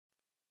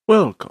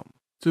Welcome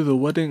to the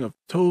wedding of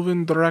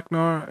Tovin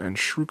Draknar and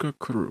Shruka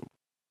Crew.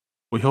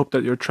 We hope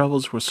that your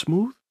travels were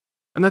smooth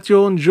and that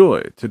you'll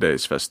enjoy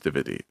today's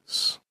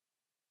festivities.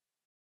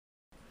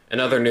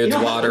 And other nudes,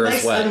 water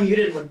is wet.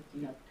 Unmuted would,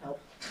 help.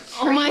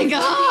 Oh my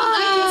god!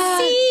 I can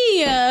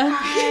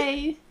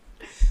see!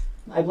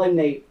 Hi. I blame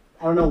Nate.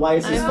 I don't know why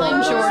it's his I fault.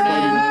 blame Jordan.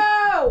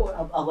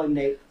 No! I'll blame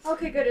Nate.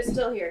 Okay, good. It's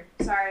still here.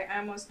 Sorry, I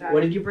almost died.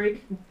 What did you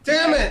break?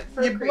 Damn it!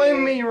 For You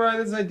blame me right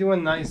as I do a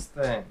nice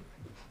thing.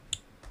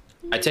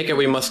 I take it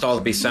we must all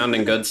be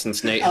sounding good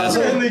since Nate has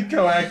Only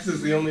Coax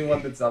is the only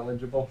one that's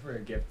eligible for a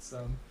gift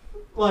sum.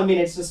 Well, I mean,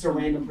 it's just a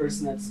random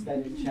person that's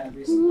been in chat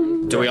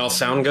recently. Do we all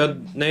sound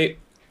good, Nate?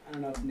 I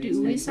don't know if Nate's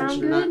Do we paying sound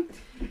attention or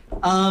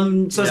good?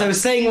 not. So as Yeah. I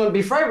was saying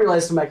before I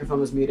realized the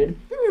microphone was muted,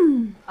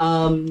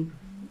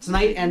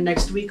 tonight and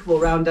next week we'll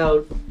round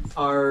out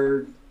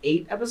our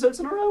 8 episodes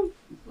in a row.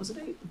 Was it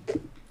 8?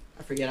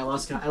 I forget. I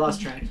lost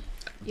track.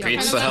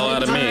 Beats the hell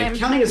out of me.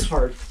 Counting is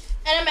hard.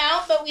 And I'm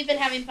out, but we've been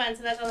having fun,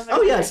 so that's all the fun.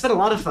 Oh yeah, it's been a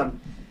lot of fun.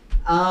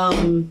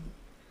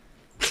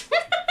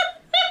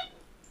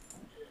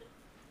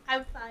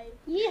 I'm fine.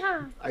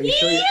 Yeah. Are you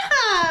sure?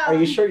 Are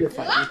you sure you're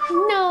fine?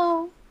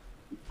 No.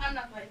 I'm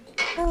not fine.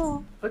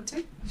 Oh.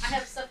 Okay. I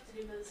have stuff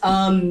to do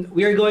this.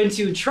 We are going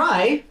to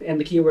try, and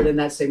the keyword in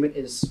that statement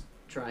is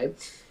try,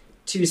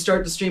 to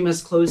start the stream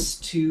as close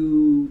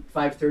to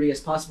 5:30 as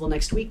possible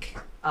next week,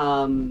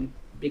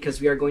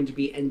 because we are going to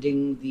be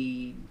ending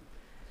the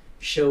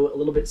show a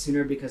little bit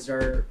sooner because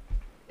there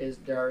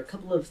are a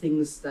couple of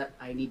things that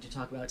I need to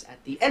talk about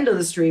at the end of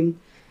the stream,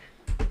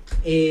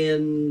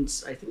 and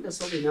I think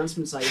that's all the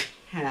announcements I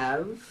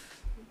have.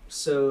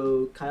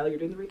 So, Kyle, you're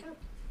doing the recap?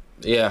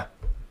 Yeah.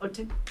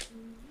 Okay.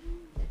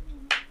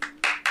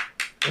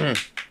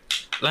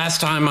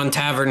 Last time on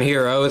Tavern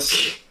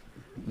Heroes,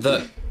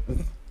 the...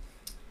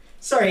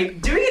 Sorry,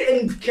 doing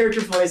it in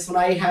character voice when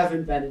I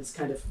haven't been is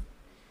kind of...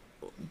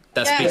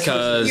 That's Yeah,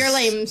 because you're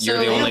lame, you're so-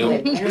 the only...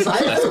 I'm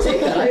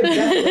take that.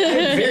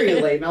 I'm very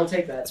lame. I'll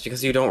take that. That's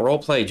because you don't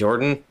roleplay,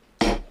 Jordan.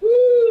 Fuck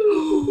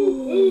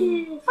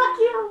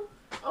you!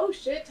 Oh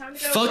shit, time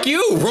to go. Fuck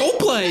you!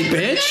 Roleplay,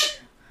 bitch!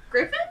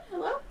 Griffin?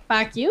 Hello?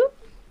 Fuck you.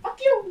 Fuck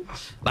you!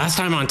 Last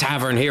time on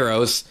Tavern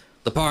Heroes,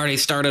 the party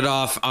started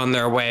off on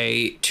their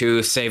way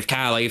to save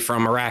Callie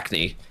from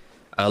Arachne.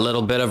 A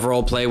little bit of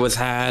roleplay was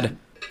had.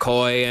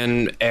 Koi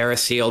and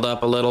Eris healed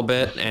up a little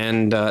bit,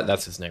 and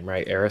that's his name,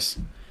 right? Eris?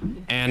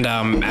 And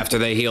after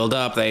they healed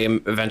up, they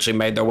eventually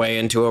made their way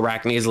into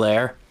Arachne's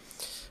lair,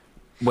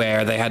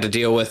 where they had to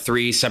deal with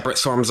 3 separate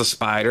swarms of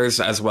spiders,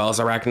 as well as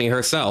Arachne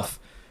herself.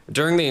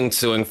 During the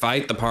ensuing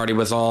fight, the party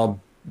was all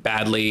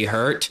badly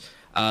hurt.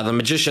 The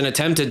magician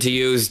attempted to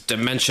use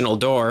Dimensional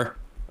Door,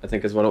 I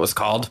think is what it was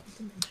called,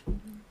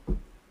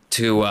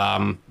 to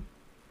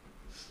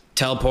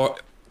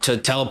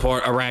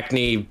teleport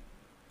Arachne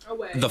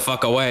Away. the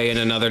fuck away in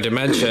another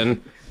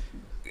dimension,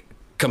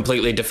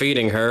 completely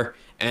defeating her,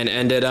 and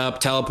ended up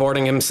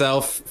teleporting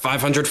himself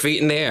 500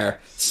 feet in the air.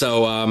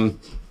 So,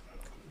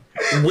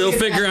 we'll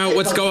figure out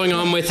what's going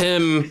on with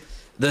him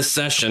this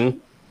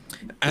session.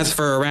 As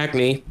for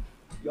Arachne,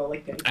 Y'all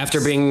like that? after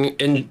being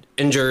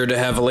injured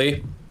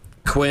heavily,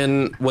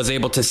 Quinn was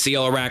able to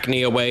seal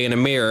Arachne away in a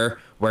mirror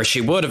where she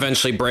would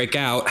eventually break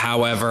out.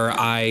 However,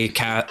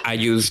 I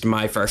used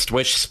my first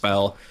wish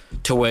spell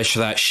to wish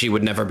that she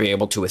would never be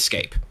able to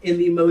escape. In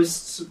the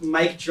most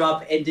mic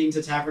drop ending to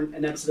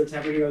an episode of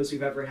Tavern Heroes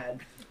we've ever had.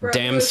 Bro,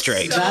 Damn it was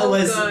straight. so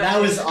that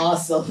was good.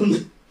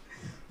 awesome.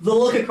 The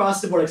look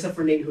across the board, except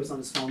for Nate who was on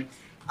his phone,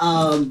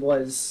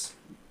 was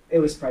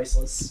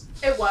priceless.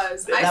 It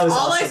was. That was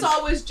all I awesome.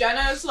 saw was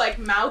Jenna's like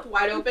mouth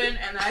wide open,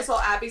 and then I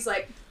saw Abby's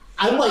like,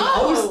 I'm like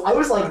Oh. I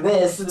was like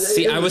this.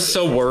 See, I was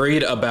so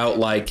worried about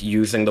like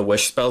using the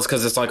wish spells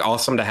because it's like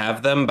awesome to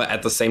have them, but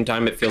at the same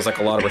time it feels like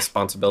a lot of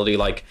responsibility.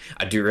 Like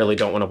I really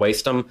don't want to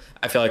waste them.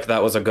 I feel like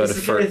that was a good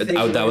It's the kind of thing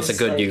that where was a it's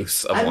good like,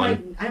 use of I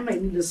one.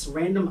 might need this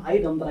random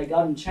item that I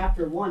got in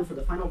chapter 1 for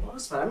the final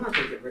boss fight. I'm not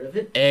gonna get rid of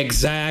it.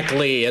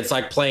 Exactly. It's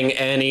like playing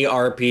any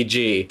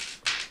RPG.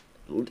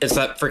 It's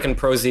that freaking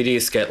Pro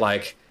ZD skit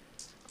like,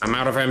 I'm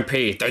out of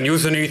MP, then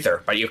use an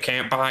ether, but you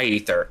can't buy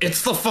ether.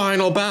 It's the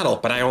final battle,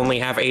 but I only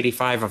have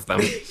 85 of them.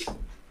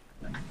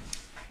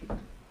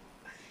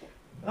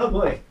 Oh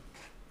boy.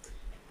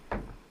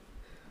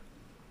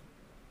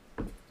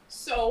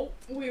 so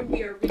we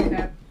are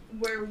recap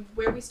where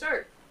we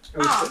start. Are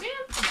we Oh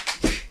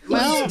st- man.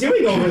 what are you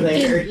doing over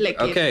there?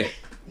 Okay,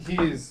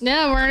 He's...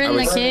 Yeah, we're in Are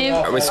we- the cave.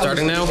 are we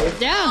starting now? No,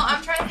 Yeah.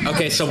 I'm trying to figure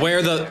Okay, out- so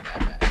where the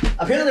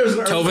Apparently there was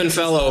an Tovin earthquake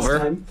fell last over.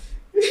 time.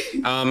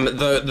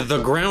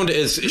 the ground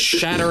is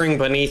shattering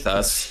beneath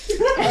us.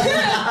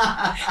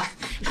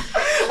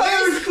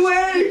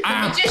 Earthquake!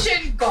 Ah,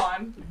 Magician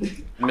gone.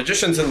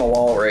 magician's in the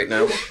wall right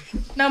now.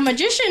 No,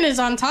 magician is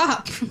on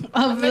top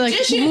of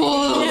Magician?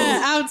 like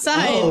yeah,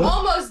 outside. Oh.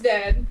 Almost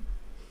dead.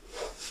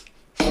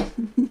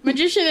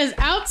 Magician is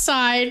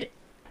outside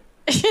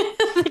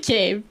the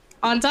cave,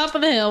 on top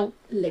of the hill.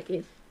 Lick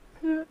it.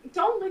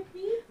 Don't lick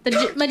me.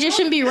 The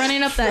magician be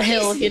running up that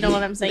hill, if you know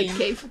what I'm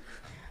saying.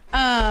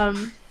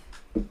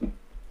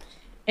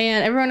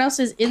 and everyone else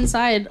is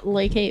inside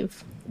Lake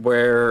Cave.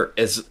 Where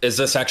is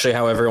this actually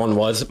how everyone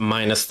was,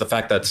 minus the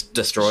fact that's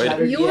destroyed?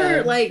 Shattered. You Yeah.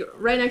 were like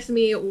right next to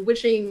me,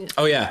 wishing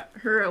Oh yeah.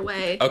 her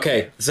away.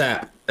 Okay,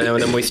 zap, and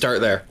then we start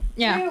there.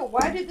 Yeah. Ew,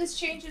 why did this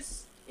change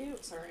his... Ew,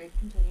 sorry,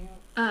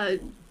 continue.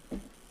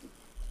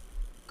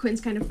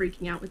 Quinn's kind of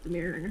freaking out with the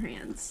mirror in her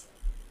hands,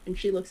 and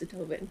she looks at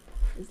Tobin.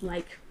 Is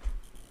like,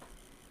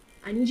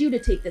 I need you to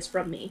take this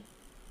from me.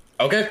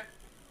 Okay.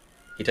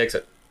 He takes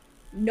it.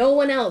 No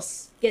one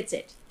else gets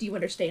it. Do you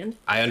understand?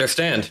 I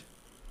understand.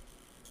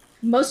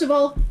 Most of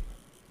all,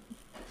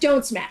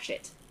 don't smash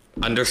it.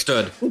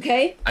 Understood.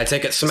 Okay? I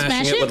take it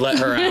smashing Smash it would let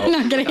her out.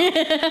 Not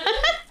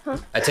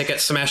kidding. I take it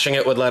smashing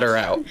it would let her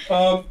out.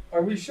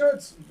 Are we sure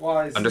it's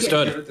wise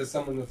Understood. to give it to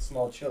someone with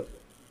small children?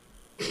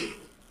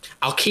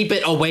 I'll keep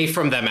it away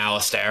from them,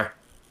 Alistair.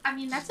 I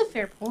mean, that's a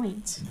fair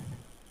point.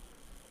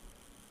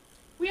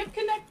 We have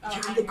connect...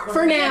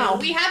 For now.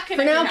 We have For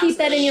connect. now, keep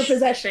that in your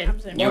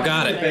possession. You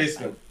got In the it.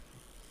 basement.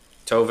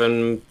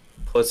 Tovin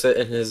puts it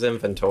in his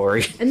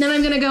inventory. And then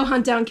I'm gonna go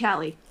hunt down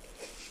Callie.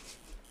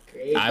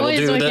 Great. I will Boys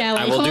do with the Callie.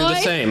 I will do the Boy.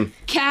 same.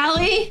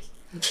 Callie?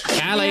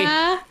 Callie.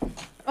 Yeah.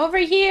 Over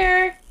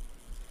here.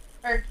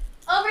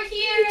 Over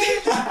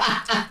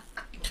here.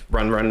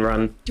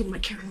 Run. Doing my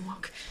Karen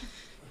walk.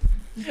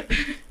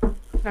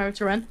 No,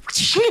 to run.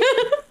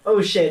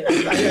 Oh shit!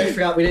 I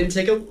forgot we didn't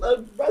take a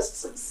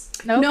rest since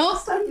Nope. No.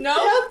 last time. No,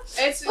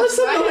 Yeah. it's... Let's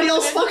hope why nobody has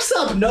else it been- fucks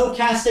up. No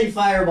casting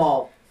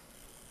fireball.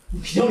 We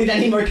don't need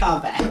any more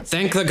combat.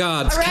 Thank the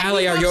gods.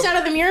 Callie, are you out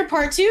of the mirror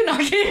part 2? Not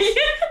kidding.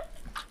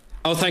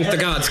 Oh, thank the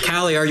gods.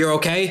 Callie, are you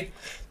okay?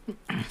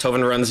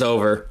 Tovin runs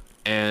over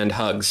and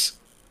hugs.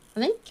 I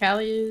think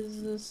Callie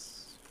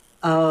is.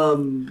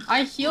 Um,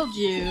 I healed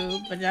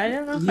you, but I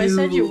don't know if I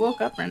said you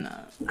woke up or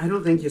not. I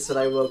don't think you said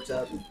I woke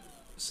up.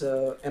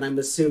 So, and I'm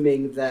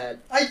assuming that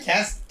I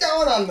cast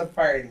stone on the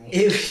party.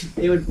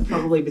 it would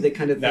probably be the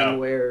kind of thing No.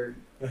 where,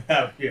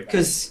 Because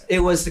because it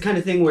was the kind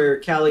of thing where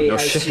Callie, No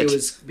as she shit.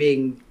 was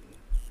being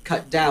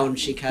cut down,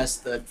 she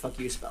cast the fuck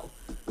you spell,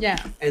 Yeah,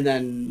 and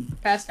then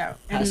passed out,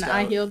 Passed and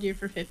I out. healed you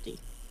for 50.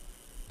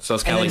 So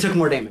it's and then Callie. took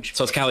more damage.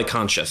 So it's Callie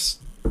conscious.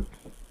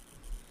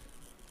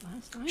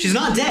 She's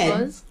not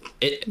dead.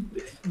 It.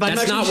 But I'm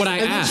That's sure not what I I'm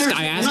not asked. sure- I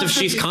I'm asked not if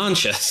sure she's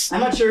conscious. I'm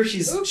not sure if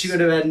she would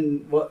have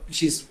been what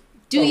she's.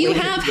 Do oh, you wait,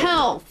 have yeah.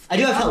 health? I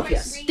do have health,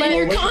 yes. Then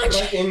you're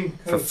conscious.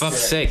 For fuck's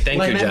sake, thank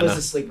What I you, meant was Jenna.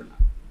 asleep or not.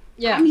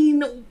 Yeah, I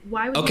mean,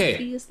 why would Okay. you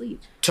be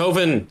asleep?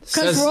 Tovin because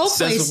says, roleplay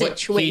says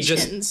what he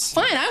just. situations.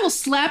 Fine, I will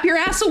slap your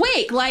ass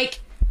awake. Like,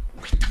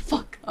 wake the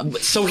fuck up.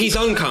 So he's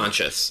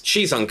unconscious.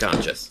 She's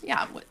unconscious.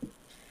 Yeah, what?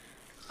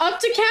 Up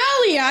to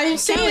Callie. I'm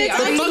saying it's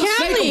For up to fuck's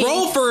sake, Callie.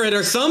 roll for it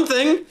or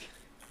something.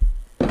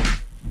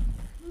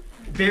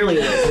 Barely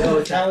awake. No,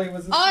 it's not. Callie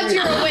was asleep. Odds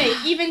you're awake,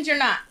 evens you're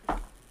not.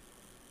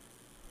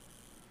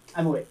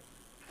 I'm awake.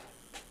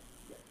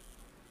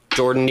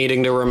 Jordan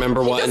needing to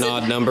remember what an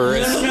odd number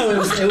is. No,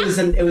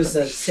 it was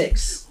a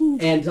 6,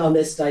 and on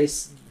this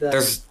dice,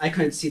 There's I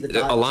couldn't see the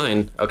dot. A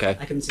line. Okay,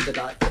 I couldn't see the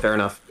dot. fair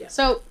enough.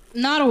 So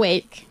not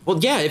awake. Well,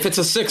 yeah, if it's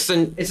a 6,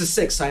 then It's a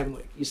 6. I'm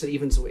awake. You said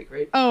even's awake,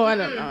 right? Oh, I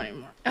don't know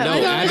anymore. no. I thought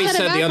I Abby said it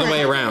said the other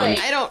way backwards. around.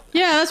 I don't.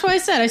 Yeah, that's what I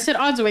said. I said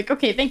odds awake.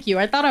 Okay, thank you.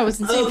 I thought I was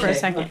insane for a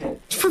second. Okay.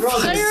 For We're all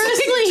So good. you're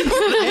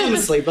I am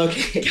asleep. asleep.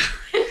 Okay.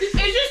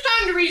 It's just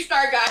time to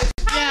restart, guys.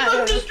 Yeah.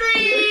 Fuck the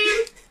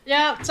stream.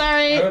 Yeah, I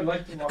sorry. would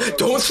like to walk over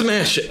Don't to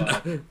smash it.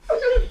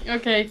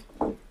 Okay.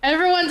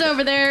 Everyone's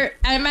over there.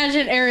 I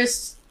imagine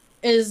Eris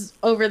is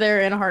over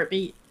there in a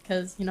heartbeat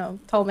because, you know,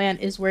 tall man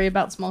is worried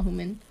about small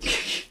human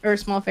or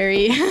small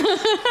fairy.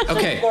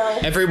 Okay,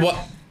 everyone.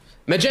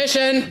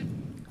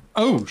 Magician!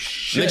 Oh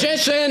shit!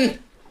 Magician!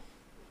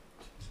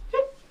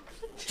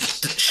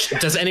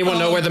 Does anyone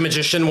know where the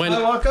magician I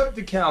went? walk up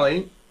to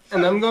Callie,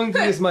 and I'm going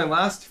to use my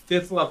last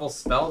 5th level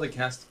spell to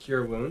cast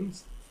Cure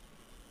Wounds.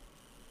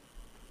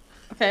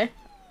 Okay.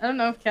 I don't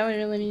know if Callie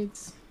really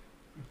needs.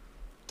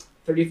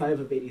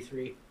 35 of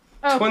 83.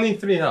 Oh,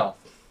 23 health.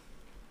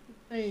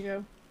 there you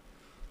go.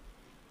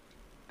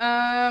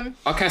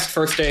 I'll cast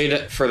first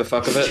aid for the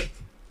fuck of it.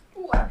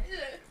 What?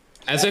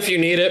 As if you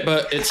need it,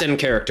 but it's in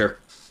character.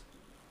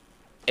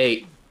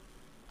 8.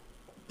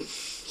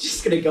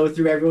 Just gonna go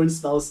through everyone's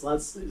spell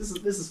slots. This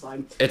is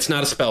fine. It's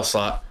not a spell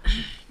slot.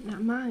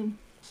 Not mine.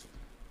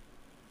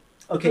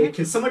 Okay,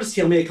 can someone just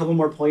heal me a couple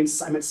more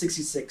points? I'm at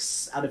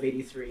 66 out of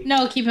 83.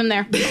 No, keep him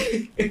there.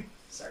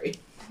 Sorry.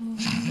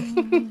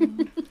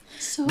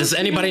 So Does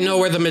anybody know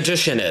where the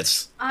magician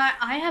is?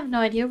 I have no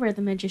idea where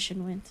the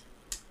magician went.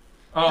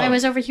 Oh, I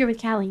was over here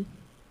with Callie.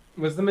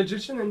 was the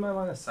magician in my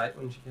line of sight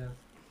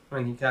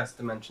when he cast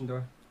Dimension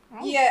Door?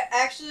 Yeah,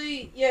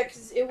 actually, yeah,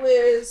 because it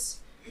was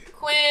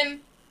Quinn,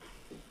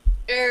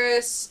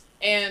 Eris,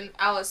 and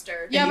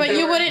Alistair. Yeah, but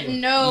you wouldn't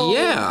know.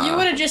 Yeah. You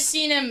would have just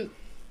seen him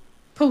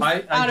poof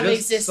I out of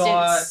just existence.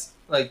 saw it,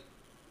 like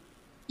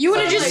You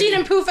would have just Like- seen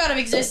him poof out of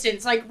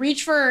existence. Like,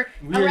 reach for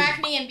Weird.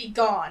 Arachne and be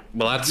gone.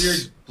 Well, that's.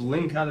 weird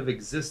blink out of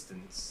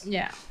existence.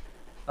 Yeah.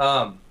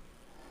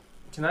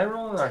 Can I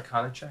roll an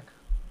Arcana check?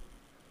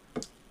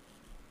 To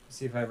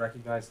see if I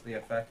recognize the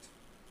effect.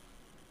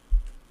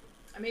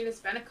 I mean, it's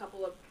been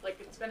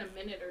it's been a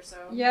minute or so.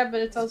 Yeah,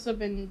 but it's also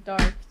been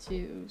dark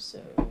too,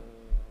 so.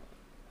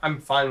 I'm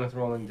fine with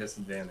rolling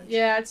disadvantage.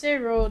 Yeah, I'd say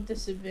roll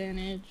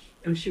disadvantage.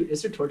 Oh shoot,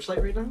 is there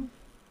torchlight right now?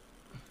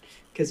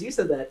 Because you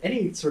said that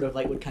any sort of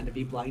light would kind of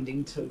be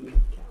blinding to Callie.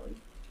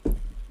 I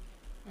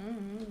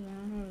don't know, do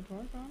I have a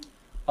torch on?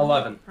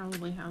 11.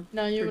 Probably have.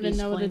 No, you wouldn't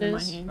know what it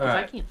is. Because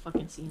Alright. I can't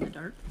fucking see in the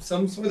dark.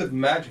 Some sort of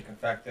magic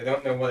effect. I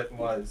don't know what it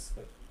was,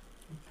 but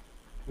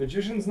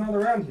magician's not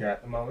around here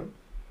at the moment.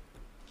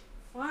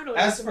 Finally,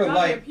 As some for goddamn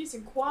light, peace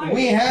and quiet.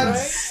 We had right?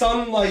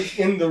 sunlight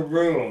in the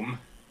room.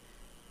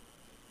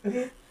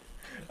 A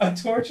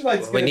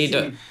torchlight's We gonna need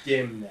to- seem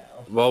dim now.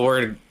 Well,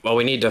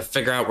 we need to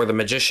figure out where the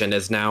magician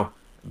is now.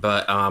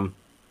 But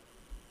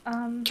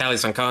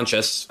Callie's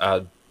unconscious.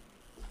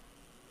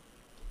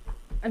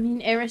 I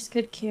mean, Eris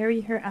could carry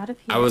her out of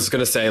here. I was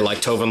gonna say, like,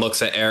 Tovin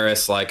looks at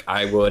Eris like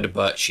I would,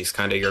 but she's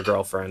kind of your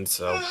girlfriend,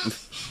 so.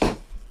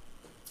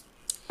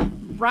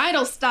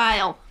 Bridal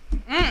style.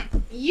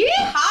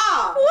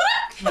 Yeehaw!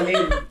 I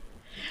mean,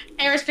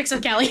 Eris picks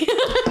up Callie.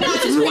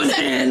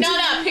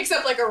 No, picks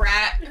up like a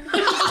rat. Onto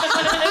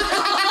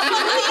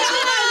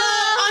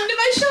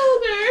my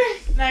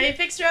shoulder. No, he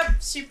picks her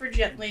up super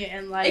gently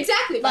and like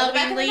Exactly, by the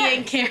back of the lovingly neck.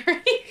 and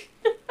caring.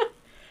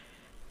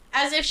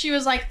 As if she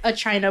was like a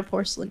china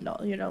porcelain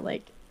doll, you know,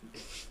 like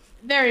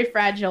very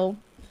fragile.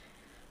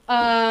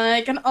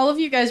 Can all of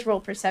you guys roll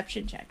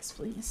perception checks,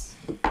 please?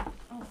 Oh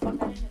fuck! I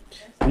didn't hit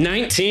this.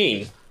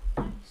 19.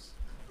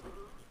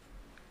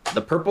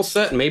 The purple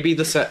set may be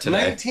the set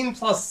today. 19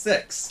 plus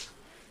 6.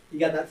 you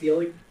got that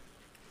feeling?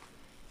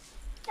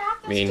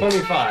 I mean,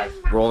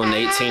 25. rolling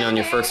 18 on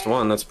your first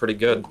one, that's pretty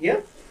good. Yeah.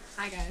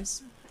 Hi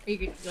guys. Are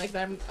you like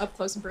that? I'm up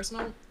close and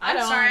personal. I'm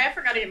sorry, I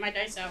forgot to get my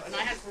dice out, and I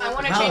had. To I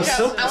want to Wow, change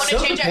so- out. I want so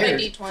to change out my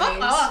prepared. D20s.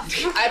 Fuck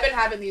off. I've been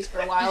having these for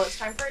a while. It's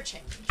time for a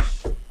change.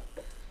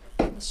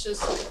 It's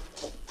just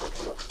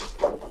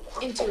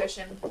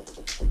intuition.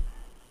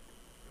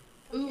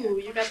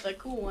 Ooh, you got the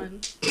cool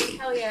one.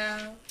 Hell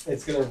yeah!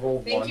 It's gonna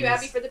roll Thank you,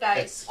 Abby, for the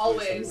dice.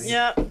 exclusively. Always.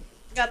 Yep,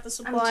 got the I'm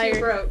supplier. too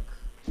broke.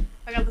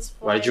 I got the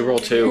supplier. Why'd you roll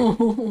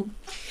 2?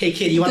 Hey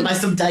kid, you want to buy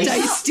some dice?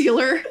 Dice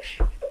stealer.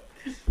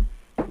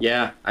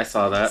 Yeah, I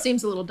saw that.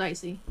 Seems a little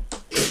dicey.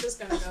 It's just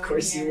gonna go. Of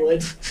course in you here.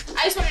 would.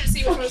 I just wanted to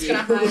see which one's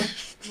gonna you.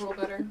 roll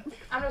better.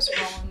 I'm just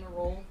rolling the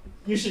roll.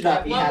 You should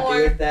not be One happy more.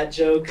 with that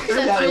joke.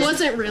 I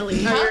wasn't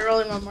really. Oh, you're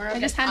rolling one more. I Okay.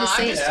 just had to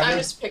say it. I'm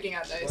just picking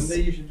out One dice.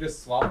 day you should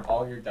just swap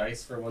all your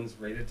dice for ones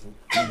rated to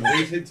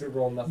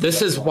roll nothing. This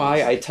but is ones.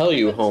 why I tell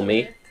you,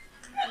 homie,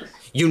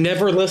 you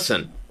never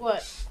listen.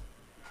 What?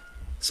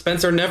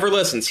 Spencer never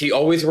listens. He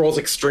always rolls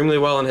extremely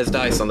well on his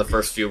dice on the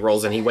first few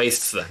rolls, and he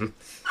wastes them.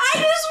 I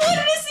just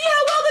wanted to see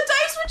how well the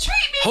dice would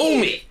treat me.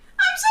 Homie!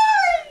 I'm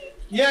sorry.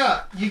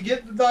 Yeah, you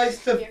get the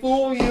dice to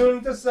fool you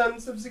into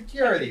sense of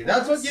security.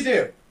 That's what you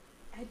do.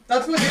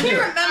 That's what you I do.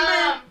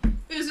 can't remember.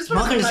 Is this one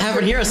of Welcome the to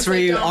Tavern leftovers? Heroes, where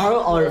you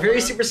are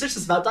very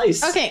superstitious about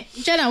dice. Okay,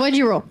 Jenna, what'd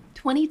you roll?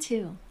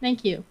 22.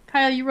 Thank you.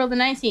 Kyle, you rolled a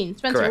 19.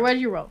 Spencer, Correct. what'd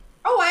you roll?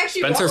 Oh, I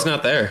actually. Spencer's rolled.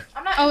 not there.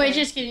 I'm not. Oh, in wait,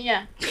 there. just kidding,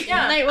 yeah.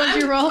 Yeah. Nate, what'd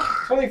you roll?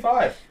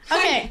 25.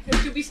 Okay. Who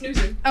could be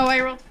snoozing? Oh, I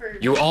rolled for.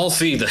 You all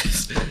see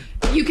this.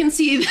 You can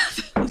see the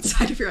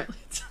inside of your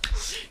eyelids.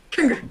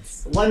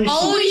 Congrats. One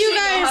All of sheep, you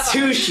guys.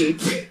 two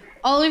sheep.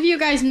 All of you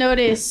guys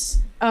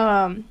notice,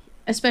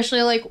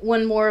 especially like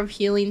when more of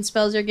healing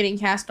spells are getting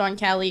cast on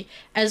Callie,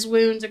 as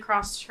wounds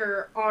across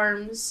her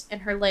arms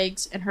and her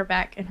legs and her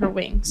back and her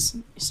wings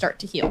start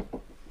to heal.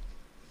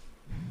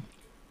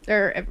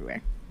 They're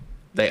everywhere.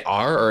 They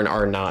are or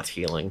are not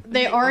healing?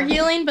 They are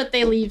healing, but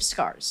they leave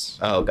scars.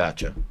 Oh,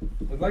 gotcha.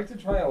 Would like to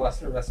try a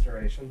lesser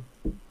restoration.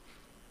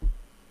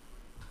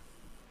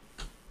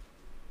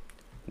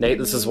 Nate,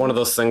 this is one of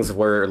those things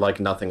where, like,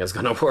 nothing is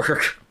gonna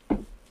work.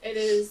 It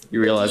is.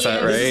 You realize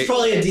that, DM. This is right?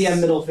 probably a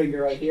DM middle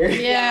finger right here.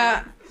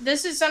 Yeah,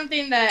 this is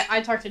something that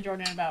I talked to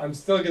Jordan about. I'm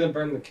still gonna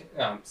burn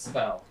the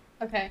spell.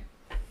 Okay.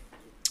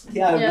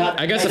 Yeah, I'm Yeah. not-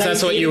 I guess if I'm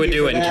that's not what you would hating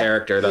do for in that.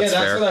 character, that's yeah,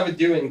 that's fair. what I would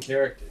do in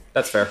character.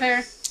 That's fair.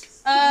 Fair.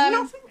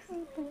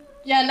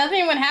 Yeah,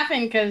 nothing would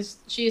happen because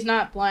she's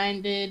not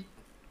blinded,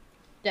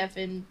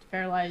 deafened,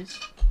 paralyzed,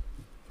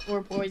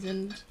 or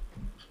poisoned.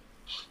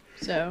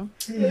 So.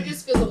 It would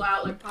just fizzle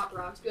out like pop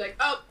rocks. Be like,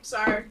 oh,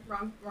 sorry,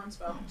 wrong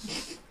spell.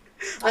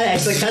 I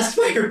actually cast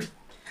fire.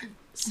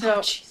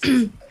 So.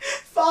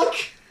 Fuck.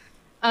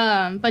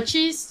 But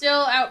she's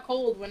still out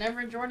cold.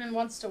 Whenever Jordan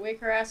wants to wake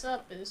her ass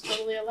up, it is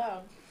totally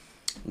allowed.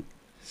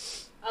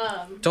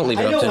 Don't leave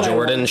I it know up to what I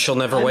Jordan. want. She'll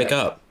never I wake know.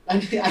 up. I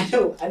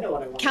know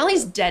what I want.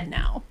 Callie's dead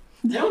now.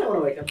 I know what I want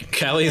to wake up.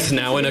 Callie's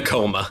now in a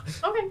coma.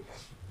 Okay.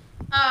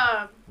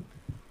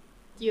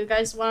 Do you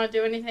guys want to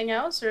do anything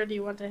else, or do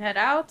you want to head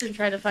out and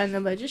try to find the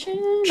magician?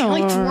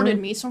 Callie or- thwarted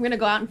me, so I'm gonna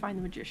go out and find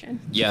the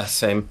magician. Yeah,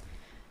 same.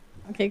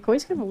 Okay,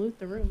 Koi's gonna loot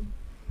the room.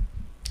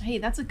 Hey,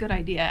 that's a good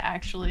idea,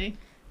 actually.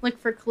 Look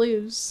for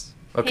clues.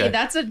 Okay. Hey,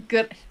 that's a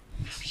good.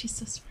 She's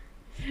so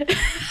smart.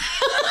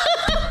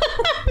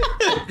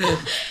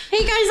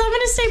 Hey guys, I'm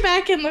gonna stay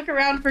back and look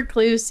around for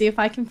clues, see if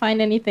I can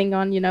find anything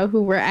on,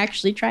 who we're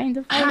actually trying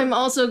to find. I'm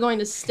also going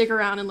to stick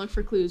around and look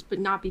for clues, but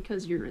not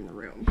because you're in the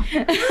room.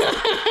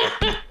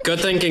 Good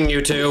thinking,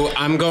 you two.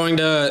 I'm going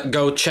to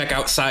go check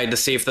outside to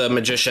see if the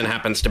magician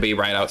happens to be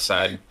right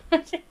outside.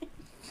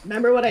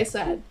 Remember what I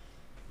said.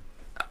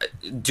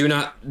 Do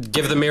not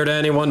give the mirror to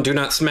anyone. Do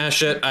not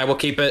smash it. I will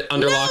keep it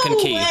under lock and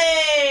key.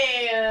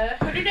 Way.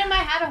 Put it in my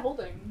hat of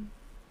holding.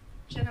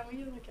 Jenna, will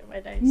you look at my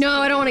dice? No,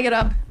 I don't want to get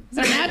up. Is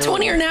it a nat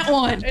 20 or nat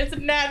 1? It's a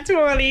nat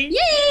 20. Yay!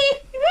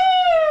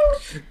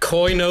 Woo!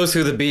 Coy knows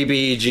who the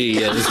BBG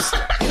is,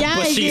 Yeah,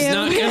 but I she's do.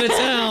 not gonna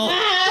tell.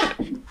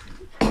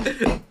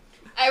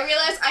 I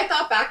realized I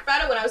thought back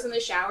about it when I was in the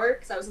shower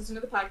because I was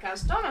listening to the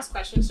podcast. Don't ask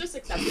questions, just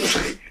accept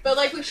it. But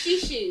like with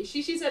Shishi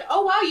said,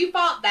 "Oh wow, you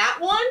fought that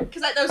one?"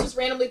 Because that was just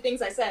randomly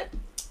things I said.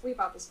 We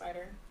fought the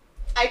spider.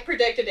 I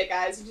predicted it,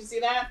 guys. Did you see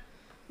that?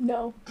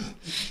 No.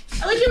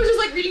 I literally was just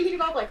like reading things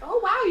about like,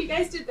 "Oh wow, you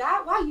guys did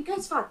that. Wow, you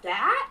guys fought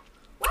that.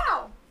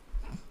 Wow."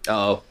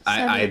 Oh, I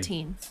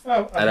 17. Oh, I'd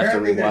have to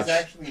apparently there's rewatch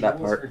actually that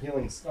rules part. for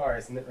healing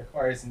scars, and it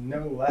requires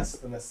no less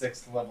than a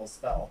 6th level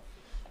spell.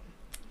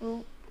 I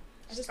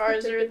just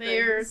Scars are predicted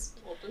there. things.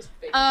 We'll just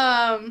fake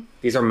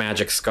these are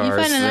magic You scars.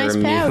 find a They're nice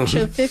immune. pouch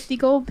of 50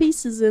 gold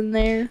pieces in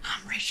there.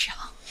 I'm Rachel.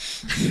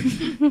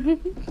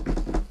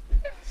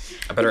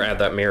 I better add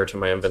that mirror to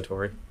my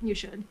inventory. You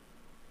should.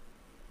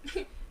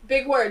 it.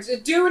 Big words.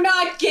 Do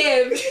not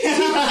give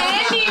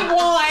to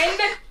anyone.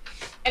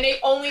 And it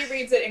only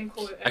reads it in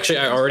quote. Actually,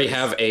 I already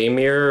have a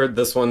mirror.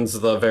 This one's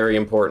the very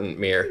important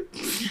mirror.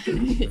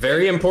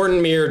 Very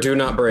important mirror. Do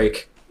not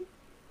break.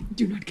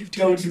 Do not give to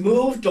Don't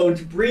move,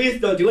 don't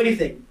breathe, don't do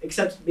anything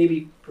except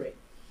maybe pray.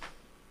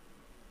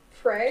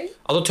 Pray.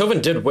 Although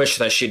Tovin did wish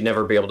that she'd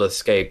never be able to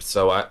escape,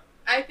 so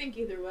I think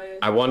either way.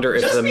 I wonder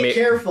if Just the be mirror.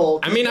 careful.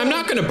 I mean, I'm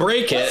not going to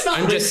break it. Let's not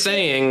I'm just risk it.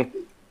 saying,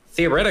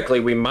 theoretically,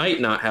 we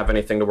might not have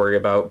anything to worry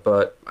about,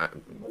 but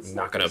I'm Let's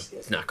not gonna, risk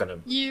it. not gonna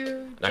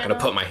Jenna,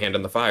 put my hand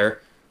in the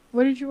fire.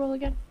 What did you roll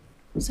again?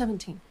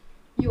 17.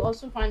 You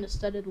also find a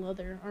studded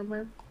leather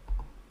armor.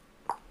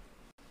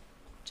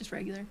 Just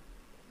regular.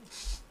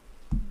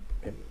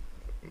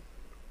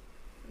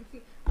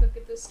 Look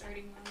at the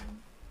starting line.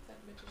 That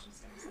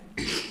magician's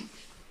gonna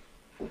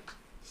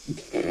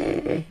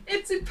say.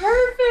 It's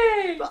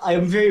perfect. I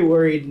am very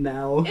worried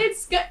now.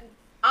 It's good.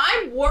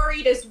 I'm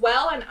worried as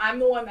well, and I'm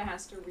the one that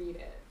has to read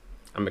it.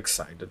 I'm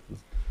excited.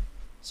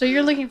 So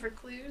you're looking for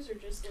clues or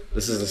just looking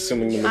This is for-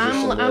 assuming the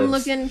magician I'm lives.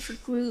 looking for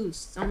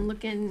clues. I'm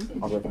looking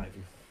I'll revive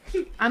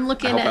you.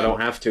 looking I hope I at don't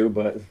have to,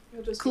 but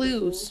You'll just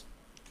clues.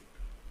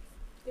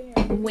 be the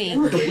fool. Damn.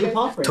 Wink. Look, a blue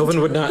paw print.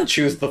 Tovin would not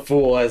choose the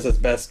fool as his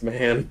best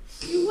man.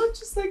 You look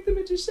just like the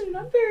magician, and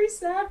I'm very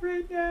sad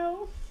right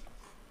now.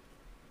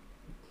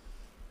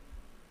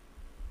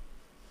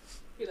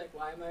 Be like,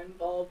 why am I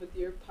involved with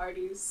your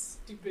party's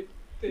stupid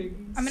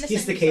things? I'm gonna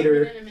He's send the you something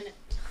caterer. in a minute.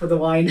 For the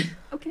wine.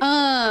 Okay.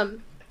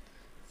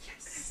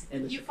 Yes.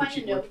 And the You find a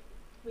charcuterie note. board.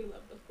 We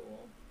love the fool.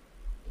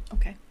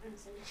 Okay. I'm gonna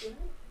send it to you.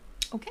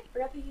 Okay. I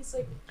forgot that he's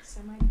like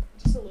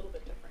just a little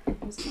bit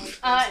different. His color's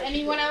like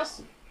Anyone blue.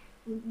 else?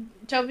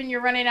 Tobin,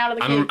 you're running out of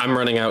the cave. I'm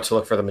running out to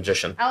look for the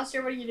magician.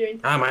 Alistair, what are you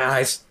doing? Ah, my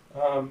eyes.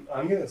 I'm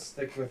gonna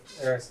stick with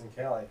Eris and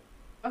Callie.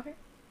 Okay.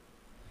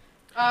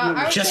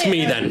 I would Just say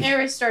me, then.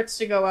 Eris starts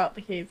to go out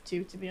the cave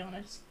too, to be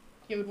honest.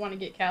 He would want to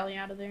get Callie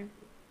out of there.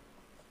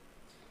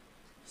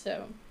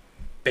 So.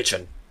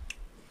 Bitchin'.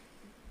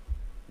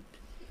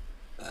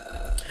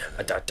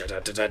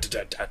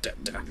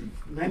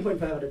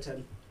 9.5 out of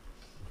 10.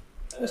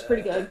 That was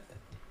pretty good.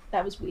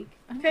 That was weak.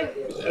 Okay.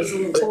 That's a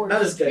little bit.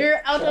 Not as good.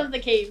 You're out of the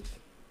cave.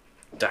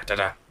 Da da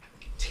da.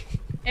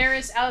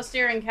 Eris,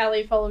 Alistair, and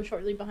Callie follow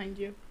shortly behind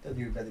you.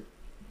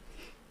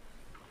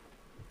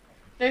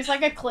 There's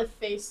like a cliff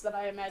face that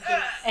I imagine,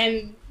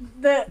 and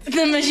the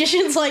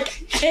magician's like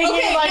hanging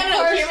Okay, like no,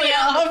 hear partially me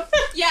out. off.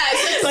 Yeah,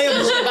 it's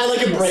By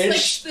like a bridge. Like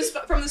this,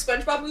 from the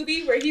SpongeBob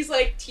movie where he's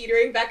like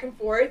teetering back and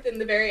forth in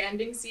the very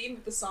ending scene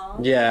with the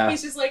song. Yeah.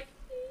 He's just like.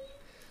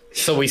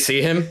 So we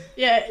see him?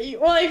 Yeah.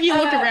 Well, if you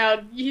look Uh,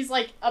 around, he's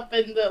like up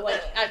in the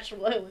like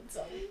actual hill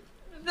itself.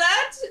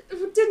 That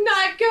did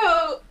not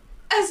go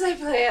as I I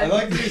planned.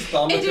 like to use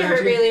It did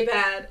hurt really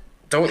bad.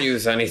 Don't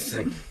use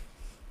anything.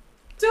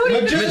 Don't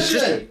even.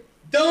 Magician!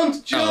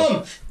 Don't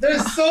jump!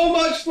 There's so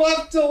much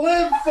left to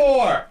live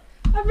for!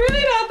 I'm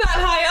really not that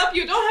high up.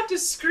 You don't have to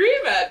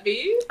scream at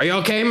me. Are you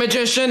okay,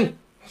 magician?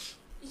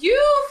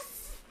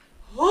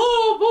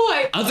 Oh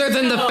boy. Other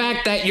than the No.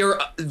 fact that you're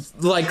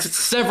like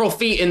several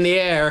feet in the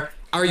air,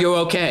 are you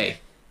okay?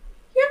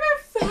 You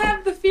ever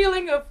have the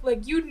feeling of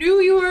like you knew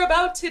you were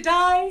about to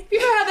die? You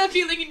ever had that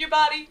feeling in your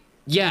body?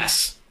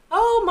 Yes.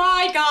 Oh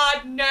my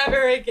god,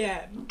 never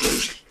again.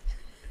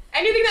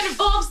 Anything that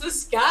involves the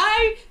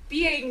sky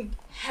being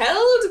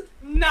held?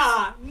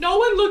 Nah. No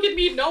one look at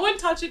me, no one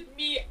touch at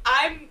me.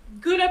 I'm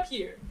good up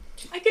here.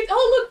 I can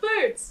look,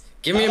 birds.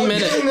 Give me a Get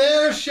minute. in the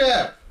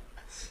airship!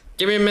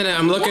 Give me a minute.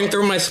 I'm looking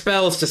through my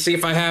spells to see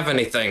if I have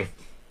anything.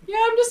 Yeah,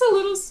 I'm just a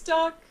little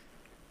stuck.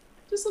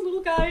 Just a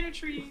little guy in a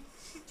tree.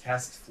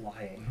 Cast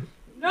flying.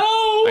 No!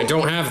 I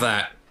don't have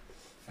that.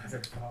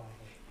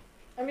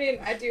 I mean,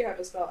 I do have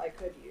a spell I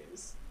could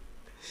use.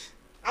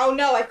 Oh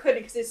no, I couldn't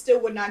because it still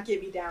would not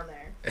get me down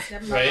there.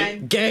 Never Right.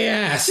 mind. Gay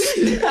ass!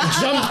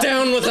 Jump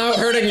down without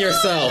hurting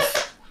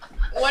yourself.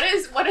 What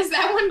is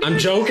that one? I'm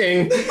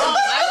joking. Oh,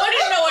 I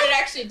wanted to know what it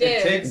actually It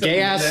did. takes a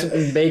Gay ass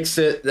minute. makes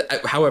it,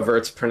 however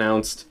it's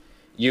pronounced.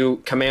 You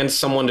command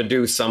someone to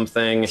do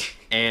something,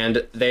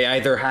 and they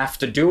either have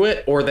to do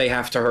it or they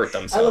have to hurt I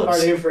love our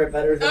themselves. name for it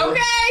better though.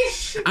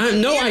 Okay.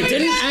 No, Here I we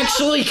didn't go.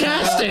 actually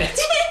cast it.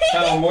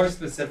 More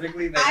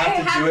specifically, they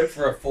have to do it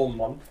for a full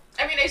month.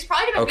 I mean, it's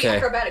probably gonna Okay. be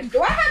acrobatic.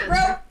 Do I have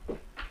rope?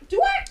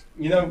 Do I?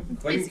 You know,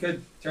 Clayton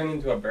could turn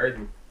into a bird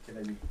and get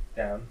him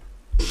down.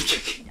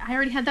 I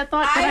already had that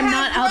thought, but I I'm have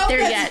not out there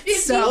rope yet. that's 50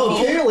 So Oh,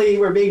 clearly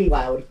we're being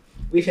loud.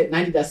 We've hit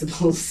 90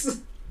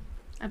 decibels.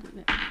 I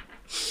believe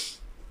it.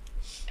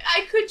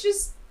 I could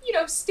just,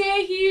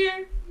 stay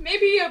here.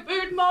 Maybe a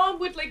bird mom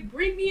would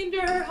bring me into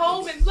her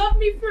home and love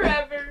me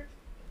forever.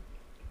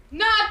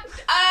 Not,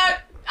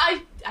 I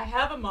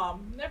have a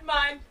mom. Never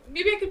mind.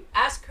 Maybe I could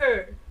ask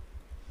her.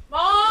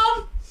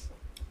 Mom.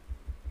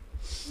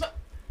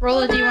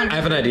 Roll a d100. I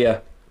have an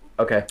idea.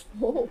 Okay.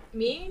 Oh,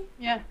 Me?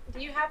 Yeah. Do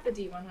you have the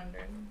D100?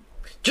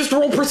 Just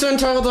roll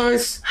percentile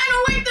dice. I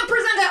don't like the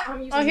percentile. I'm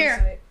using Oh,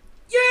 here.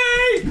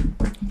 this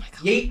site.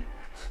 Yay! Yeet.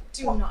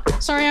 Do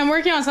not. Sorry, I'm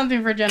working on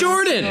something for Jen.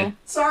 Jordan!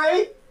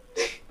 Sorry.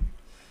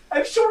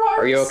 I'm short arms.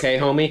 Are you okay,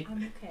 homie?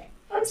 I'm okay.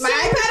 I'm Is my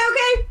iPad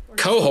okay?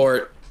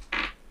 Cohort.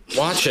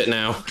 Watch it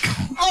now.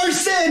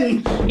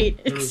 Arson!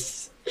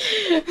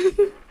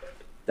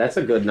 That's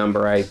a good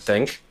number, I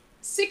think.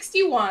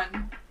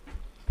 61.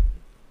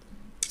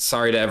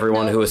 Sorry to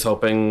everyone No. who was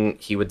hoping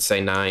he would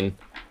say 9.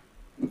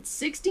 it's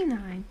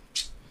 69.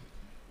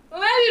 Well,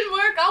 that didn't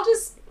work. I'll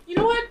just, you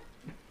know what?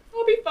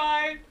 I'll be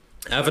fine.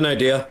 I have an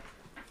idea.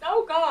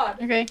 Oh,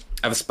 God. Okay. I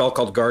have a spell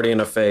called Guardian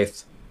of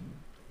Faith,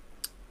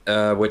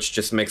 which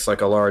just makes a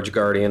large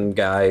guardian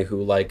guy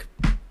who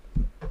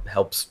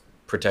helps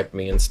protect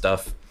me and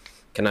stuff.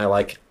 Can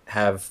I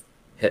have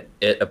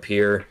it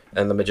appear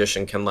and the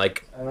magician can I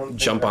don't think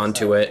jump that's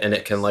onto how it and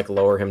it can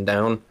lower him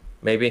down?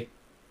 Maybe.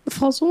 The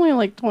fall's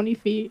only 20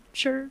 feet.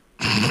 Sure.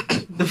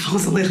 The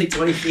fall's only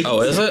 20 feet.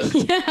 Oh, is it?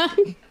 Yeah. Guys, you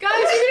can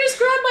just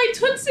grab my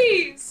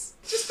tootsies.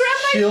 Just grab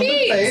my Shield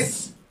feet. of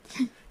face.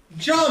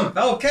 Jump!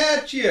 I'll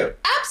catch you!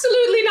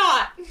 Absolutely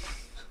not.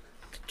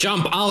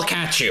 Jump, I'll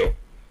catch you.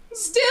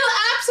 Still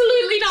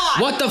absolutely not.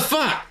 What the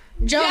fuck?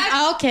 Jump, Yes.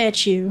 I'll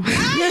catch you.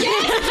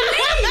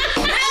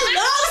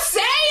 Hello,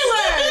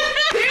 sailor.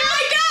 Here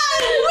I go.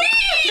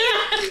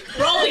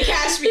 Whee! Roll to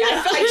catch me. I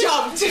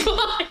jumped. She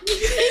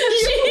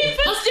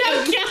puts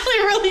down Kelly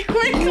really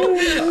quick. Are you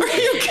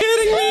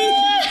kidding me?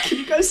 Can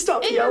you guys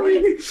stop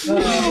yelling?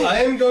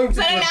 I am going to. Is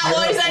that a nat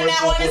one? Is that a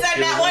nat one? Is that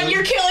a nat one?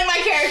 You're killing my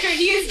character.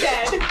 He is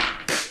dead.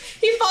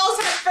 He falls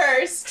head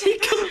first. He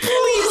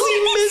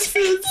completely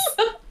misses.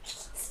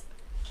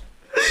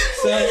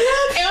 So,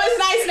 It was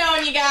nice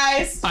knowing you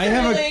guys. I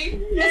have a Really.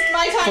 It's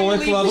my time to fourth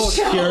leave level the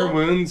show. cure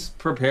wounds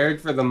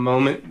prepared for the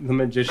moment the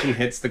magician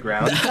hits the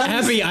ground.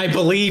 Abby, I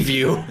believe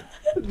you.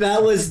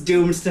 That was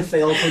doomed to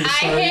fail from the I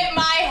start. hit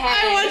my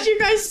head. I want you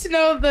guys to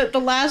know that the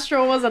last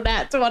roll was a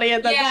nat 20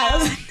 and that Yeah. that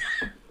was...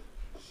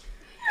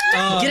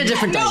 Get a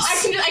different No,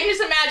 dice. I can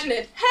just imagine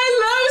it.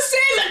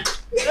 Hello,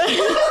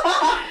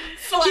 sailor.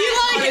 Flat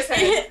on his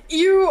head.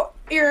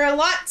 You're a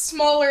lot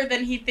smaller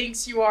than he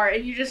thinks you are,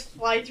 and you just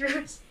fly through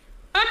his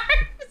arms.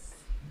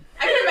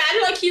 I can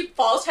imagine he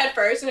falls head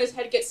first and his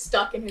head gets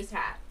stuck in his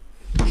hat.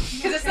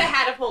 Because it's the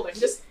hat of holding.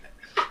 Just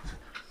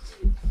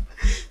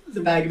The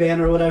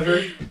Bagman or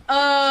whatever.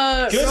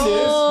 Good news,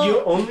 roll...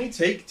 you only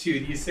take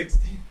 2d6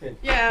 damage.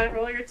 Yeah,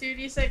 roll your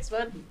 2d6,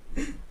 bud.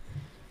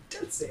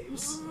 Death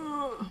saves.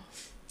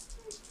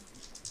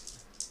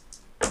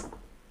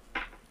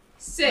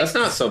 6. That's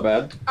not so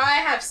bad. I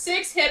have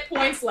 6 hit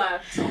points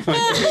left.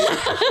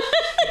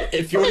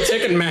 If you would have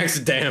taken max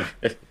damage.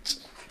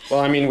 Well,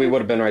 I mean, we would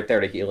have been right there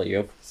to heal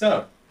you.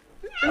 So,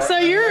 So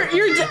you're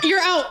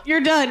out.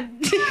 You're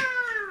done.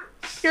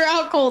 You're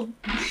out cold.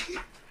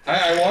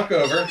 I walk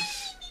over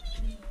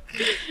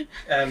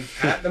and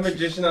pat the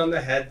magician on the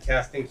head,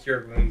 casting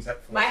Cure Wounds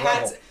at full My level.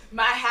 head's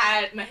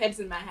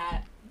in my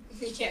hat.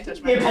 You can't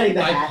touch my You're petting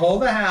head. the I hat. pull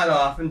the hat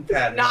off and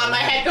pat it. Nah, on my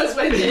the head goes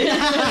with it.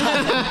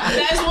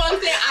 That's one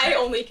thing I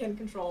only can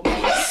control.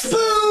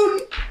 Spoon!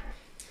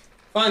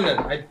 Fine then,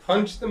 I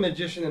punch the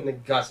magician in the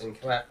gut and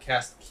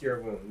cast Cure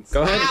Wounds.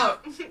 Go ahead.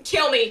 Out.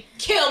 Kill me.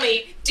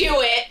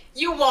 Do it.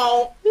 You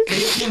won't.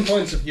 18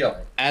 points of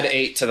healing. Add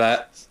 8 to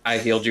that. I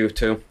healed you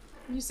too.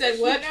 You said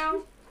what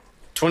now?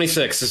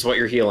 26 is what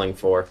you're healing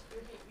for.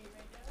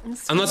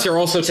 Unless you're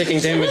also taking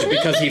damage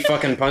because he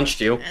fucking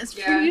punched you. That's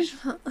Yeah. pretty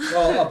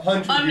Well, a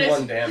punch would I'm be just-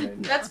 1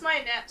 damage. That's my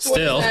net.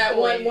 Still. What is that? I'm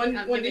One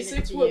giving it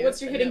d6. to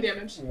What's you, your but hitting no.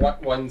 damage?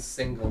 One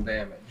single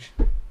damage.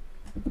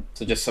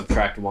 So just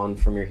subtract 1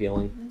 from your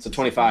healing. So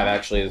 25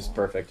 actually is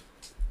perfect.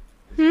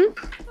 Hmm?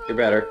 You're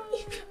better.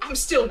 I'm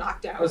still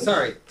knocked out. Oh,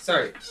 sorry.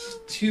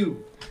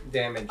 2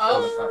 damage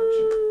from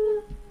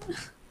the punch.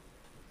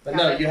 But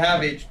no, you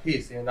have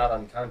HP, so you're not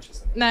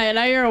unconscious anymore. No,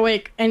 now you're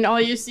awake, and all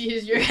you see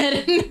is your head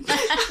and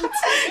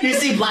that. You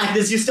see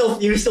blackness. You still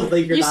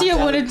think you're. You see a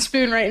knocked out. wooden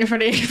spoon right in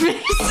front of your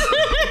face.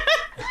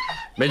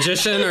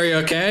 Magician, are you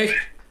okay?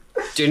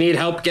 Do you need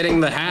help getting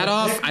the hat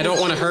off? I don't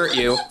want to hurt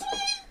you.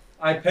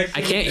 I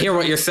can't hear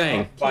what you're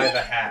saying. By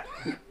the hat.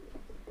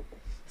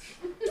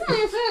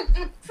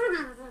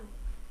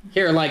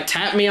 Here, like,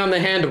 tap me on the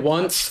hand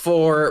once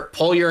for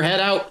pull your head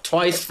out,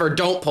 twice for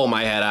don't pull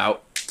my head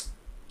out.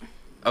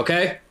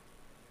 Okay?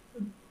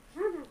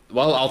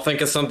 Well, I'll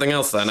think of something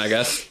else then, I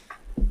guess.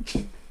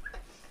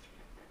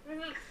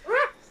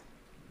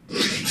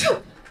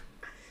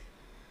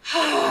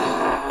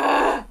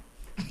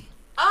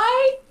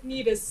 I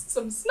need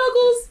some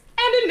snuggles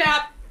and a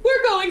nap.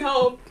 We're going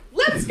home.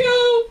 Let's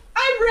go.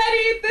 I'm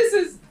ready. This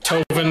is...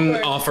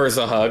 Tovin offers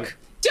a hug.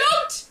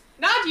 Don't!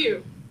 Not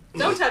you.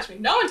 Don't touch me.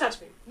 No one touch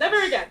me.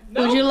 Never again.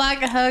 No. Would you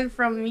like a hug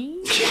from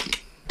me?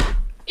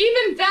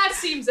 Even that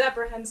seems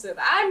apprehensive.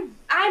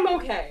 I'm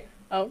okay.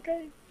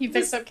 Okay. He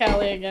picks up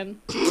Callie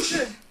again.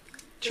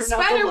 Turn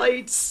out the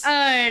lights.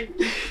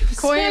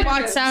 Koi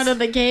walks out of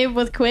the cave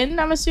with Quinn,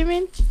 I'm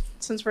assuming,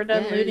 since we're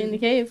done Yeah. looting the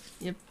cave.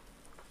 Yep.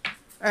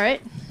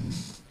 Alright.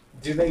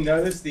 Do they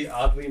notice the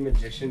oddly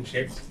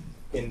magician-shaped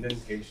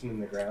indentation in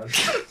the ground?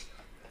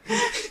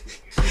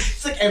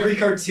 It's like every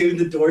cartoon,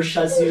 the door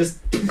shuts, you just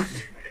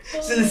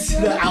see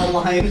the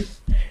outline.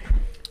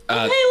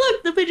 Hey,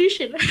 look, the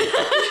magician.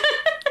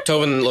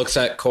 Tovin looks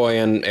at Koi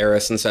and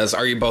Eris and says,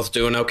 "Are you both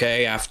doing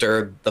okay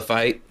after the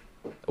fight?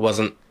 It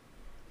wasn't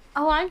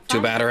Oh, I'm fine.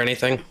 too bad or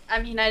anything?"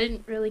 I mean, I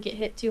didn't really get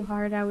hit too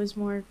hard. I was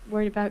more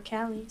worried about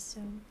Callie,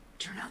 so...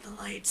 Turn out the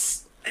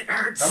lights. It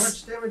hurts. How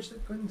much damage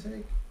did Quinn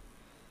take?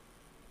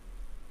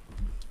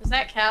 Was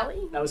that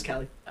Callie? That was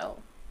Callie. Oh.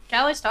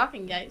 Callie's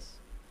talking, guys.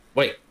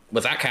 Wait,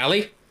 was that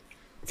Callie?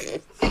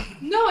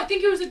 No, I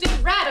think it was a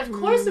dead rat. Of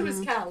course it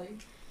was Callie.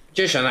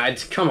 Magician,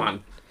 come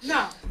on.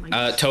 No.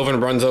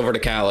 Tovin runs over to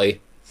Callie.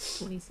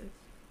 26.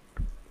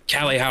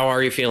 Callie, how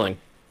are you feeling?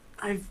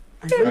 I've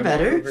been I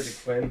better. walk over to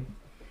Quinn.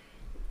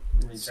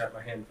 Reach out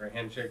my hand for a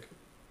handshake.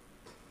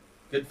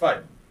 Good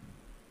fight.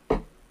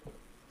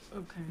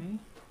 Okay.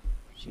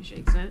 She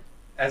shakes it.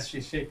 As she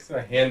shakes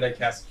my hand, I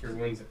cast Cure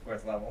Wounds at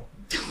 4th level.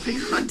 Oh my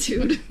god,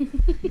 dude.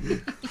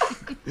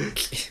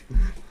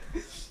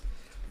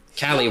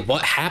 Callie,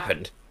 what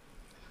happened?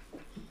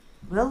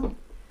 Well,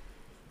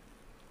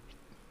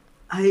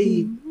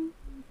 I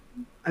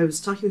was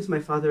talking with my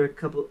father a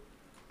couple,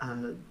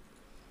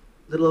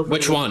 little over.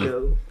 Which a week one?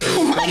 ago.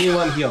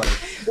 21 healing.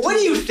 What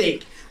do you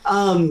think?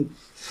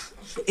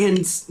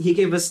 And he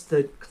gave us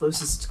the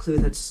closest clue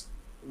that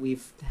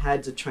we've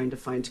had to trying to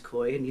find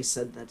Koi, and he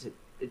said that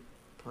it'd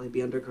probably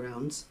be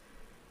underground.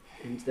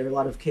 And there are a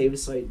lot of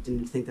caves, so I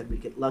didn't think that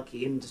we'd get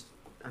lucky, and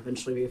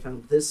eventually we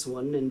found this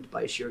one, and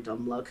by sheer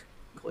dumb luck,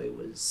 Koi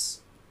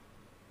was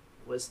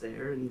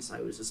there, and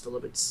I was just a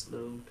little bit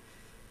slow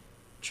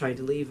trying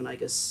to leave, and I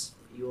guess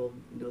you all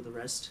know the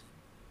rest.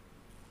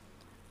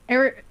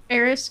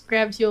 Eris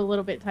grabs you a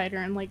little bit tighter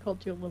and, like,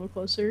 holds you a little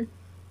closer.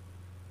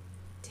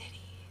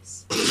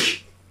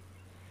 Titties.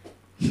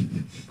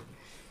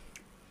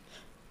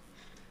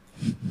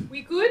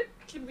 We good?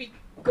 Can we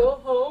go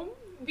home?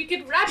 We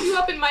could wrap you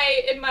up in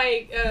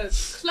my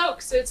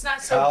cloak so it's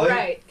not so Callie?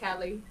 bright,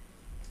 Callie.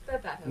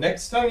 That helps.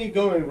 Next time you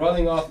go and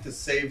running off to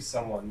save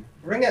someone,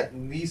 bring at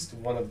least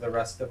one of the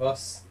rest of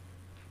us.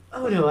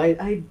 Oh no,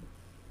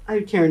 I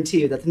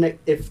guarantee you that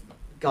if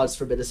God's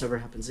forbid this ever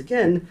happens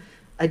again,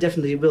 I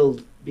definitely will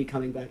be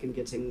coming back and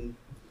getting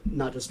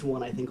not just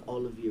one, I think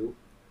all of you.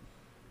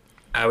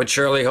 I would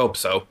surely hope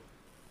so.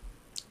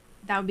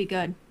 That would be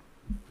good.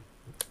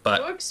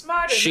 But Work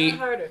smarter, she- not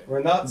harder.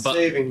 We're not But-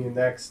 saving you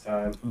next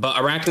time.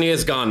 Arachne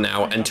is gone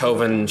now, and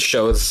Tovin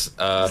shows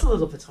That's a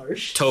little bit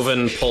harsh.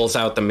 Tovin pulls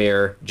out the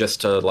mirror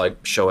just to,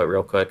 like, show it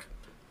real quick.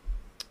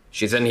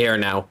 She's in here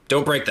now.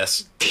 Don't break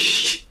this.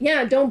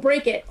 Yeah, don't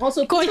break it.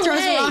 Also, Koi push throws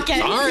away. a rock at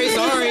Sorry.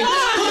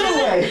 Put it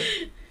away.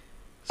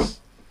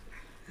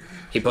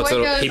 He puts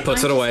Koi it. goes, He puts "I'm it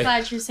just away.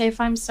 glad you're safe.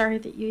 I'm sorry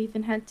that you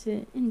even had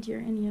to endure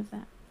any of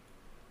that.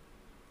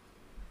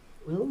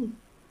 Well,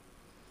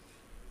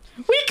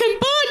 We can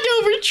bond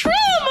over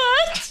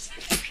trauma!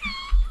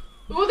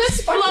 Well,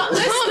 let's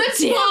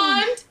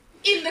bond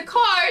in the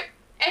cart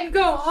and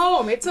go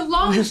home. It's a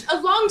long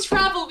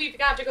travel we've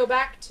got to go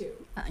back to.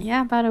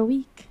 Yeah, about a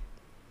week.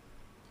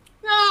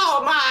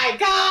 Oh my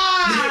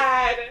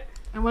god!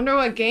 I wonder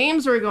what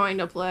games we're going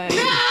to play.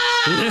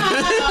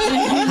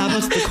 how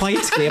about the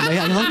Quiet Game?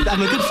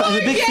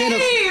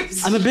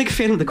 I'm a big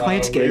fan of the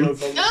Quiet Game.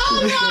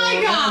 Oh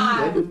my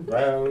god!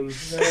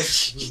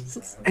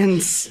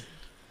 And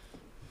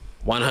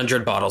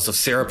 100 bottles of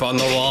syrup on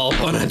the wall.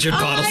 100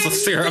 bottles of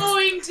syrup. I'm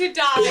going to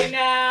die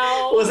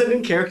now. was it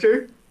in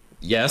character?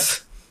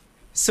 Yes.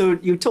 So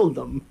you told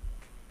them.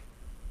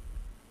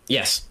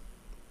 Yes.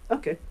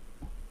 Okay.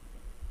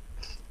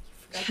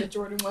 Forgot that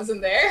Jordan wasn't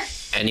there.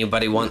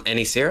 Anybody want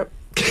any syrup?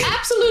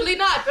 Absolutely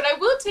not, but I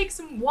will take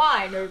some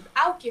wine or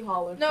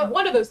alcohol or No.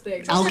 one of those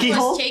things.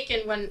 Alcohol? was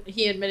taken when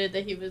he admitted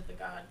that he was the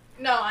god.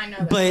 No, I know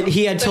that. But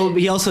he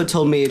also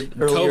told me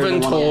earlier.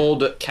 Tovin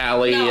told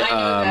Callie. No, I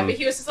know that, but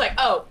he was just like,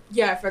 oh,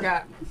 yeah, I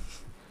forgot.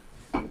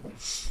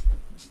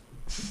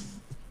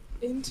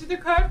 Into the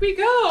cart we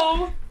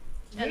go.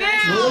 And Now!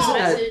 What was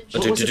message.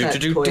 What was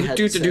it that Koi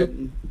had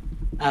said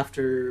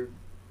after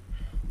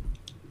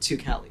to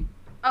Callie?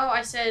 Oh,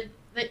 I said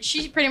that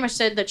she pretty much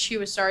said that she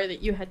was sorry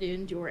that you had to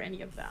endure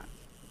any of that.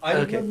 I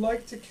Okay. would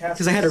like to cast.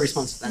 Because I had a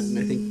response to that, and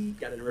I think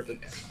got interrupted.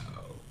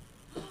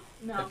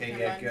 No, Okay, never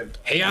yeah, mind. good.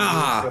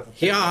 Yeah,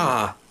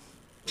 yeah.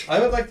 I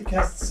would like to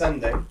cast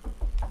Sending.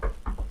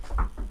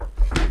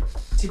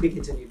 To be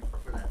continued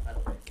for that, by the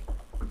way.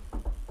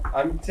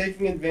 I'm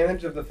taking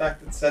advantage of the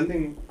fact that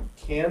Sending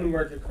can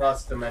work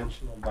across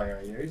dimensional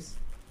barriers.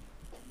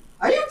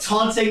 Are you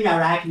taunting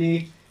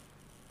Arachne?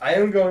 I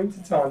am going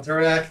to taunt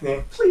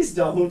Arachne. Please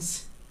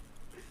don't.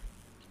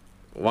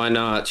 Why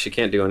not? She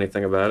can't do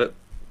anything about it.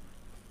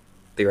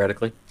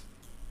 Theoretically.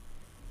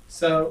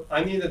 So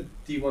I need a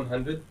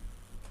D100.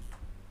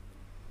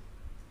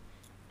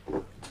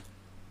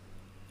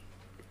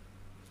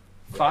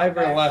 Five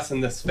or less,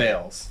 and this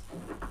fails.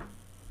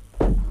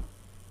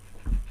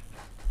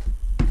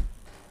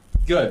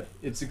 Good,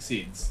 it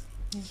succeeds.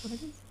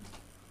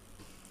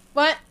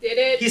 What? Did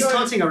it? He's Jordan?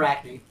 taunting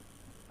Arachne.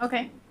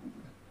 Okay.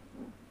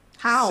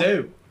 How?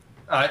 So,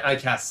 I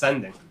cast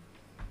Sending.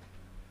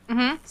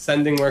 Mm-hmm.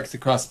 Sending works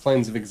across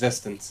planes of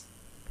existence.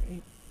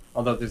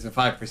 Although there's a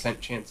 5%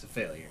 chance of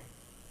failure.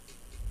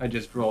 I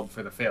just rolled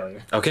for the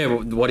failure. Okay,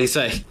 well, what do you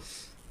say?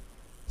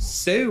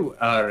 So,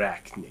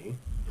 Arachne,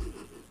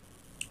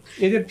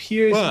 it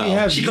appears Well, we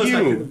have she goes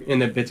back to you the-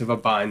 in a bit of a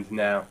bind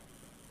now.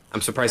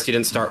 I'm surprised you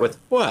didn't start with,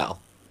 well.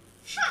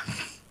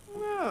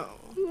 Well.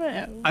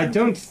 I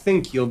don't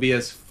think you'll be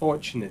as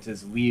fortunate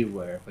as we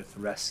were with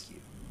rescue.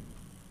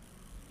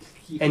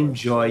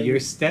 Enjoy your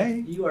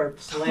stay. You are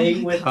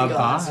playing with the Bye-bye.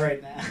 gods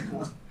right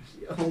now.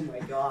 Oh my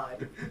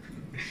god.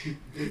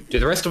 Do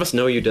the rest of us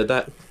know you did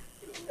that?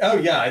 Oh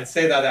yeah, I'd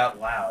say that out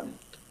loud.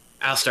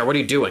 Alistair, what are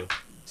you doing?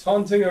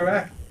 Taunting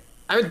Arachne.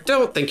 I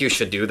don't think you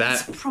should do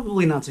that. That's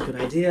probably not a good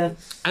idea.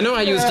 I know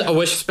I used a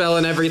wish spell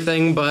and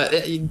everything, but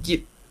don't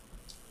do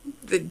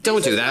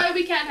This is why that.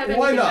 we can't have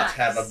Why anything not nice.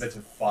 have a bit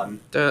of fun?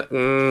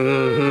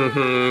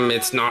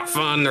 It's not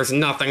fun. There's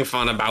nothing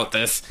fun about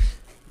this.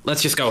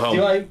 Let's just go Do home.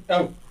 I?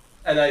 Oh,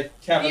 and I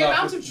cap The it off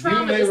amount with, of trauma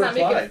you may does not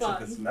make it reply fun.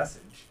 to this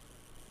message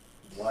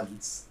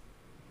once.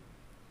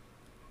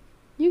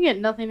 You get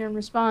nothing in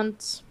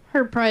response.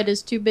 Her pride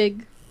is too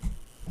big.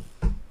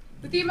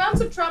 With the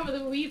amounts of trauma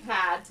that we've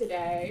had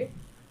today,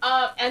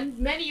 and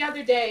many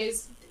other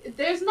days,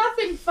 there's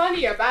nothing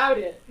funny about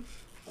it.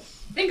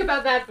 Think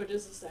about that for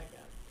just a second.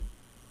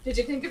 Did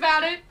you think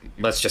about it?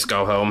 Let's just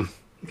go home.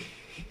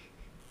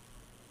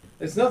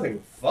 There's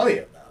nothing funny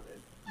about it,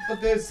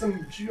 but there's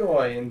some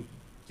joy in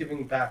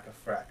giving back a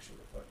fraction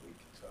of what we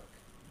took.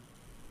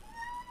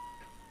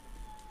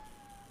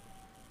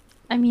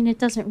 I mean, it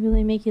doesn't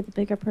really make you the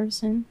bigger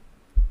person.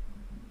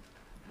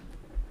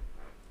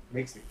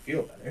 Makes me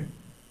feel better.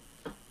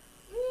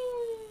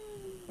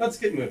 Let's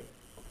get moving.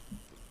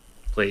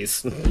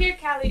 Please. Here,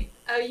 Callie,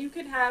 you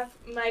can have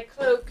my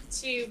cloak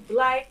to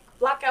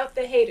block out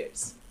the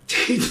haters.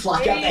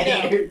 Block out the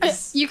There you go.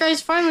 haters. You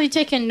guys finally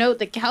taken note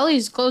that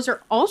Callie's clothes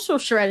are also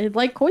shredded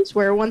like Koi's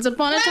were once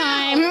upon a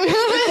time.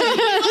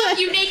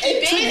 You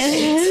naked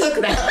bitch!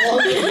 Took that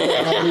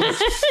long.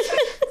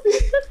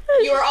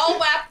 You are all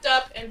wrapped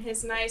up in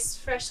his nice,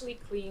 freshly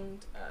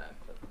cleaned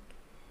cloak.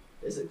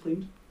 Is it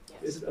clean?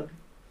 Yes. Is it okay?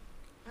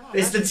 Oh,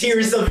 It's the that's-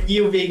 tears of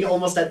you being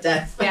almost at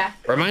death. Yeah.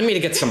 Remind me to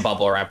get some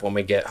bubble wrap when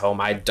we get home.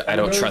 I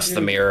don't trust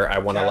the mirror. I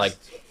want to, like...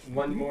 Cast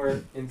one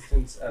more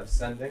instance of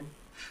Sending.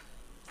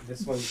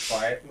 This one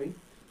quietly.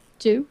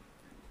 2.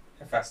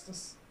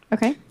 Hephaestus.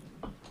 Okay.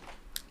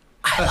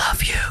 I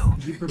love you.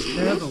 You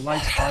prepare the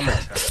light armor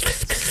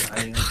test. I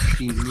have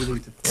been needing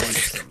to point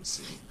some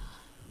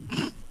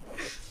soon.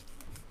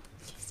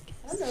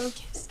 Hello.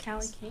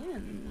 Callie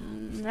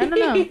can. I don't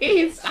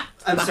know.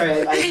 I'm sorry,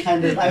 I was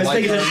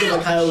thinking of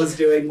what Kyle was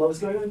doing. What was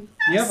going on?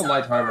 You have a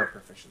light armor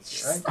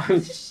proficiency,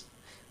 right?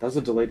 That was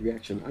a delayed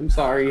reaction. I'm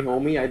sorry,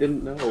 homie. I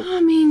didn't know. I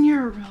mean,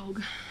 you're a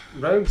rogue.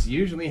 Rogues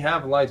usually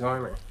have light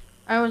armor.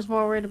 I was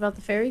more worried about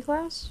the fairy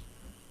class.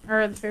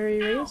 Or the fairy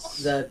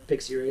race. The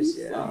pixie race,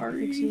 yeah.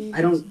 Sorry. Pixie.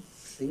 I don't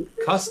think.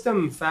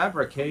 Custom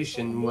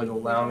fabrication would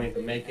allow me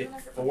to make it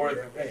for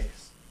the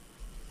race.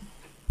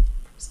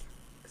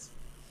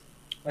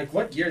 Like,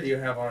 what gear do you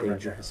have on right now?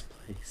 Dangerous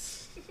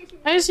place.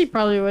 I guess he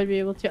probably would be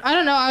able to. I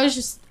don't know.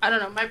 I don't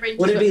know. My brain.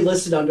 Would just it be went-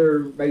 listed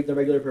under the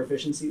regular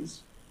proficiencies?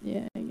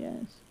 Yeah, I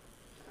guess.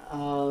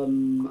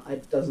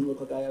 It doesn't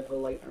look like I have a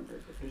light armor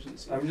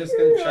proficiency. I'm just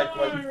gonna check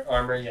what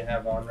armor you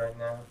have on right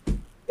now.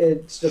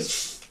 It's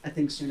just, I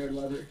think, standard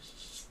leather.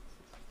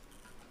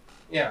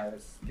 Yeah, I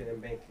was gonna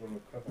make an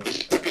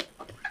equivalent.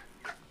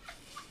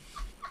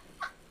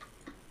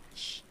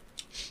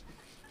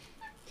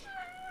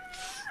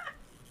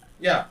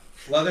 Yeah,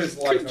 leather's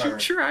light armor.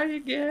 try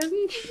again?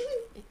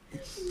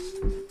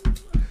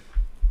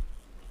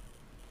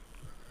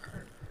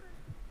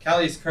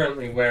 Callie's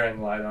currently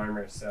wearing light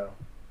armor, so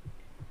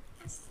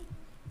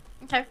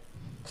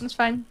That's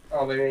fine.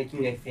 Oh, they're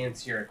making a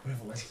fancier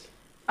equivalent.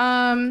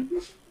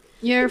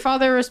 Your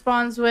father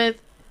responds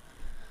with,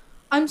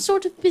 I'm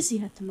sort of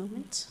busy at the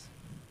moment.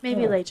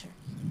 Maybe later.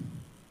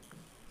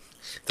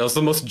 That was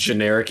the most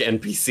generic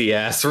NPC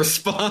ass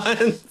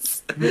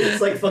response.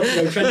 It's like, fuck you,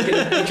 I'm trying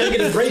to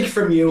get a break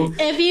from you.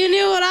 If you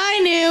knew what I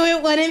knew,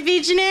 it wouldn't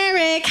be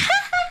generic.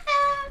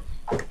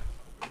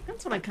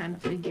 That's what I kind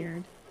of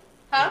figured.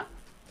 Huh?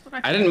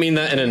 I didn't mean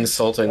that in an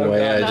insulting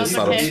way. I just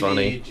thought it was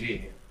funny.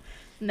 BBG.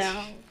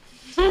 No.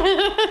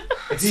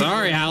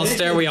 Sorry,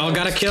 Alistair. We all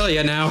gotta kill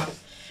you now.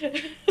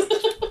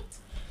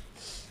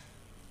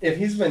 If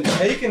he's been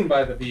taken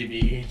by the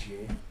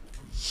BBEG.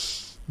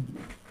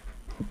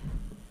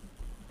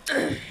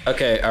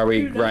 Okay, are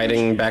we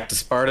riding back to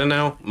Sparta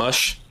now?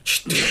 Mush?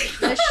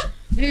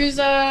 Who's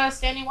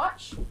standing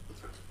watch?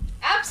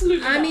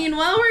 Absolutely. I not. mean,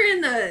 while we're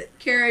in the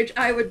carriage,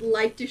 I would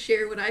like to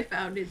share what I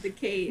found in the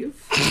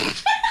cave.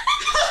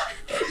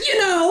 You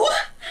know,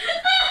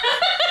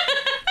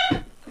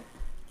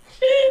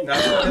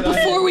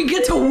 before we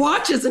get to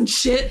watches and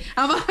shit,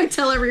 how about I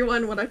tell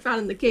everyone what I found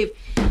in the cave?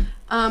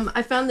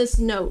 I found this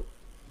note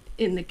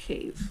in the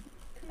cave.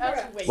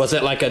 Was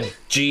it like a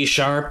G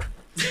sharp?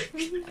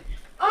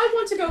 I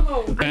want to go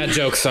home. Bad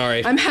joke,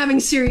 sorry. I'm having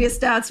serious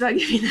doubts about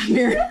giving that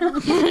mirror.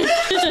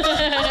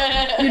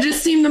 You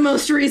just seemed the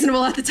most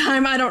reasonable at the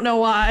time. I don't know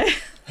why.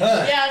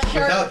 Huh. Yeah,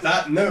 sure. Without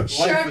that note, life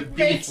Sharp would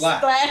be big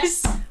flat.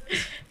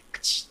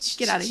 splash.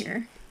 Get out of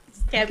here.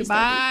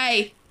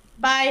 Bye.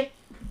 Bye.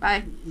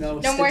 Bye. No,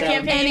 No more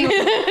campaigning.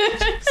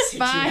 Sit your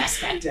Bye.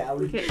 ass back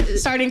down. Okay,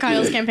 Starting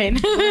Kyle's campaign.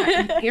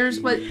 here's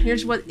what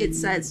it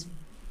says.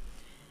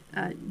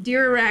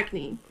 Dear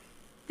Arachne,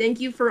 thank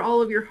you for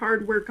all of your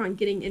hard work on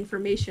getting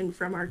information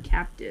from our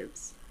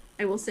captives.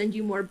 I will send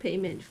you more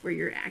payment for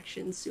your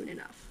actions soon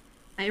enough.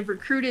 I have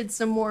recruited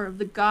some more of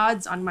the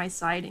gods on my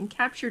side and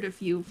captured a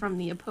few from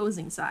the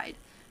opposing side.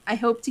 I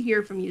hope to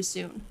hear from you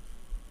soon.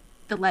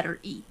 The letter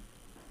E.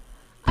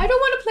 I don't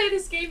want to play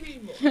this game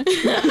anymore. I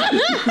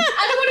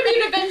don't want to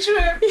be an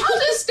adventurer. I'll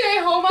just stay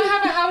home. I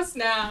have a house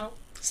now.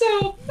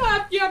 So,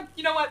 yeah,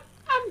 you know what?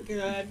 I'm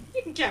good.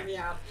 You can get me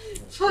out.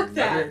 Fuck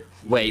that.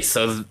 Wait,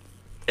 so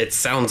it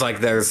sounds like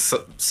there's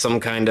some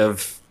kind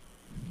of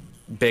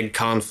big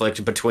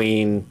conflict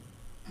between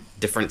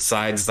different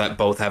sides that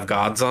both have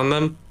gods on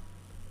them?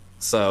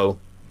 So,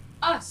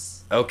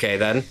 Us. okay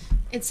then.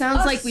 It sounds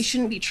Us. like we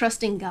shouldn't be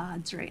trusting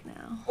gods right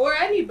now. Or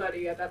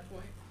anybody at that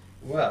point.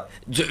 Well,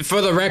 For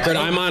the record,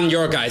 I'm on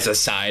your guys'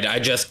 side. I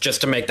just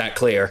to make that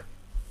clear.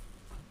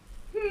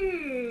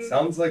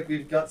 sounds like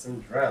we've got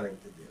some drowning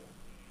to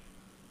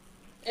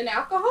do. In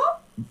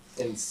alcohol?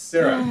 In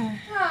syrup.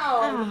 How?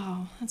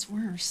 Oh, that's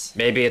worse.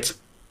 Maybe it's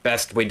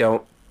best we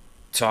don't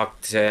talk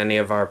to any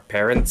of our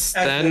parents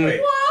then. Wait,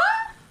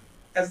 What?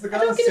 as the I god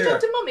don't of get to talk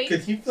syrup, to mommy.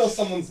 could he fill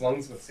someone's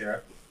lungs with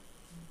syrup?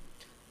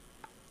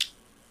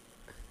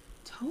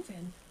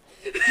 Tovin.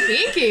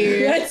 Thank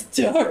you. That's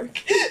dark.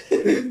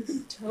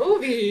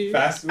 Toby.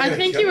 Fast way I to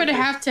think kill you would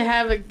people. have to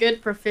have a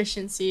good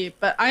proficiency,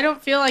 but I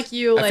don't feel like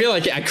you like. I feel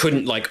like I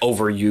couldn't like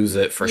overuse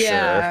it for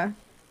yeah. sure.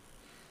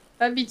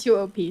 That'd be too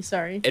OP,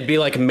 sorry. It'd be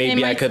like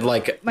maybe my- I could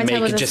like my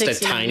time was make a just a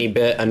 69. tiny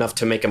bit, enough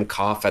to make him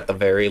cough at the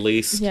very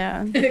least.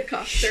 Yeah.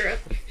 Cough syrup.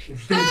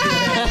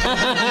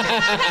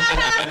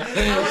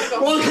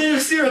 What kind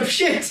of syrup?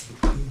 Shit!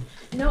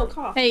 No,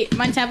 cough. Hey,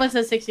 my tablet's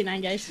at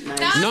 69, guys.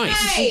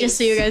 Nice. Just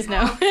so you guys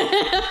know.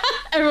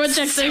 Everyone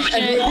check their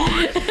shit.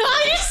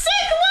 Oh, you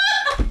sick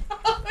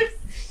one!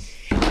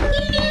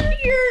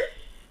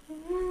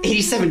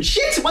 87.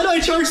 Shit! Why do I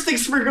charge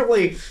things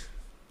frequently?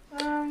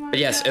 But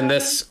yes, in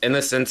this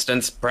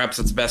instance, perhaps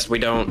it's best we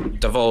don't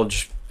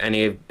divulge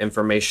any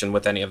information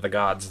with any of the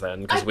gods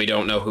then, because we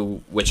don't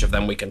know which of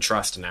them we can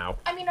trust now.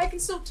 I mean, I can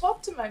still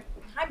talk to my...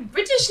 I'm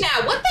British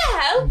now. What the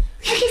hell?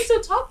 I can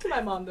still talk to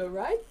my mom, though,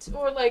 right?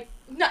 Or, like,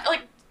 not,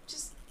 like,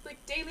 just, like,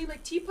 daily,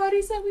 like, tea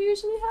parties that we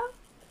usually have?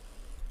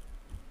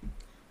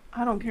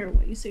 I don't care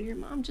what you say to your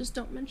mom, just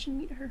don't mention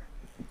me to her.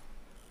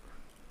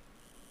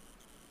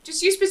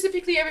 Just you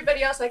specifically,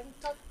 everybody else, I can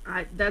talk...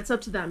 That's up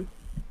to them.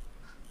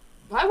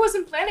 I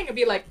wasn't planning to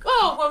be like,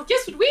 oh, well,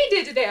 guess what we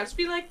did today? I'll just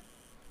be like,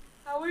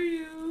 how are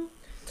you?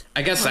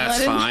 I guess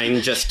that's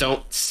fine. Just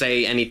don't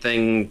say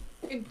anything.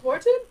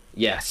 Important?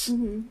 Yes.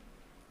 Mm-hmm.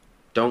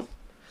 Don't,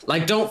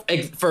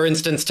 for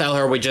instance, tell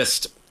her we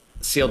just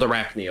sealed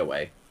Arachne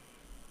away.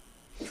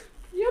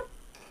 Yep.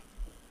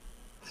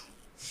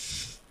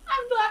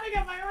 I'm laughing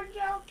at my own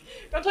joke.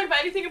 Don't talk about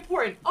anything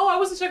important. Oh, I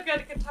wasn't sure if I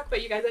could talk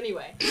about you guys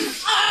anyway.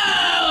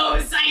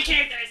 Oh, side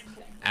characters. I'm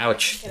kidding.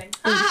 Ouch. I'm kidding.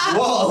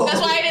 Whoa. That's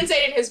why I didn't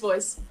say it in his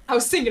voice. I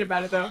was thinking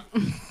about it though.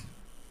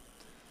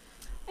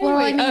 Well,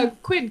 Anyway, I mean-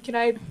 Quinn,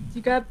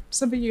 you got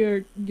some of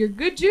your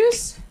good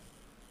juice?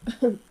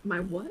 My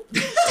what?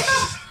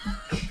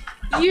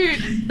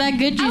 That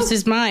good juice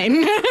is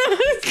mine.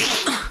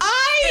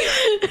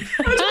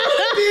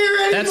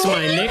 That's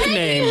my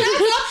nickname. Back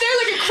up there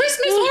like a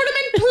Christmas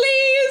ornament,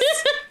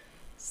 please.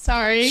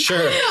 Sorry. Sure.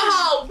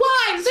 Alcohol,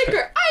 wine,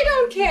 liquor, I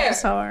don't care.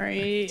 there.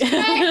 sorry.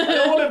 I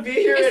don't want to be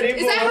here anymore.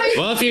 Is that how you...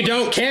 Well, if you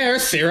don't care,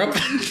 syrup.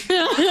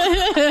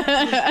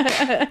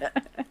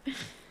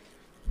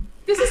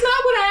 This is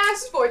not what I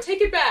asked for.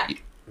 Take it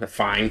back.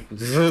 Fine.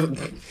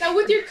 Now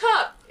with your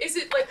cup, is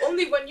it like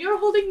only when you're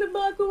holding the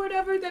mug or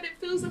whatever that it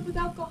fills up with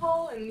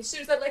alcohol, and as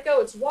soon as I let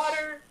go, it's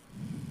water?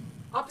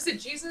 Opposite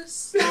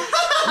Jesus?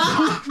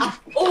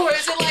 Or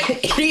is it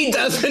like... He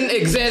doesn't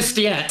exist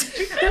yet.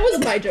 That was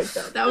my joke,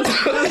 though. That was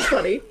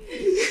funny.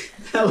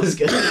 That was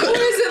good. Or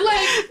is it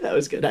like That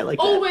was good. I like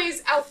that.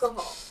 always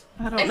alcohol?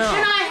 I don't And know.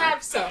 can I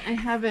have some? I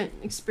haven't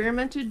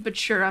experimented, but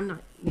sure, I'm not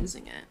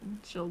using it.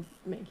 She'll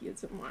make you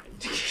some wine.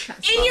 In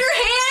your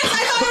hands?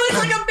 I thought it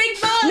was like a big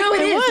mug! No,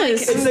 it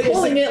is. Like, It's I'm like-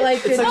 holding it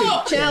like it's a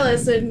like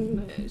chalice,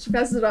 and she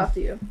passes it off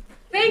to you.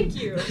 Thank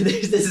you.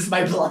 This is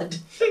my blood.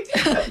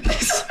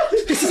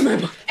 This is my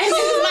book. And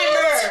this is my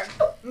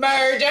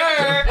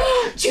murder.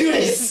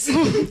 Judas. I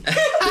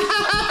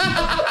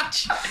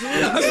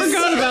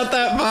forgot about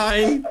that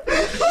vine.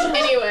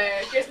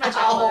 Anyway, here's my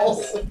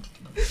chalice.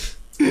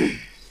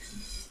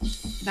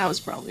 That was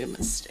probably a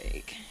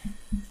mistake.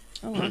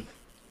 Oh, well.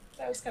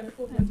 That was kind of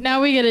cool.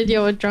 Now we gotta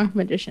deal with drunk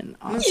magician.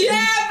 Awesome.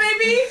 Yeah,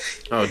 baby!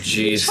 Oh,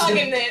 jeez.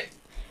 Chugging it.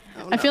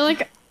 Oh, I feel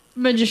like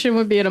magician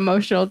would be an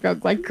emotional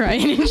drug, like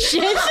crying and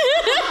shit.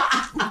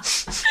 I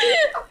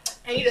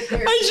need a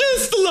therapy. I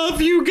just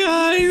love you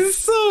guys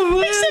so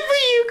much. Except for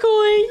you,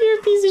 Coy. You're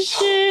a piece of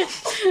shit.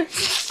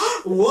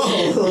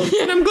 Whoa.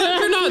 And I'm glad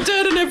you're not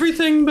dead and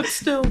everything, but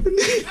still.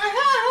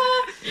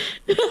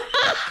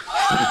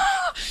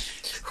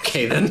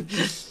 Okay, then.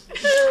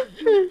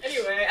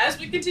 Anyway, as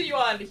we continue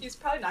on, he's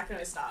probably not going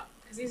to stop.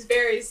 Because he's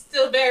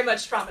still very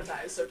much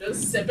traumatized, so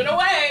just sipping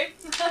away.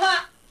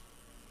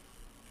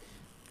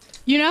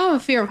 You now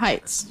have a fear of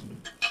heights.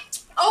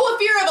 Oh, a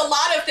fear of a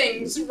lot of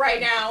things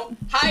right now.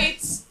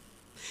 Heights.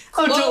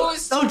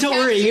 Clothes, don't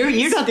worry.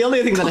 You're not the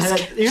only thing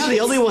that you're not the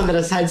only one that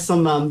has had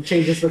some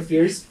changes with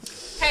fears.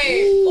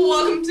 Hey,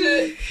 welcome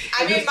to...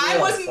 I mean, just mine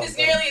realized wasn't as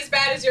something. nearly as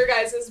bad as your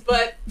guys's,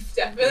 but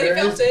definitely There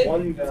felt is it.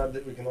 one god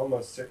that we can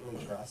almost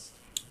certainly trust.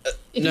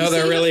 If No, you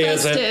there say really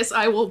isn't. Hephaestus,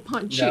 I will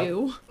punch No.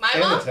 you. My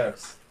mom?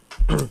 Thanatos.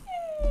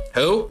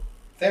 Who?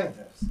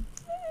 Thanatos.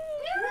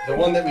 The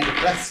one that we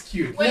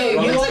rescued. Wait,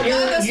 No, what's you the are-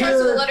 god that starts with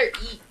the you're- letter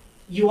E?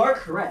 You are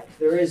correct.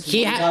 There is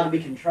He one ha- God we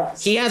can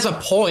trust. He has a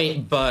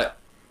point, but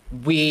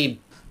we...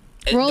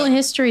 Roll a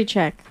history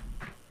check.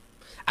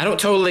 I don't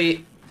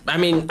totally... I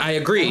mean, I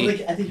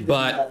agree, I think you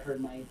but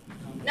heard my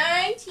comment.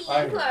 19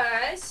 I-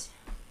 plus.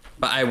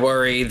 I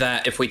worry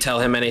that if we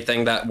tell him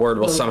anything, that word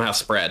will Well, somehow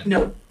spread.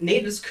 No,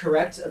 Nate is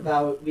correct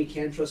about we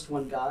can trust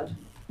one God.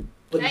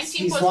 But 19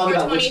 he's plus wrong 4,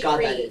 about which God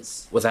that 23.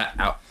 is. Was that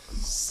out?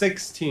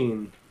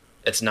 16.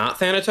 It's not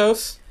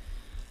Thanatos?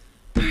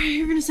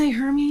 You're gonna say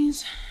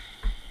Hermes?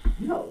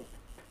 No.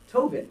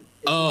 Tobin.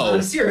 It's Oh.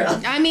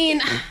 Syrah. I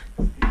mean,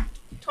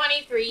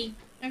 23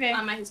 Okay.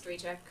 on my history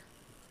check.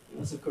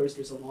 Unless, of course,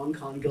 there's a long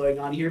con going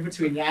on here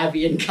between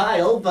Abby and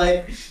Kyle,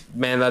 but...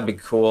 Man, that'd be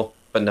cool,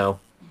 but no.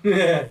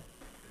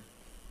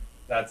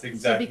 That's so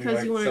exactly because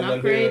like you want an someone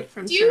upgrade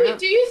from Do you syrup?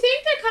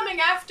 think they're coming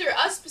after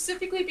us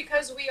specifically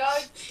because we are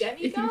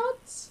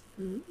demigods?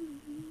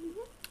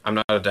 I'm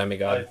not a I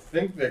demigod.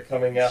 think they're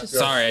coming after us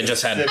Sorry, I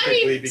just had-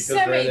 specifically I mean, because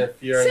they're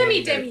interfering.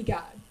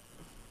 semi-demigod.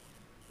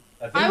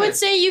 I would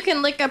say you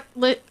can look up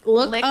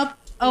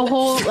a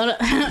whole.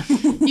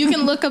 You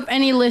can look up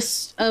any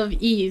list of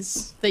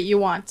E's that you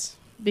want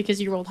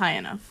because you rolled high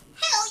enough.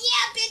 Hell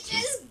yeah,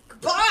 bitches!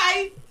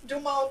 Bye! Do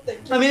my own thing.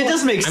 I mean, it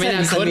does make I mean,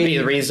 sense. that could be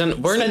the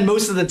reason. We're Spend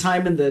most of the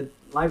time in the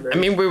library. I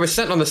mean, we were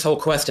sent on this whole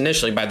quest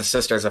initially by the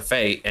Sisters of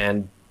Fate,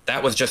 and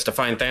that was just to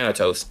find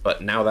Thanatos,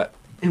 but now that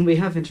and we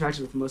have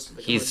interacted with most of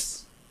the He's-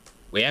 gods.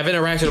 we have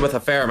interacted with a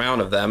fair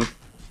amount of them,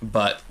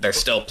 but there's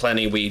still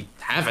plenty we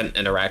haven't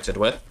interacted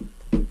with.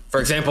 For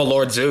example,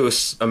 Lord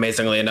Zeus,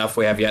 amazingly enough,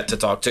 we have yet to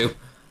talk to.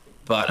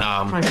 But,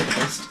 Probably the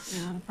best.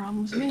 Yeah, the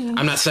problem with me.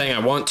 I'm not saying I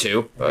want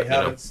to, we but, you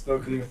haven't know.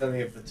 spoken with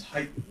any of the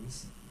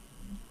Titans.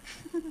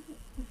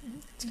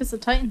 It's because the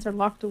Titans are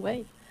locked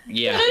away.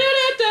 Yeah.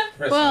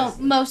 Well,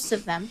 Precisely. most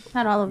of them,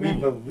 not all of We them.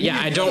 believe Yeah,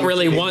 I them don't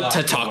really be want to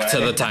locked talk to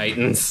away. the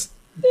Titans.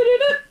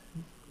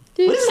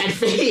 What is that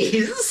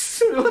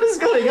face? What is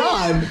going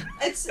on?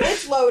 It's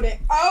loading.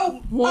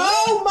 Oh, What?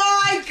 oh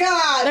my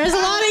god! There's a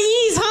lot of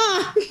E's,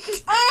 huh?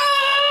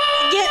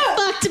 Get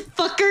fucked,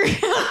 fucker.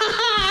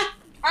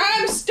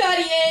 I'm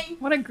studying.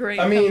 What a great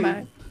I mean-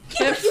 comeback.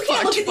 Get You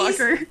can't fucked, look at these.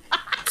 fucker.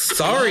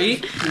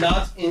 Sorry.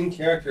 Not in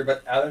character,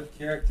 but out of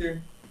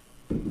character.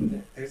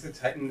 There's a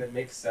Titan that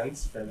makes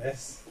sense for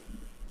this.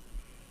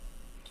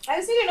 I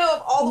just need to know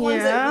of all the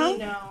ones that Yeah. we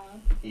know.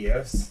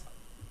 Eos.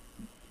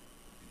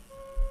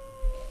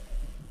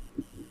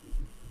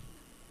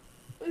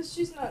 But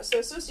she's not so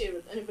associated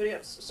with anybody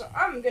else, so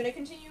I'm gonna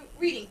continue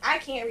reading. I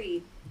can't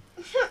read.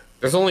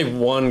 There's only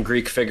one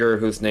Greek figure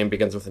whose name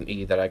begins with an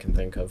E that I can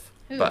think of,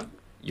 Who? but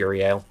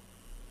Uriel.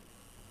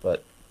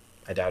 But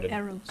I doubt it.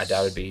 Eros. I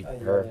doubt it'd be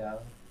her. Yeah.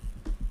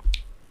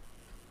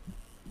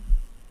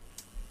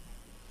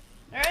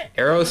 All right.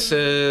 Eros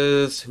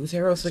is who's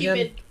Eros again?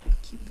 Cupid.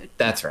 Cupid.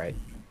 That's right.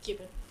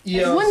 Cupid.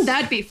 Yes. Wouldn't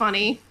that be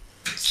funny?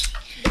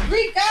 The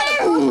Greek god of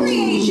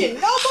procreation.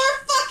 No more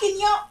fucking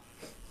y'all.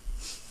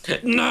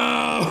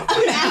 No!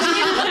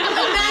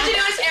 Imagine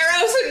it was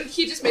arrows and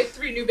he just made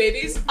 3 new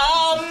babies.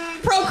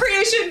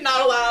 Procreation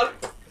not allowed.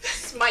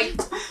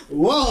 Smite.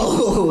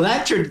 Whoa,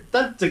 that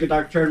took a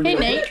dark turn. Hey,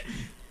 Nate.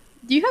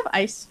 Do you have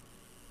ice?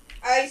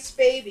 Ice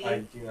baby. I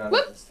do not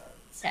Whoop. at this time.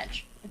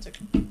 Catch. It's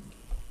okay.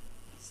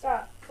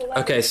 Stop.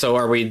 Okay, so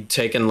are we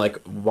taking, like,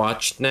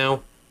 watch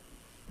now?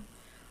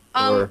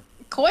 Or-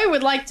 Koi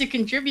would like to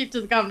contribute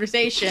to the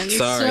conversation.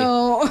 Sorry.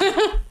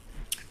 So,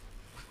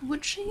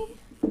 Would she?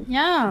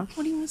 yeah.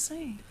 What do you want to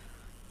say?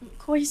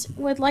 Koi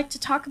would like to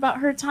talk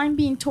about her time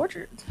being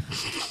tortured.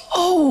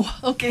 Oh,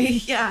 okay,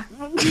 yeah.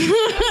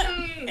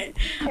 Okay.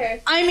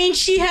 I mean,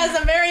 she has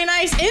a very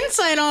nice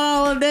insight on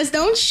all of this,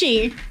 don't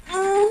she?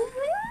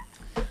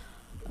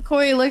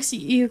 Koi looks at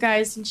you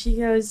guys and she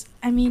goes,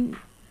 I mean,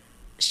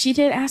 she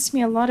did ask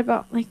me a lot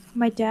about, like,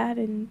 my dad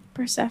and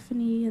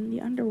Persephone and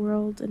the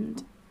underworld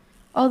and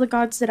all the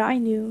gods that I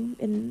knew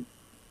and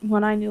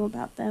what I knew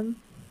about them.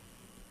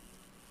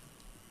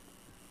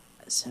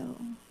 So,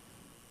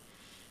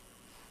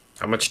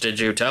 How much did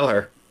you tell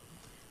her?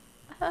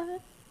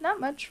 not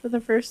much for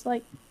the first,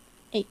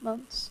 8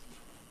 months.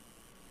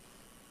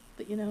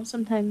 But,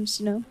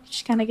 sometimes, you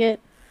just kind of get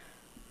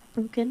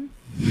broken.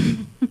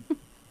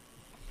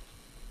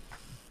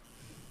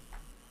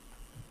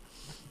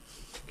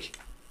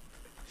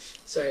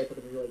 Sorry, I put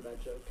up a really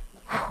bad joke.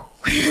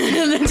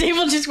 The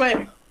table just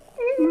went.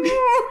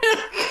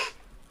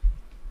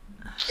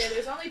 Okay,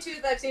 there's only 2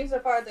 that I've seen so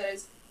far that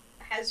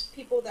has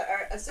people that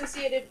are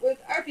associated with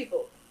our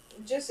people.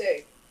 Just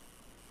say.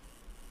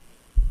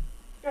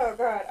 Oh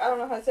god, I don't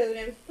know how to say the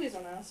name. Please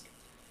don't ask.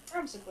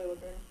 I'm simply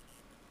looking.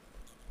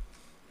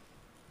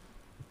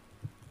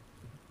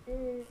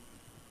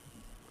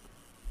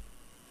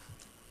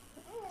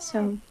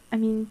 So, I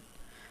mean,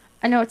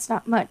 I know it's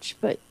not much,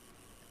 but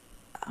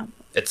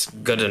It's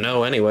good to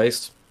know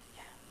anyways.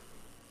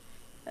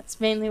 that's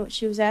mainly what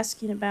she was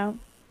asking about.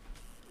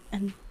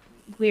 And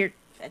weird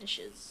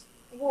fetishes.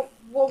 Whoa,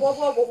 whoa, whoa,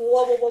 whoa, whoa,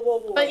 whoa, whoa, whoa,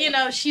 whoa. But,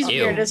 she's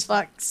Ew. weird as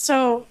fuck.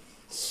 So,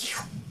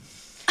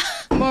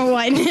 more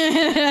wine.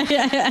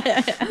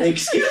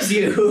 Excuse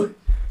you.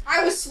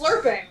 I was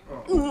slurping.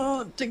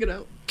 Take it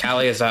out.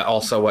 Callie, is that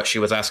also what she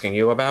was asking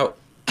you about?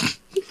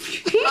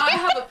 I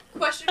have a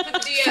question for the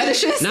DM.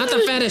 Fetishes? Not the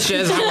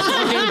fetishes. I was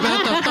talking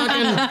about the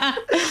fucking.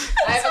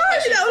 I have a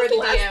question that for was the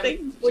the last DM.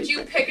 thing. Would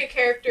you pick a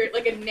character,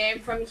 like a name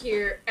from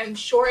here, and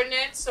shorten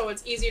it so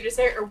it's easier to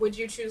say, or would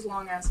you choose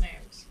long ass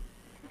names?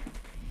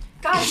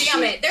 God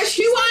damn it! There's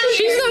 2 on here.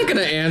 She's not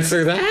gonna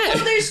answer Well,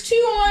 that. there's 2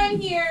 on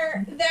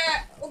here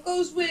that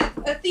goes with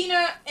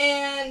Athena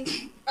and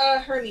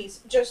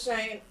Hermes. Just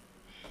saying.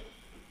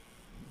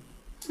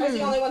 That's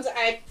the only ones that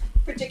I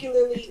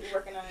particularly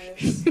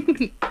recognize.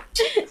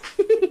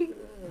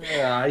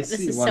 Yeah, I This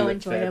see is one so that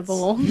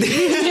enjoyable. Look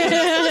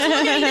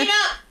anything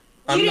up.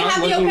 I'm You didn't not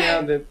have the looking okay.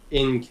 at it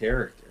in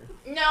character.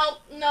 No,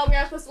 you're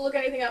not supposed to look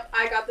anything up.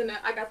 I got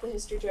the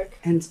history trick.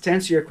 And to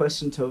answer your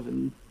question,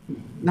 Tovin,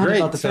 not Great,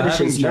 about the so having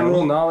fetishes,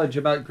 general no. knowledge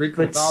about Greek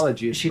But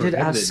mythology is she did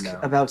prohibited ask now.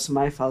 about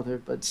my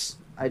father, but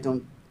I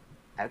don't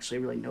actually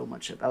really know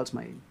much about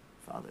my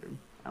father.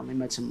 I only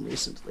met him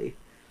recently.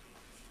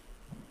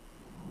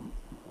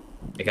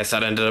 I guess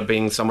that ended up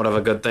being somewhat of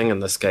a good thing in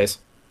this case.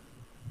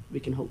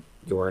 We can hope.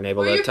 You weren't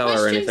able Were to your tell her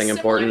questions anything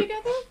similar important.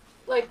 together?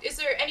 Like, is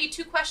there any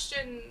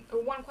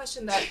one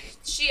question that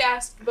she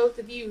asked both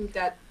of you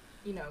that,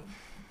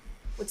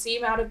 would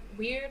seem out of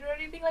weird or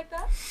anything like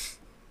that?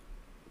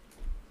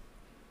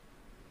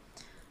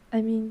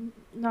 I mean,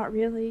 not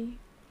really.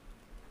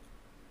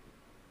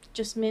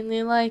 Just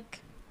mainly,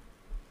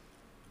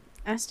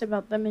 asked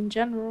about them in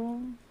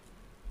general.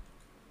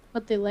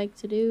 What they like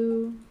to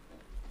do.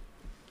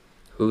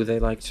 Who they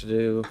like to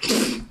do.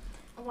 I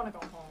want to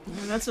go home.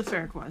 Yeah, that's a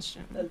fair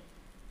question.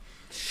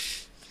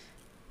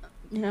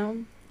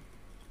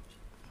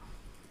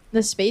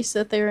 The space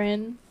that they're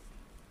in.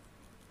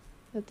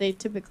 That they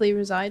typically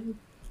reside.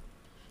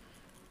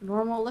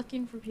 Normal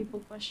looking for people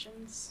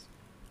questions.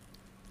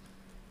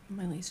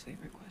 My least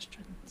favorite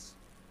questions.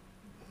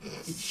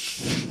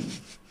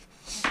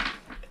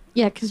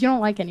 Yeah, because you don't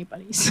like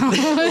anybody, so.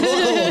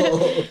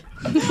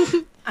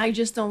 I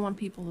just don't want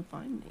people to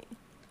find me.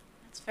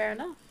 That's fair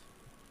enough.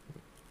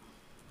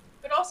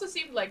 It also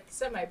seemed like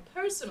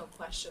semi-personal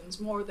questions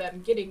more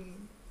than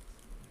getting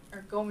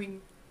or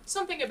going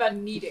something about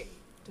needing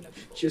to know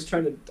people. She was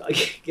trying to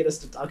get us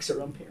to dox our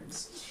own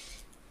parents.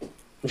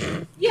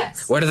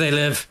 Yes. Where do they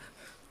live?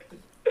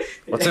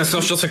 What's their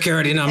social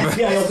security number?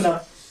 Yeah, open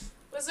up.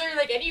 Was there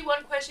any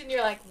one question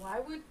you're like, why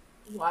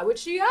would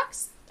she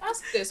ask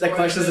this? That Or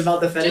question's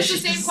about the just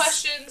fetishes. the same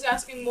questions,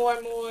 asking more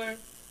and more.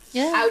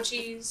 Yeah.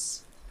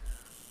 Ouchies.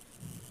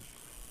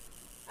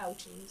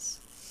 Ouchies.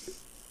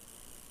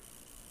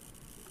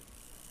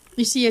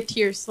 You see a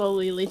tear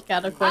slowly leak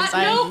out of Cora's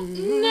eye.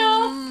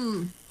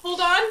 No. Hold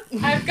on.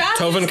 I've got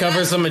Tovin this.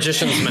 covers the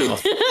magician's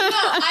mouth. No,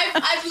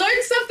 I've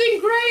learned something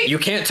great. You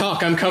can't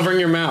talk. I'm covering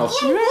your mouth.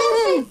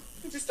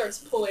 He just starts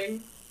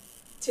pulling.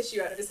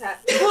 tissue out of his hat.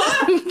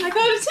 I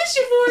got a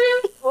tissue for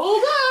you.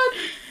 Hold on.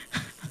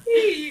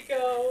 Here you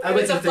go. I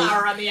would It's a think-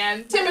 flower on the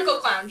end. Typical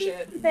clown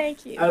shit.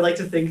 Thank you. I would like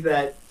to think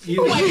that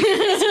you, Flower.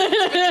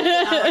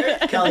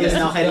 Kelly, is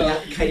now hiding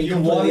You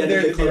completely want under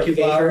there the to cloak be you a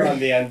gave flower her. on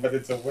the end, but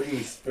it's a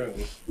wooden spoon.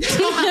 Yeah.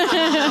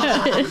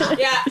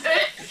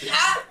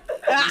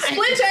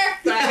 Splinter.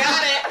 But I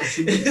got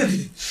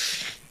it.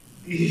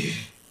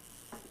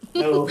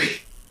 No.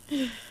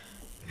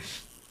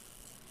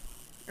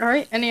 All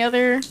right. Any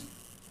other?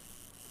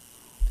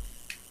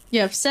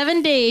 You have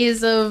 7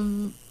 days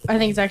of. I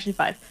think it's actually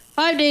 5.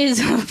 5 days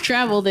of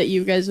travel that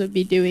you guys would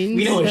be doing.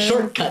 We know a so-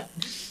 shortcut.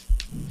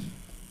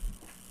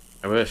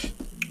 I wish.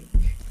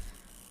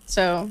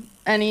 So,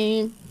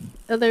 any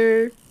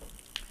other?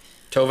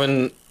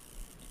 Tovin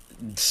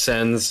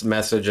sends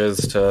messages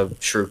to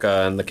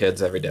Shruka and the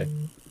kids every day.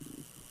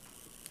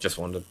 Just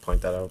wanted to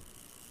point that out.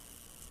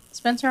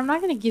 Spencer, I'm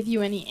not going to give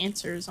you any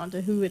answers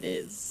onto who it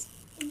is.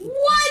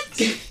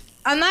 What?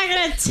 I'm not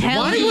going to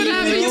tell Why you. would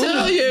I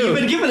tell you? You've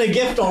been given a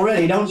gift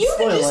already. Don't You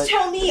spoil can just it.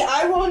 tell me.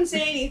 I won't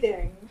say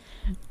anything.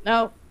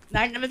 No,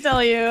 not going to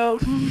tell you.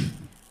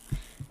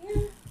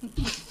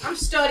 I'm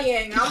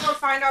studying. I'm gonna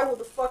find out who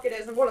the fuck it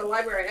is. I'm going to the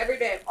library every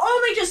day.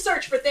 Only just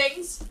search for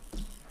things.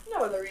 No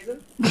other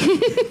reason.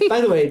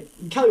 By the way,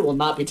 Kelly will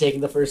not be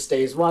taking the first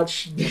day's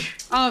watch.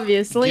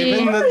 Obviously.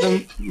 Given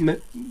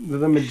that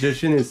the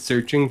magician is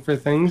searching for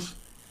things,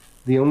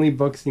 the only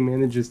books he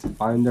manages to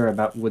find are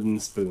about wooden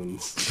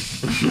spoons.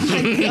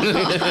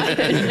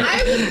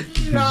 I would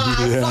not.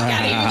 Fuck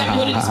out of here with them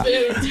wooden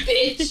spoons,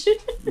 bitch.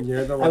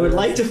 You're the I would one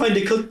like to find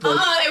a cookbook.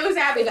 It was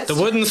Abby. That's The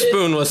wooden stupid.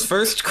 spoon was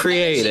first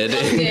created. She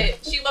loved it.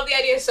 She loved the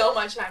idea so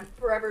much, and I'm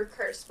forever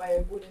cursed by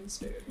a wooden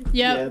spoon. Yep.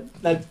 Yeah,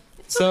 that,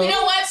 So, You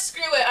know what?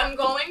 Screw it. I'm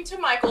going to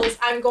Michael's.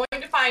 I'm going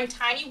to find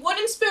tiny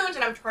wooden spoons,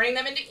 and I'm turning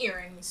them into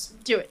earrings.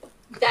 Do it.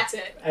 That's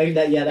it. yeah,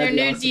 They're that'd be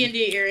new awesome.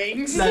 D&D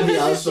earrings. That'd be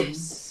awesome.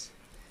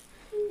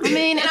 I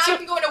mean, And it's I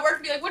can go into work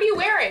and be like, "What are you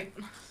wearing?"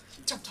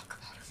 Don't talk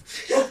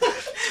about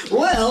it.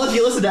 Well, if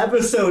you listen to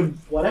episode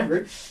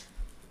whatever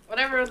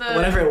whatever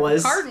the it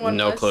was, card one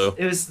No was. clue.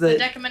 it was The the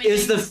deck of many it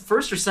was the things.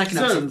 first or second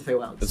So- episode of the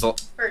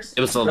Feywilds. First.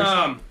 It was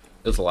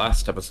the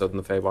last episode in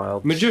the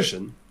Feywild.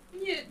 magician,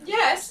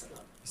 Yes. you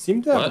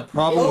seem to have a What?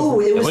 problem Oh,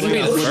 with it was wouldn't be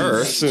the potions.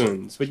 first.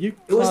 spoons. Would you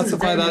It wasn't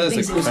classify the that as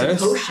things, a it was the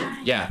curse? potion.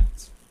 Yeah.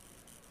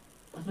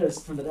 I thought it was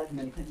from the deck of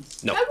many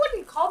things. No. I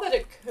wouldn't call that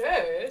a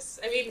curse.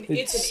 I mean, It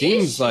it's an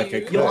seems issue. like a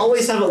You'll curse.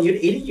 always have a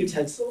eating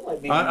utensil. I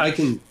mean, I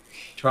can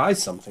try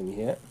something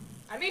here.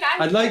 I mean,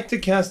 I'd like to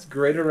cast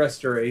Greater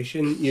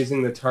Restoration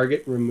using the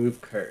target remove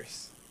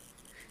curse.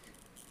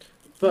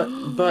 But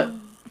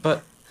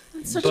That's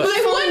such But- a My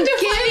fun wonderful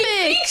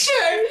gimmick.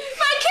 feature!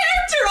 My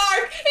character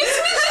arc is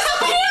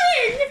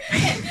disappearing!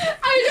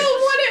 I don't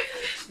want it.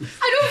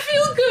 I don't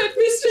feel good,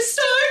 Mr.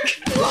 Stark!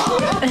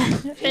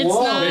 It's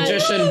Whoa. not.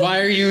 magician, why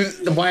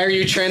are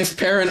you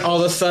transparent all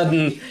of a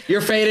sudden?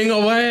 You're fading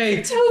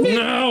away. Toby,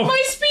 No.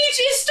 my speech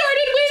is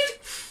started with.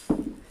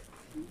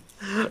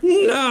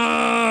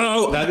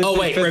 No. That is Oh a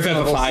wait, fifth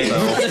level revivify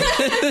though.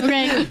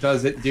 Okay.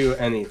 Does it do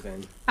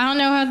anything? I don't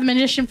know how the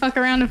magician fuck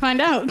around and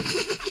find out.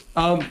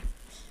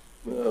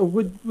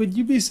 Would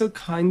you be so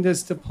kind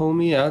as to pull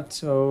me out?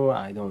 So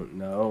I don't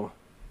know,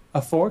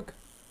 a fork.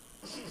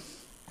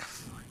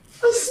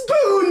 a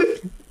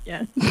spoon.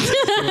 Yeah.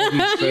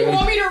 Do you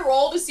want me to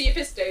roll to see if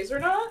it stays or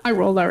not? I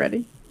rolled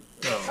already.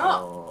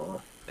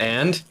 Oh.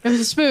 And It was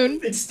a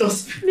spoon. It's still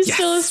spoon. It's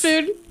still a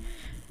spoon.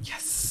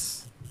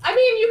 yes. I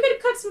mean, you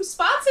could cut some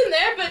spots in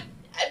there, but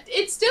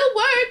it still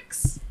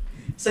works.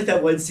 It's like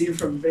that one scene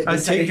from the I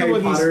second take the Harry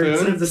wooden Potter. spoon.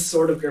 Instead of the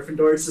sword of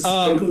Gryffindor, it's a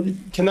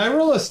spoon. Can I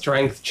roll a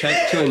strength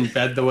check to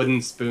embed the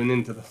wooden spoon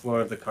into the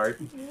floor of the cart?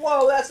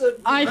 Whoa, that's a.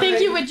 I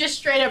think you would just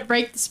straight up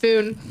break the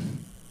spoon.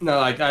 No,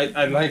 like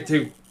I'd like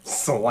to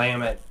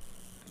slam it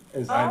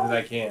as hard as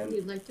I can.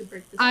 You'd like to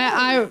break this.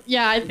 I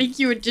think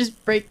you would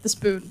just break the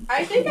spoon.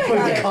 I think I For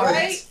got the it cards.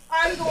 right.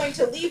 I'm going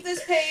to leave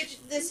this page.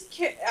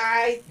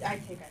 I think I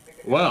figured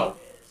it Well. out.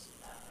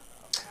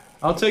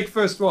 I'll take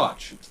first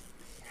watch.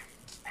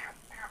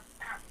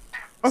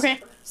 Okay.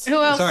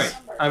 Who else? Sorry,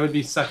 I would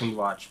be second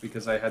watch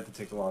because I had to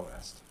take a long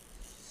rest.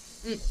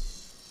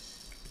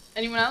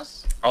 Anyone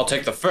else? I'll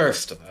take the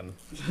first then.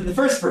 The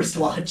first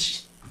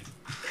watch.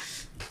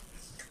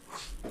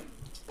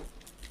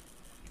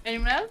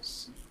 Anyone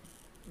else?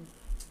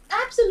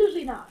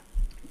 Absolutely not.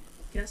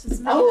 Guess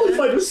it's I won't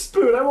find a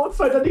spoon. I won't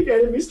find any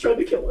enemies trying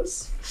to kill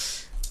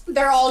us.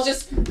 They're all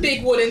just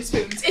big wooden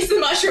spoons. It's the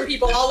mushroom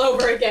people all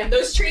over again.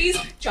 Those trees,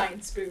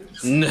 giant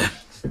spoons.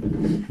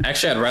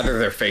 Actually, I'd rather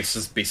their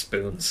faces be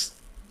spoons.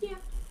 Yeah,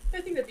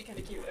 I think that'd be kind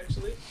of cute,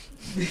 actually.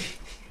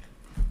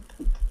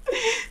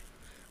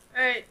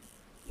 Alright.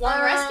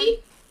 Long resty?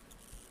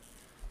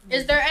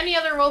 Is there any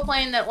other role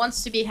playing that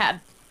wants to be had?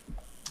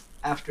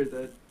 After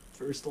the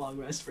first long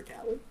rest for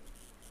Callie.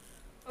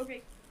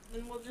 Okay.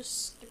 Then we'll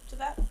just skip to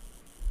that.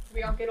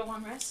 We all get a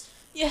long rest?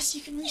 Yes,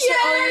 you can reset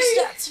all your Yay!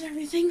 stats and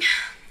everything.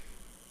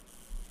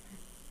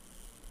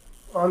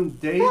 On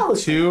day Well,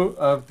 2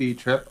 of the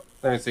trip,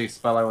 there's a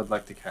spell I would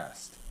like to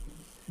cast.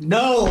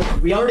 No!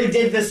 We already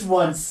did this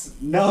once.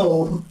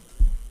 No.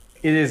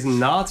 It is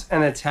not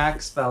an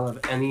attack spell of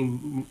any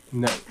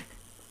note.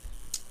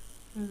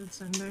 What is it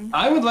sending?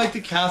 I would like to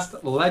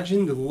cast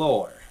Legend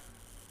Lore.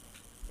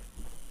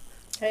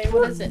 Okay,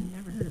 what is it?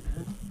 Never heard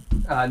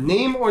of that.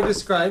 Name or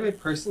describe a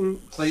person,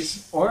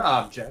 place, or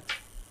object.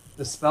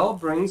 The spell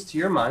brings to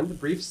your mind a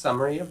brief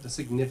summary of the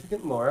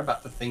significant lore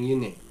about the thing you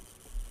named.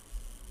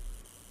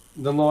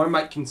 The lore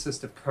might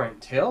consist of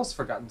current tales,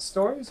 forgotten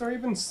stories, or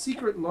even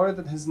secret lore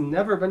that has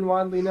never been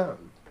widely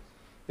known.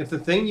 If the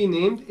thing you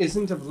named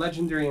isn't of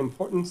legendary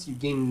importance, you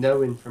gain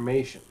no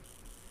information.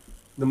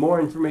 The more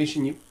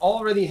information you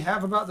already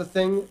have about the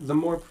thing, the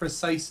more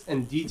precise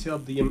and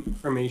detailed the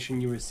information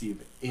you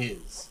receive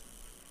is.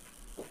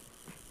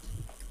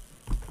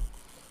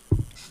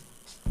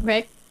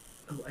 Rick?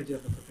 Oh, I do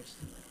have a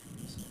proficiency.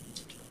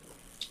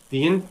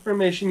 The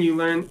information you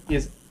learn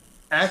is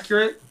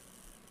accurate,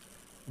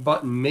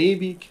 but may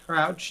be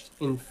couched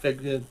in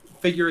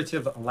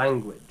figurative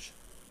language.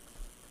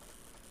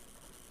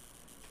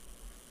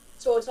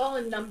 So it's all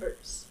in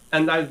numbers.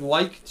 And I'd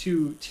like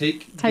to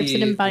take Types it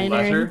the in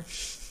binary. letter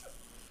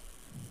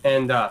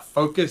and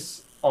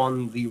focus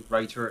on the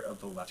writer of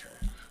the letter.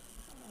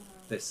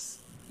 This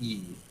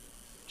E.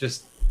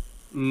 Just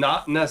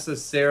not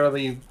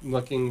necessarily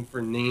looking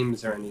for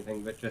names or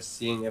anything, but just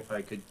seeing if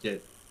I could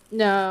get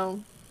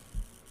No.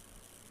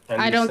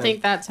 I don't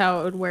think that's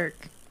how it would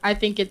work. I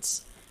think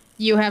it's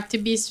you have to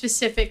be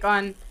specific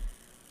on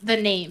the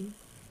name.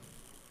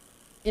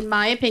 In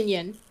my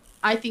opinion,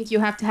 I think you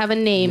have to have a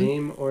name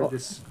Name or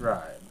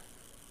describe.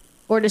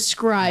 or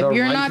describe. The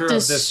You're writer not of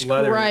this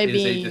letter is a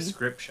describing.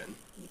 description.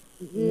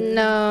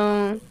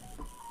 No,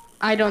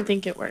 I don't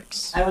think it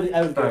works. I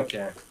would go.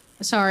 Okay.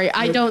 Sorry,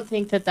 I don't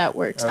think that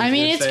works. I was I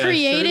mean, gonna it's say,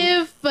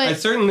 creative, I but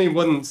certainly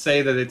wouldn't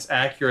say that it's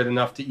accurate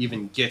enough to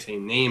even get a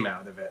name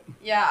out of it.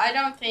 yeah, I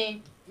don't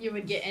think you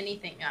would get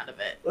anything out of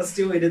it. Let's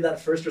do what we did that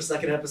first or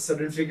second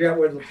episode and figure out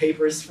where the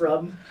paper is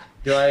from.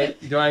 Do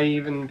I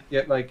even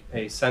get like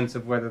a sense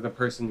of whether the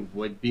person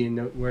would be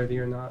noteworthy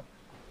or not?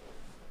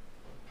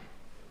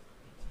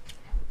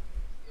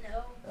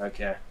 No,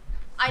 Okay.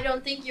 I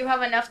don't think you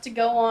have enough to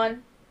go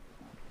on.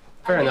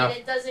 Fair I mean, enough.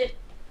 it doesn't.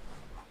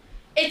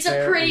 It's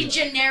Fair a pretty enough.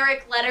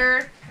 generic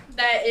letter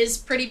that is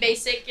pretty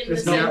basic in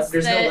There's the no, sense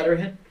there's that no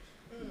letterhead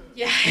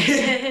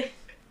yeah.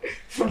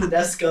 from the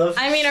desk of.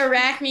 I mean,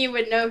 Arachne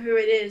would know who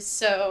it is,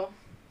 so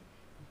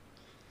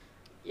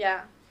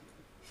yeah.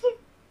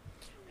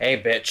 Hey,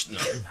 bitch.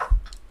 No.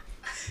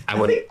 I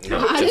wouldn't. No,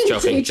 I just didn't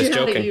joking. teach Just you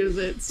how to joking. use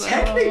it, so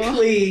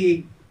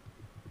Technically,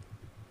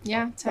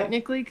 yeah,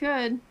 technically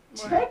could.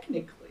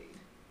 technically.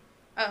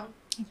 Oh,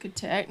 I could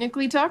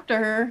technically talk to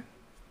her.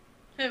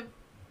 who?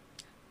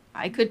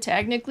 I could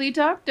technically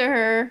talk to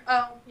her.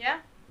 Oh, yeah,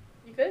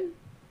 you could.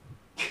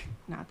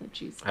 Not that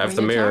she's I have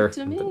going the to mirror. talk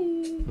to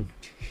me.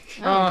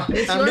 Oh,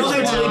 it's I'm yours No,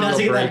 just I'm now. really not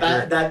taking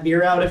breaker. that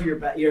mirror out of your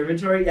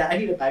inventory. Yeah, I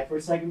need it back for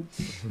a second.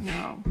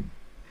 No.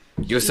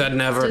 You said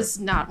never. Does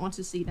not want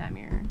to see that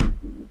mirror.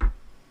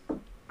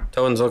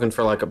 Towen's looking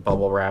for like a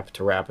bubble wrap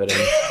to wrap it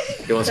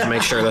in. He wants to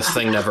make sure this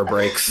thing never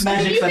breaks.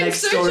 Magic You can FedEx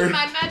search store. in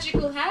my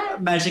magical hat.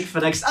 Magic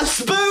FedEx. A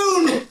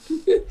spoon!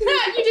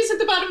 You just hit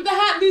the bottom of the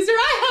hat, loser.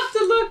 I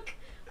have to look.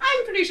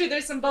 I'm pretty sure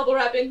there's some bubble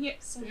wrap in here.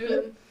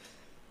 Spoon.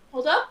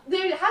 Hold up.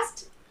 There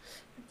has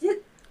to.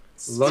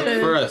 Look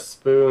for a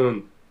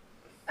spoon.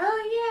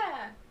 Oh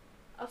yeah.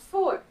 A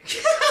fork.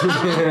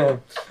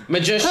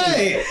 Magician,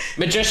 Hey!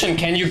 magician,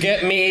 can you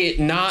get me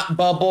not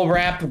bubble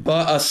wrap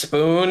but a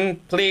spoon,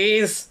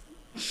 please?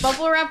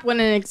 Bubble wrap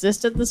wouldn't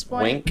exist at this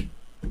point. Wink.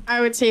 I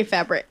would say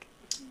fabric.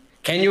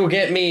 Can you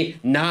get me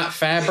not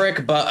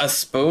fabric but a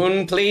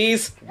spoon,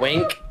 please?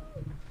 Wink.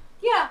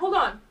 Yeah, hold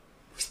on.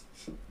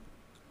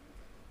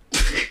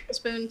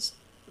 Spoons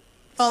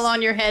fall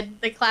on your head.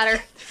 They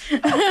clatter.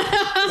 Pulls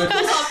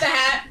off the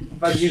hat.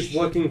 But he's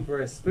looking for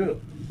a spoon.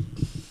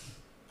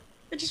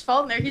 They just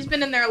fall in there. He's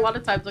been in there a lot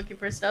of times looking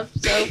for stuff,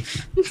 so.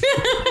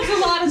 There's a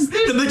lot of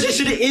The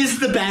magician is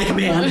the bag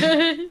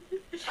man.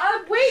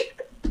 Wait.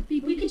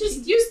 We could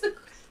just use the.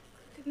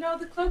 No,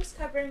 the cloak's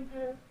covering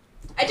her.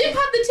 I did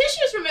have the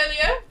tissues from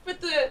earlier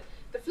with the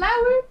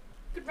flower.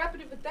 Could wrap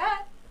it with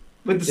that.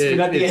 With the spoon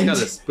at the It's end. got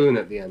a spoon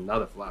at the end,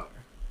 not a flower.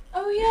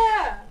 Oh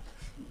yeah.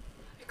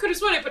 I could have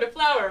sworn I put a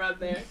flower on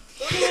there.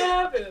 What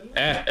happened?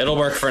 It'll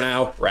work for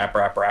now. Wrap,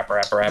 wrap, wrap,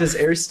 wrap, wrap. Does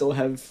Air still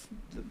have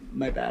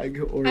my bag,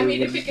 or I mean,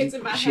 would if it gets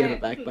in my she have hat,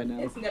 it back by now?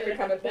 it's never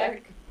coming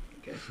back.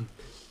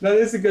 That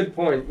is a good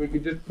point. We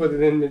could just put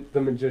it in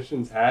the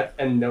magician's hat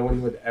and no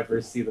one would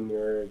ever see the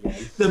mirror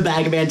again. The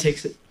bag man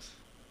takes it,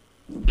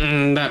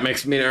 That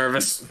makes me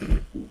nervous.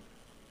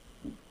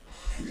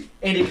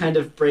 and it kind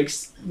of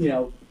breaks,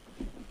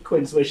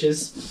 Quinn's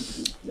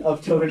wishes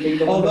of Toad being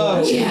the one.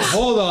 Although, to watch.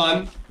 hold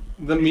on,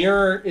 the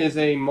mirror is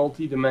a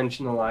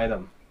multi-dimensional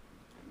item.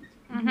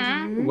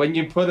 Mm-hmm. When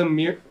you put a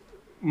mirror,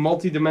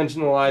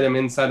 multi-dimensional item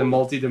inside a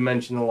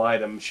multi-dimensional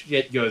item,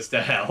 shit goes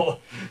to hell.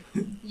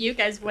 You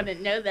guys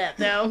wouldn't know that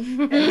though.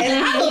 An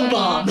atom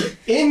bomb!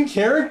 In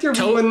character,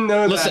 we wouldn't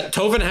know Listen, that.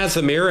 Tovin has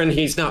the mirror and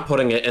he's not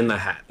putting it in the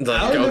hat.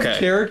 Like, Out okay. of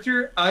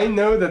character, I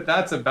know that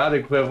that's about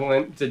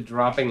equivalent to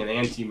dropping an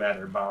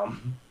antimatter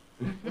bomb.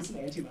 What's an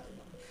antimatter bomb?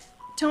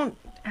 Don't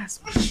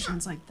ask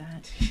questions like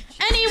that.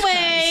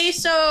 Anyway,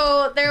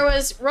 so there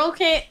was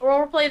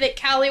roleplay that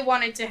Callie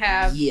wanted to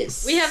have.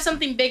 Yes. We have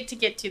something big to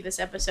get to this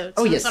episode.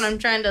 So Oh, that's yes. what I'm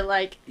trying to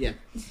like Yeah.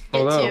 get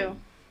Although,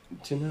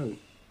 to. to note,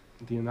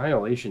 the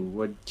Annihilation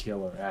would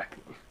kill Arachne.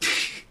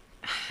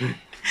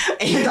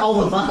 And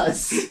all of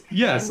us.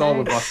 Yes, all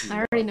of us.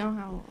 I already know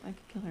how I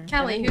could kill her.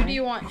 Callie, But who do anyway.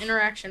 you want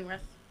interaction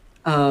with?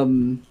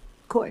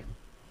 Koi.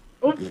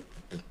 Okay.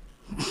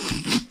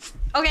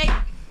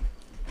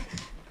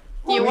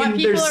 Do you Well, I want mean,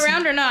 people there's-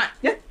 around or not?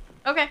 Yeah.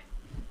 Okay.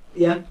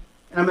 Yeah.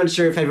 I'm not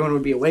sure if everyone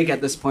would be awake at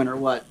this point or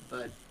what,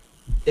 but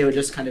they would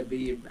just kind of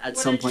be at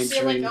some point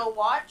during. a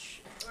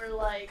watch, or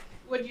like,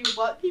 would you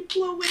want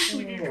people awake?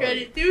 Would you try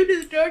to do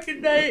this dark at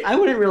night? I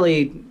wouldn't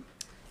really.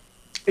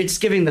 It's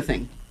giving the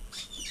thing.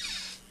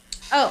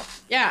 Oh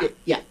yeah.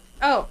 Yeah.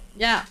 Oh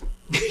yeah.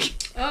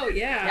 Oh,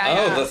 yeah. Yeah.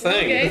 Oh, the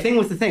thing. Okay. The thing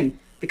with the thing.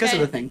 Because of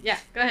the thing. Yeah.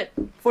 Go ahead.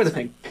 For the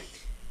thing.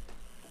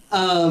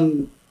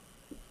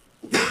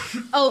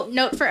 Oh,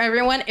 note for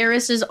everyone: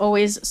 Eris is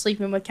always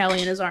sleeping with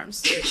Callie in his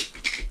arms.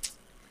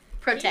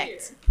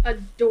 Protect.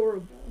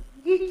 Adorable.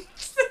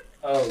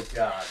 Oh,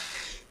 God.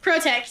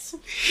 Protect.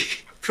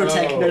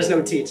 Protect. There's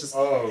no T. It's just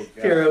Oh,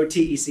 God. pure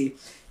OTEC.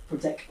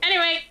 Protect.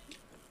 Anyway.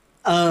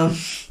 Oh,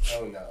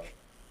 no. I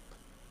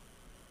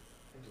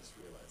just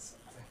realized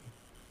something.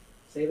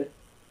 Save it.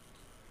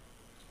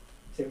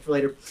 Save it for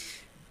later.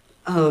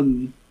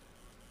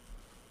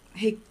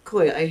 Hey,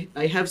 Koi,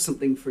 I have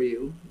something for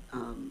you.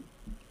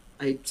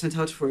 I sent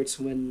out for it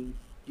when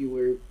you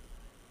were,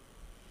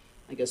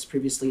 I guess,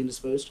 previously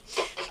indisposed.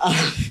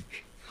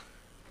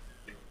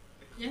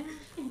 Yeah,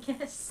 I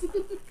guess.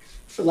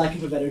 For lack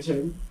of a better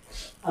term.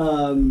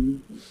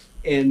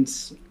 And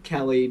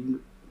Callie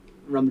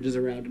rummages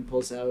around and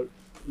pulls out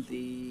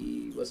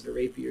was it a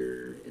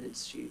rapier in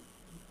its sheath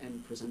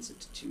and presents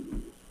it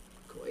to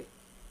Koi.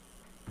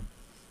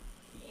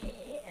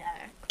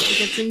 Yeah.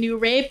 It's a new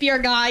rapier,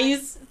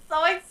 guys. It's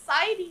so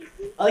exciting.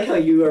 I like how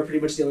you are pretty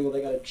much the only one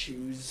that gotta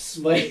choose.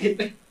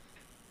 Like,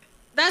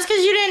 That's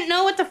because you didn't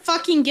know what to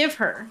fucking give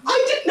her.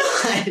 I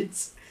did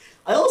not!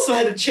 I also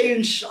had to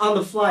change on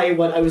the fly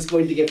what I was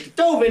going to give to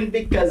Tobin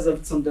because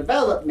of some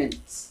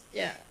developments.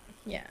 Yeah.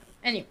 Yeah.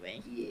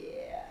 Anyway.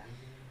 Yeah.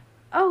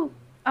 Oh,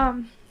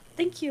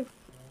 thank you.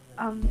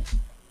 I'll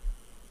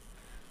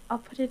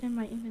put it in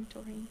my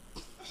inventory.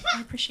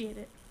 I appreciate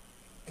it.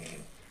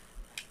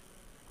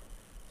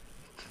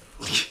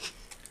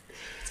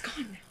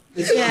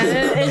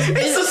 Yeah,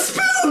 It's a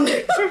spoon!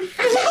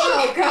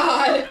 Oh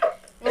god.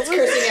 What It's was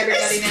cursing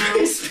everybody now.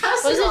 It's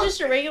passed Was it on.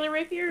 just a regular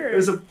rapier? Or? It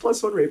was a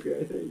 +1 rapier,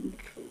 I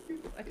think.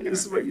 I can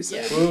This is what you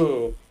said.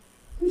 Ooh.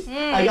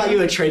 I got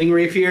you a training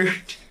rapier.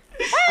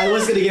 I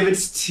was gonna give it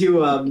to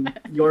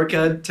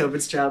Yorka,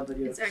 Tobin's child, but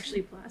It's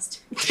actually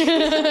plastic.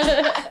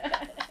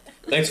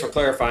 Thanks for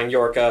clarifying,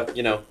 Yorka.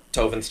 You know,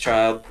 Tovin's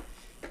child.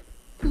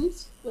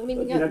 Oops. I mean,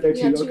 we you know, got, there are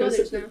we two got two Yorkas.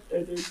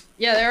 others now.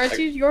 Yeah, there are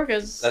two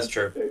Yorkas. That's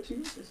true. There are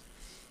two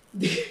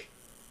Yorkas.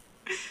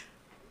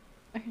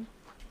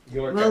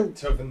 York, Well-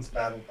 Tovin's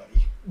battle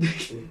buddy.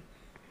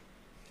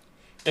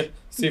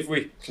 See if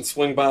we can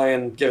swing by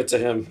and give it to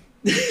him.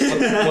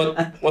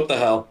 What the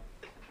hell?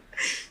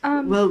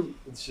 Well,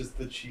 It's just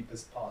the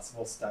cheapest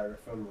possible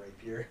styrofoam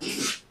rapier.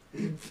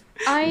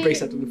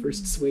 breaks out in the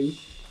first swing.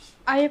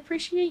 I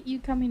appreciate you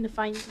coming to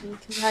find me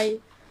because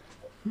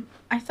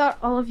I thought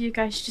all of you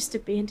guys just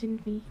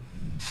abandoned me.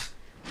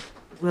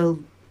 Well,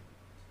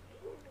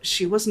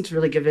 she wasn't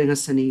really giving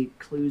us any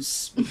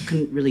clues. We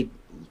couldn't really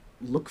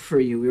look for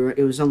you.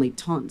 It was only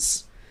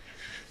taunts.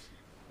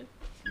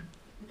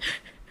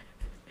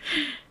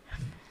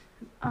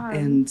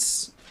 And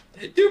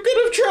You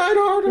could have tried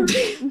harder.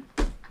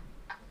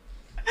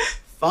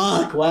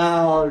 fuck!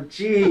 Wow,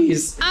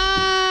 jeez.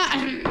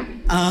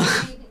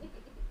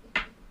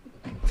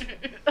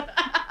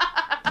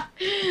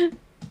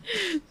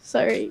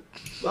 Sorry.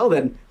 Well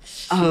then,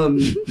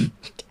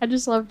 I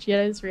just love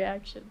Jenna's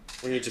reaction.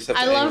 When you just have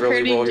to I love angrily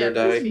hurting roll your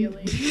Jenna's die.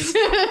 feelings.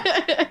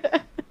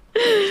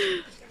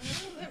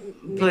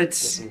 but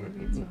It's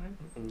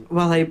fine.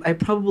 well, I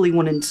probably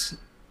wouldn't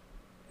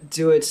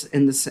do it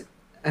in the.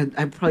 I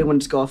probably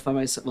wouldn't go off by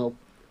myself. Well,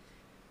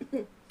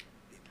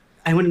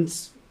 I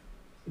wouldn't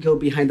go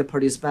behind the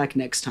party's back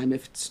next time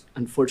if it's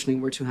unfortunately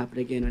were to happen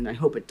again, and I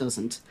hope it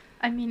doesn't.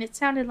 I mean, it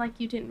sounded like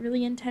you didn't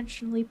really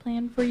intentionally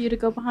plan for you to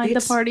go behind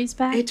It's- the party's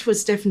back. It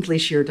was definitely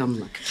sheer dumb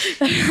luck.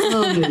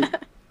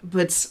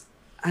 But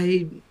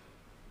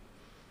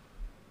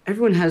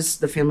everyone has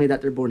the family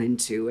that they're born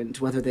into, and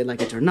whether they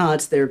like it or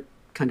not, they're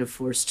kind of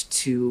forced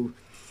to,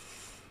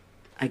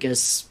 I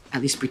guess,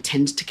 at least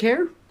pretend to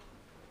care.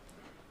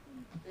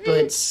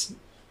 But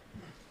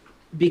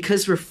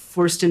because we're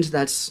forced into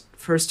that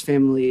first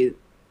family,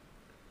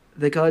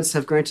 the gods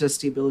have granted us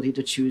the ability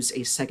to choose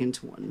a second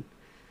one.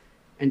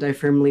 And I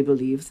firmly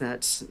believe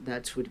that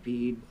that would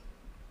be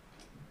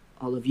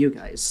all of you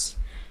guys.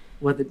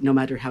 Whether, no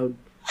matter how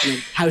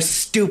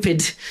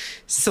stupid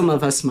some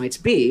of us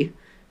might be.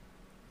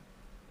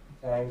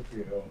 Thank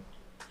you.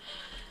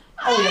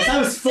 Oh yes, I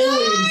was fully...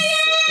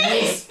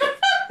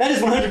 That is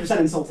 100%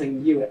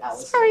 insulting you,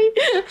 Alice. Sorry.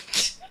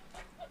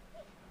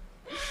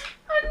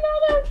 I'm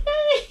not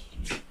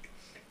okay.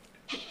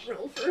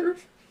 Roll for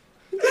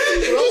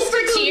Roll for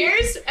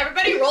tears.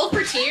 Everybody roll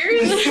for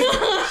tears.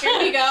 Here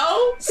we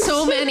go.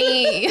 so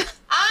many.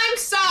 I'm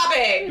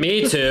sobbing,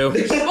 Me too.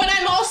 but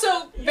I'm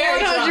also very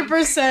drunk.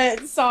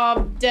 100%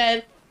 sob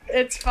dead.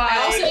 It's fine. I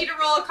also need to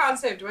roll a con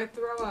save. Do I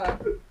throw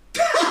up?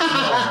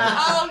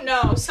 Oh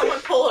no, someone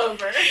pull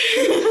over.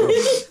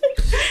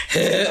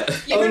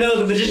 Oh no,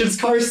 the magician's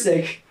car's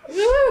sick.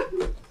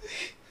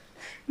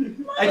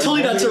 I told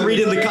you not to read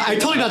in the car. I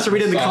told you not to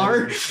read in the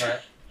car.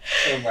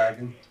 Or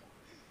wagon.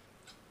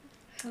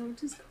 How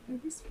does Koi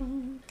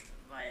respond?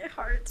 My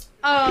heart.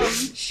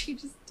 She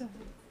just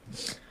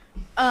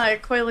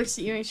died. Koi looks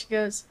at you and she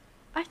goes,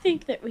 I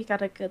think that we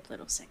got a good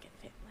little second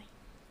family.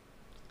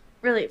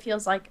 Really, it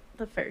feels like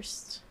the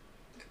first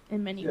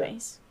in many Yeah.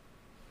 ways.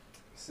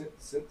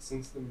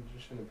 Since the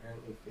magician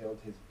apparently failed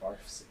his barf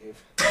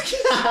save.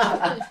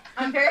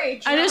 I'm very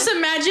drunk. I just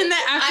imagine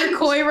that after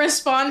Koi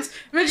responds,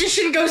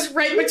 magician goes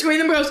right between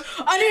them and goes,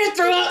 I need to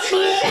throw up.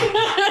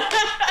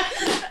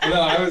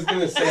 No, I was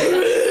gonna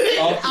say.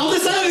 I'll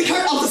decide on the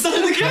cart. I'll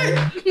decide on the cart.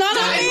 Not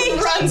on me.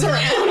 runs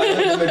around. I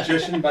have the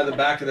magician by the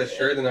back of the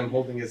shirt, and I'm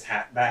holding his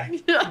hat back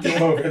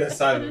over the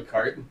side of the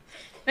cart.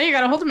 Now you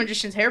gotta hold the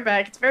magician's hair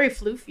back. It's very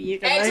floofy.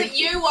 And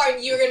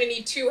you're gonna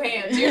need 2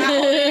 hands. You're not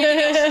holding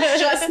anything else,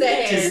 just the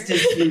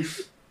hair.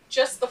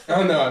 Just the Oh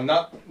front. no, I'm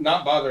not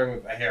bothering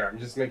with the hair. I'm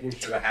just making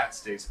sure the hat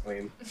stays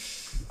clean.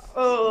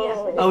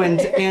 Oh. Oh, and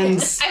I mean,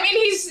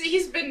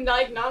 he's been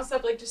like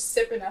nonstop, like just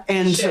sipping up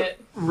And- shit,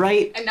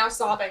 right and now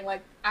sobbing.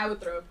 Like I would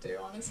throw up too,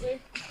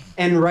 honestly.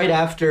 right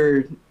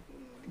after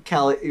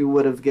Callie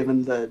would have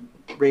given the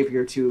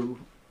rapier to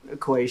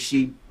Koi,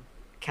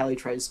 Callie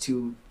tries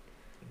to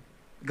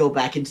go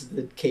back into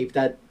the cape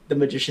that the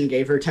magician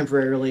gave her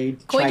temporarily.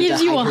 Koi trying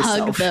gives to you a hide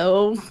hug herself.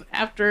 though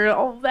after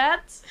all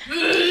that. She do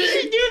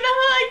the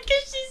hug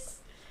because she's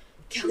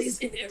Kelly's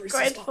in every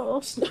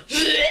grateful.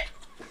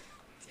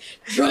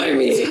 Try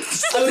me.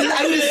 I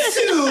would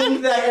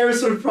assume that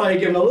Eris would have probably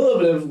given a little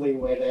bit of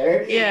leeway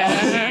there.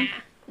 Yeah.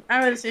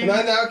 I would assume. Can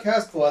I now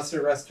cast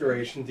Lesser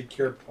Restoration to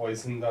cure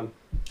poison then?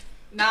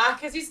 Nah,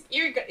 cause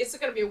it's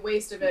gonna be a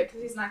waste of it,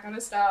 cause he's not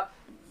gonna stop.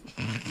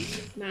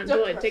 Not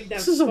until I take that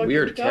This is a fucking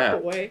weird cup cat.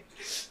 away.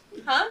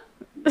 Huh?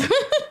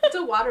 It's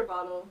a water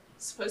bottle.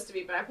 It's supposed to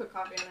be, but I put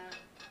coffee in it.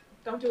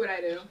 Don't do what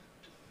I do.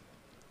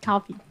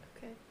 Coffee.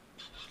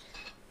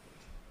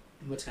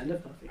 What kind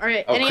of coffee? All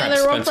right. Oh Any crap,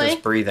 other Spencer's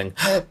roleplay? breathing.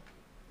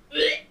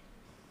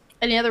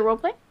 Any other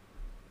roleplay?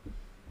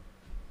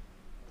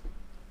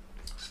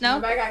 No.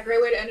 But I got a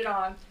great way to end it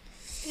on.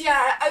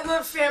 Yeah, I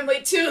love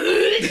family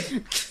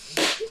too.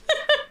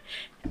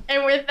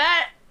 And with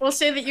that, we'll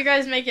say that you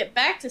guys make it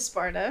back to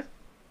Sparta.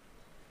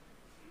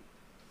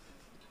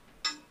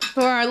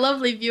 For our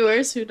lovely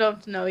viewers who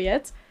don't know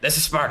yet. This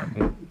is Sparta.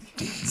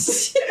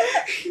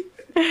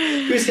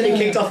 Who's getting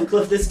kicked off the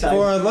cliff this time?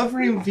 For our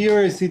lovely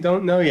viewers who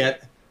don't know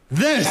yet,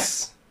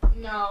 this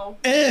No.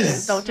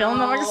 is Don't tell them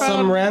the microphone.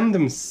 some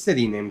random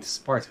city named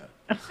Sparta.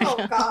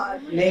 Oh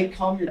God. Nate,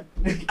 calm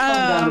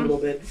down a little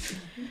bit.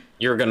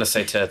 You were gonna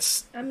say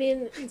tits. I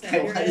mean, it's I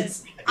accurate.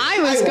 was. I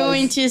was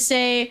going to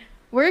say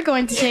we're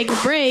going to take a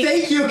break.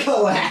 Thank you,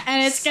 Coax.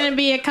 And it's going to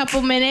be a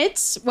couple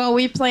minutes while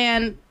we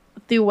plan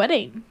the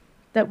wedding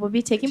that will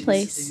be taking Did you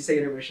place. say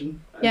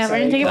intermission? I'm Yeah, we're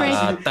gonna take a break.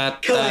 Da, da,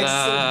 Coax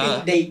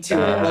da, beat Nate to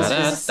it. Let's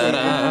just say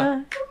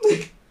that.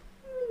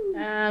 da.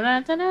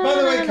 By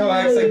the way,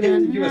 Coax, I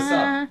gifted you a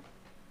sub.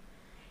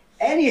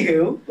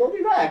 Anywho, we'll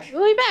be back.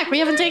 We'll be back. We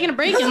haven't taken a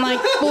break in like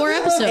 4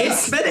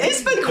 episodes.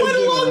 It's been quite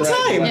a long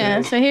time.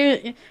 Yeah, so here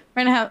we're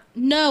gonna have.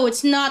 No,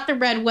 it's not the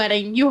red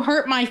wedding. You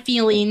hurt my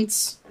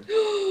feelings.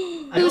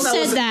 Who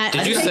said that?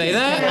 Did you say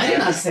that? I did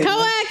not say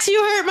that. Coax,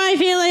 you hurt my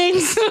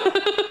feelings.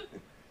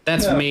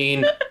 That's Yeah.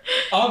 mean.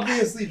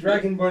 Obviously,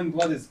 Dragonborn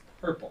blood is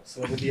purple,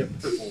 so it'll be a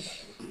purple wedding.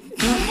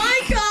 Oh my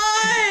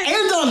God.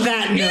 And on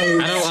that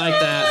note, I don't like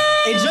that.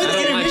 enjoy I the don't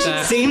like intermission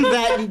that. scene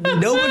that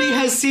nobody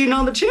has seen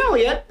on the channel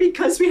yet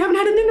because we haven't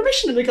had an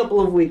intermission in a couple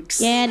of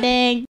weeks. Yeah,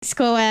 thanks,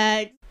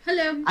 Coax.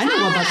 Hello. I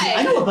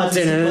know about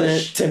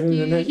this.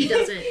 He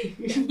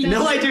doesn't.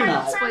 No, I do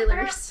not.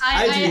 Spoilers.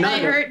 I do not I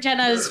know. hurt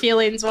Jenna's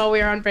feelings while we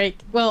were on break.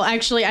 Well,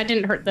 actually, I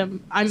didn't hurt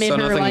them. I made So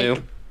her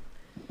nothing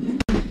like.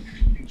 new.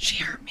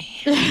 She hurt me.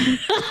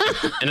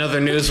 In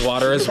other news,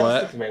 water is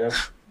wet. Tomato.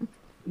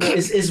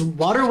 Is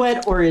water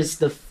wet or is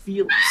the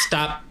field?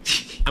 Stop.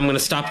 I'm gonna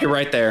stop you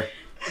right there.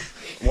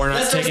 We're not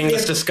That's the rest taking of the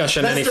this ep-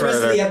 discussion That's any the rest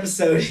of further. the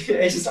episode.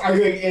 It's just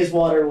arguing is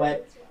water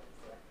wet.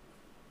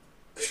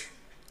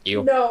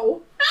 You.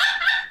 No.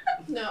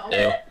 No.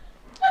 Ew.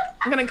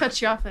 I'm gonna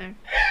cut you off there.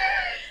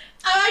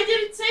 I I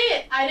didn't say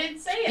it. I didn't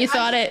say it. You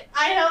thought it.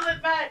 I held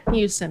it back.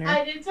 You sinner.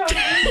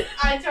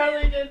 I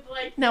totally did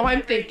like. Now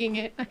I'm thinking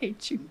it. I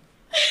hate you.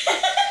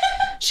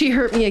 She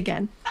hurt me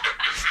again.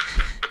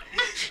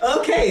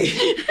 Okay.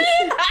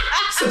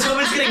 So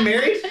Tobin's getting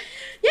married?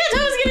 Yeah,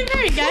 Tobin's getting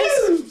married,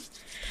 guys.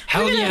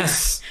 Hell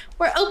yes.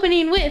 We're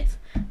opening with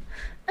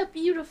a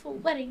beautiful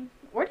wedding.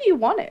 Where do you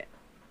want it?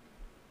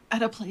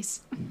 At a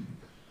place.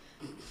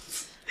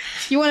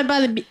 You want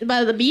it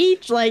by the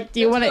beach? Like, do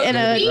you want it in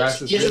a?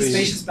 Grass is Yes, it's really-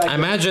 spacious back I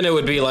imagine it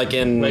would be like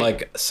in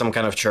like some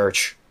kind of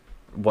church,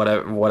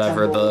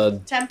 whatever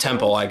the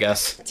temple, I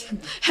guess.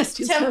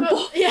 Hestia's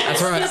Temple. Yeah,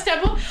 That's right. His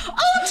temple.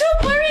 Oh,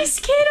 don't worry,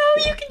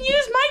 Skiddo. You can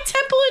use my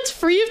temple. It's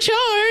free of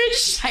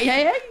charge.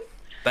 Hey.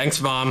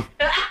 Thanks, Mom.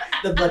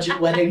 the budget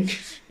wedding.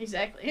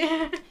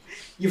 Exactly.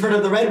 You've heard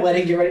of the red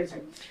wedding, get ready. I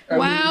mean,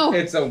 Wow.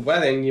 it's a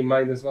wedding, you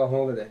might as well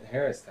hold it at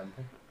Harris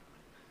Temple.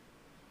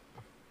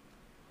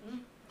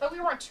 But we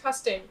weren't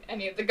trusting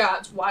any of the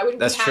gods. Why would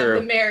That's we have true.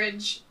 the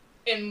marriage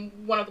in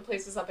one of the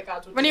places that the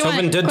gods would What do you do? want?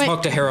 Tobin did Quick.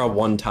 talk to Hera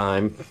one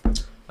time.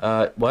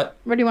 What?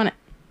 Where do you want it?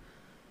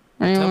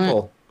 Where do you want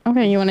Temple. it?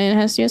 Okay, you want it in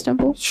Hestia's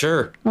temple?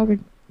 Sure. Okay.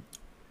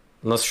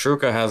 Unless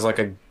Shruka has like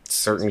a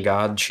certain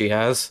god she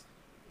has.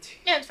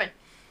 Yeah, it's fine.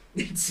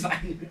 It's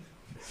fine.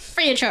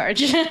 Free of charge.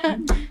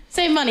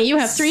 Save money. You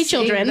have 3 Save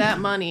children. that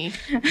money.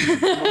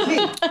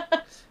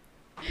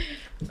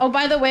 Oh,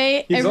 by the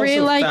way, He's every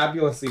also like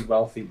fabulously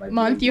wealthy by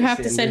month you have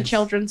to send standards.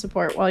 children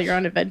support while you're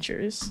on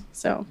adventures.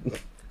 So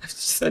I just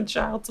said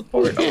child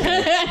support.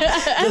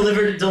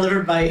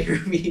 delivered by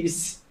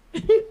Hermes.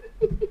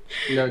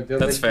 No,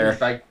 That's fair.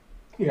 By,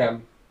 yeah.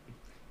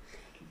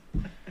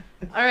 all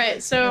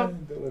right, so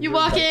you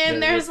walk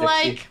in, there's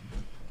like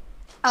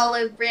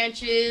olive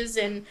branches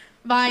and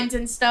vines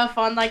and stuff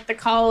on like the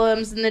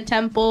columns in the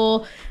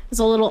temple. There's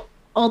a little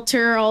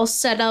altar all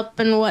set up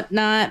and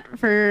whatnot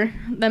for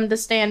them to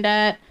stand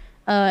at.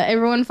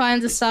 Everyone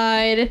finds a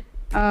side.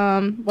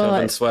 Well,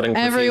 Tobin's sweating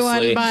everyone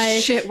profusely. by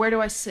Shit, where do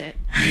I sit?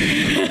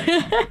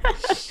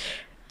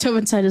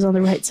 Tobin's side is on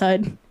the right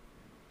side.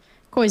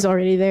 Koi's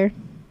already there,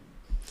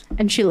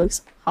 and she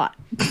looks hot.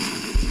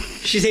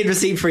 She's a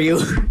receipt for you.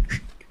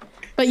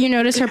 But you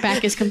notice her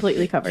back is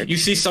completely covered. You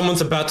see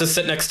someone's about to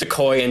sit next to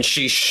Koi and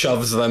she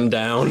shoves them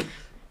down.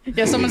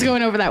 Yeah, someone's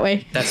going over that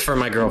way. That's for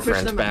my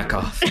girlfriend. them Back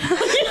out. off.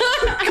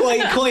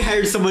 Koi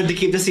hired someone to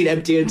keep the seat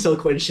empty until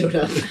Quinn showed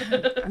up.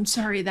 I'm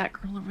sorry, that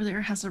girl over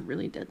there has a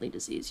really deadly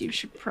disease. You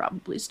should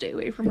probably stay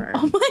away from her.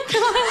 Oh my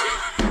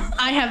god!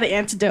 I have the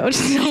antidote.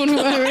 Don't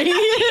worry.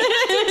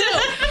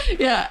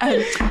 Yeah,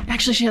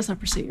 actually, she has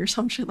leprosy or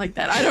some shit like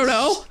that. I don't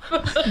know.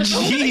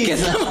 Jeez. Get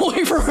them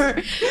away from her.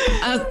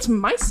 It's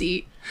my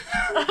seat.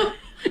 I'm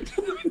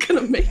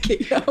gonna make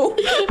it, yo.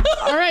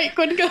 All right,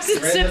 Quinn goes and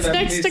sits Random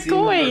next to NPC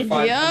Koi. number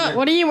 500. Yeah.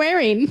 What are you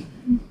wearing?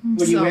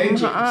 What are you So wearing?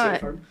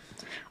 hot.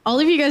 All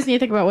of you guys need to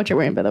think about what you're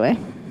wearing, by the way.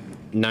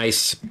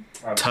 Nice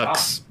Oh,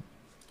 tux,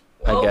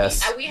 Well, I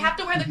guess. We have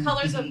to wear the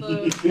colors of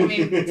the. I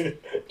mean,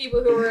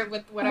 people who were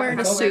with whatever Wearing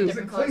a have to wear suit.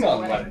 different colors. Klingon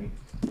of the wedding.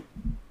 wedding.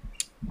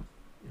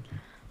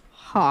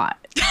 Hot.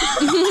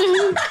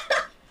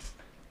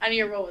 I need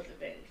to roll with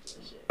advantage for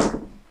this shit.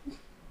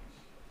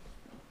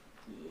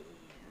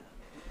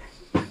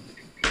 Yeah.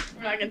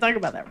 We're not gonna talk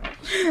about that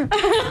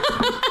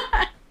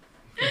right.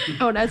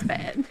 Oh, that's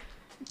bad.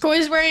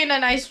 Koi's wearing a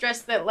nice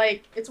dress that,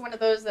 like, it's one of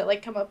those that,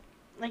 like, come up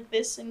like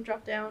this and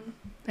drop down.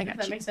 I If got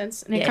that you. makes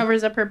sense. And it Yeah.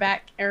 covers up her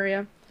back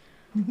area.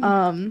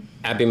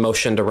 Abby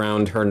motioned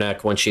around her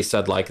neck when she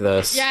said like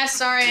this. Yeah,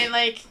 sorry,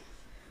 like,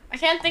 I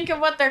can't think of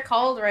what they're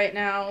called right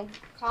now.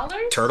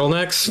 Collars?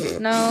 Turtlenecks?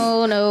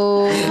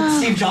 No.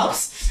 Steve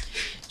Jobs?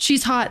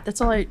 She's hot. That's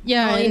all I.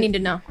 Yeah, all you and- need to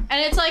know. And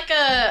it's like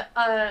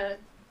a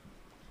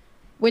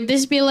would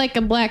this be like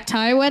a black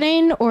tie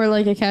wedding or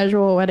like a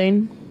casual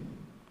wedding?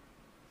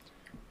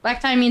 Black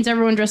tie means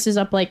everyone dresses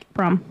up like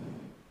prom.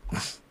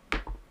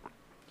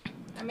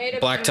 I made a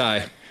Black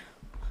tie.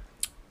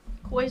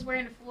 Koi's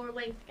wearing a floor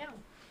length gown.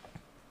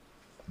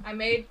 I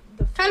made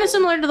the. Kind of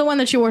similar to the one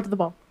that she wore to the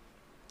ball.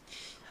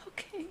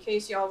 Okay. In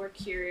case y'all were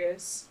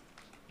curious,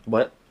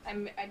 What? I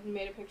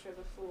made a picture of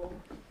the fool.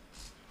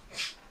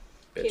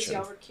 In case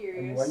y'all Bitchin'. were I'm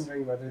curious.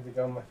 wondering whether to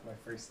go with my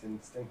first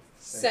instinct.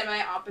 To say,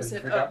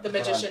 Semi-opposite forgot of the to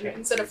put on magician. pants.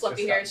 Instead of It's fluffy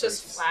just hair, got it's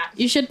just braids. flat.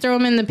 You should throw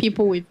them in the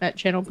people we've met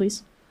channel,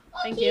 please.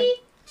 Thank you.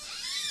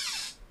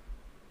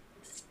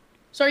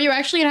 So are you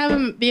actually gonna have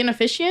him be an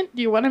officiant?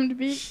 Do you want him to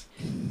be?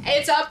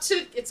 It's up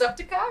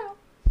to Kyle.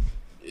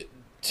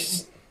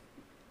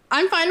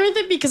 I'm fine with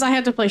it because I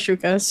had to play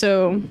Shuka,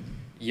 so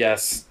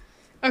Yes.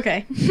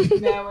 okay.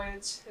 No,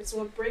 it's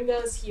what bring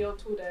us here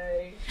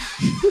today.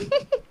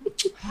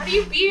 How do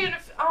you be an?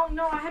 Oh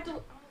no, I had to.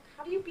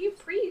 How do you be a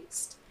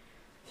priest?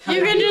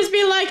 You can just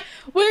be like,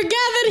 we're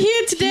gathered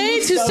here today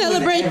He's to done with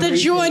celebrate the everything.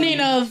 joining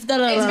of da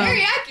da It's da.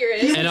 very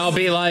accurate. And I'll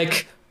be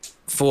like,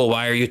 fool,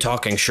 why are you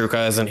talking?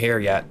 Shruka isn't here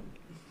yet.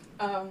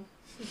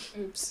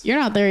 Oops. You're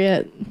not there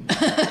yet.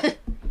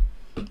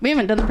 We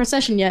haven't done the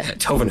procession yet.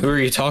 Tovin, who are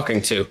you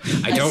talking to?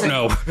 I don't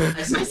know.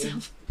 I sent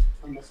you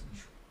a message.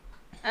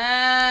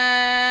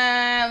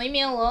 Leave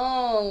me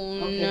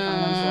alone. Okay, fine.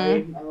 I'm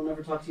sorry. I will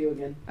never talk to you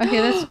again.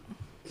 Okay,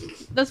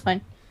 that's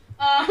fine.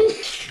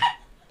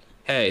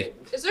 Hey,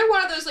 Is there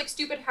one of those like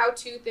stupid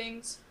how-to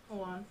things?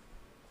 Hold on.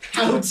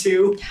 How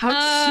to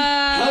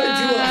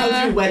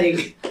How do a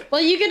wedding?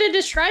 Well, you get to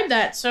describe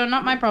that, so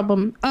not my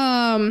problem.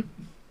 But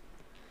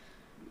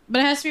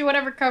it has to be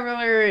whatever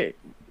color.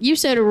 You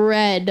said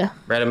red.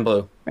 red and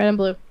blue. Red and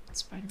blue.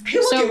 Hey,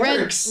 look, So it red,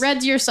 works.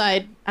 red's your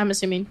side, I'm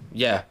assuming.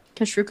 Yeah,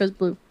 Because Shruka's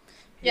blue.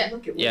 Hey,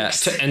 look, it yeah.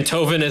 works. And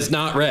Tovin is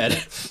not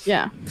red.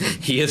 Yeah.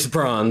 He is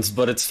bronze,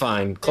 but it's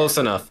fine. Close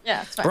enough.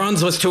 Yeah, it's fine.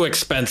 Bronze was too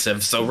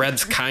expensive, so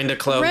red's kind of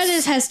close. Red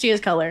is Hestia's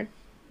color.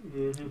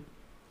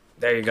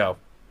 There you go.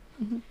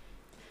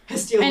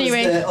 Hestia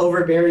Anyway. was the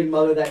overbearing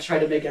mother that tried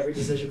to make every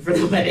decision for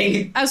the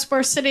wedding. As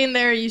we're sitting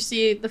there, you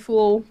see the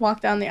fool walk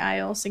down the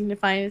aisle,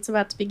 signifying it's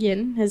about to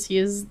begin, as he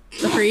is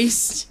the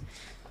priest.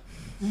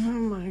 Oh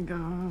my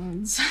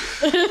god.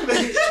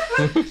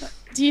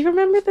 Do you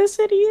remember this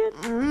idiot?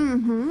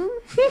 Mm-hmm.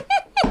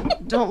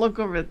 Don't look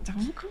over there.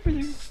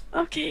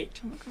 Okay.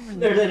 Don't look over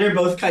there. They're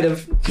both kind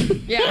of.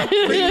 Yeah,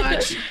 pretty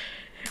much.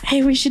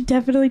 Hey, we should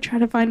definitely try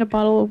to find a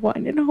bottle of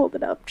wine and hold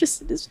it up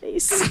just in his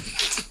face.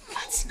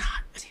 Let's not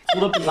do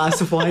Hold up a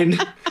glass of wine.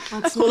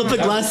 Let's Hold up a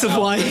glass of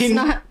wine. Let's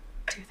not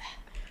do that.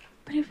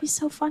 But it'd be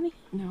so funny.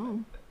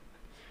 No.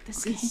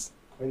 This Okay. is.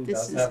 Quinn This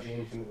does is- have the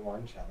infinite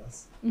wine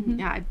chalice.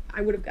 Yeah,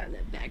 I would have gotten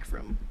that back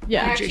from.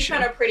 Yeah. I actually Patricia.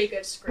 found a pretty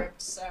good script,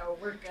 so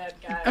we're good,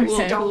 guys.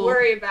 Okay. Don't Cool.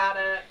 worry about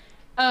it.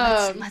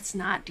 Let's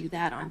not do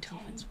that on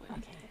Tovan's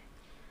wedding.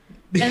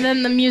 And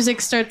then the music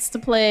starts to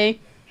play.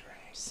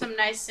 Some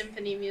nice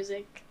symphony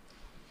music.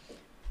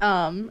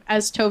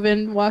 As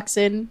Tovin walks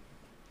in.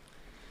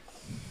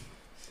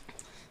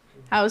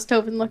 How's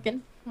Tovin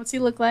looking? What's he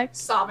look like?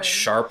 Sobbing.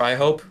 Sharp, I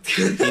hope.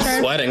 He's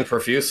sweating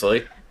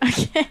profusely.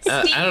 Okay.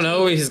 I don't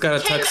know. He's got a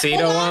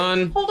tuxedo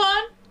on. Hold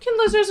on. Can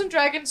lizards and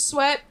dragons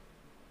sweat?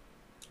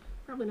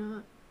 Probably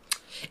not.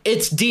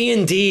 It's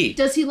D&D.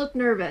 Does he look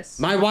nervous?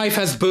 My wife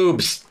has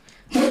boobs.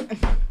 God!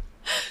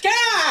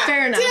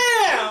 Fair enough.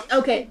 Damn!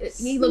 Okay,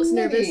 he looks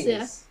nervous,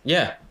 yeah.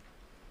 Yeah.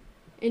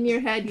 In your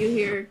head, you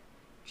hear,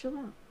 chill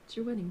out. It's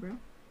your wedding, bro.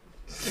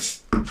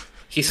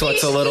 He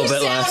sweats a little bit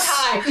sound less.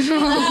 high.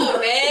 Oh,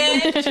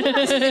 man.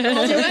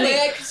 Only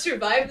way I could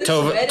survive this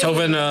wedding.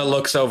 Tovin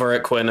looks over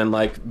at Quinn and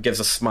like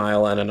gives a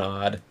smile and a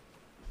nod.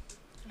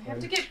 I have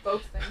to get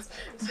both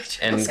things.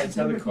 And That's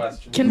another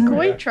question. Can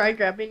Koi Yeah. try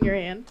grabbing your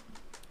hand?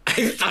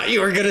 I thought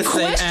you were gonna say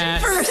Question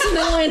ass. first, and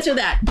then I'll answer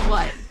that.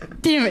 What?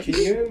 Damn it. Can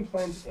you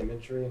implant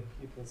imagery in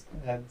people's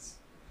heads?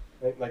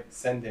 Like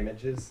send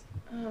images?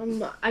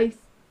 I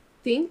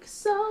think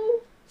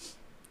so.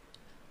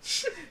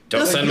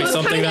 Don't send me What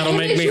something kind of that'll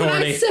make me image would I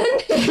horny.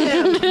 send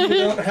him? You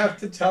don't have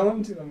to tell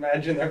them to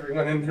imagine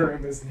everyone in the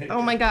room is naked.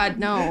 Oh my god,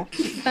 no.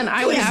 Then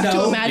I would Please have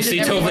no. to imagine You see,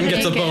 everyone Tovin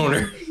gets a naked. boner.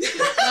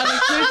 That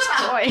includes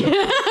Koi.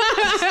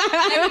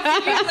 I would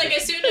figure, like,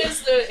 as soon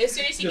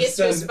as he Just gets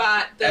to a send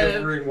spot, the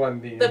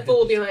Everyone the fool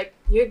will be like,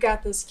 "You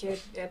got this, kid.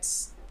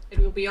 It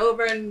will be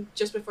over, and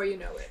just before you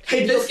know it,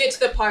 Hey, you'll this- get to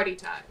the party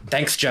time."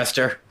 Thanks,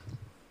 Jester.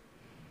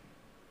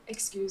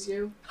 Excuse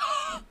you.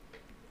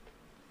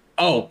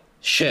 Oh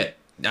shit.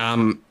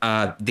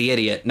 The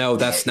idiot. No,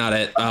 that's not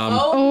it.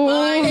 Oh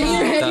my In your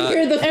god. head, you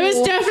hear the It was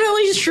fool.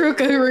 definitely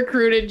Shruka who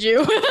recruited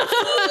you.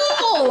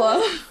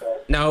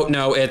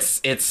 No, it's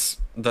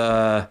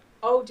the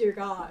Oh dear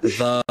god.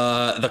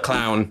 the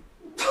clown.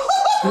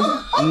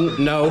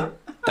 No,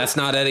 that's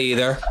not it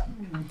either.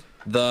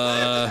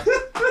 The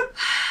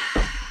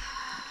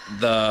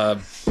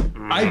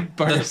I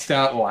burst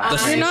out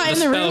laughing. You're not in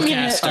the room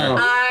yet. spellcaster,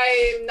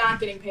 I'm not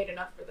getting paid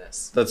enough for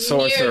this. the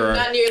sorcerer,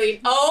 Not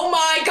nearly. Oh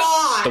my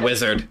god. the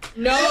wizard.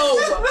 No.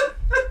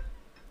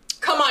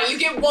 Come on, you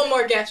get one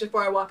more guess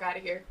before I walk out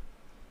of here.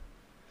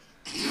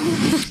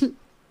 I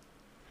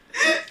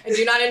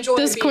do not enjoy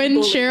Does being Quinn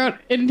bullied. share out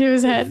into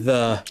his head?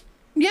 The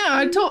Yeah,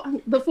 I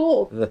told the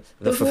fool. the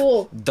The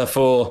fool. The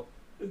fool.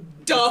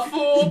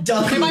 Duffel.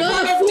 Duffel. Am I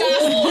part of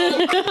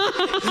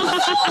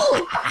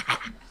Duffel?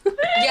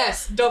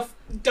 Yes, fuck.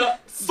 The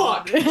fuck.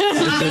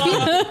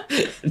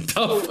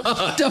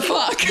 The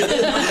fuck?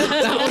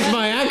 That was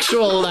my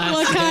actual last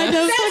What kind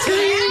of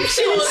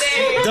Actual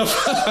name. The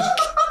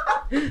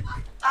fuck.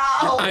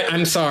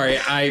 I'm sorry.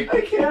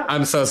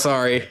 I'm so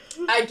sorry.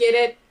 I get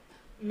it.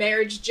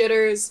 Marriage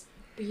jitters.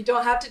 But you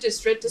don't have to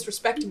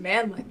disrespect a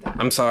man like that.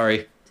 I'm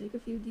sorry. Take a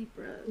few deep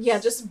breaths. Yeah,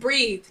 just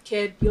breathe,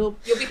 kid. You'll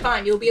be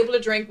fine. You'll be able to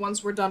drink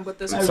once we're done with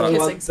this I sorry.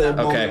 really kissing want stuff.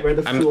 the moment Okay. where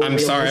the fool I'm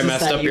sorry I realizes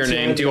messed that up you your two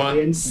name. are Do you the want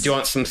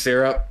audience. some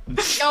syrup?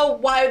 No,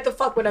 why the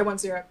fuck would I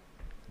want syrup?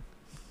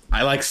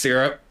 I like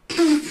syrup.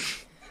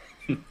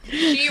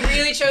 She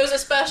really chose a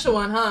special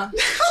one, huh?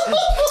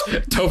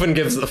 Tobin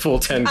gives the full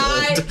 10 gold.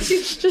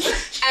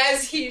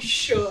 As he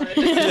should.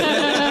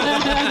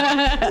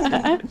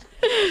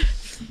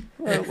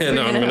 And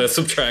I'm gonna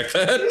subtract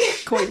that.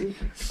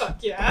 Fuck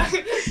yeah.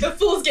 The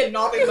fool's getting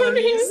all the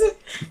monies.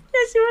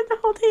 Yes, you want to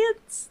hold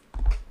hands.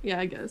 Yeah,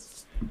 I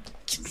guess.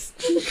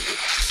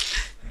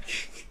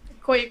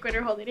 Koi and Quinn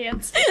are holding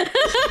hands.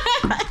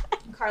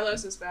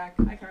 Carlos is back.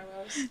 Hi,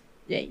 Carlos.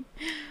 Yay.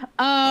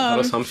 That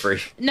was Humphrey.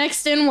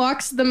 Next in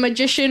walks the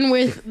magician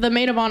with the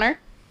maid of honor.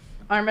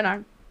 Arm in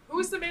arm. Who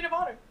is the maid of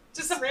honor?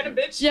 Just some random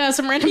bitch? Yeah,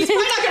 some random He's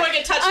probably not gonna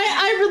get touched.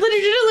 I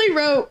literally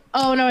wrote.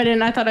 Oh no, I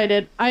didn't. I thought I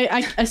did.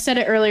 I said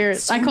it earlier.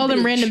 I called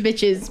them random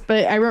bitches,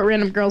 but I wrote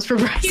random girls for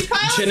brides. He's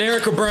probably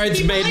Generic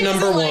bridesmaid He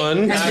number probably one.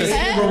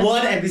 NPC number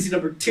 1, NPC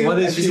number 2, What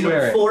is NPC she number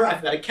wearing? 4.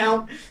 I've got to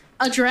count.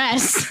 A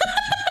dress.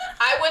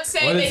 I would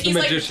say What that is the he's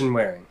like magician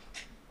wearing?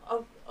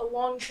 a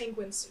long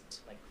penguin suit,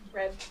 like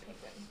red penguin.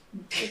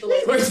 With the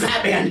little Where's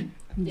Batman?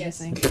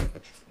 Yes.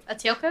 A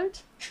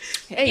tailcoat.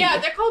 Hey. Yeah,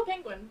 they're called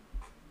penguin.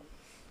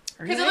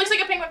 Because it looks like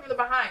a penguin from the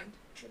behind.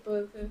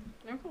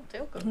 They're called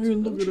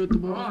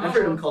tailcoats. I've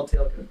heard him called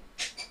tailcoat.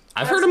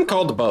 I've heard him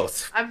called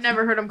both. I've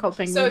never heard them called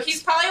penguins. So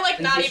he's probably like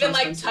Thank not you, even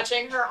like Francis.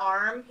 touching her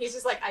arm. He's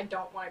just like, I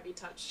don't want to be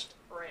touched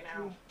right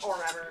now or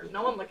ever.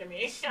 No one look at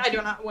me. I do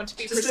not want to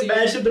be Just perceived.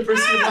 imagine the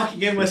person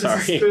walking in with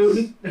a Sorry.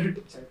 spoon.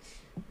 Sorry.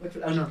 Look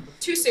for, oh no.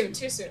 Too soon.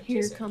 Too soon.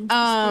 Here Too soon. comes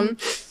the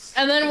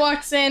spoon. And then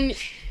walks in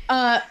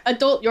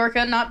adult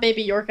Yorka, not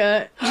baby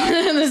Yorka.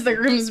 This is the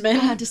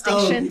groomsman.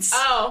 Distinctions.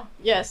 Oh,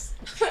 Yes.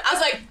 I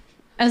was like,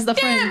 As the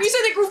damn! friend. You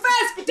said they grew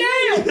fast, but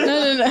damn!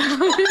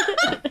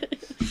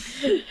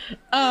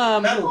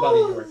 No. Battle buddy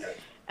Yorka.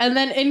 And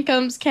then in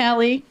comes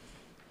Callie.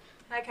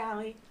 Hi,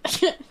 Callie.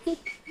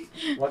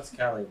 What's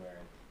Callie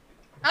wearing?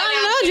 I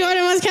don't know,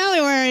 Jordan. What's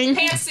Callie wearing?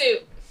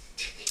 Pantsuit.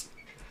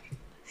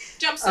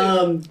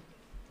 Jumpsuit.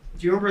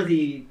 Do you remember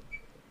the?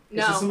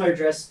 It's a No. similar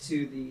dress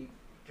to the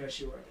dress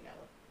you wore in the gala.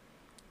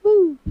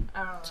 Woo. I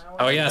don't know.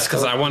 Oh yes,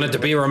 because I wanted to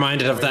be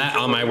reminded of that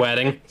on my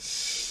wedding.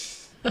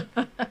 It's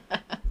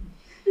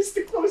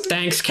the closest.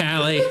 Thanast,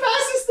 Callie. The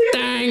fastest thing.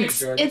 Thanks.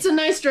 Jordan? It's a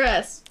nice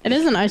dress. It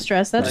is a nice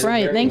dress. That's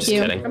right. Thank Just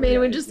you. kidding. I mean, it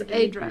was just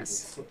a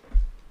dress.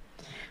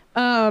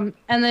 And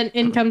then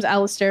in comes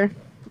Alistair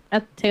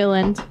at the tail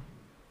end.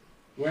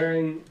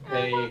 Wearing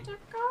a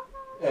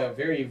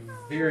very,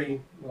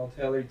 very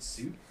well-tailored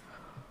suit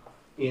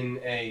in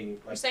a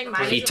You're saying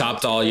mine He is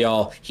topped all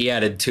y'all. He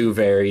added 2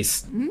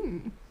 varies.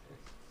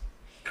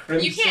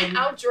 crimson You can't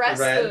outdress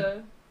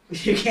red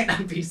You can't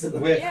have pizza.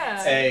 with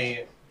Yeah.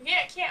 a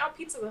can't out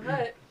Pizza the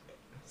Hut.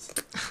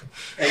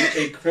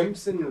 a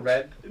crimson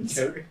red coat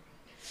Sorry.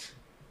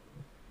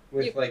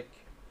 with You- like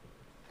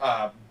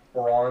a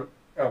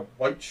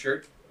white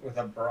shirt with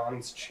a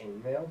bronze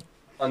chainmail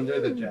under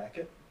the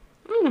jacket.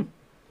 Mm.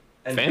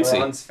 And Fancy.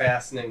 bronze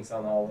fastenings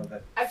on all of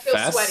it. I feel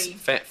Fast? sweaty.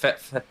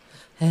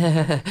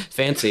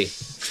 Fancy.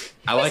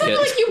 I like sounded it.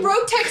 like you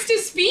wrote text to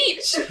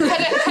speech.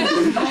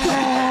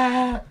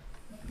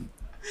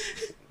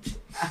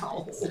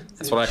 Ow.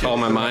 That's what I call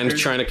my mind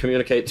trying to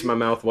communicate to my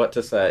mouth what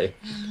to say.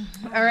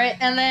 All right,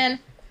 and then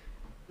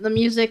the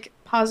music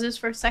pauses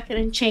for a second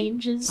and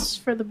changes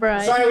for the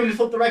bride. Sorry, we just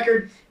flipped the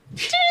record.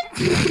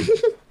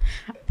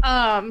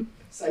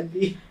 Side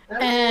B.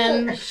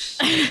 And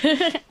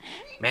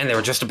Man, they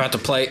were just about to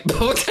play.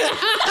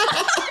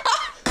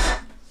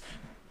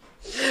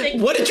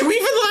 What did you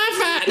even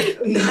laugh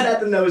at? Not at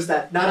the nose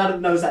that. Not out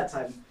of the nose that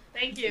time.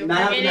 thank you.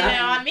 Not- for getting not- it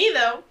on me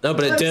though. No,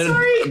 but it I'm did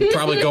sorry.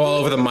 probably go all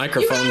over the You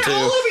microphone got it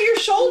all too. over your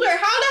shoulder. How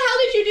the hell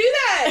did you do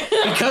that?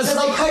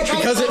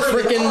 Because it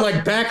freaking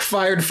like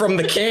backfired from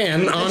the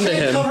can onto I tried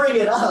him. covering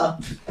it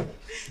up.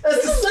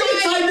 That's the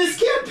second why- time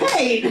this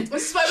campaign.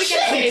 This is why we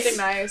can't do anything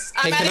nice.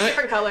 I'm Hey, adding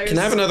different colors. Can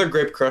I have another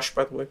grape crush,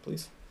 by the way,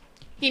 please?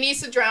 He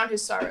needs to drown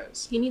his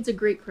sorrows. He needs a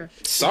great crush.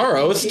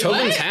 Sorrows.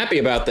 Tobin's happy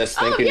about this.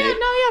 Thank you, yeah, Nate.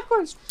 no, yeah, of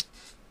course.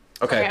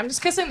 Okay. Okay, I'm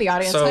just kissing the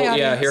audience. So Hi, yeah,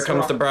 audience. here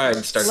comes the bride.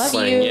 Starts Love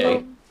playing. you.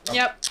 Yay.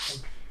 Yep.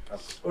 Or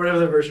whatever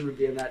the version would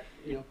be in that,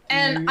 you know.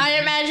 And I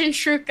imagine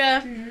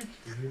Shruka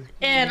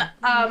in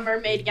a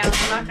mermaid gown.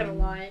 I'm not gonna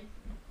lie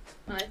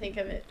when I think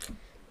of it.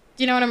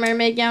 Do you know what a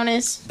mermaid gown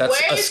is? That's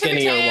Where a is her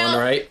skinnier tail? one,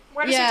 right?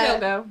 Where does Yeah. her tail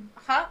go?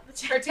 Huh?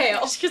 Her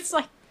tail. It gets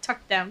like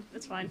tucked down.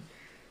 It's fine.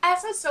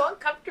 That sounds so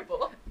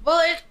uncomfortable.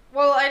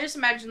 Well, I just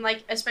imagine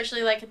like,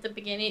 especially like at the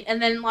beginning,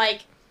 and then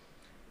like,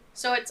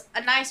 so it's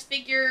a nice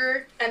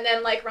figure. And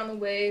then like around the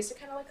waist, it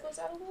kind of like goes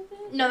out a little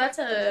bit. No, that's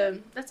a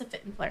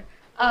fit and flare.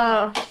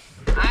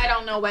 I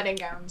don't know wedding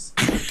gowns.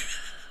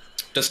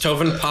 Does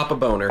Tobin pop a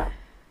boner?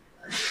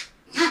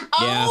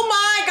 Oh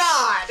my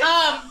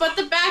god! But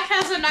the back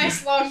has a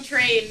nice long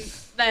train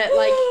that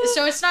like,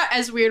 so it's not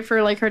as weird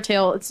for like her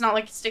tail. It's not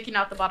like sticking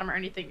out the bottom or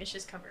anything. It's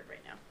just covered right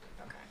now.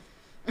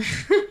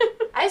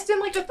 I just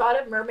didn't like the thought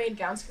of mermaid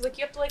gowns because like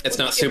you have to like. It's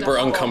look not like you're super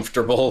double.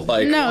 uncomfortable.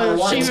 Like No,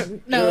 Why?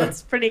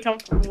 it's pretty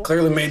comfortable.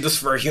 clearly made this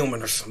for a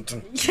human or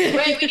something.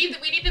 Wait, we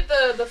needed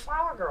the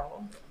flower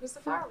girl. Who's the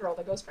flower girl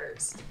that goes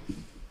first?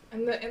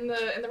 And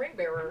the ring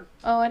bearer.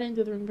 Oh, I didn't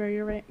do the ring bearer.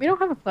 You're right. We don't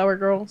have a flower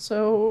girl,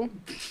 so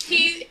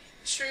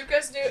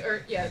Shruka's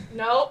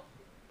nope.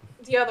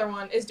 The other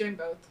one is doing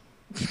both.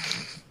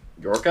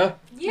 Yorka?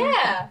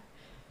 Yeah.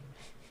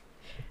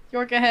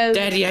 Yorka has.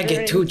 Daddy, I the get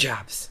ring. 2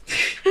 jobs.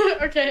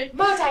 Okay.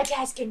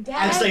 Multitasking, Dad.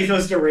 Actually,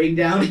 supposed to rain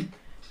down.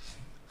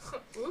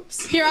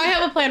 Oops. Here, I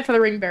have a plan for the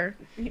ring bearer.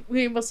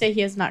 We will say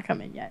he has not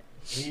come in yet.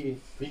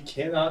 We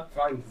cannot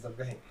find the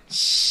ring.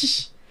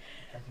 Shh.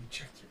 Have you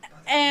checked your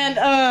butt?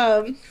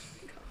 And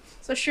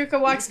So So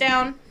Shruka walks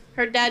down.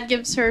 Her dad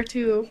gives her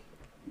to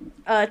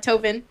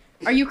Tovin.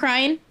 Are you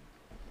crying?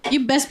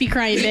 You best be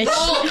crying, bitch.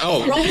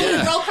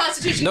 Roll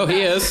Constitution. No, he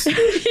is.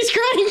 He's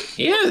crying.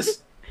 He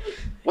is.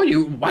 Why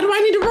do I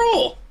need to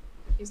roll?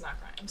 He's not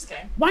crying. I'm just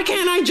kidding. Why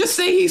can't I just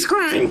say he's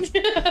crying?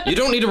 You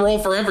don't need to roll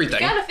for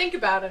everything. You gotta think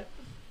about it.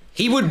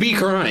 He would be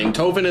crying.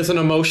 Tovin is an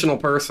emotional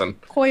person.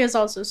 Koi is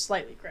also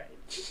slightly crying.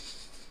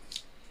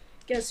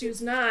 Guess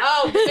who's not?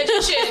 Oh, the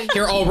magician.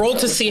 Here, I'll roll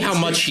to see how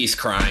much he's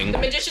crying. The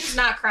magician's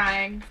not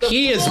crying. The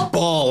He is fool-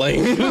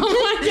 bawling. The fool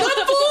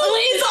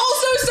is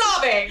also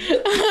sobbing. He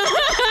rolled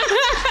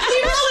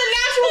a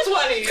natural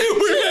 20.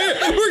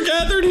 We're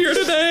gathered here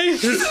today.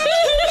 You guys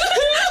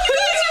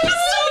are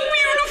so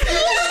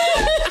beautiful.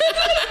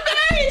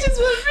 Marriage is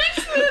what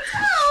makes it.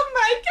 Oh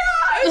my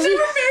god. I've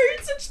never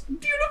married such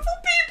beautiful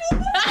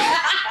people.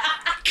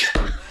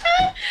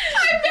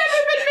 I've never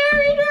been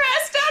married or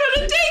asked out on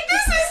a date.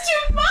 This is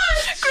too much.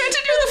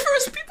 Granted, you're the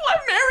first people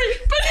I've married,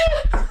 but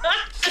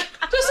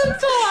just a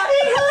thought.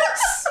 It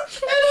hurts.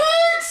 It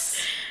hurts.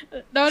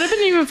 That would have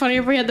been even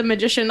funnier if we had the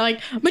magician. Like,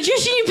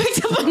 magician, you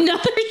picked up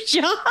another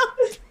job.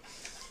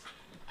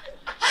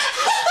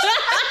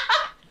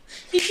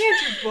 He can't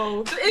do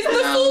both.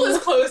 The fool is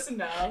close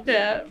enough.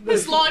 Yeah.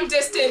 His long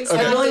distance.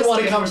 I really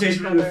want a distance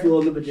conversation between the brother. fool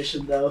and the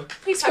magician, though.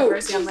 Please have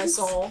mercy on my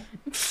soul. How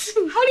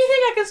do you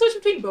think I can switch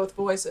between both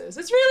voices?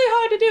 It's really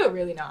hard to do.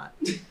 Really not.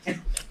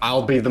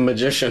 I'll be the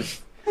magician.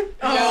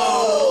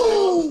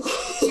 No.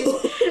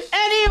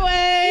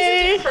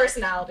 Anyway.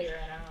 Personality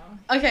right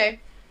now. Okay.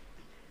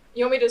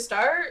 You want me to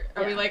start?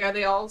 Are we Yeah. like? Are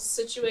they all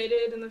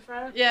situated in the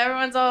front? Yeah,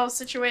 everyone's all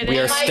situated. We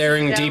are Mike,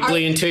 staring yeah.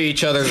 deeply into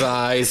each other's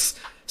eyes,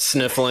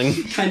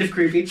 sniffling. Kind of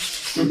creepy.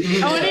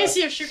 I want to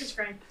see if Shruka's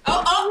crying.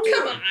 Oh,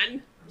 come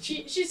on.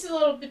 She's a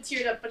little bit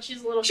teared up, but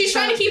she's a little. She's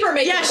trying to keep her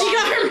makeup Yeah, she on.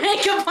 got her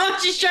makeup on.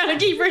 She's trying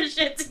to keep her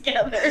shit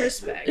together.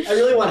 Respect. I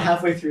really want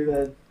halfway through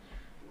the.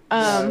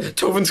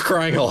 Tovin's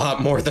crying a lot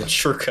more than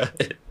Shruka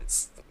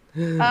is.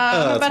 I'm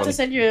that's about funny. to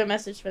send you a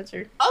message,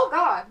 Spencer. Oh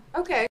God.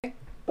 Okay.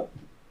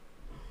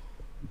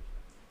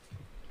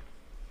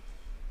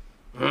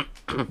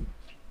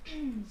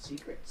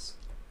 Secrets.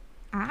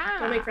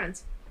 Don't make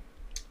friends.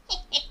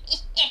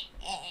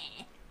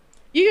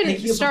 You Thank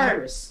can you, start.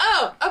 Papyrus.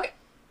 Oh, okay.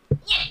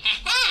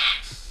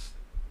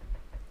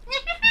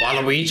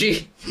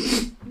 Waluigi?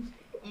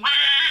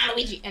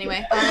 Luigi.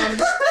 Anyway.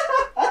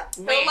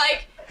 So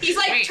like he's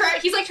like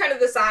trying to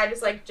the side,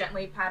 just like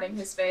gently patting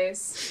his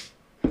face.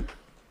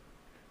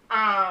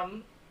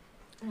 And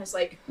it's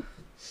like.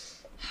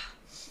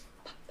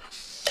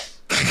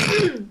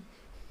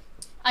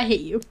 I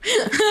hate you.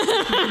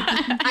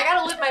 I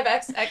gotta live my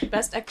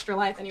best extra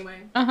life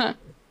anyway. Uh-huh.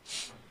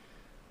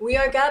 We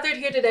are gathered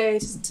here today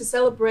to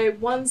celebrate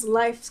one's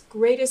life's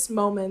greatest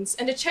moments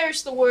and to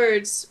cherish the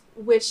words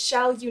which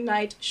shall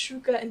unite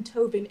Shruka and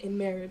Tovin in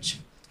marriage.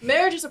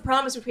 Marriage is a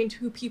promise between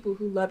two people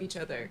who love each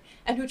other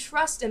and who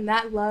trust in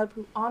that love,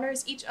 who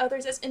honors each other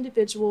as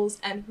individuals,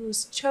 and who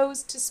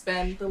chose to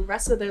spend the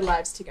rest of their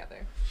lives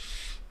together.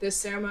 This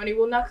ceremony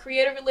will not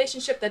create a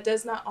relationship that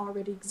does not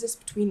already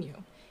exist between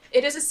you.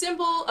 It is a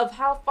symbol of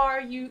how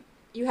far you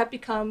have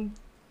become,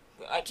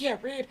 I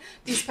can't read,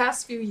 these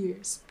past few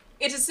years.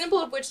 It is a symbol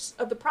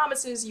of the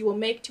promises you will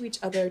make to each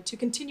other to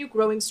continue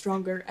growing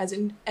stronger as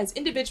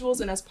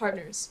individuals and as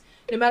partners.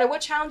 No matter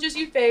what challenges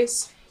you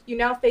face, you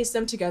now face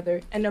them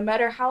together, and no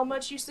matter how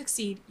much you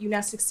succeed, you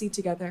now succeed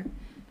together.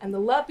 And the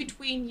love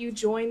between you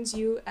joins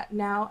you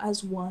now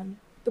as one.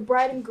 The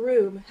bride and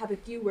groom have a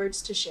few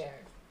words to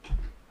share.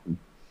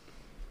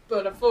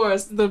 But of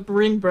course, the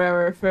ring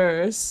bearer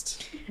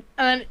first.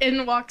 And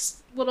in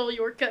walks little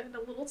Yorka in a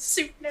little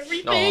suit and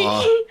everything.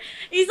 Aw.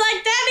 He's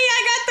like, Daddy,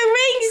 I got the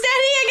rings!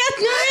 Daddy, I got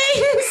the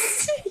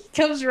rings! He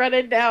comes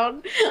running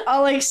down,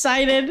 all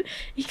excited.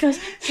 He goes,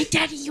 Hey,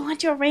 Daddy, you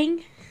want your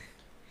ring?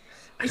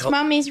 It's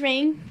Mommy's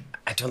ring.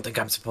 I don't think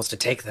I'm supposed to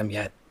take them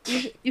yet.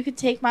 You could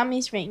take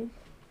Mommy's ring.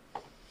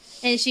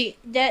 And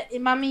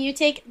Mommy, you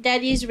take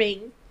Daddy's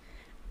ring.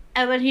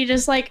 And then he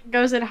just, like,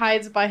 goes and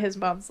hides by his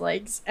mom's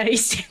legs. And he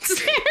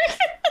stands there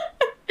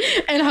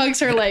and hugs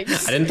her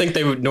legs. I didn't think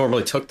they would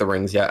normally took the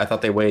rings yet. I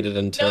thought they waited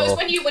until... No,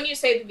 it's when you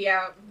say the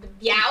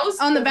vows.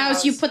 On the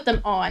vows, you put them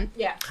on.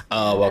 Yeah.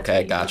 Oh,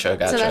 okay. Gotcha.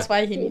 So that's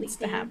why he needs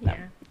to have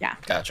them. Yeah.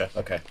 Gotcha.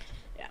 Okay.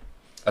 Yeah.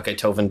 Okay,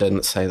 Tovin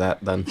didn't say that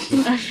then.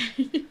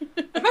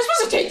 Am I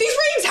supposed to take these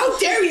rings? How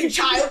dare you,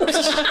 child!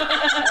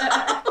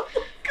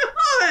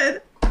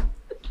 God.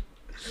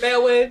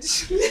 Male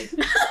wedge.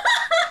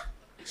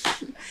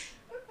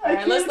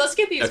 Alright, let's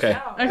get these Okay.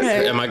 out.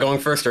 Okay. Am I going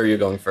first or are you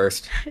going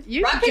first?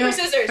 You Rock, can paper, go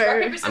scissors. Rock,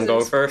 first. paper, scissors. I'm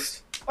going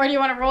first. Or do you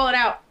want to roll it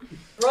out?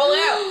 Roll it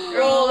out.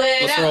 Roll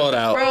it Let's out. roll it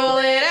out. Roll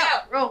it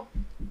out. Roll.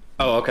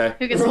 Oh, okay.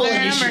 Who gets Roll the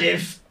higher number?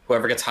 initiative.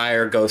 Whoever gets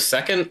higher goes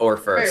second or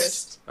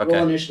first? Roll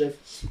Okay. initiative.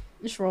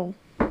 Just roll.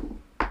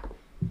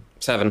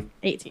 7.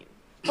 18.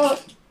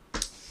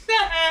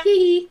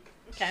 Hee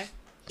Okay.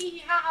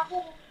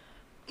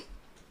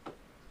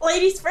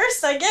 Ladies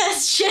first, I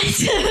guess. Shit.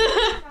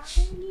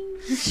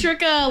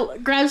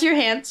 Shruka grabs your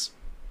hands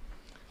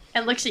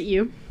and looks at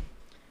you.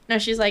 No,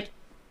 she's like,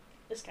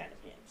 this kind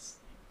of hands.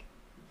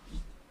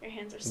 Your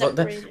hands are Well,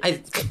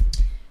 separated.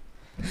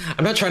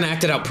 I'm not trying to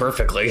act it out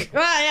perfectly.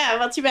 Well, yeah,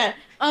 well, too bad.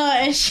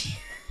 And she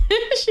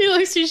she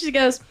looks at you, she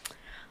goes,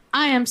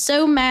 I am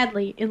so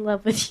madly in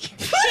love with you.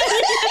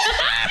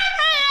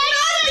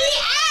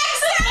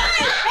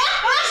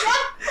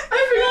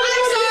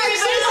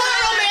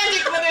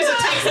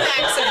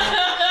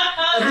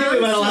 I think we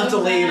might all have to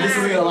leave. This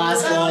isn't gonna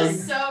last long.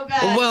 So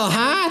bad. Well,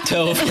 hi,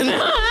 Tobin.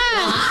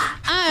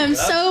 I am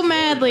so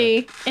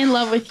madly in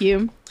love with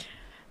you.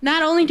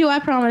 Not only do I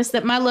promise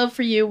that my love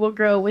for you will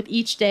grow with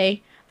each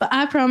day, but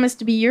I promise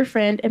to be your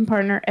friend and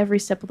partner every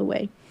step of the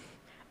way.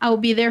 I will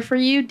be there for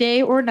you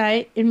day or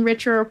night, in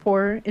richer or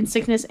poorer, in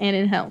sickness and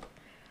in health.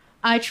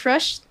 I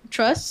trust,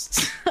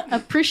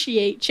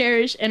 appreciate,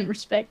 cherish, and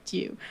respect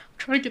you. I'm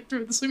trying to get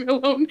through this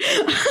alone.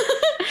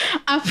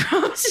 I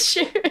promise to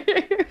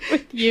share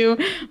with you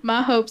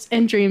my hopes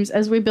and dreams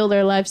as we build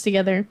our lives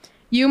together.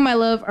 You, my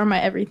love, are my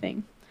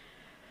everything.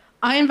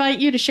 I invite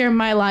you to share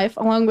my life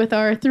along with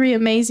our 3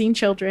 amazing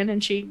children.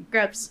 And she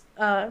picks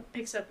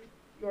up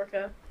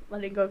Yorka,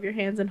 letting go of your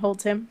hands, and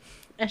holds him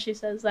as she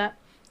says that.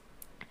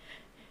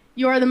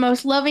 You are the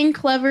most loving,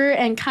 clever,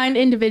 and kind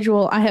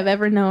individual I have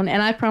ever known,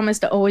 and I promise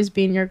to always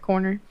be in your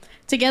corner.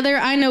 Together,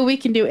 I know we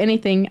can do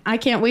anything. I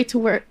can't wait to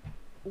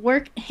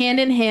work hand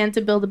in hand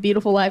to build a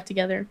beautiful life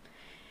together.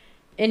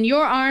 In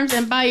your arms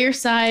and by your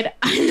side,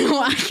 I know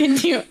I can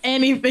do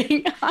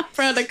anything. I'm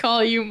proud to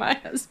call you my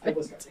husband.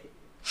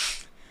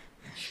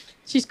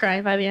 She's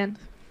crying by the end.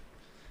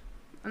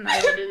 I'm not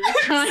able to do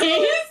this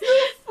crying.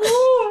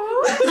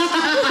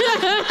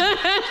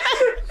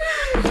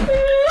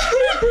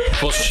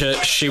 Well, shit,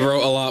 she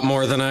wrote a lot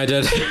more than I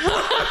did.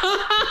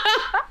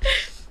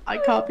 I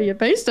copy and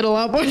pasted a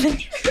lot more than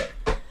you.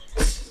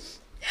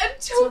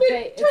 It's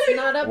okay. It's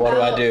not about. What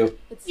do I do?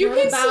 It's You not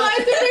can about,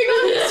 slide the ring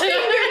on his finger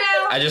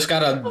now. I just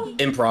gotta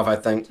improv, I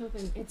think.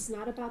 Tobin, it's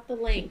not about the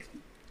length.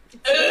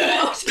 It's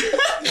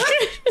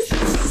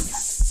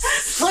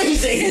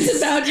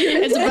about you.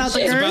 It's about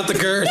the It's girl. about the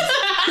girth.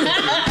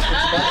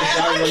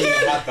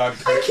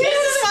 This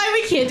is why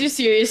we can't do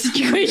serious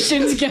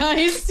situations,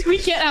 guys. We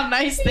can't have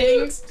nice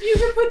things. You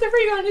can put the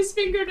ring on his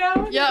finger now.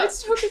 And Yeah.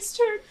 It's Tobin's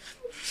turn.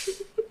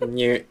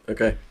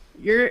 Okay.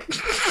 You're.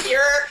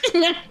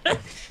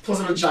 Pulls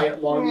out a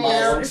giant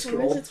long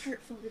scroll. It's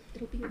hurtful.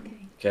 It'll be okay.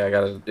 Okay, I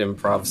gotta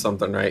improv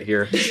something right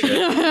here.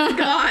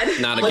 God.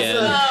 Not Let's,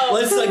 again.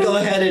 let's go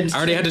ahead and. I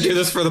already had to do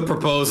this for the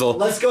proposal.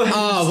 Let's go ahead.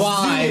 Oh,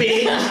 why?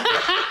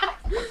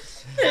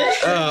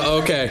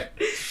 Okay.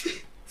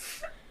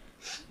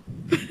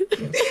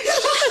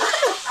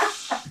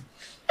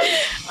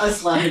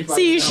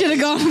 See, you should have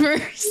gone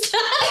first.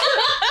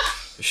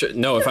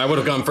 No, if I would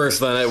have gone first,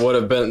 then it would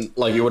have been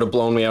like you would have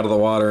blown me out of the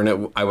water,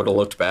 and I would have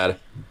looked bad.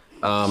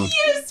 He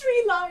has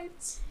 3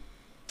 lines.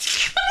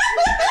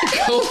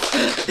 Go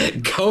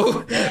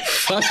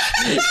fuck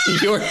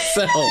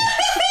yourself.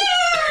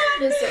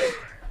 Listen,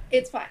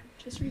 it's fine.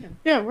 Just read them.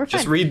 Yeah, we're fine.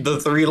 Just read the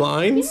 3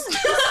 lines.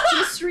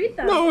 Just read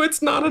them. No,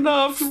 it's not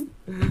enough.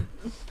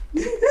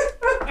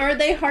 Are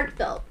they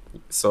heartfelt?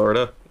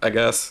 Sorta, I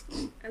guess.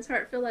 As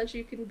heartfelt as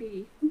you can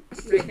be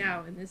right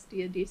now in this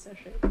D&D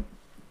session.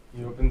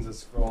 He opens a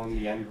scroll and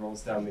the end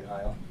rolls down the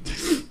aisle.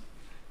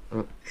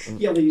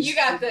 Yeah, please. You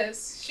got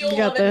this. She'll You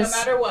got love it no this.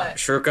 matter what.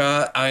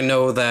 Shruka, I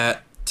know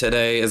that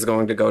today is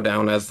going to go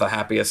down as the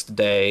happiest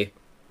day,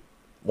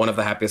 one of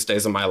the happiest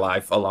days of my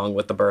life, along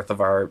with the birth of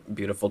our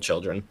beautiful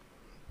children.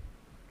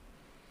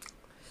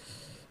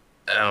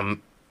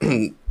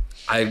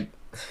 I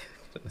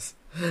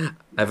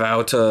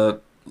vow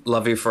to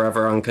love you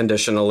forever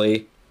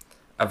unconditionally.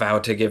 I vow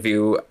to give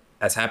you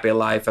as happy a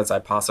life as I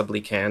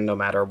possibly can, no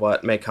matter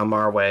what may come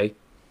our way,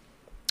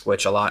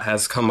 which a lot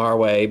has come our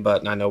way,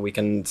 but I know we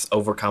can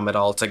overcome it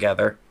all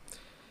together.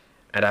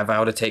 And I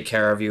vow to take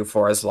care of you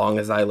for as long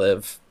as I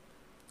live,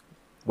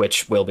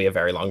 which will be a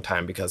very long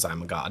time because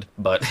I'm a god,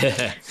 but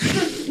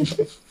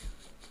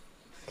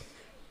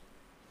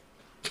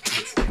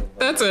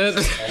that's it.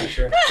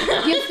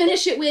 You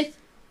finish it with,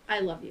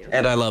 I love you.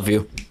 And I love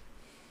you.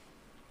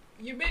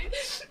 You may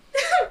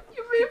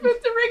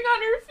put the ring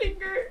on her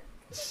finger.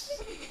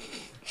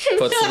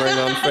 Puts the ring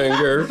on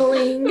finger.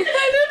 Bling. By the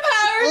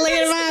power Look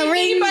at my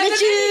ring,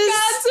 bitches.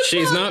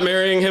 She's not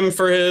marrying him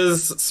for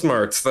his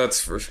smarts,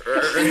 that's for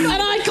sure. And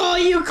I call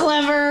you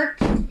clever.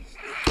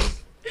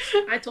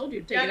 I told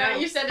you to take Yeah, it no, out.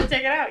 you said to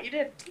take it out. You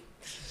did.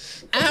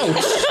 Ouch! And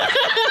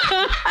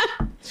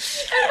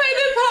by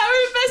the power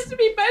vested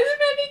me by the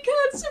many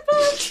gods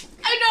above,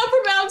 I now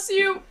pronounce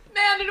you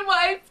man and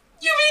wife.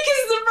 You make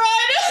us the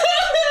bride.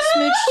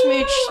 Smooch,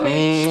 smooch,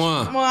 smooch.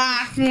 Mwah.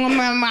 Mwah, mwah,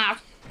 mwah, mwah.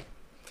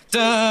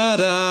 Da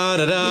da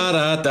da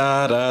da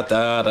da da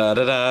da da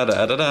da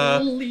da da da.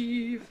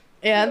 Leave.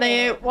 Yeah,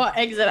 they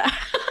exit out.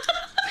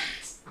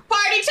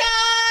 Party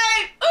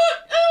time!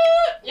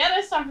 Yeah,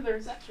 that's time for the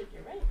reception.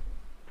 You're right.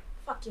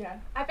 Fuck yeah.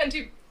 I've been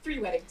to 3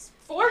 weddings.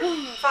 4?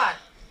 5.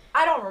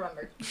 I don't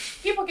remember.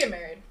 People get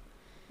married.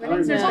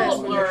 Weddings There's are all best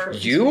a when they're blur.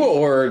 short. You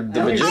or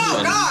the Oh, magician?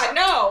 Oh god,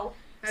 no!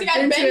 See,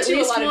 I've been to at a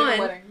least lot of one.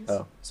 different weddings.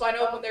 Oh. So I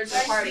know when there's a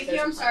party. Thank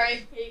you. I'm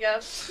sorry. Here you go.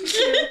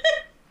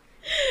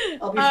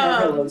 I'll be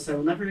forever alone, so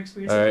I'll never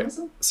experience it Alright.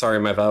 myself. Sorry,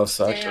 my vows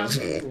suck. Damn.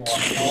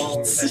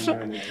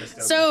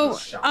 So,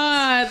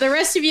 The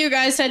rest of you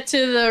guys head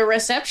to the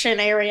reception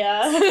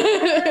area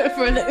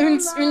for the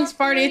Oons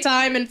party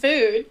time and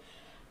food.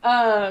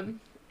 And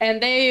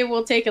they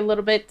will take a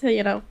little bit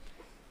to,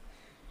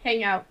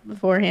 hang out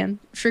beforehand.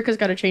 Shrika's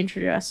got to change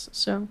her dress,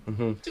 so.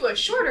 To a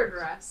shorter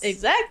dress.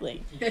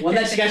 Exactly. One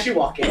that she can actually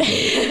walk in.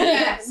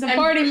 Yes. The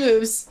party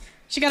moves.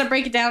 She gotta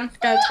break it down.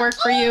 Gotta twerk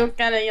for you.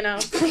 Gotta,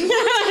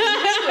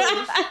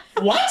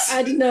 What?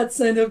 I did not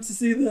sign up to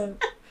see that.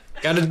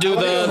 Gotta do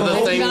the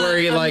I'm thing not- where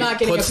he I'm like not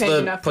getting puts paid the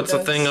enough for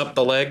this. thing up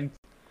the leg.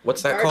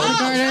 What's that called?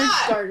 Garter.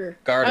 Starter.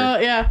 Garter. Oh,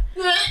 yeah.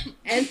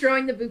 And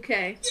throwing the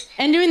bouquet.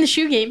 And doing the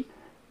shoe game.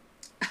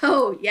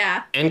 Oh,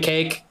 yeah. And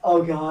cake.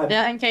 Oh god.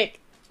 Yeah, and cake.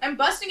 I'm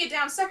busting it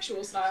down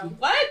sexual style.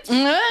 What?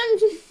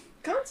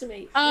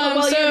 Consummate. Um,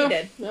 well, you so already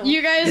did. Well.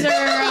 You guys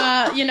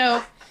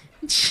are,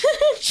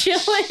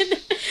 chilling.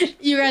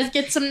 You guys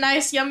get some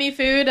nice, yummy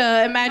food.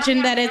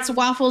 Imagine that it's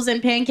waffles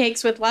and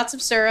pancakes with lots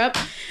of syrup.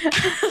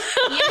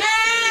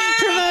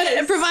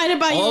 Yes! Provided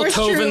by All yours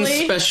Toven's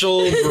truly. special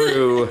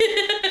brew.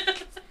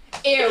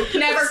 Ew,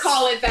 never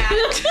call it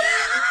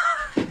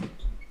that.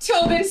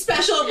 Tobin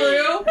special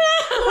brew.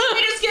 Let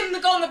me just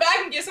go in the back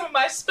and get some of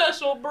my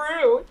special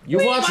brew.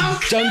 You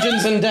watch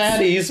Dungeons and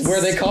Daddies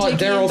where they call it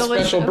Sticky and Daryl's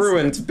Special delicious. Brew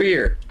and it's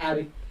beer.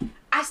 Abby,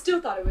 I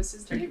still thought it was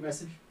his check your name.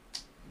 message.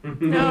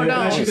 No,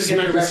 no. She could get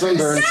Smack a the reference.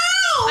 sunburn.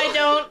 I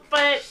don't,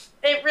 but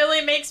it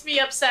really makes me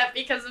upset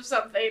because of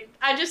something.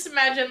 I just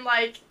imagine,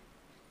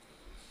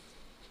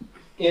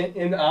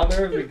 in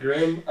honor of the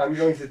Grim, I'm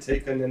going to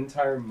take an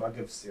entire mug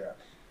of syrup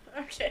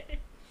okay.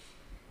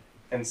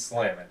 and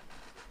slam it.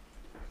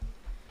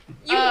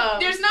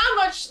 There's not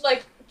much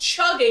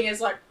chugging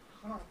is like.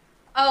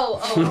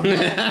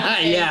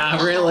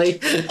 Yeah, really.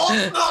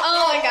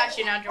 Oh, I got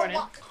you now,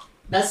 Jordan.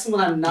 That's the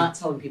one I'm not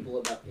telling people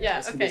about. yet. Yeah,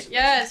 That's gonna be okay.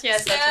 surprise.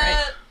 Yes, that's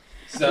right.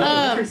 So,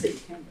 Never say you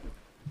can, though.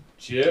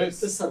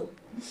 cheers. Just subtly.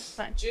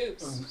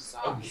 Juice.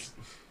 Sauce.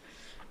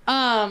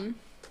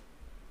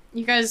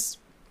 You guys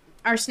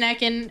are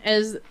snacking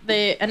as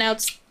they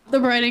announce the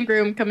bride and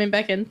groom coming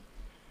back in.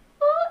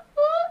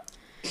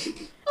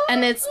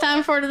 And it's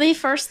time for the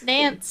first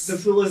dance. The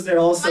fool is there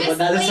also, but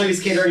now that's how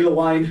he's catering the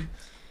wine.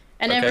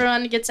 And Okay.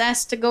 everyone gets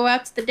asked to go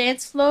out to the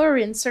dance floor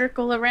and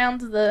circle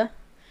around the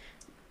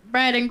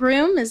bride and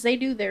groom as they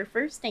do their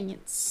first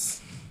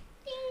dance.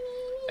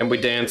 And we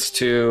dance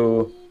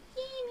to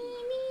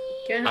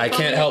I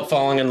Can't Help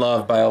Falling in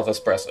Love by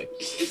Elvis Presley.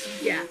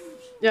 Yeah.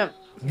 Yep.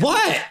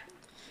 What?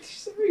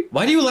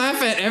 Why do you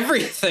laugh at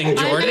everything, I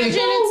Jordan?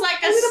 imagine it's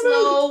like a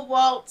slow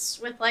waltz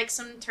with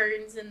some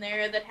turns in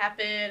there that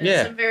happen. And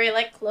Yeah. some very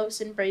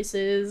close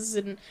embraces,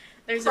 and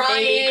there's a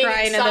Crying, baby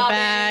crying in the sobbing,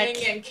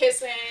 back. and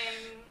kissing.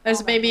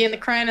 There's a baby in the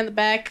crying in the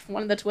back,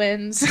 one of the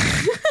twins.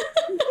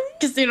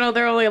 Because they're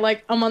only a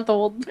month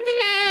old.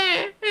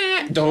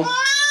 Don't.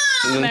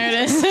 There it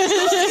is.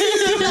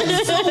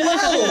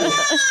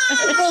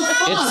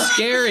 It's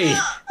scary.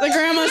 The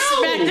grandma's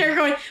back there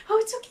going, "Oh,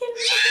 it's okay."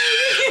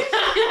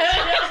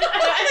 Oh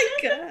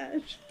my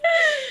gosh.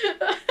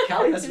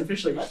 Callie hasn't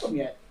officially met them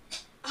yet.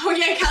 Oh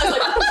yeah, Cal's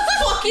like, what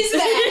the fuck is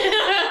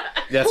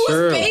that? That's Who's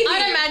true. baby?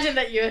 I'd imagine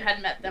that you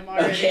had met them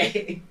already.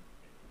 Okay.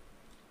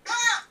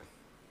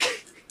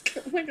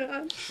 Oh my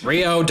god.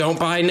 Rio, don't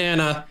buy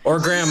Nana or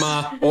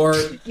Grandma or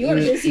You are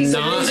busy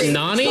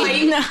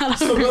Nani.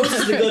 So Rose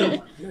is the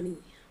good one.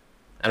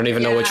 I don't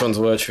even know which one's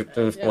which.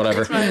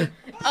 Whatever.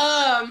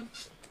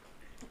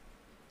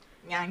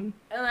 And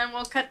then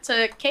we'll cut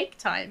to cake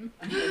time.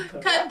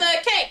 Cut the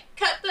cake.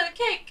 Cut the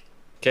cake.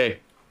 Okay.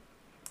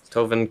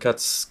 Toven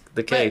cuts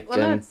the cake. Well,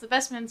 no, and it's the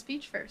best man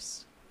speech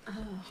first.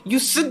 you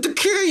said the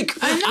cake.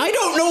 I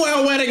don't know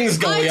how weddings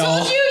go, I y'all.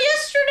 told you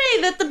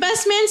yesterday that the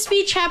best man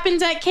speech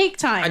happens at cake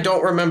time. I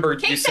don't remember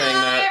Cake you saying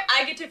time. that.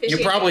 I get to officiate.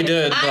 You probably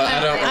did, but I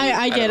don't.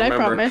 I did, don't I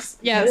remember. promise.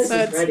 Yeah, This so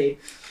is it's ready.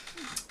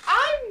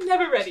 I'm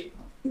never ready.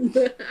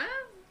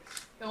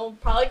 We'll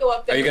probably go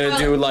up there. Are you gonna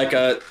do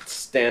a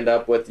stand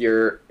up with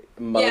your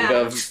mug Yeah.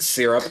 of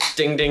syrup?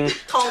 Ding ding.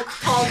 Tonk,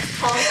 tonk,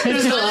 tonk.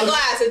 It's not a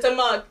glass, it's a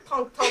mug.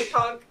 Tonk, tonk,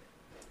 tonk.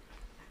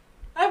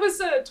 I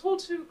was told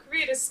to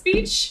create a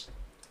speech.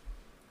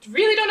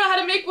 Really don't know how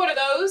to make one of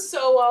those,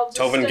 so I'll just...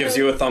 Toven gives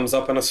you a thumbs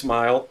up and a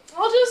smile.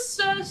 I'll just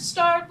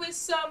start with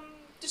some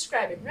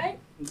describing, right?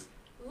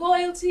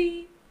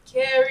 Loyalty,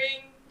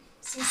 caring,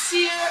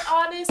 sincere,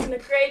 honest, and a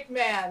great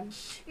man.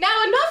 Now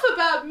enough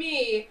about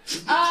me.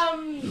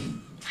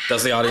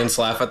 Does the audience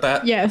laugh at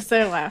that? yes,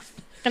 they laugh.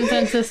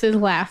 Consensus is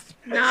laugh.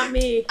 Not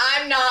me.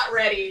 I'm not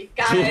ready,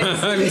 guys.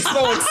 I'm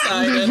so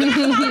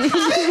excited.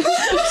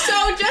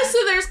 So just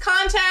so there's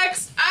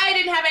context, I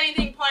didn't have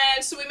anything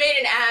planned, so we made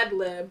an ad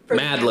lib.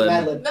 Mad lib.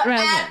 Mad lib. The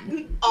Ad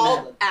ad,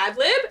 all ad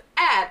lib,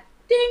 ad,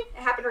 ding, it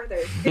happened right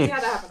there. Crazy how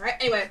that happened, right?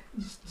 Anyway,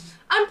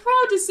 I'm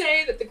proud to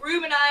say that the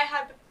groom and I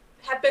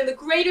have been the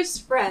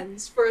greatest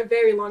friends for a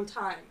very long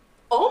time.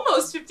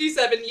 Almost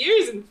 57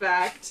 years, in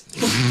fact.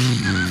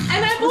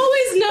 And I've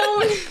always known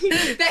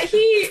that he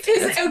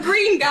is a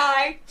green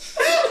guy.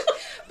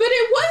 But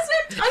it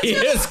wasn't He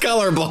is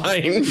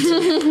colorblind.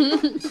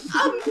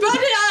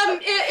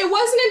 It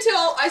wasn't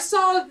until I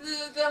saw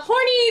the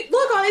horny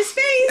look on his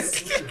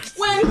face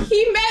when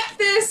he met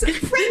this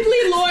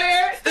friendly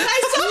lawyer that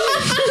I saw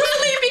him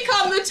truly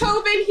become the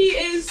Tobin he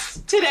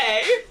is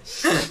today.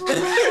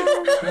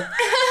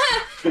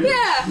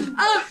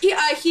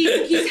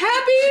 He's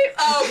happy,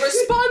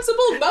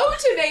 responsible,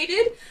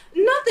 motivated,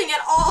 nothing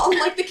at all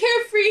like the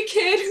carefree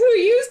kid who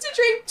used to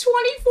drink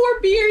 24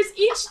 beers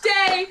each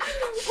day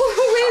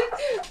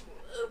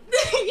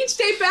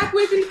back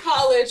with in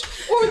college,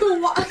 or the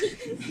wild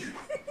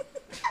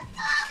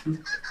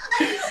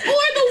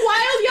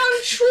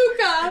young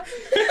Truca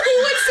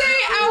who would stay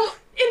out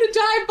in the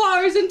dive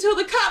bars until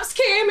the cops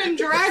came and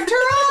dragged her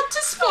off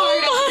to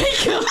Sparta. Oh my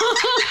god.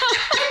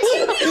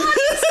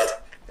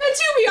 And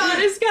to be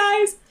honest,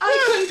 guys, I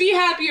couldn't be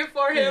happier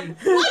for him.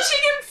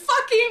 Watching him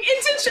fucking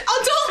into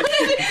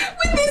adulthood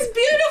with this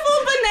beautiful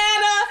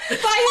banana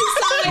by his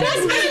side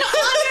has been an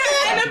honor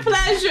and a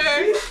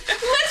pleasure.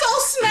 Let's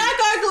all smack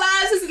our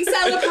glasses in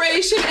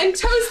celebration and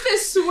toast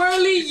this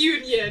swirly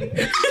union.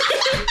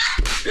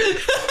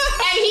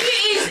 And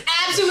he is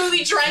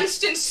absolutely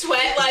drenched in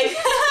sweat, like,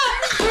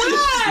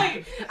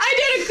 right! I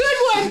did a good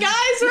one,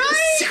 guys,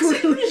 right?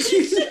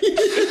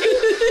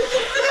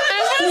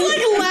 Everyone's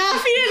like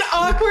laughing and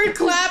awkward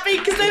clapping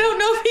because they don't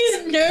know if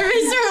he's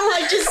nervous or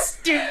like just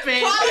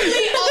stupid.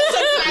 Probably also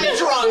kind of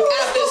drunk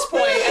at this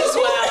point as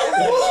well.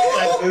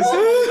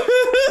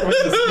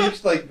 With a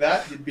speech like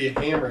that, you'd be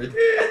hammered.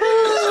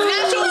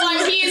 Natural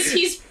one,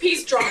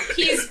 he's drunk.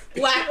 He's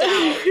blacked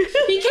out.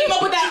 He came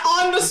up with that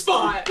on the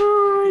spot.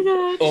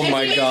 Oh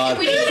my god.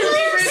 We need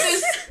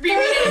to reread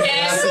it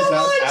again. Passes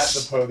out at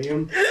the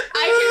podium.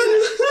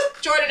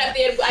 Jordan, at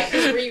the end, I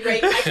can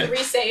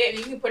re-say it, and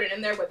you can put it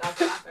in there without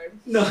laughing.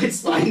 No,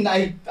 it's fine.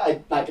 I'm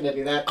not gonna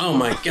do that. Oh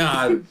my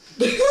god.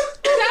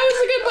 That was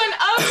a good one.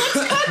 Let's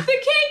cut the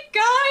cake,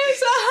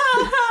 guys.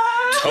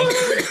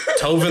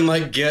 Tovin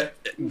like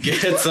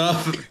gets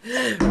up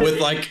with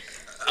like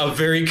a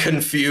very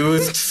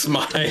confused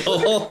smile.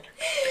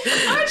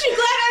 Aren't you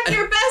glad I'm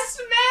your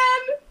best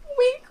man?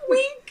 Wink,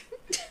 wink.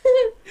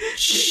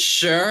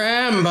 Sure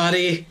am,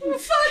 buddy.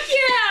 Fuck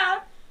yeah.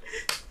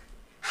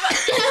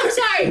 I'm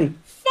sorry.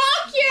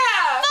 Fuck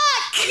yeah.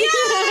 Fuck!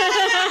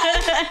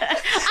 Yeah!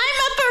 I'm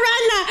a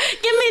piranha!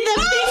 Give me the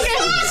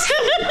fingers!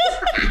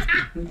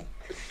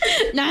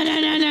 No.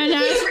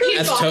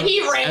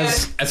 He ran.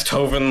 As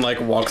Tovin like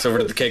walks over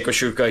to the cake with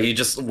Shuka, he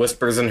just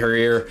whispers in her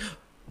ear,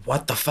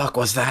 "What the fuck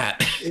was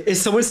that?" Is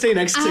someone staying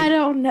next to? I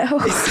don't know.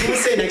 Is someone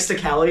staying next to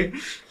Callie?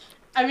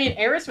 I mean,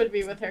 Eris would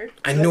be with her.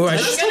 I knew I I'm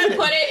gonna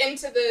put it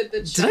into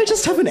the Did I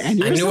just have an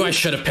aneurysm? I knew I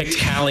should have picked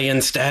Callie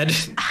instead.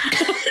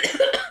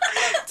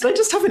 Did I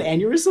just have an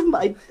aneurysm?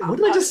 What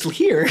did I just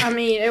hear? I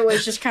mean, it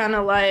was just kind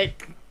of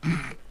like...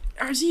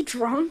 Is he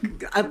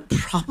drunk?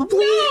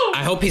 Probably.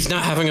 I hope he's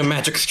not having a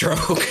magic stroke.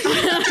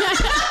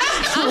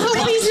 I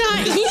hope he's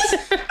not either.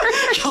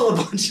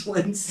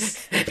 Collabundulance.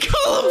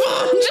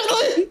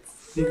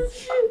 Here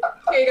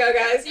you go,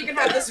 guys. You can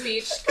have the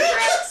speech.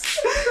 Congrats.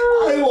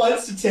 I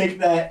want to take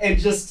that and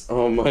just...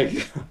 Oh my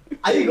god.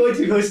 I am going to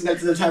be posting that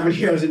to the Tavern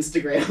Heroes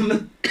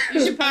Instagram.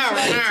 You should power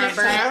now,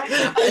 bro.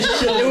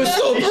 It was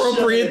so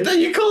appropriate that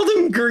you called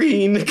him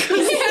green. When you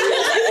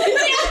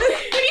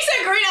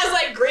said green, I was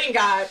like, green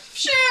guy.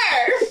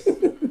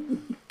 Sure.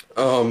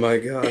 Oh my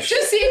gosh.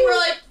 Just seeing where,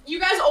 like,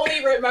 you guys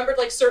only remembered,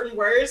 like, certain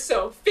words,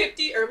 so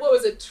 50, or what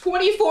was it,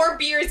 24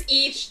 beers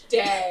each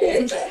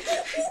day.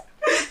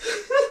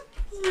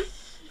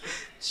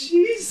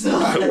 Jesus.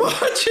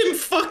 Watch him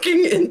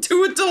fucking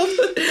into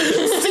adulthood.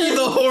 See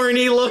the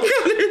horny look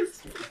on his.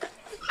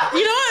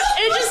 You know what?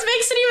 It just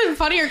makes it even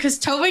funnier because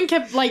Tobin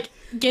kept, like,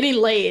 getting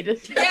laid.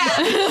 Yeah.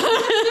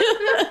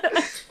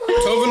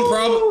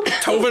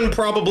 Tovin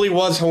probably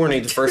was horny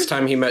the first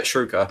time he met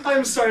Shruka.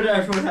 I'm sorry to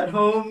everyone at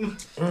home.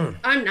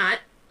 I'm not.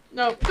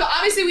 No. So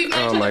obviously we've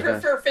known Oh each my other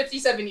for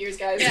 57 years,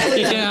 guys.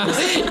 Yeah,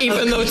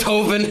 even though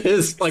Tovin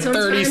is like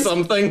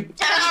 30-something. I don't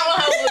know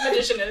how old the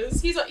magician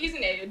is. He's an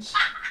age.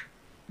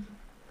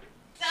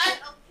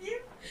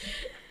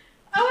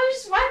 I was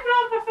just wiping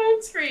off my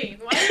phone screen.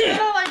 Why do you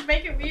gotta, like,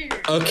 make it weird?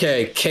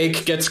 Okay,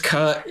 cake gets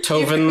cut.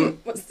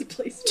 What's the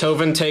place?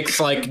 Tovin takes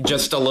like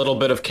just a little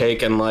bit of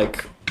cake and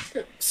like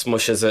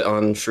smushes it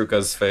on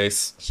Shruka's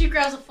face. She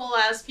grabs a full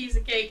ass piece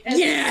of cake and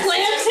Yes!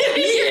 slams it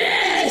in your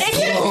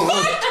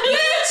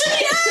Yes!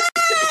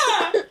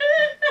 Yeah!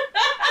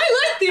 I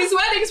like these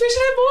weddings. We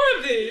should have more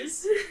of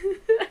these.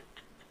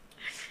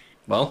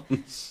 Well,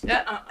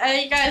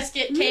 And you guys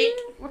get cake.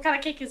 What kind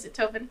of cake is it,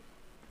 Tobin?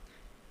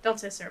 Don't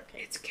say syrup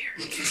cake. It's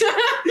carrot.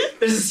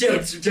 There's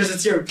a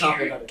syrup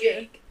topping on it.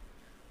 Cake.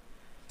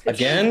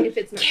 again? If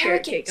it's not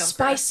carrot cake, I'll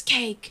spice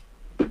cake.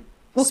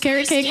 Well,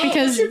 carrot cake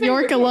because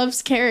Yorka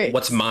loves carrots.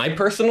 What's my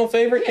personal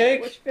favorite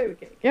cake? What's your favorite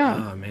cake?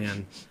 Yeah. Oh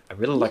man, I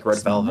really like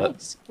red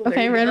velvet. Well,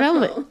 Okay, there you red go.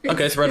 velvet.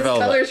 Okay, it's red His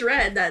velvet. color's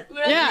red. That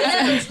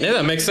Yeah. Yeah,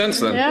 that makes sense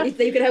then. Yeah.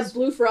 you could have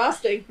blue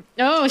frosting.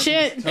 Oh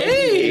shit.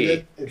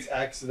 Hey! It's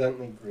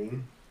accidentally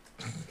green.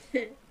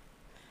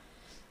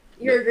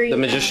 You're green. The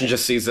magician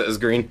just sees it as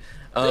green.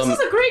 This is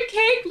a great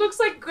cake. Looks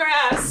like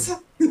grass.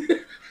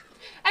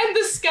 And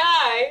the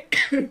sky.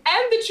 And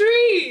the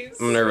trees.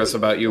 I'm nervous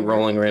about you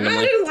rolling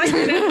randomly.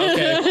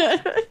 Okay.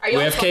 We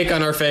have cake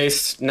on our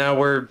face. Now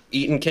we're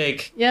eating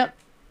cake. Yep.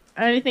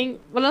 Anything?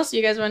 What else do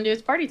you guys want to do?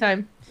 It's party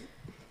time.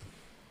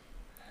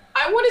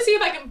 I want to see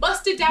if I can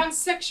bust it down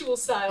sexual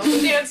style on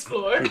the dance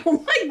floor.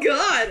 Oh my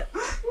god.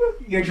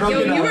 You're drunk.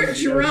 Yo, enough.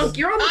 you are drunk.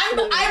 You're on the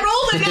floor. I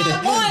rolled a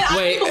nat one.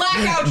 Wait, I'm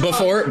blackout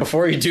drunk.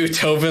 before you do,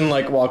 Tovin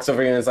like walks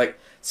over here and is like,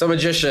 "So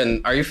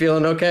magician, are you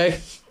feeling okay?"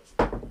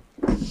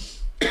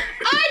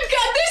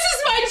 This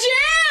is my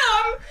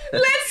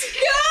jam. Let's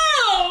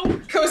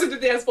go. Goes into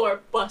the dance floor.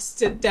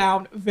 Bust it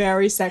down.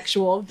 Very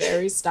sexual.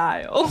 Very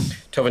style.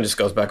 Tovin just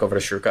goes back over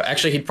to Shruka.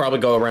 Actually, he'd probably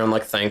go around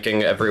like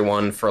thanking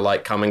everyone for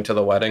like coming to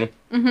the wedding.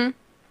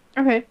 Mm-hmm.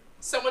 Okay.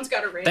 Someone's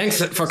got a ring.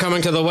 Thanks for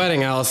coming to the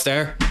wedding,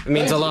 Alistair. It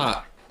means a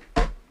lot.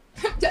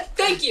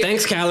 Thank you.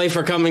 Thanks, Callie,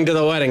 for coming to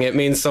the wedding. It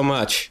means so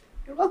much.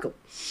 You're welcome.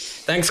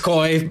 Thanks,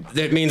 Koi.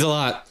 It means a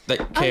lot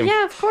that came. Oh,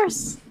 yeah, of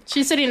course.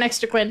 She's sitting next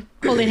to Quinn,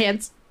 holding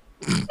hands.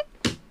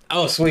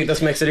 Oh, sweet.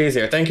 This makes it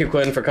easier. Thank you,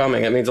 Quinn, for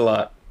coming. It means a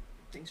lot.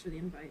 Thanks for the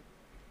invite.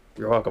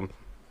 You're welcome.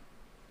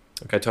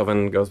 Okay,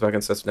 Tovin goes back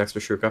and sits next to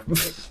Shruka.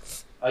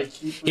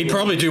 He'd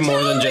probably do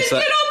more than just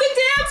that. Get on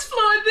the dance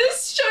floor.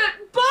 This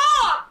shit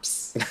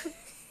bops.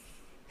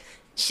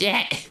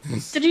 Shit.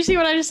 Did you see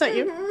what I just sent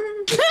you?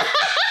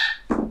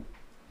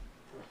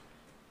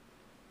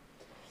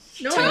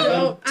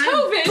 No,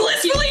 Tovin,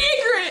 blissfully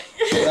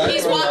ignorant.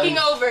 He's walking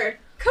over.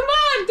 Come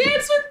on,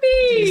 dance with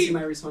Did you see me.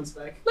 my response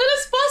back? Let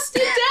us bust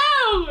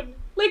it down,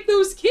 like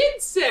those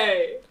kids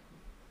say.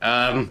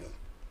 Um,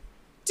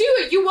 Do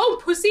it, you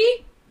won't,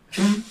 pussy.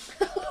 Dance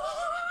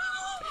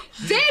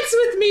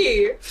with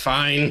me.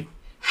 fine.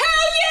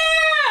 Hell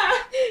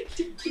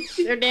yeah!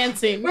 They're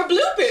dancing. We're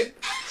blooping.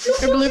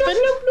 They're blooping?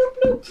 Bloop,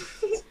 bloop,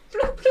 bloop.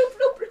 Bloop, bloop,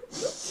 bloop,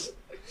 bloop.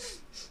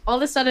 All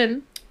of a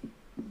sudden,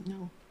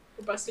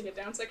 We're busting it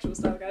down sexual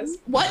style, guys.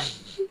 What?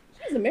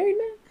 He's a married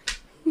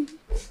man.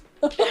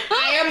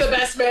 I am the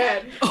best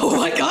man. Oh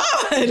my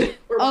god!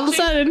 We're all of a watching-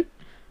 sudden,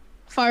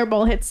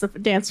 fireball hits the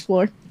dance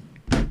floor.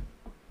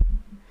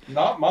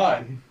 Not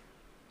mine.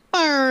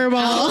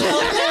 Fireball.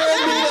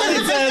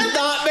 It says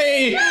not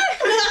me.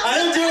 I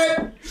didn't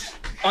do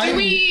it. Do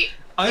we?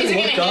 I Is it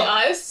gonna look hit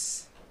up.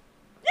 us?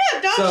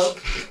 Yeah, don't.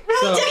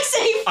 So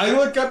I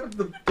look up at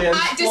the dance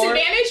floor.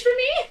 Disadvantage for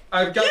me?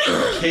 I've got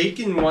the cake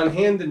in one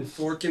hand and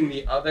fork in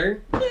the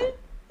other. And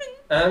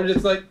I'm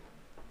just like,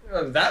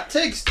 "Oh, that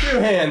takes two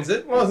hands.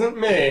 It wasn't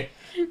me."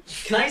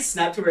 Can I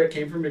snap to where it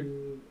came from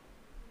and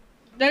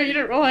No, you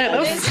didn't roll it.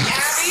 Miss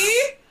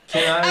Abby?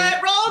 Can I?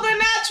 Rolled a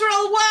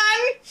natural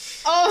one.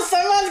 Oh,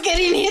 someone's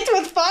getting hit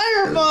with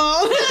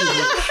fireball.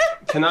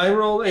 Can I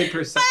roll a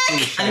perception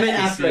check I meant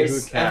to after see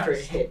I, who after it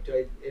cast?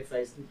 hit, if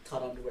I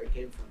caught on to where it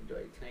came from, can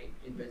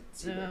I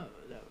investigate? No,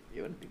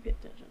 you wouldn't be paying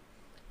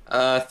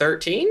attention.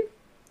 13?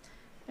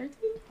 13?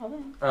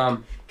 Hold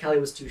on. Callie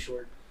was too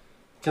short.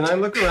 Can I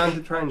look around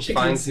to try and She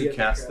find can see who it,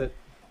 cast crap.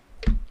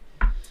 it?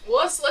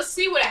 Well, let's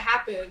see what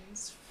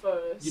happens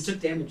first. You took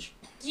damage.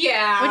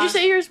 Yeah. What'd you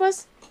say yours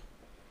was?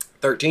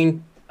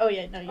 13? Oh,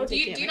 yeah, no, you Oh, take do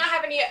you damage. not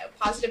have any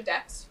positive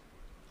dex?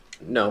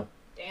 No.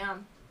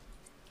 Damn.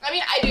 I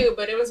mean, I do,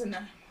 but it was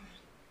enough.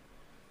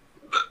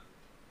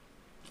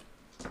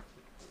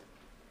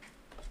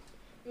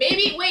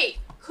 Maybe wait.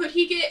 Could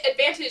he get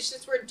advantage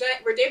since we're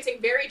dancing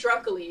very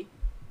drunkily?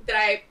 That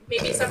I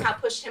maybe somehow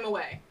pushed him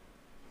away.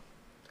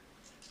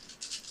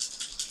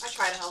 I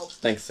try to help.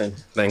 Thanks, Sin.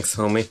 Thanks,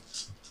 homie.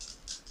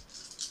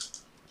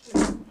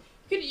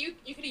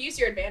 You could have used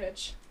your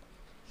advantage.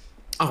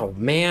 Oh,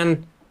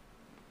 man.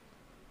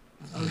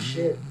 Oh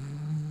shit.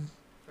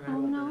 Oh,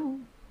 no.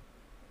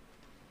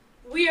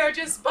 We are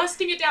just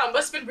busting it down.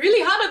 Must have been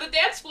really hot on the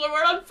dance floor.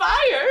 We're on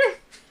fire.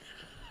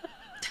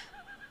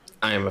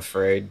 I am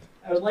afraid.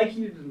 I would like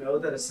you to know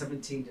that a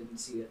 17 didn't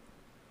see it.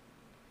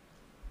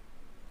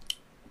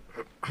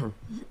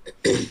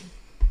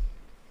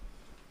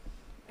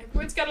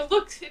 Everyone's got to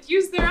look and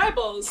use their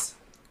eyeballs.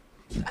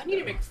 I need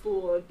to make a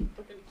fool of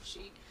fucking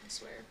sheet. I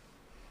swear.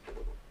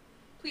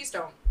 Please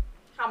don't.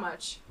 How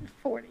much?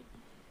 40.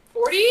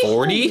 40? 40?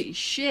 Holy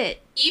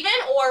shit. Even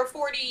or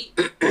 40?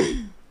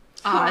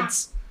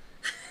 Odds.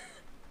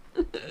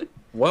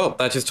 Well,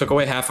 that just took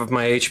away half of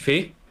my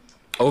HP.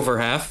 Over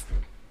half.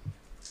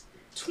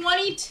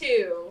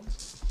 22.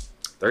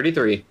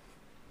 33.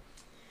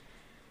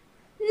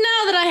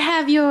 Now that I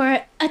have your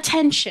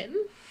attention.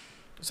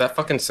 Is that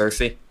fucking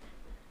Cersei?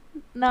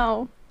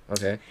 No.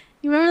 Okay.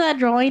 You remember that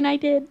drawing I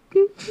did?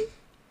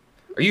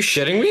 Are you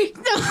shitting me?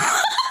 No.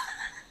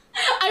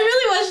 I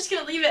really was just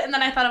gonna leave it, and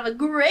then I thought of a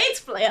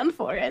great plan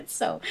for it,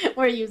 so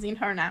we're using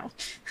her now.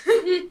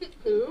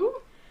 Who?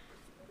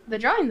 The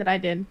drawing that I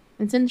did.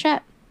 It's in the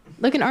chat.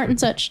 Look at art and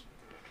such.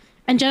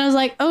 And Jenna's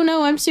like, oh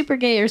no, I'm super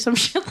gay or some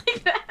shit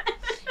like that.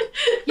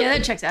 Yeah,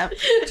 that checks out.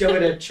 Do you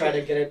want me to try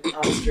to get it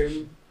on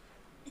stream?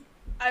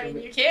 I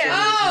mean, you can.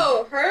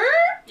 Oh, her?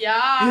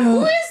 Yeah.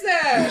 Who is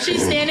that?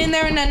 She's standing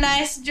there in a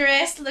nice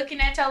dress looking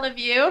at all of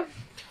you.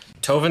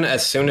 Tovin,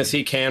 as soon as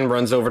he can,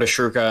 runs over to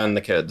Shruka and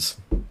the kids.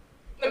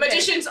 The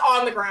magician's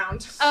on the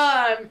ground.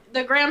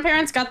 The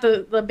grandparents got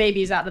the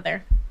babies out of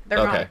there. They're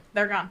Okay. gone.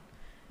 They're gone.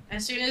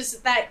 As soon as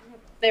that,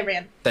 they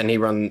ran. Then he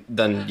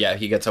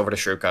gets over to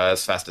Shruka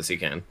as fast as he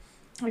can.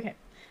 Okay.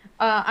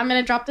 I'm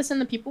gonna drop this in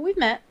the people we've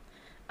met.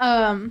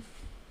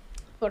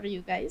 What are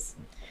you guys?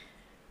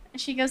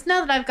 And she goes,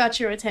 now that I've got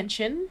your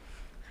attention,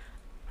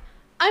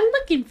 I'm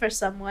looking for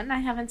someone. I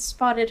haven't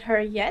spotted her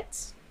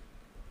yet.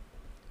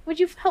 Would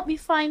you help me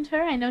find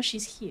her? I know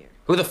she's here.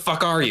 Who the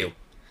fuck are you?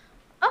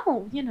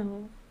 Oh, you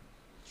know.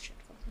 Shit,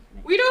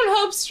 We don't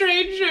help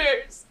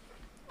strangers.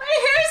 My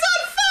hair's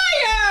on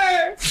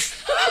fire!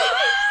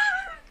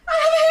 I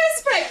have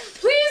hairspray.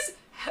 Please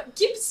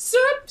keep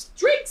syrup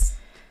drinks.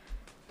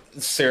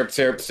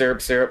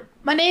 Syrup.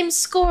 My name's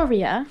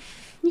Scoria.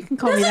 You can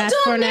call me that That's a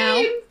for dumb now.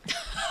 name.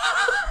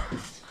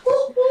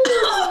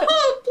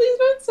 Please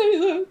don't say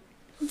that.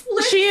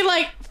 She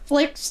like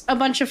flicks a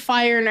bunch of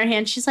fire in her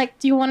hand. She's like,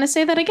 "Do you want to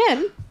say that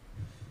again?"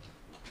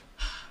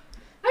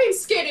 I ain't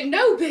scared of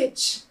no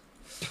bitch.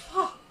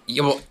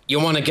 You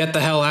want to get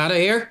the hell out of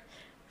here?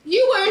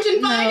 You weren't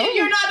invited. No.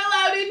 You're not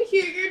allowed in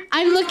here.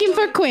 I'm looking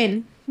for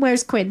Quinn.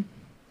 Where's Quinn?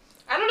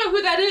 I don't know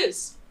who that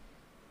is.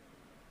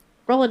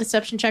 Roll a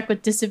deception check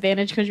with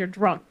disadvantage because you're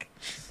drunk.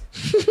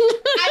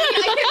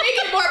 I can make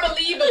it more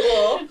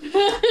believable.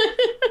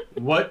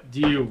 What do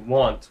you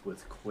want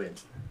with Quinn?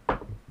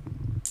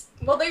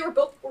 Well, they were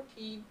both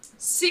 14.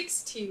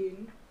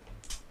 16.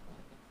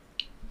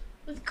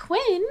 With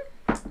Quinn?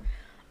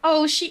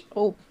 Oh,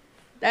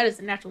 that is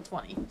a natural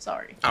 20.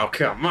 Sorry. Oh,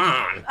 come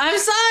on. I'm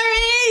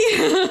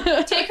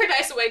sorry! Take her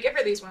dice away. Give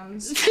her these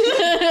ones. These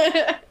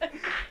are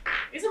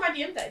my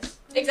DM dice.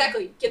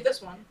 Exactly. Get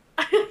this one.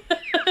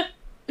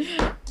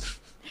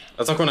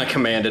 That's like when I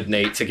commanded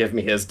Nate to give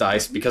me his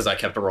dice because I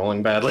kept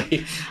rolling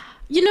badly.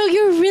 You know,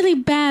 you're a really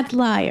bad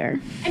liar.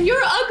 And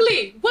you're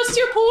ugly. What's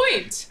your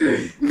point?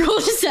 Roll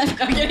a deception.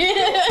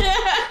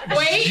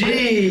 Wait.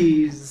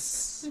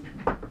 Jeez.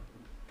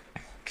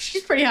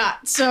 She's pretty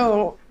hot,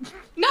 so...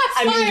 Not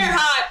I fire mean-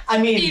 hot. I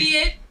mean,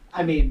 Idiot.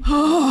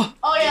 Oh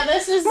yeah,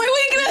 this is...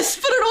 My weakness!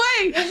 Put it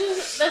away!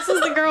 This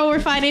is the girl we're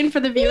fighting for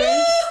the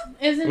viewers.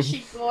 Isn't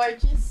she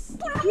gorgeous?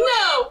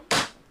 No.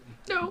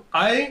 No.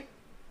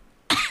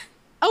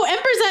 Oh,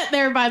 Emper's at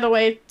there, by the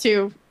way,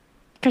 too.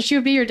 Because she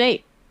would be your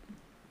date.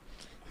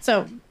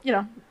 So,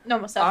 no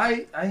myself.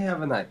 I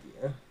have an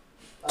idea.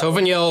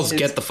 Tovin yells, It's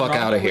 "Get the fuck out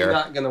of probably here!"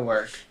 Not gonna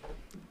work.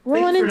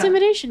 Roll an Thank you for not-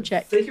 intimidation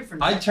check. Thank you for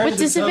I not. turn With to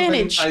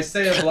disadvantage. Tovin, I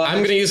say a bluff.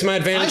 I'm gonna use my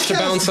advantage to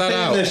balance that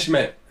out.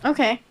 Banishment.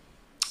 Okay.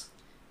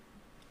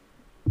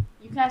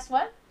 You cast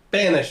what?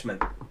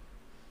 Banishment.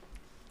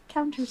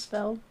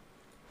 Counterspell.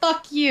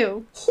 Fuck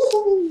you.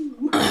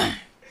 Oh.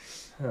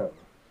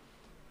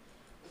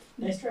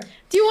 Nice try.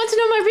 Do you want to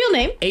know my real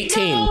name?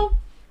 18. No.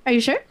 Are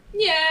you sure?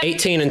 Yeah.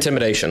 18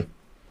 intimidation.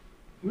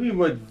 We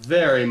would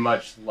very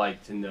much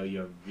like to know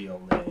your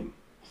real name.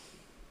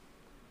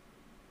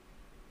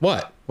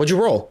 What? What'd you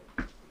roll?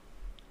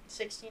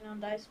 16 on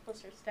dice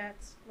plus her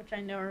stats, which I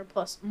know are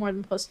more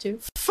than +2.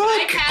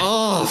 Fuck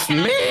off,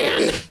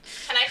 man!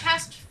 Can I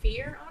cast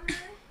fear on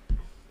her?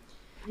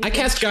 I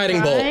cast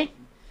Guiding Bolt. Try.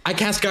 I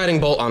cast Guiding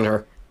Bolt on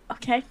her.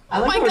 Okay. I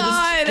like my how we're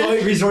God.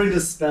 just resorting to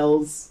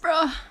spells.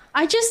 Bruh.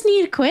 I just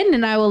need Quinn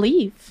and I will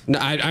leave. No,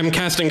 I'm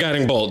casting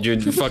Guiding Bolt.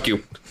 Fuck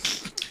you.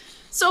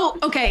 So,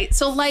 okay,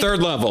 so like...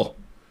 Third level.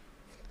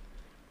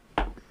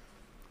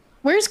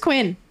 Where's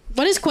Quinn?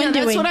 What is Quinn yeah,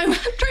 doing? that's what I'm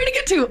trying to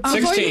get to.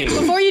 Before 16.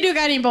 before you do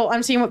Guiding Bolt,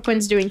 I'm seeing what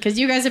Quinn's doing, because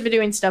you guys have been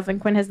doing stuff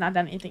and Quinn has not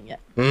done anything yet.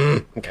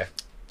 Okay.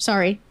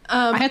 Sorry.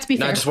 I had to be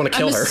No, I fair. just want to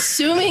kill I'm her.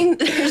 assuming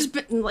there's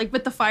been, like,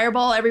 with the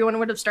fireball, everyone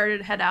would have started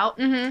to head out.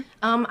 Mm-hmm.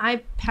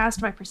 I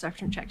passed my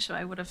perception check, so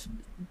I would have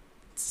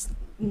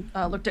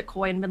looked at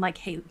Koi and been like,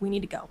 hey, we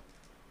need to go.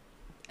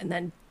 And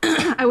then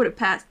I would have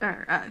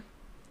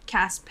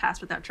cast Pass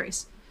Without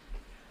Trace.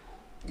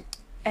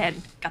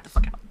 And got the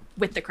fuck out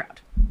with the crowd.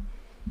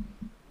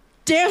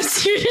 Damn,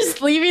 so you're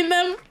just leaving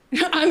them?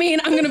 I mean,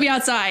 I'm gonna be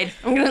outside.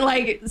 I'm gonna,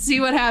 like, see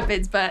what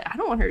happens, but I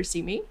don't want her to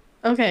see me.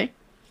 Okay.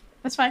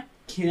 That's fine.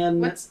 How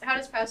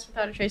does Pass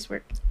Without a Trace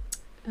work?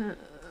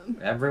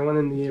 Everyone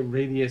in the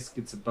radius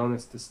gets a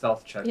bonus to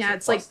stealth checks. Yeah, of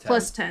it's like 10.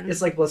 plus 10.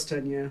 It's like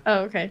 +10, yeah. Oh,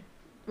 okay.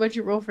 What'd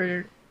you roll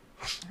for?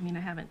 I mean,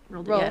 I haven't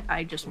rolled Roll. it yet.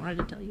 I just wanted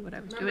to tell you what I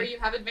was Remember, doing. you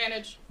have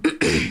advantage.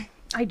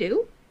 I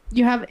do?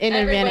 You have an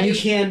Everybody- You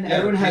advantage. can. Yeah,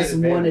 Everyone has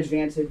great one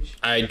advantage. advantage.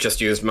 I just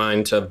used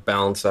mine to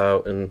balance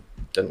out and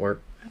didn't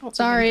work. I don't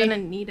Sorry. think I'm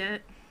gonna need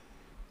it.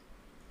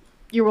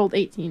 You rolled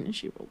 18 and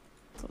she rolled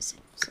close.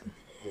 So.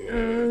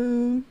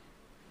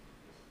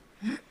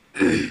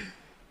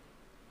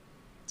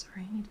 Sorry,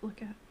 I need to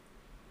look at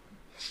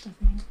stuff.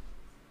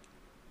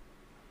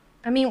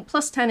 I mean,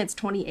 plus 10, it's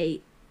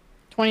 28.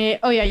 28.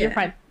 Oh, yeah, you're Yeah.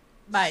 fine.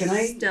 Bye. Can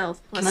I-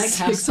 Stealth plus can I 6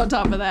 cast- on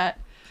top of that.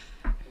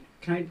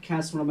 Can I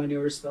cast one of my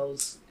newer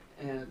spells,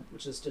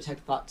 which is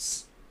Detect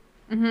Thoughts,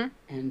 Mm-hmm.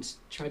 and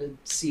try to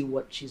see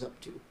what she's up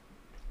to?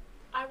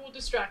 I will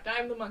distract. I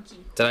am the monkey.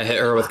 Did I hit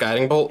her with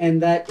Guiding Bolt?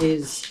 And that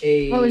is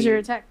a... What was your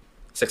attack?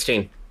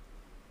 16.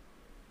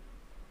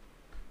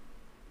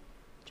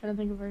 trying to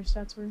think of where her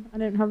stats were. I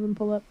didn't have them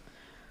pull up.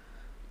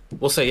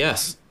 We'll say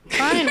yes.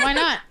 Fine, why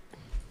not?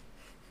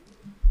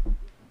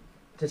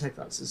 Detect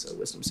thoughts is a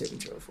wisdom saving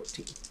throw of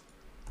 14.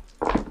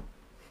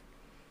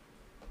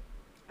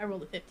 I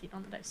rolled a 15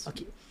 on the dice. Fuck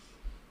you.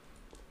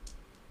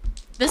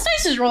 This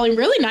dice is rolling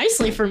really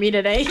nicely for me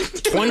today.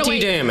 20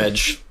 Wait.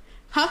 damage.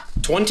 Huh?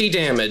 20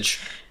 damage.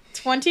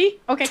 20?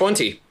 Okay.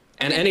 20.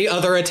 And any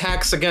other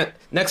attacks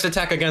next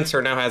attack against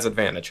her now has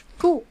advantage.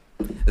 Cool.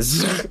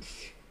 Zzz.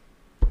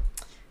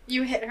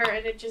 You hit her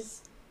and it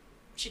just...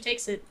 She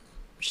takes it.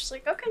 She's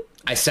like, okay.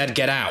 I said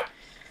get out.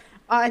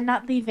 I'm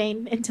not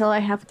leaving until I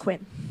have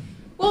Quinn.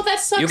 Well, that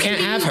sucks. You can't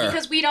to have you her.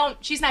 because we don't.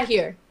 She's not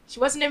here. She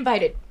wasn't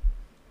invited.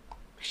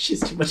 She's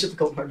too much of a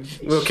cold hearted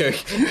face.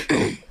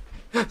 Okay.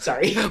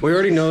 Sorry. We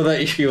already know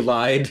that you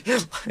lied.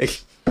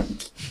 Like,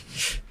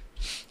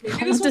 Maybe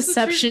this was the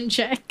Deception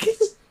check.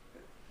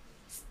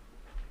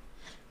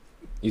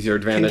 use your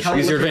Can advantage. Kelly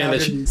Use your look around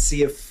advantage. and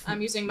see if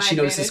I'm using my she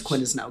notices advantage.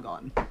 Quinn is now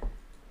gone.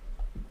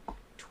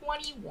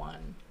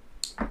 21.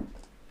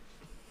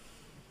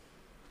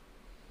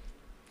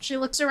 She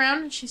looks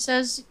around and she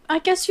says, I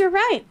guess you're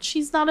right.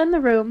 She's not in the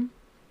room.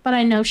 But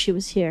I know she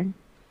was here.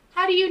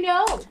 How do you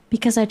know?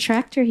 Because I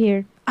tracked her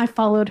here. I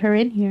followed her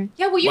in here.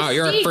 Yeah, well, you Wow,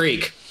 you're a see-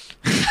 freak.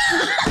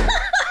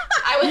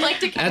 I would like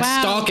to. That's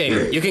Wow.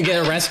 stalking. You can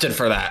get arrested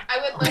for that. I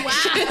would like.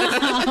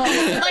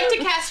 I would like to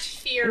cast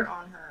fear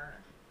on her.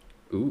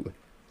 Ooh,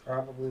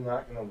 Probably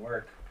not gonna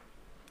work.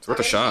 it's worth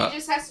a shot. She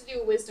just has to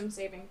do a wisdom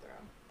saving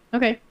throw.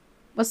 Okay.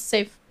 What's the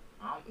save?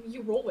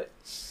 You roll it.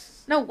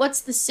 No,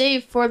 what's the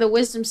save for the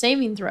wisdom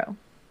saving throw?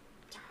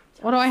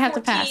 What do I have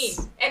to 14.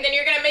 pass? And then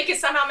you're gonna make it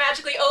somehow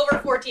magically over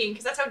 14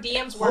 because that's how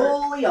DMs work.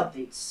 Holy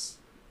updates.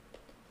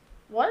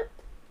 What?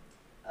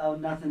 Oh,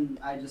 nothing.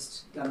 I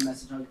just got a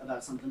message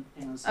about something.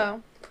 Hang on a sec.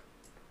 Oh.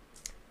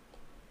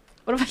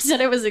 What if I said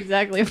it was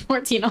exactly a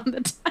 14 on the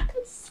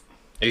dice?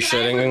 Are you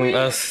shitting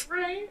us?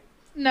 Right?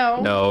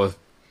 No. No.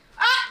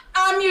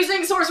 I'm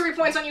using sorcery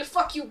points on you.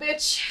 Fuck you,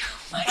 bitch.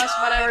 That's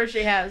whatever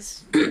she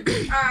has. Uh,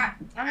 I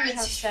don't even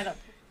have set up.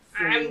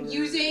 I'm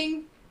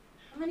using.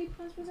 How many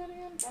points was that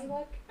again? One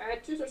luck. I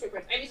had 2 sorcery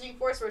points. I'm using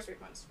 4 sorcery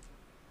points.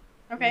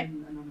 Okay.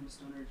 And another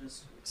stoner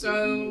just.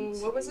 So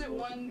what was it?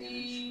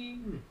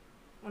 1d.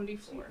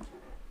 1d4.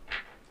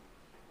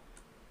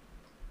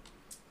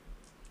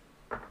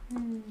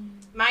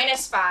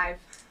 -5.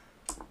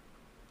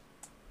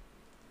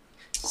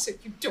 So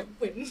you don't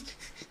win.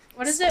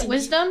 What is it?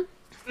 Wisdom?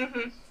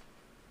 Mm-hmm.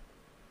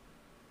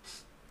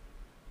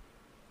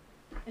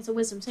 It's a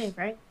wisdom save,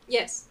 right?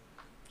 Yes.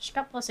 She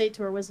got +8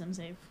 to her wisdom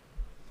save.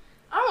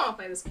 I don't want to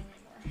play this game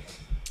anymore.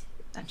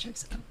 That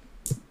checks out.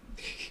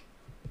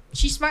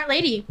 She's a smart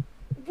lady.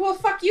 Well,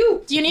 fuck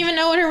you. Do you even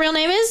know what her real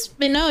name is?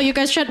 But no, you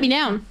guys shut me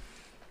down.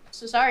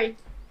 So sorry.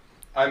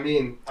 I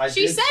mean,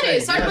 She said it.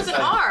 It started with an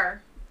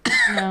R.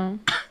 No.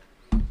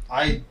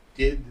 I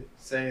did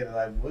say that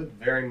I would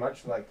very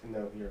much like to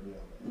know your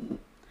real name.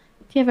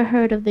 Have you ever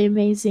heard of the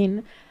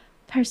amazing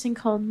person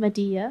called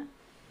Medea?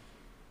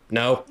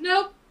 No.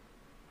 Nope.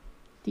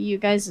 Do you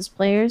guys as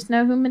players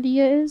know who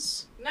Medea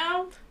is?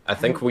 No. I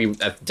think we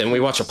didn't we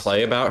watch a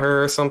play about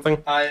her or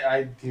something.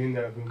 I do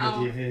know who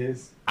Oh. Medea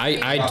is.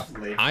 I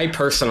Roughly. I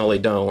personally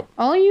don't.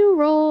 All you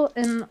roll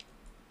in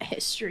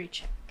history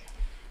check.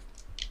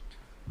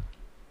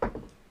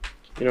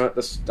 You know what?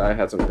 This die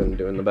hasn't been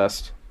doing the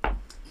best.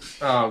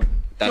 Oh,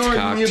 That's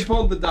Jordan, cocked. you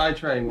pulled the die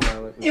tray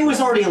while It was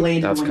already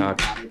landed That's when you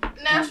cocked. got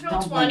it. Natural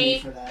Don't blame me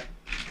 20 for that.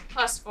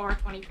 +4,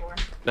 24.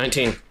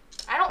 19.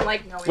 I don't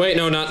like knowing. Wait,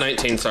 no, not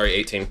 19. Sorry,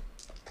 18.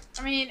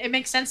 I mean, it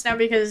makes sense now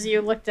because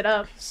you looked it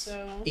up,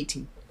 so...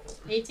 18.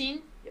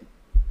 18?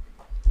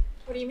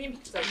 What do you mean?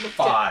 Because I looked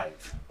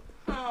 5.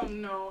 Oh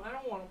no, I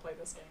don't want to play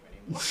this game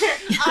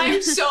anymore.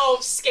 I'm so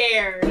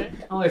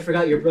scared. Oh, I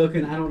forgot you're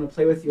broken. I don't want to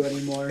play with you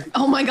anymore.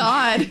 Oh my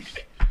god.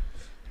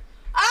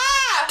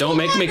 Ah! Don't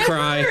make me that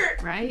cry.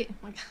 hurt. Right? Oh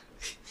my god.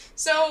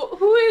 So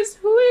who is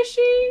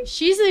she?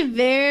 She's a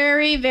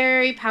very,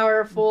 very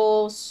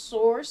powerful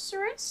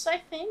sorceress, I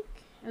think,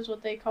 is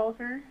what they call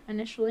her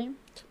initially.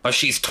 But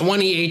she's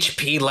 20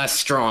 HP less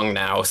strong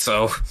now,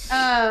 so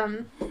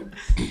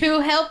Who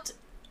helped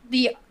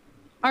the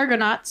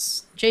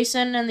Argonauts,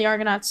 Jason and the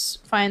Argonauts,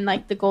 find,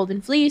 like, the Golden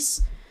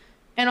Fleece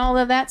and all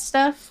of that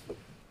stuff.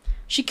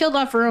 She killed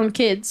off her own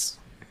kids.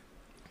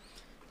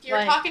 You're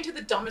Like- talking to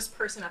the dumbest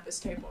person at this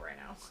table right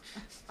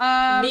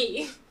now.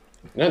 Me.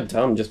 you're not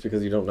dumb just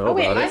because you don't know Oh,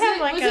 wait, about I it. have,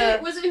 like, a...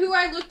 Was it who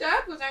I looked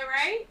up? Was I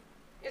right?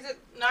 Is it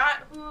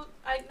not who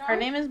I know? Her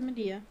name is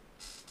Medea.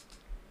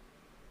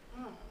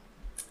 Oh.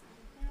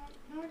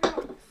 Now I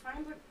gotta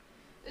find what.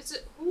 Is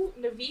it who?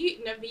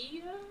 Navia?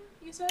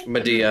 You said?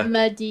 Medea.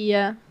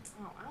 Medea.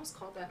 Oh, I almost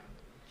called that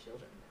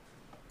children.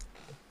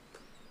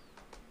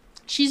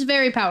 She's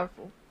very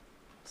powerful.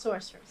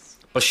 Sorceress.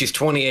 But she's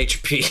 20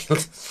 HP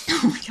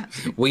Oh my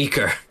god.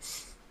 weaker.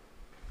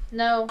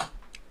 No.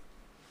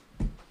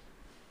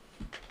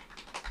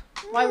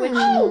 Why would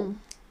you?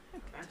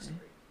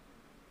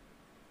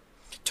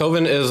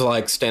 Tovin is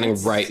like standing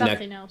That's right next.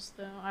 something else,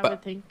 though. I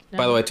would think. No.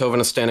 By the way, Tovin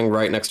is standing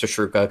right next to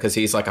Shruka because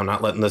he's like, I'm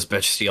not letting this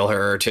bitch steal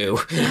her too.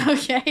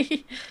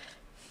 Okay.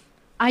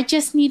 I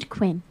just need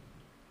Quinn.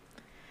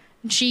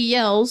 And she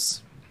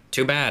yells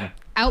Too bad.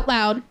 out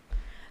loud,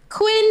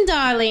 Quinn,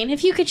 darling,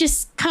 if you could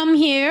just come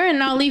here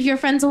and I'll leave your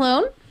friends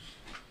alone.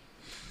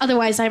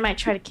 Otherwise, I might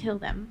try to kill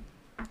them.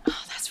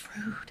 Oh, that's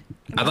rude.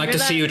 I'd like to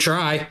see you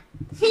try.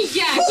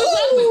 Yeah, good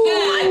luck with that.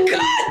 Oh my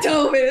god,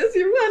 Tobin, it's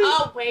your money.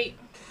 Oh, wait.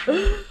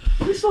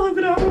 We still have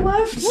an hour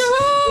left.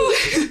 No!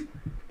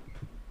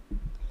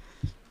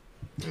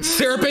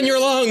 Syrup in your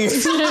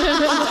lungs.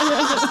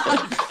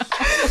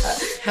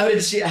 How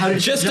did she?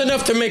 Just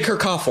enough to make her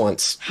cough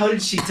once. How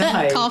did she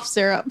die? Cough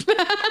syrup.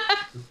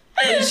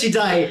 How did she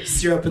die?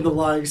 Syrup in the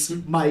lungs.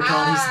 My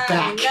God, he's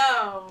back.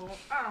 No.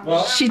 Oh,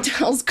 Well, She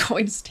tells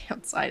Coin to stay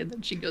outside and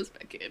then she goes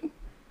back in.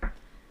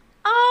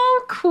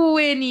 Oh,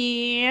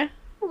 Quinny.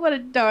 What a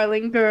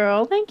darling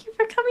girl. Thank you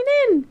for coming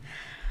in.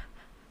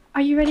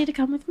 Are you ready to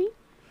come with me?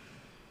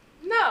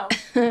 no.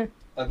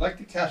 I'd like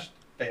to cast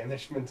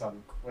banishment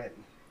on Quinn.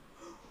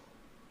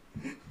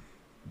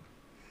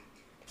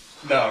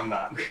 No, I'm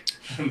not.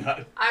 I'm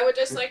not. I would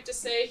just like to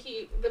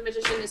say the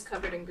magician is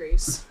covered in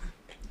grease.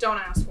 Don't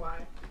ask why.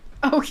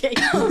 Okay.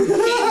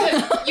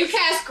 You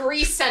cast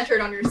grease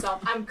centered on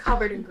yourself. I'm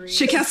covered in grease.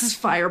 She casts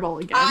fireball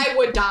again. I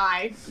would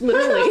die.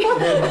 Literally.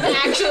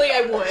 Actually,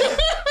 I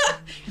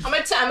would.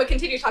 I'm gonna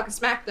continue talking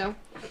smack though.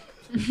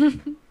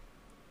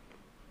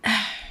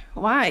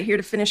 Why? Here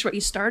to finish what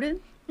you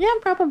started? Yeah,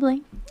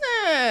 probably.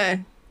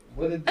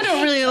 What did I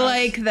don't really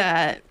like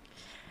that.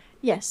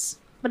 Yes,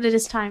 but it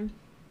is time.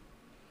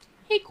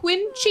 Hey,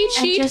 Quinn, cheat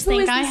I sheet. just Who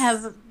think is I this?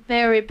 have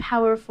very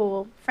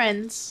powerful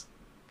friends.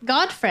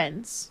 God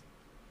friends.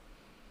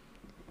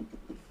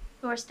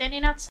 Who are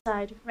standing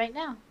outside right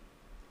now.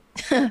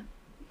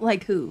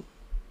 Like who?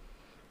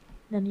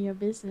 None of your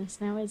business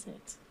now, is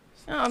it?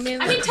 Oh, I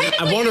mean, I mean,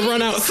 technically, I want to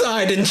run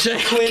outside and check.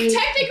 technically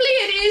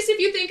it is if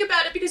you think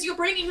about it, because you're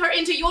bringing her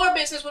into your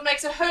business, what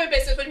makes it her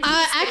business. When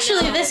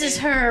Actually, this is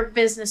her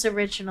business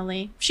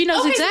originally. She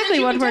knows Okay, so exactly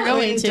then what you we're can tell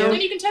her. going Then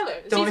to. you can tell her.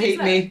 It's Don't easy hate as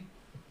that. me.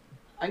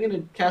 I'm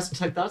gonna cast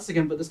Detect Thoughts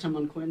again, but this time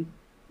on Quinn.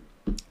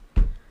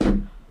 okay,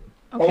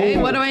 Oh.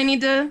 what do I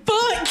need to...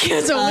 Fuck!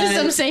 It's a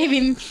wisdom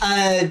saving.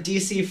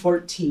 DC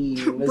 14.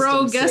 Wisdom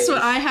Bro, guess save.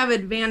 what I have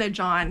advantage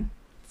on?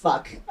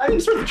 Fuck. I mean,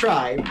 it's worth a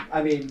try.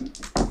 I mean,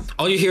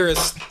 All you hear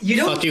is, you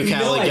don't fuck you, know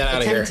Callie, I get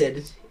out of here.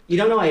 attempted. You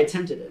don't know I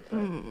attempted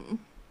it.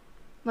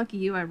 Lucky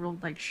you, I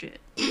rolled like shit.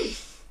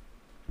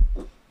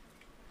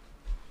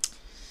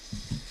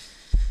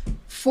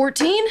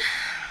 14?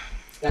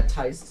 That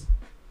ties.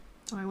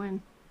 So I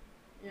win.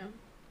 Yeah.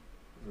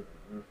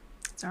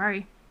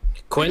 Sorry.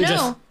 Quinn,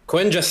 No.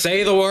 just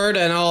say the word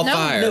and I'll No,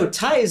 fire. No,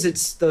 ties.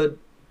 It's the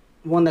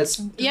one that's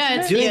Yeah,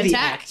 it's doing the the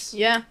attack. act.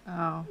 Yeah.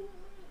 Oh.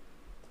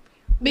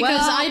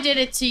 Because Well- I did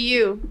it to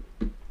you.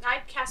 I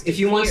cast If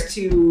you fear. want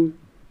to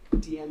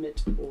DM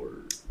it or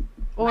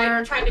I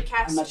Or, tried to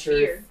cast I'm not sure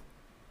fear.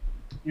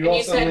 You And you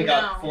also said only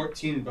got no.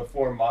 14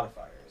 before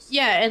modifiers.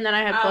 yeah, and then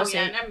I had Oh plus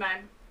yeah, 8. never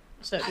mind.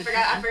 So I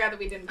forgot that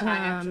we didn't tie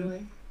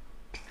actually.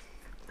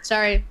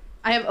 Sorry.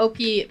 I have OP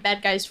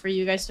bad guys for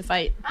you guys to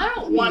fight. I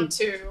don't want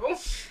to.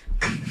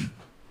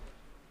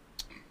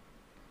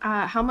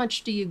 How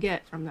much do you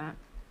get from that?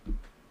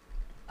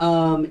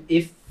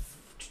 if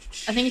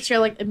I think it's your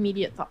like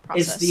immediate thought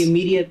process. it's the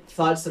immediate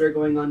thoughts that are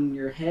going on in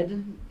your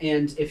head,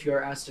 and if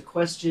you're asked a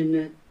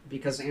question,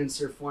 because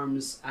answer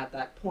forms at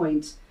that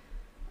point,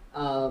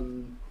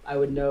 I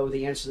would know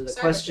the answer to the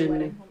Sorry, question, Mr.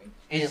 Wedding, homie.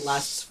 and it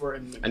lasts for a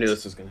minute. I knew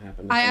this was going to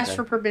happen. I It's asked okay.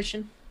 for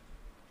permission.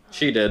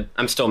 She did.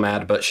 I'm still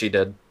mad, but she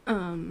did.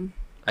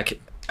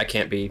 I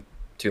can't be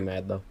too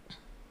mad, though.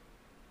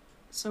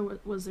 So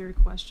was there a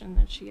question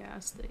that she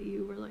asked that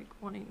you were like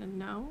wanting to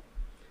know?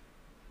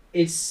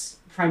 It's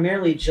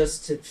primarily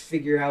just to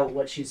figure out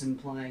what she's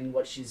implying,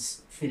 what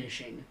she's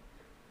finishing.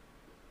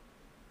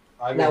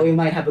 I Now we mean,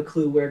 might have a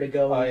clue where to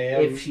go I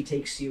am- if she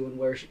takes you and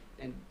where she,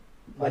 and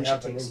I when she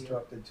have been takes you.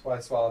 interrupted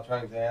twice while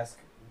trying to ask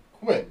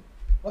Quinn,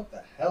 what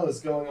the hell is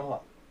going on?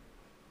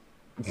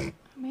 I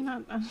mean,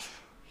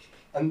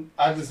 And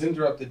I was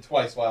interrupted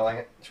twice while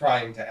I'm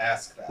trying to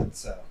ask that,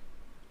 so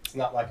it's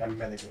not like I'm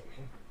metagaming.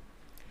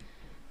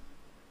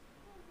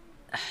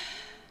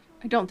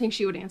 I don't think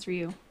she would answer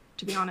you,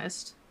 to be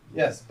honest.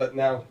 Yes, but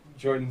now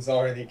Jordan's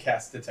already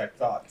cast Detect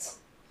Thoughts.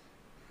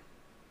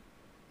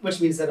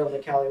 Which means that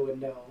only Callie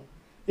would know.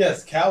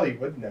 Yes, Callie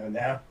would know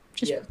now.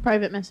 Just Yeah.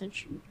 private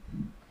message.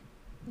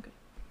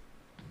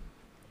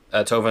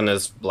 Tovin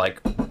is,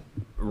 like,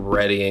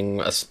 readying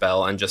a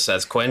spell and just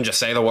says, Quinn, just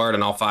say the word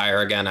and I'll fire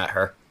again at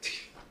her.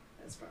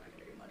 That's probably not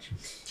gonna do much.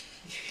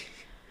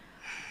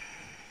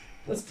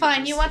 Let's do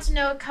Fine, this. you want to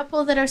know a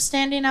couple that are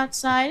standing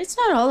outside? It's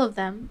not all of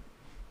them.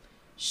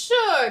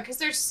 Sure, because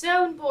they're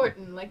so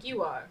important, like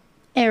you are.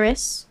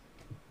 Eris.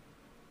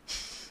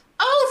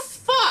 Oh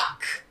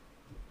fuck!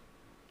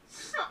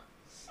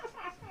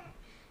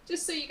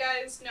 Just so you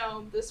guys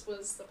know, this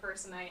was the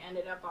person I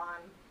ended up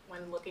on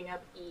when looking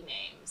up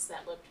e-names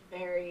that looked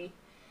very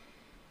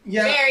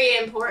Yeah. Very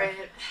important.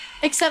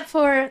 Except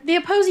for the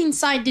opposing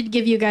side did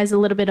give you guys a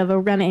little bit of a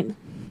run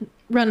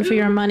for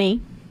your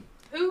money.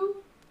 Who?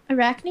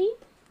 Arachne?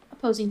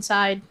 Opposing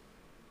side.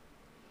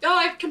 Oh,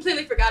 I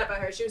completely forgot about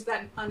her. She was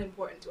that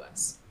unimportant to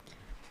us.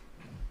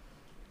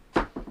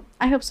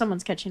 I hope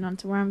someone's catching on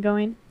to where I'm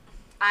going.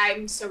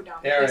 I'm so dumb.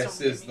 Eris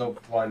is the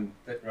one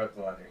that wrote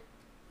the letter.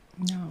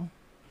 No.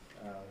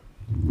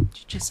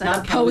 She just said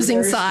Not opposing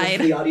commentaries, just side.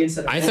 the audience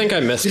that are I think I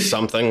missed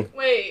something.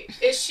 Wait,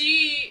 is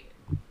she?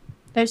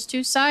 There's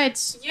two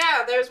sides.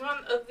 Yeah, there's one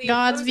of the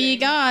Gods v opposing.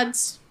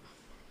 gods.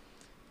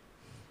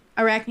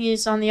 Arachne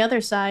is on the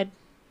other side.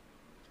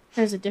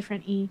 There's a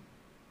different E.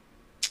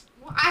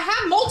 Well, I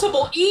have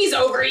multiple E's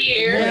over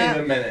here. Wait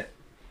a minute.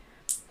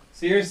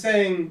 So you're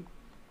saying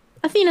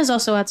Athena's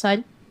also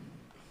outside.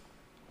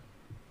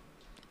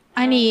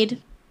 I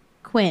need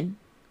Quinn.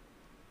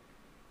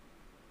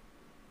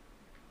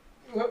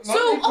 Let So me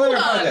hold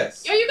clarify on.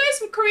 this. Are you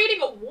guys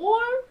creating a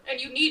war, and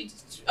you need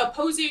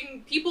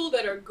opposing people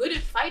that are good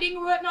at fighting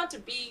or whatnot to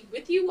be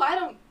with you? I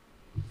don't.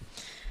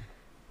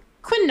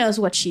 Quinn knows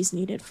what she's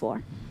needed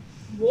for.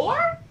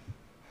 War?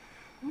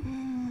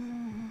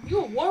 You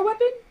a war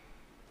weapon?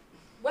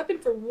 Weapon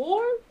for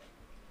war?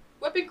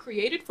 Weapon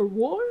created for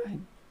war?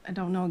 I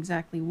don't know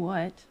exactly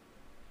what.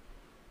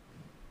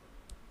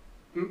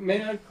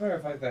 May I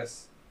clarify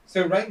this?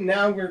 So right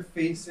now we're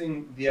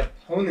facing the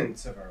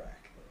opponents of Arachne.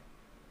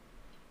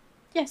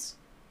 Yes.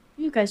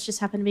 You guys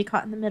just happen to be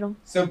caught in the middle.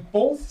 So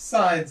both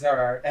sides are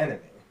our enemy.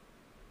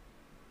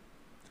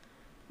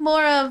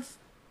 More of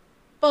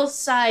both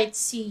sides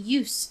see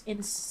use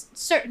in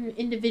certain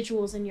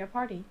individuals in your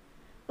party.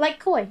 Like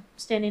Koi,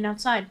 standing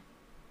outside.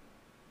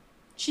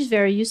 She's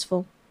very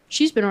useful.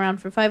 She's been around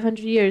for 500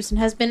 years and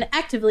has been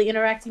actively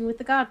interacting with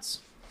the gods.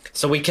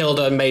 So we killed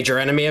a major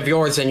enemy of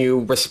yours and you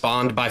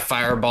respond by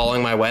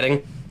fireballing my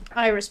wedding?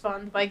 I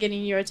respond by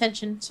getting your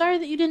attention. Sorry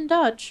that you didn't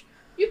dodge.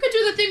 You could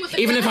do the thing with the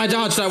Even if I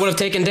dodged, I would have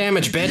taken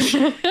damage, bitch.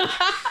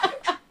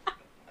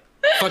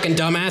 Fucking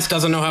dumbass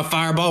doesn't know how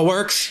fireball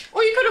works.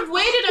 Or you could have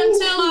waited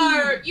until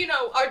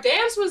our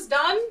dance was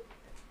done.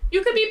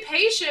 You could be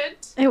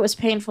patient. It was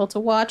painful to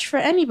watch for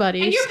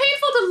anybody. And you're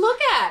painful to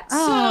look at.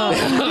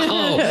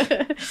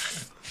 Oh.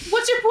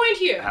 What's your point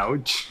here?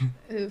 Ouch.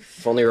 Oof.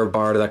 If only you were a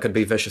bard, that could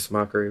be vicious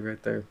mockery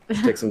right there.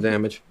 Take some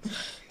damage.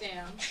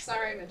 Damn.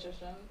 Sorry,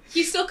 magician.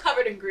 He's still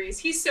covered in grease.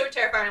 He's so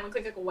terrifying. I look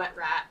like a wet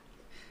rat.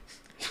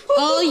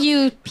 All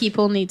you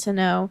people need to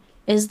know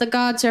is the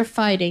gods are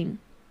fighting,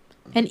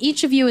 and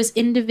each of you is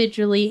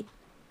individually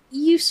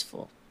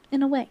useful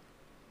in a way.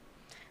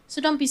 So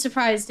don't be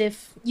surprised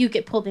if you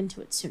get pulled into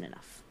it soon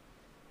enough.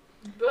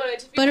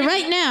 But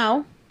right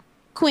now,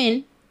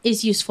 Quinn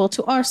is useful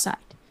to our side,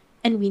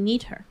 and we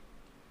need her.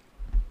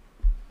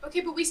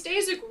 Okay, but we stay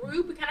as a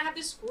group. We kind of have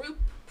this group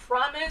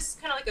promise,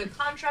 kind of like a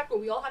contract where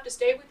we all have to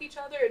stay with each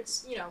other.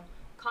 It's,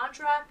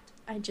 contract.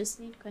 I just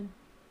need Quinn.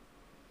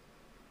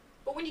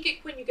 But when you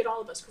get Quinn, you get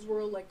all of us, because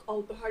we're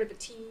all part of a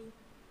team.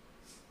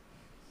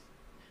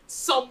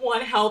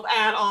 Someone help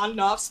add on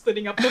not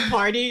splitting up the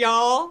party,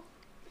 y'all.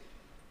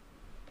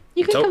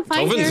 You can come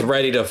find Tovin's her.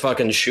 ready to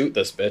fucking shoot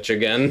this bitch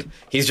again.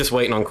 He's just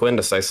waiting on Quinn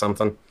to say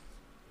something.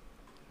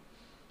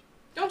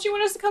 Don't you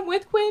want us to come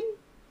with Quinn?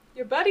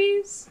 Your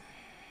buddies?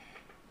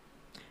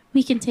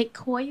 We can take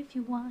Koi if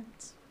you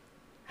want.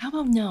 How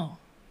about no?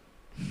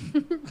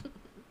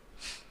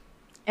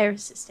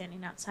 Eris is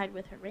standing outside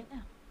with her right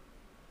now.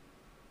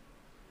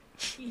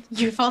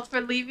 Your fault for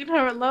leaving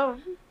her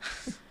alone.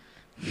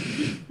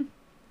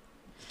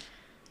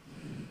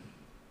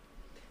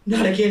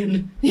 Not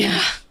again.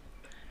 Yeah.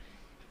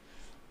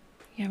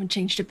 You haven't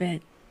changed a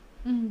bit.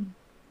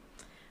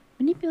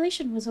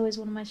 Manipulation was always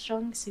one of my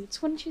strong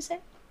suits, wouldn't you say?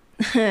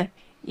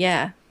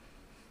 Yeah.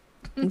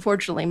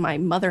 Unfortunately, my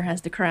mother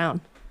has the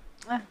crown.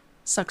 Ah.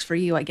 Sucks for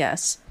you, I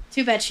guess.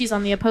 Too bad she's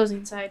on the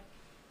opposing side.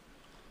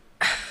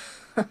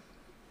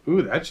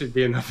 Ooh, that should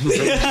be enough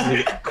information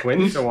to get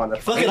Quinn to want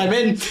to Fuck fight. it, I'm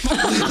in.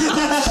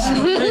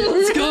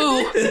 Let's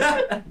go!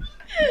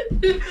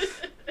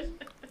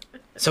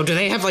 So do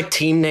they have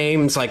team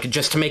names,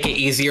 just to make it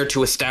easier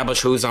to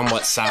establish who's on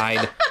what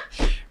side?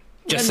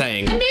 Just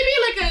saying. And maybe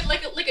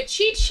like a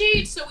cheat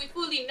sheet so we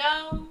fully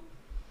know.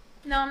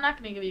 No, I'm not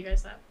gonna give you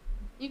guys that.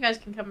 You guys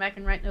can come back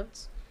and write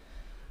notes.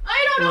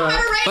 I don't know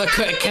how to write But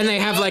down can they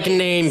have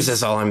names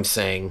is all I'm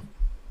saying.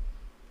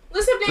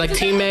 List of names.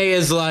 Team A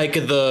is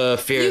the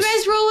fierce. You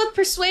guys roll with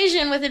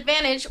persuasion with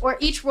advantage, or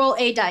each roll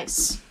a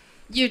dice.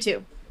 You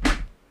two.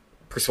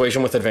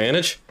 Persuasion with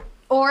advantage?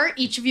 Or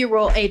each of you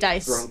roll a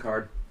dice. Wrong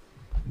card.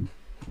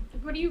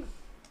 What do you...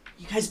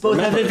 You guys both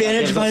Remember, have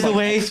advantage, that by gives the us,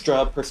 way.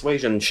 Extra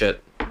persuasion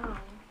shit.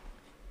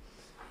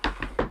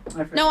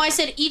 No, I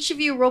said each of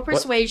you roll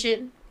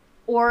persuasion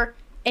or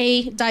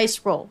a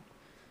dice roll.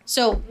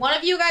 So one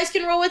of you guys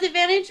can roll with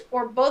advantage,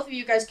 or both of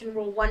you guys can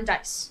roll one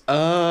dice.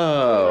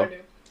 Oh.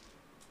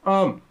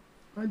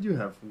 I do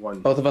have one.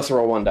 Both of us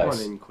roll one One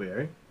dice.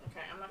 inquiry. Okay,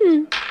 I'm not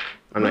using that.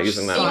 I'm not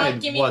using that Side. one.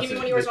 Give me one of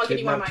yours, I'll give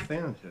you one of mine.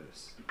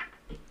 Thanatos?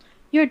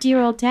 Your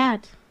dear old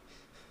dad.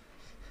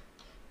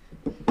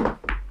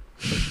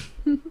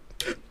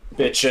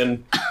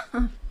 bitchin'.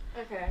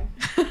 Okay.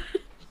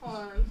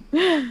 Hold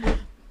on.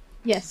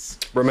 Yes.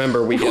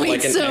 Remember, we get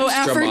like an so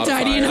extra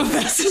Aphrodite and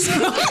modifier. Hephaestus.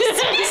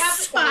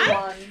 I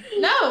have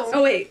 21 No.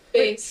 Oh wait.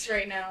 base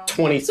right now.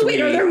 23. So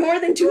wait, are there more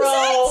than 2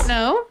 Roll. sets?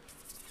 No.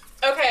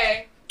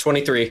 Okay.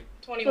 23.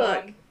 21.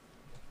 Fuck.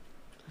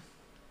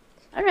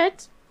 All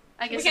right.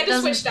 I We guess can't it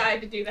just doesn't. switch die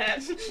to do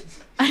that.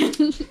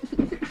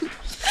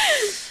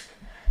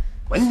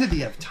 When did he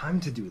have time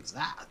to do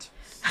that?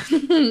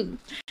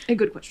 A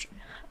good question.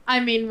 I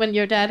mean, when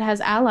your dad has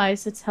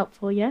allies, it's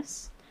helpful.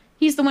 Yes.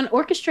 He's the one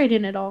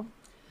orchestrating it all.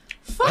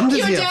 Fuck When does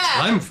your he have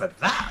dad. time for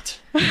that?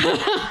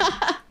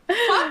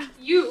 Fuck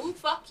you.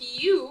 Fuck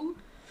you.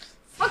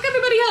 Fuck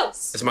everybody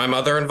else. Is my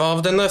mother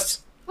involved in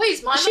this? Wait,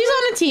 is my She's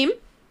mother- on a team,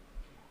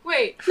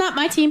 Wait, not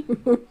my team,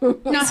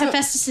 not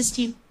Hephaestus'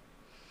 team.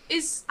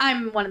 is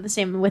I'm one of the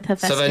same with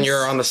Hephaestus. So then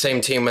you're on the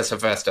same team as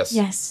Hephaestus.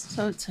 Yes.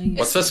 So you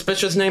What's this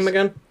bitch's name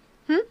again?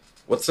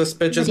 What's this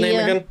bitch's name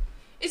Medea. again?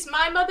 is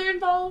my mother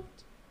involved?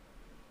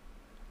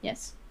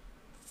 Yes.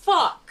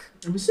 Fuck.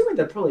 I'm assuming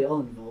they're probably all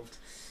involved.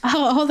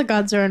 All the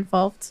gods are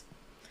involved.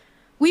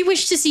 We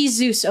wish to see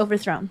Zeus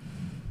overthrown.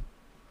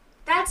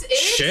 That's it?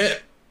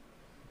 Shit.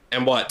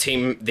 And what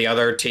team? The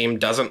other team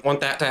doesn't want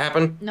that to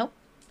happen? Nope.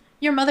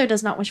 Your mother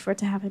does not wish for it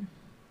to happen.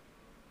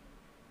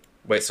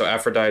 Wait, so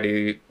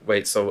Aphrodite.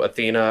 Wait, so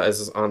Athena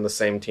is on the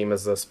same team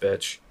as this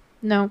bitch,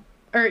 No.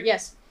 Or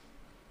yes.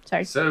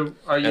 Sorry. So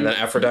are you? and then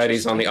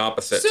Aphrodite's on the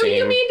opposite So team.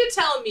 you mean to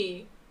tell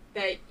me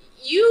that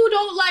you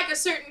don't like a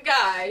certain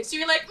guy, so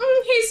you're like,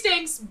 he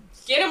stinks,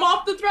 get him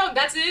off the throne,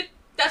 that's it?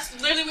 That's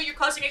literally what you're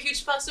causing a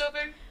huge fuss over?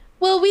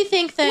 Well, we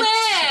think that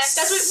Where? That's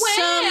what-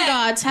 some where?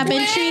 gods have been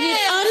Where? treated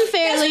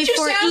unfairly That's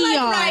for what you sound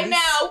eons. like right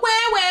now.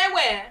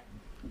 Where?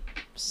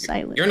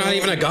 Silence. You're not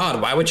even a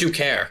god. Why would you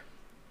care?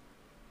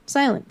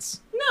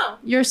 Silence. No.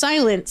 You're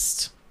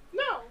silenced.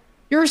 No.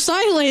 You're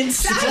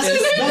silenced.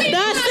 Absolutely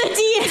That's the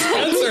DM.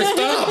 Spencer,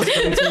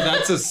 stop!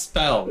 That's a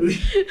spell.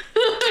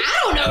 I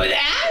don't know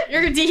that.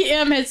 Your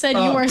DM had said you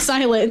Oh. are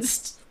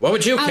silenced. What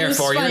would you I care was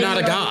for? You're fighting not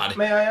a about- god.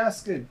 May I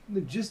ask a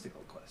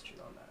logistical question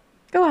on that?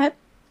 Go ahead.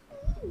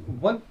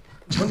 Once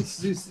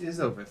Zeus is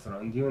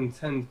overthrown, do you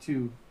intend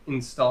to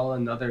install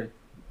another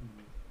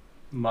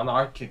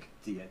monarchic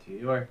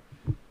deity or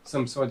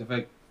some sort of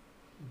a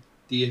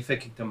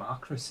deific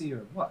democracy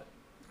or what?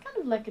 Kind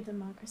of like a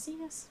democracy,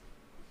 yes.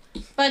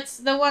 But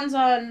the ones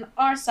on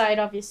our side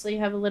obviously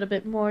have a little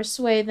bit more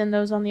sway than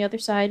those on the other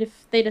side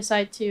if they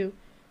decide to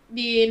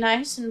be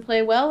nice and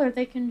play well, or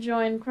they can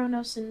join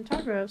Kronos and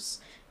Tartaros.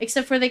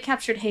 Except for they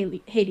captured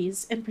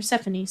Hades and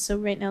Persephone, so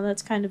right now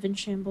that's kind of in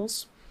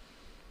shambles.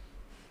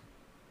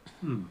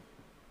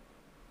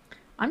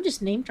 I'm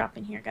just name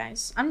dropping here,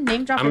 guys. I'm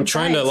name dropping. I'm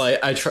trying to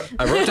sides.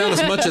 I wrote down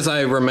as much as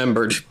I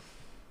remembered.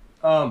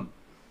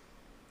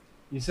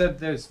 You said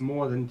there's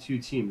more than 2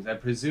 teams. I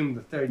presume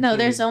the third No, team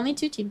there's is- only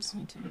 2 teams.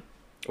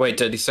 Wait,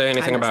 did he say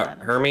anything I messed about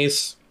that up.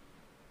 Hermes?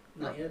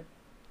 Not yet.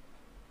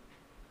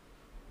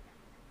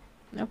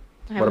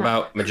 I What have not.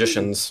 about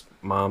magician's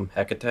mom,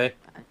 Hecate?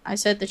 I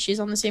said that she's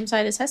on the same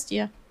side as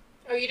Hestia.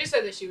 Oh, you just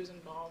said that she was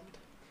involved.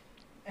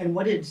 And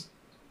what did?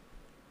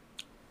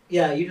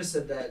 Yeah, you just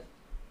said that.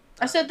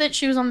 I said that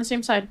she was on the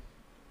same side.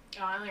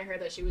 Oh, I only heard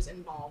that she was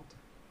involved.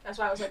 That's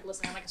why I was like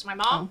listening. I'm like, it's my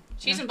mom.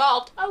 She's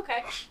involved.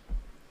 Okay.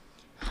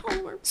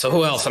 So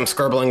who else? I'm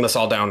scribbling this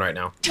all down right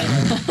now.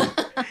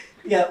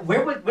 Yeah,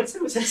 what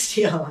side was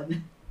Hestia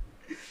on?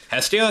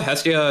 Hestia?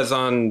 Hestia is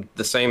on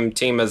the same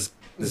team as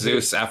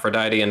Zeus,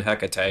 Aphrodite, and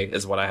Hecate,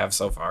 is what I have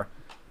so far.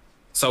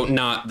 So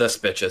not this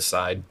bitch's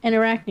side. And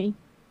Arachne.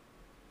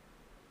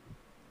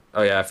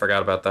 Oh yeah, I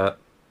forgot about that.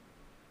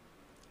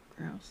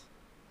 gross.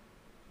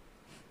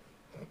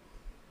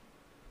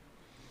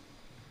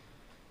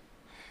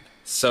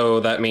 So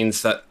that means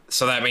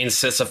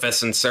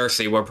Sisyphus and Circe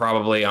were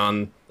probably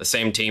on the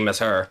same team as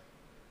her.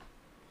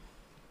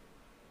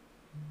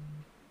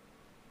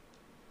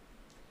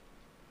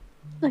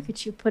 Look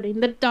at you putting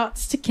the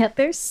dots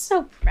together.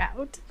 So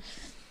proud.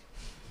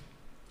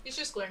 He's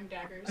just glaring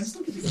daggers. I'm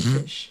still getting a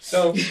fish.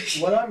 So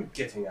what I'm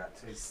getting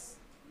at is,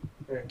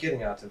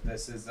 getting out of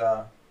this is,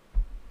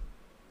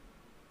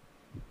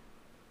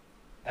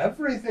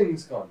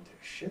 everything's gone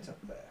to shit up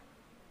there.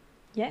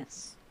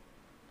 Yes.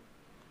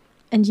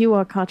 And you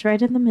are caught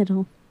right in the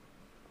middle.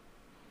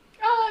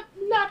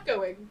 Not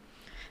going.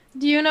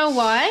 Do you know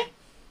why?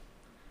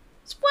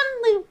 It's one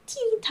little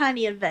teeny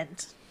tiny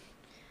event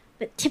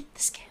that tipped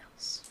the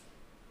scales.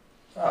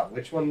 Ah,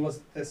 which one was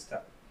it this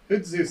time?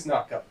 Who'd Zeus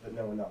knock up that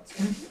no one else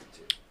can get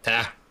to?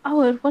 Ah,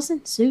 Oh, it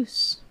wasn't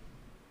Zeus.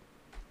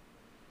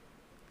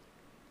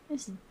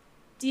 It's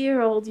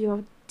dear old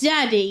your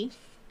daddy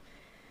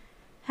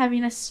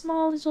having a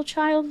small little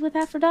child with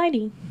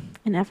Aphrodite.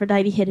 And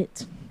Aphrodite hid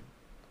it.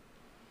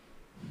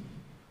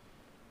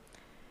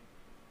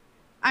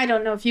 I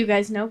don't know if you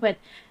guys know, but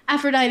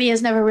Aphrodite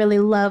has never really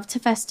loved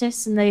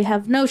Hephaestus, and they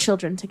have no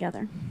children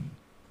together.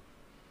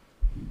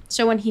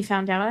 So when he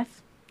found out,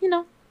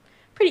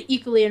 pretty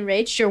equally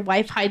enraged. Your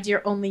wife hides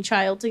your only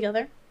child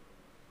together.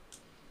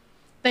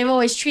 They've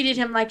always treated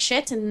him like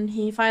shit, and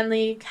he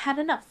finally had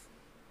enough.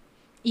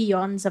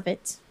 eons of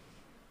it.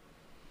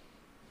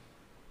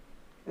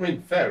 I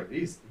mean, fair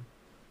reason.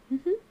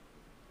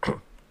 Mm-hmm.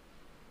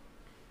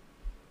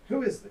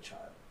 Who is the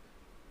child?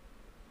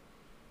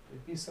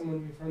 Maybe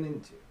someone we've run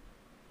into.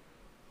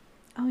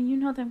 Oh, you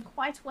know them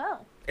quite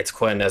well. It's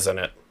Quinn, isn't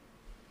it?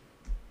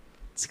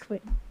 It's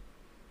Quinn.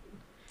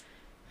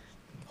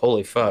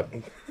 Holy fuck.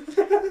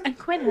 And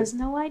Quinn has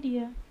no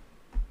idea.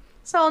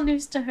 It's all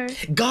news to her.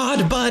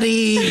 God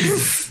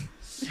buddies!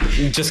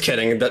 Just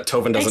kidding. That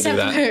Tovin doesn't do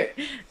that.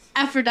 For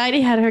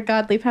Aphrodite had her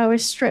godly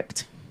powers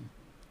stripped.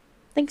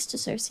 Thanks to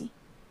Circe.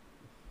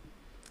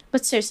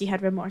 But Circe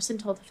had remorse and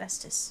told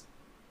Hephaestus.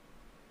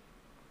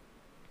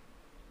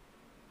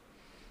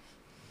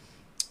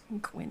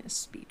 Quinn is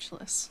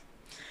speechless.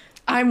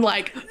 I'm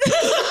like,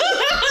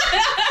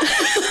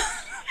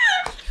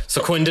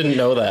 So Quinn didn't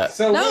know that.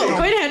 So No, wait,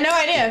 Quinn had no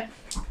idea.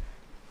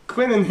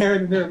 Quinn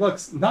inherited her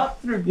looks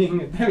not through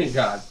being a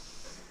demigod,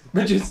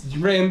 but just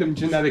random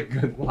genetic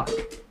good luck.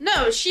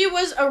 No, she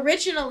was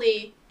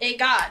originally a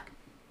god.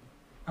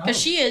 Oh. Because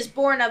she is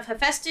born of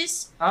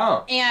Hephaestus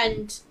Oh,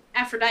 and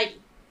Aphrodite.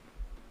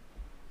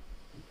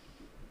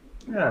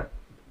 yeah.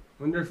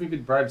 Wonder if we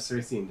could bribe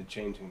Circe into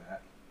changing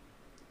that.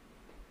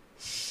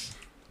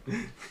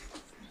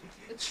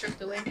 It's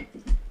stripped away.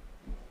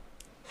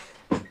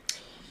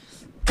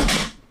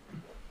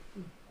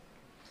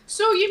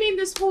 So you mean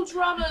this whole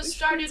drama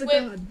started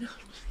with?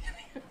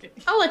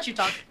 I'll let you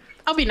talk.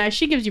 I'll be nice.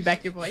 She gives you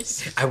back your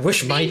voice. I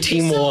wish my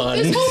team So won.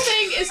 this whole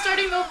thing is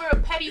starting over a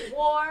petty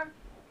war,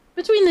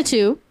 Between the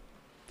two,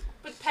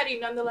 but petty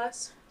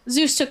nonetheless.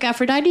 Zeus took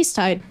Aphrodite's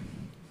tide.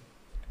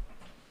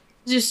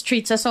 Zeus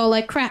treats us all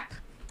like crap.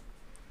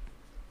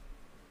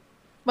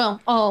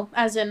 Well, all,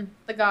 as in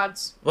the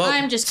gods. Well,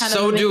 I'm just kind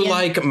so of a do minion.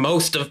 like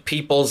most of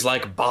people's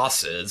like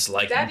bosses.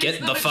 Like That is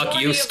get the fuck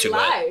majority used of to it.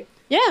 life.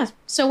 Yeah,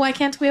 so why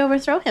can't we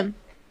overthrow him?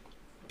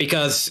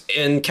 Because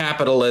in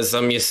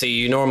capitalism, you see,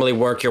 you normally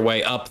work your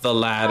way up the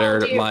ladder.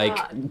 Oh, dear Like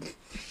God.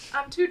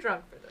 I'm too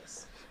drunk for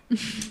this.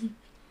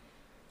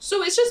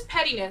 So it's just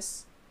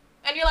pettiness,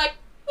 and you're like,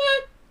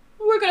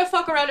 we're gonna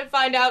fuck around and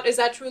find out. Is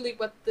that truly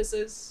what this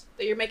is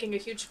that you're making a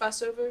huge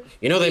fuss over?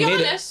 you know, they Be made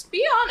it. honest.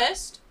 Be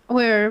honest.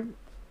 We're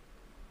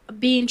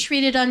being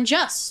treated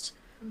unjust.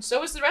 And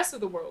so is the rest of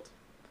the world.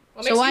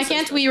 What So makes why you so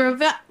can't sure? we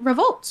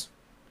revolt?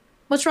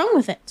 What's wrong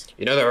with it?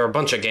 You know, there were a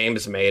bunch of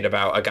games made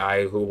about a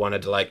guy who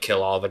wanted to like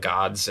kill all the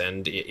gods,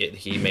 and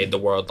he made the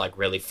world like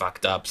really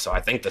fucked up. So I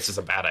think this is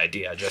a bad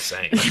idea. Just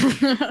saying.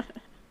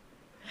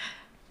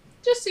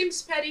 Just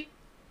seems petty.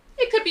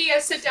 It could be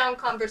a sit-down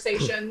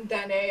conversation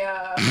than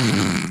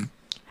a.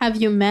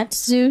 Have you met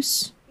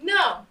Zeus?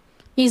 No.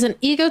 He's an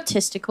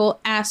egotistical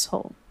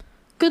asshole.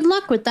 Good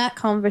luck with that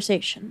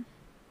conversation.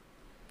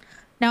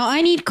 Now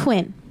I need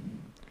Quinn.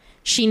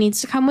 She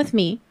needs to come with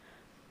me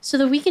so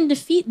that we can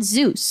defeat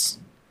Zeus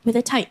with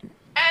a titan.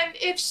 And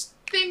if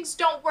things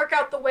don't work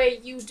out the way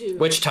you do,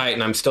 Which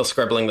Titan? I'm still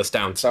scribbling this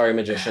down. Sorry,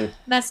 magician.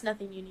 That's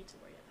nothing you need to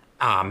worry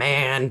about. Aw,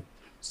 man.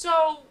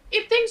 so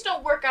if things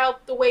don't work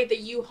out the way that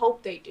you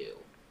hope they do,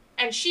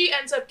 and she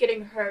ends up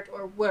getting hurt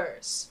or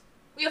worse,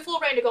 we have full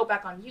reign to go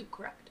back on you,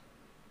 correct?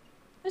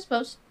 I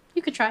suppose.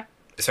 You could try.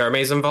 Is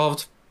Hermes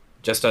involved?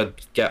 Just to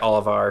get all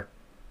of our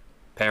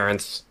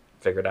parents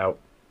figured out.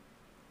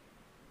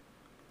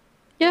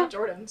 Yeah. Not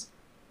Jordan's.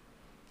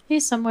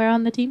 He's somewhere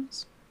on the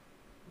teams.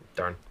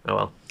 Darn. Oh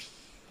well.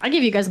 I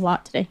give you guys a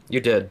lot today. You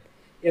did.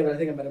 Yeah, but I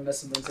think I'm gonna miss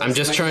some notes. I'm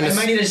just trying to I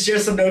might need to share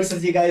some notes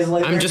with you guys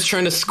later. I'm just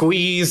trying to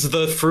squeeze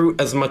the fruit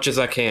as much as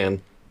I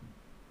can.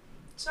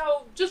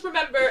 So just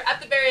remember,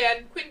 at the very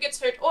end, Quinn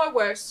gets hurt or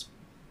worse,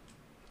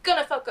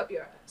 gonna fuck up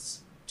your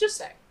ass. Just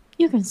say.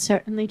 You can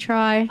certainly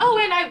try. Oh,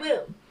 and I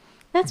will.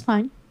 That's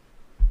fine.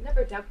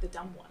 Never doubt the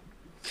dumb one.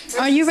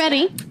 Are you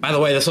ready? By the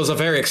way, this was a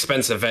very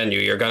expensive venue.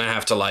 You're gonna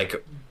have to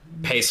like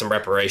pay some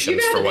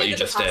reparations You're gonna for what pay you the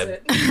just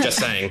did. deposit. Just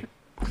saying.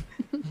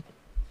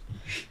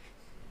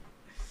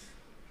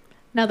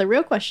 Now the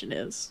real question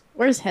is,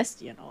 where's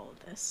Hestia in all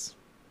of this?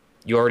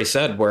 You already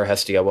said where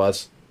Hestia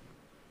was.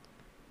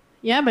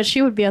 Yeah, but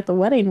she would be at the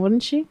wedding,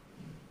 wouldn't she?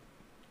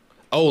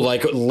 Oh,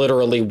 like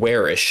literally,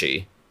 where is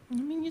she? I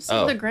mean, you said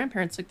Oh. the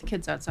grandparents took the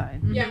kids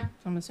outside. Yeah. So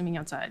I'm assuming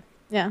outside.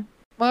 Yeah.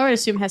 Well, I would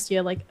assume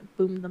Hestia, like,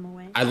 boomed them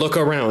away. I look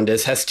around.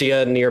 Is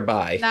Hestia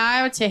nearby? Nah,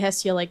 I would say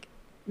Hestia, like,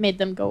 made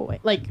them go away.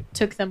 Like,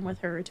 took them with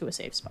her to a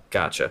safe spot.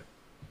 Gotcha.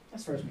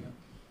 As far as we know.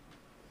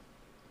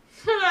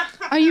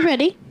 Are you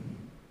ready?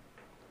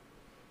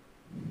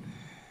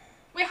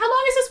 Wait, how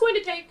long is this going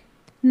to take?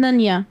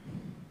 Nanya.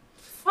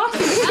 Fuck. I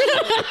was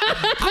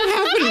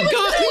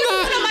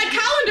put on my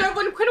calendar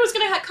when Quinn was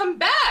gonna come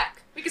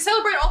back. We could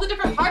celebrate all the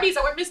different parties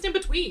that were missed in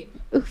between.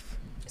 Oof.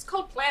 It's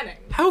called planning.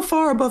 How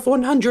far above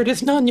 100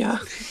 is Nanya?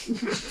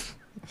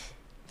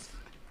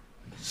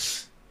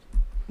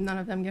 None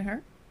of them get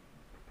hurt.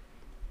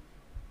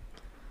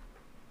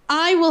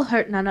 I will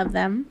hurt none of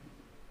them.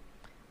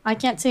 I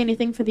can't say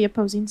anything for the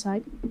opposing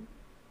side.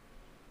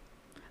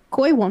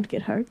 Koi won't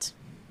get hurt.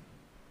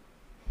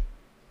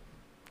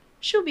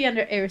 She'll be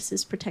under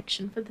Eris's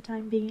protection for the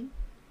time being.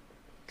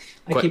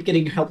 I keep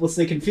getting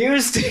helplessly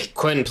confused.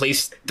 Quinn,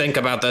 please think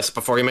about this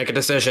before you make a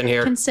decision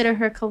here. Consider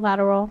her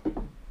collateral.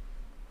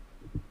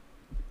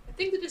 I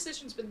think the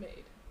decision's been made.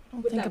 I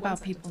don't With think that one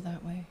about people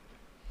that way.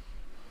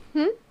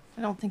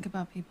 I don't think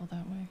about people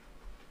that way.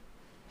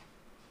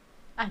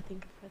 I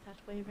think of her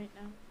that way right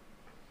now.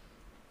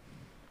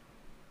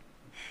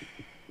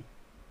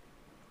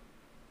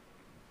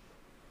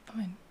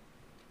 Fine.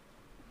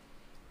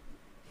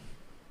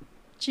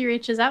 She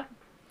reaches out,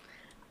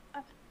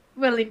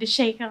 willing to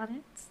shake on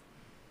it.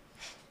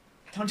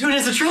 Don't do it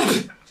as a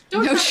trip.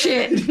 Don't No touch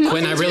shit. Her.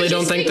 Quinn, I really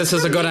don't think this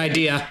is a good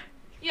idea.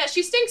 Yeah,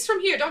 she stinks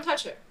from here. Don't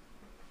touch her.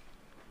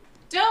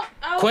 Don't.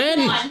 Oh, Quinn!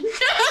 come on.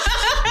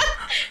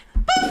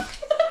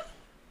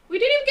 We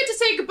didn't even get to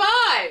say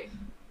goodbye.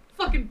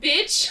 Fucking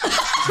bitch.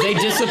 They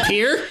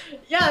disappear?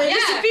 Yeah, they Yeah.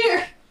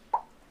 disappear.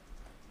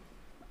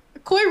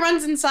 Koi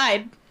runs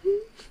inside.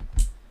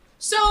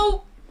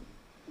 So,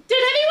 did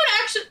anyone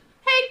actually?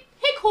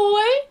 Hey,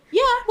 Koi.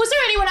 Yeah. Was there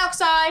anyone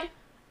outside?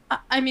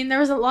 I mean, there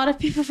was a lot of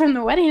people from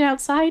the wedding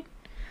outside.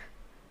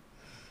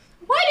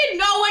 Why did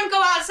no one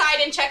go outside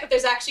and check if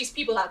there's actually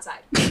people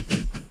outside?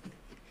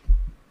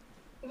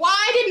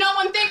 Why did no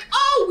one think,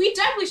 oh, we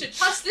definitely should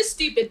trust this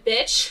stupid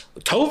bitch?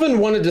 Tovin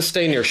wanted to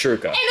stay near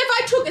Shruka. And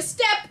if I took a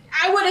step,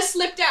 I would have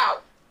slipped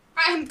out.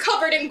 I am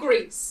covered in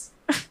grease.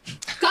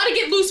 Gotta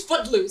get loose,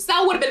 foot loose.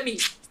 That would have been me.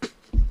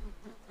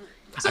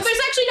 So there's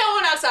actually no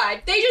one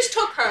outside. They just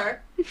took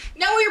her.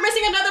 Now we're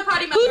missing another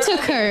party member. Who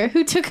took her?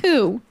 Who took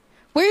who?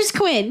 Where's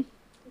Quinn?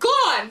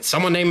 Gone.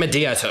 Someone named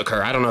Medea took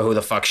her. I don't know who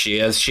the fuck she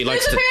is. She There's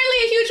likes to... apparently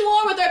a huge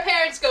war with her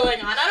parents going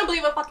on. I don't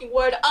believe a fucking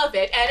word of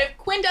it. And if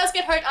Quinn does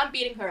get hurt, I'm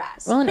beating her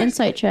ass. Roll an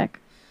insight check.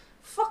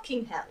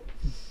 Fucking hell.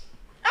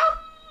 You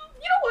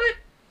know what?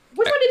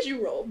 Which one did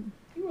you roll?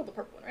 You rolled the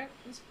purple one, right?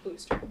 This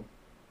blue's turn.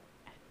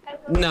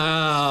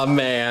 Nah,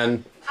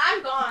 man.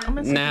 I'm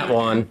gone. Nat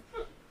one.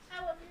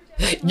 I love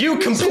your dad. You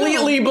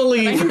completely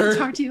believe I will her.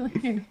 talk to you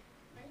later.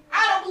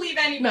 I don't believe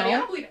anybody. No. I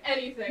don't believe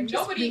anything.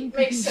 Just Nobody being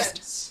makes confused.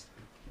 sense.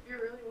 You're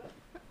really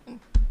what?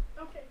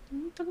 Okay.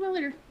 Talk about it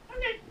later.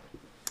 Okay.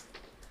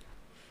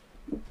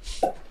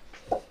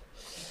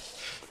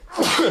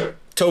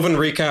 Tovin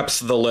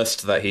recaps the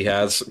list that he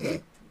has,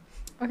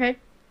 Okay.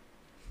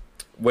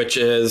 which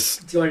is...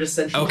 Do you want to just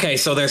send? Okay,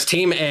 so there's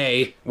Team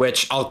A,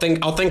 which I'll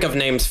think of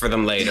names for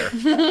them later.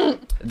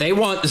 They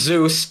want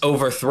Zeus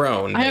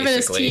overthrown, I have it as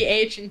basically.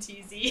 TH and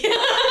TZ.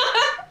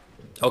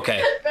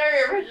 Okay.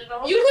 Very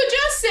original. You could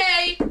just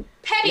say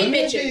petty Let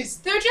me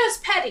bitches. They're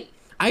just petty.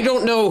 I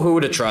don't know who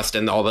to trust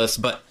in all this,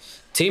 but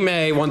Team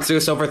A wants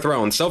Zeus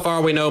overthrown. So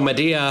far, we know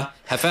Medea,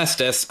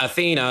 Hephaestus,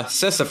 Athena,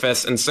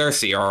 Sisyphus, and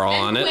Circe are all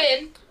on And it.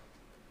 Quinn.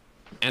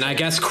 And I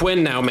guess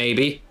Quinn now,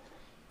 maybe.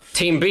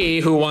 Team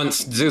B, who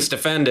wants Zeus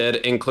defended,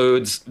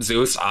 includes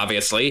Zeus,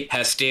 obviously,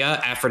 Hestia,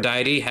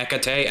 Aphrodite,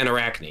 Hecate, and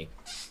Arachne.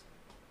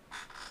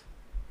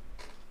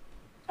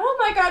 Oh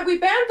my god, we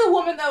banned the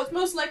woman that was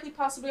most likely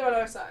possibly on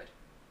our side.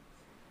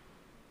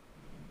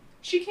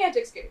 She can't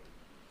escape.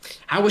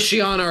 How was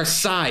she on our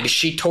side?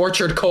 She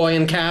tortured Koi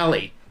and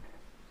Callie.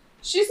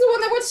 She's the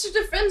one that wants to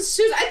defend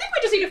Susan. I think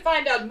we just need to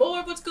find out more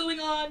of what's going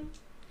on.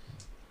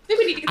 I think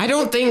we need to get I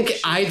don't think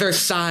either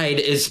side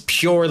is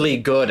purely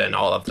good in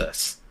all of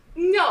this.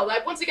 No,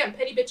 like, once again,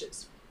 petty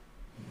bitches.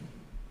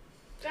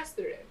 That's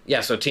their name.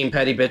 Yeah, so Team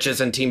Petty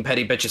Bitches and Team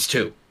Petty Bitches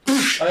 2.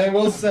 I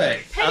will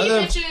say, Petty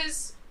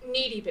bitches,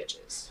 needy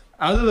bitches.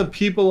 out of the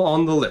people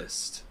on the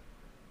list,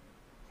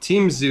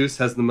 Team Zeus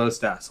has the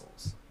most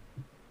assholes.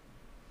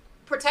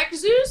 Protect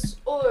Zeus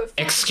or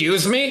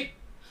Excuse me?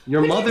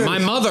 Your mother. My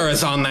mother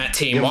is on that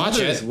team. Your Watch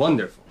mother is it.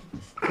 wonderful.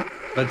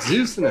 But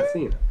Zeus and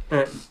Athena.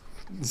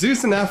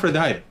 Zeus and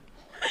Aphrodite.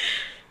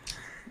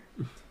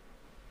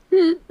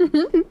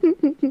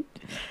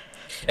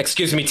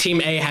 Excuse me,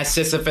 Team A has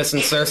Sisyphus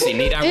and Circe.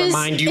 Need I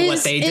remind you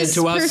what they did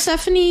to us?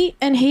 Persephone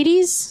and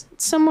Hades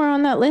somewhere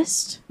on that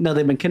list? No,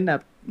 they've been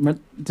kidnapped.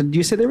 Did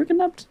you say they were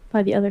kidnapped?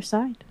 By the other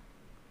side.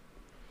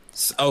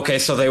 Okay,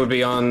 so they would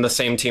be on the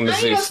same team as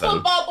I need a Zeus then,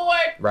 football board.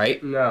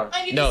 right? No.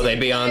 I need No, to they'd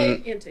be on.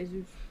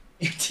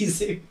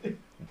 Anti-Zeus.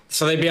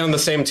 So they'd be on the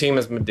same team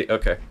as Medea.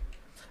 Okay.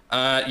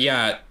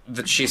 Yeah,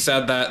 she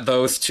said that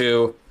those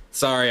two.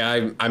 Sorry,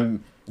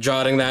 I'm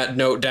jotting that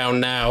note down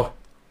now.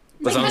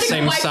 Was on the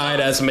same side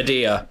as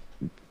Medea,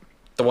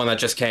 the one that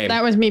just came.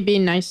 That was me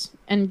being nice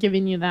and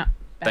giving you that.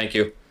 Thank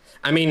you.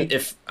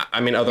 Otherwise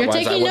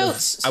I taking would have.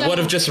 notes, I would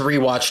have just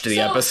rewatched the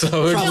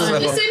episode. so-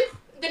 Listen,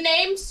 the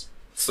names.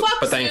 Fuck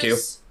but thank you.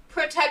 Zeus,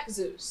 protect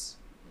Zeus.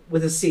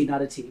 With a C,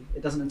 not a T.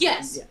 It doesn't.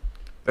 Yes. Yeah.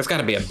 There's got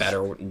to be a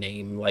better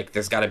name. Like,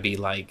 there's got to be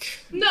like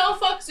No,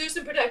 fuck Zeus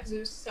and protect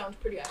Zeus. Sounds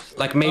pretty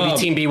accurate. maybe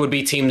Team B would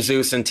be Team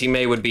Zeus and Team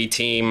A would be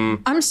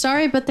Team. I'm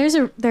sorry, but there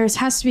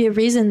has to be a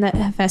reason that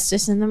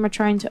Hephaestus and them are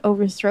trying to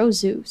overthrow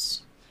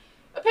Zeus.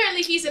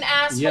 Apparently he's an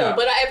asshole, Yeah.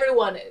 but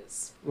everyone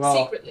is. Well-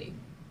 Secretly.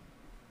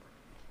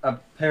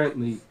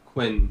 Apparently,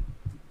 Quinn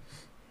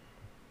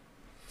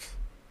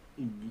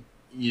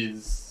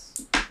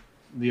is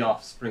the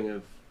offspring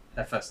of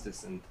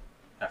Hephaestus and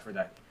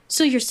Aphrodite.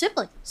 So your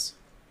siblings.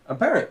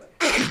 Apparently.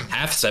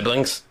 Half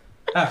siblings.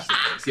 Half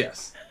siblings,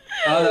 yes.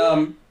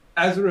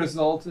 As a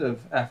result of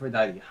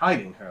Aphrodite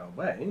hiding her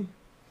away,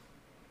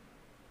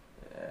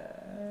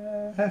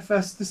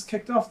 Hephaestus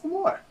kicked off the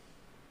war.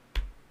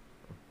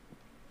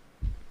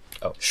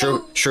 Oh,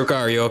 Shruka,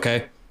 are you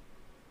okay?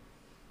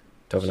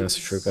 Tovin asks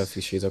Shruka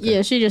if she's okay.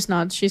 Yeah, she just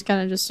nods. She's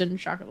kind of just in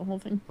shock at the whole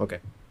thing. Okay.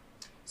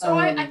 So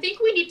I think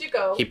we need to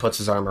go He puts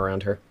his arm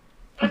around her.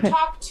 and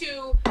talk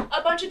to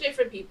a bunch of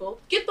different people.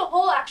 Get the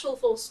whole actual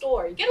full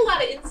story. Get a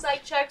lot of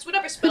insight checks,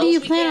 whatever Who spells do you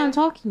we plan can. on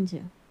talking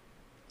to?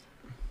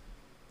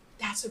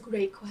 That's a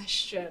great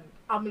question.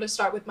 I'm gonna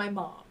start with my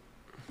mom,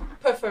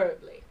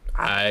 preferably.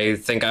 I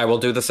think I will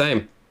do the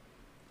same.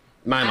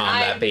 My mom, I-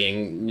 that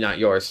being not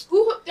yours.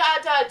 Who?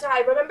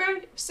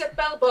 Remember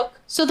Sitbell book?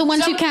 So the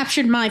ones who Someone-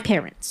 captured my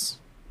parents.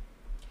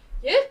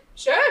 Yeah,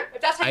 sure.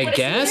 If that's how you I want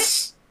to see it.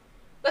 guess.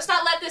 Let's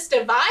not let this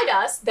divide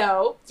us,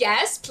 though.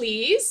 Yes,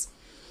 please.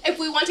 If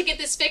we want to get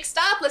this fixed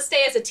up, let's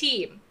stay as a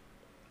team.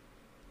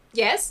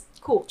 Yes?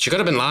 Cool. She could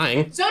have been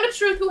lying. Zone of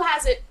Truth, who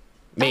has it?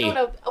 I Me. don't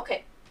know.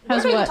 Okay.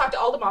 Has We're going what? to talk to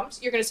all the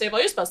moms. You're going to save all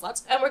your spell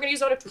slots, and we're going to use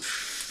Zone of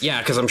Truth. Yeah,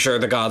 because I'm sure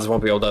the gods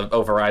won't be able to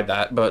override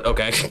that, but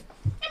okay.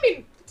 I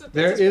mean,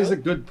 There is a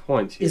good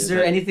point here. Is there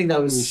that anything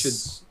that was we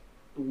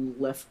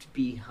should left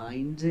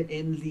behind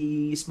in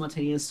the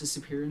spontaneous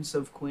disappearance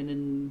of Quinn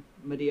and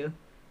Medea?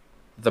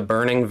 The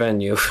burning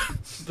venue.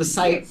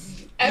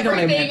 Besides, you know what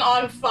I everything meant.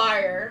 on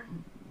fire.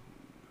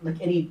 Like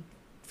any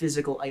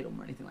physical item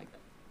or anything like that.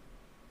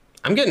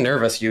 I'm getting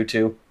nervous, you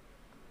two.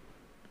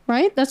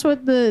 Right? That's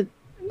what the...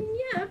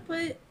 Yeah,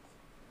 but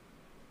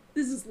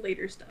this is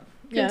later stuff.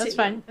 Yeah, that's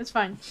Continue. fine. That's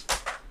fine.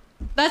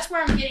 That's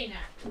where I'm getting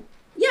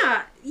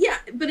at. Yeah,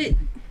 but it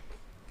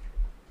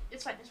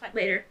It's fine. It's fine.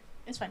 later.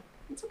 It's fine.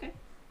 It's okay.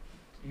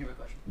 You hear my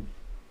question?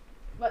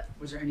 What?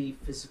 Was there any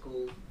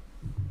physical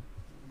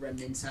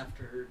remnants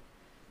after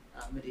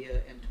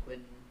Medea and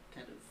Quinn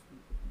kind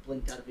of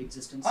blinked out of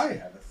existence? I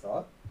had a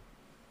thought.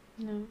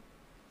 No.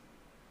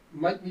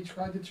 Might we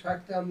try to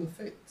track down the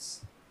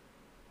Fates?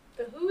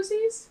 The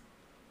Whoosies?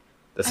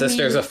 The I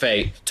Sisters mean- of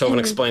Fate. Tovin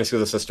explains who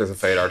the Sisters of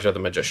Fate are to the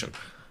magician.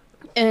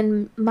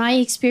 In my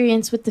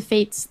experience with the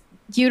Fates,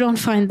 you don't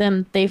find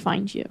them, they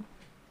find you.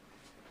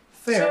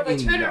 Fair So if I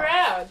turn enough.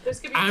 around, there's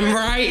going to be... I'm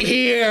right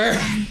here!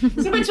 So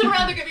if I turn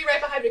around, they're going to be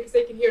right behind me because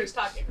they can hear us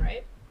talking,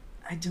 right?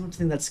 I don't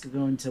think that's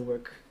going to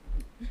work.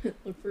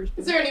 Look first.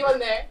 Is there anyone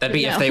there? That'd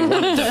be No. if they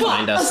wanted to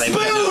find us. They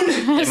might not,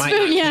 they might not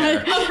Spoon,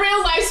 yeah. care. A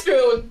real life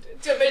spoon.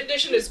 The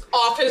magician is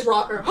off his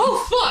rocker.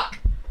 Oh, fuck!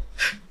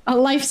 A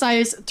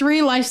life-size,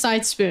 3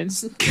 life-size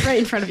spoons right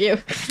in front of you.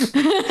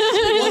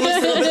 One looks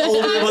a little bit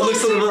older, one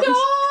looks a little bit...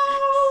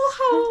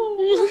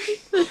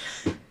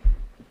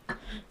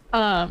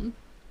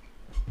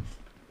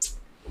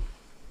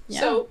 Yeah.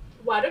 So,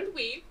 why don't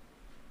we...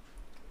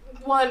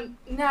 One,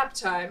 nap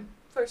time,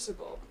 first of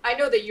all. I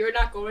know that you're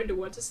not going to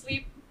want to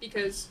sleep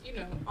because, you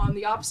know, on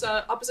the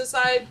opposite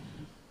side,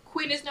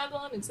 Queen is now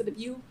gone instead of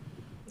you.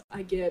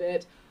 I get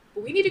it.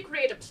 But we need to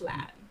create a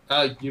plan.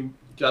 You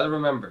gotta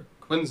remember,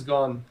 Quinn's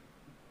gone,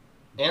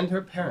 and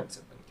her parents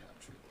have been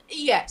captured.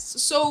 Yes,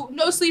 so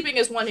no sleeping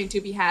is wanting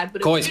to be had,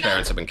 but if Koi's we do not-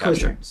 parents have been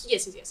captured.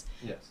 Yes. Yes.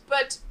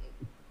 But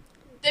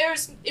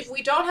if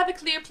we don't have a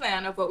clear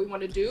plan of what we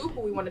want to do, who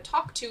we want to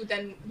talk to,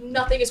 then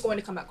nothing is going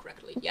to come out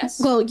correctly. Yes.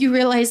 Well, you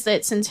realize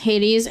that since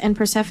Hades and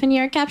Persephone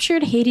are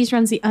captured, Hades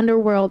runs the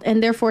underworld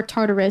and therefore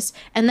Tartarus,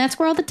 and that's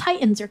where all the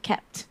Titans are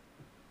kept.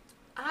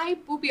 I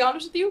will be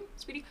honest with you,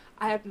 sweetie.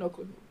 I have no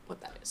clue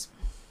what that is.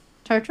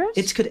 Tartarus?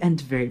 It could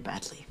end very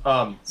badly.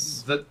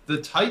 The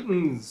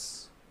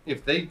Titans,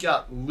 if they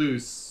got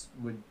loose,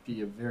 would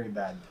be a very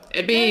bad time.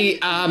 It'd be,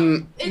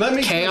 Let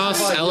me chaos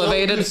clarify,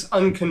 elevated. loose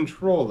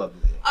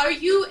uncontrollably. Are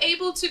you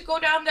able to go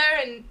down there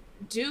and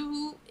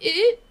do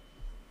it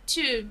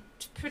to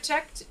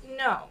protect?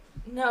 No,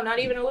 not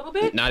even a little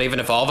bit. Not even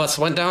if all of us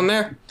went down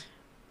there?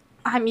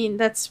 I mean,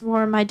 that's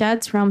more my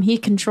dad's realm. He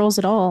controls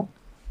it all.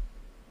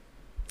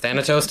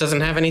 Thanatos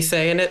doesn't have any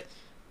say in it?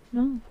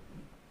 No.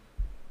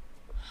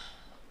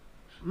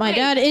 My Hey.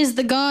 dad is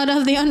the god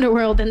of the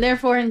underworld and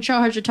therefore in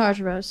charge of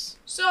Tartaros.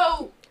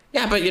 So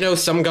Yeah, but you know,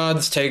 some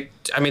gods take...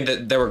 I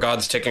mean, there were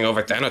gods taking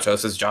over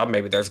Thanatos' job.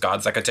 Maybe there's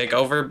gods that could take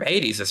over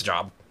Hades'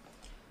 job.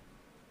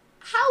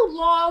 how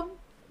long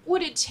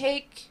would it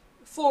take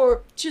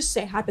for, just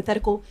say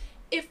hypothetical,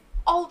 if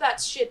all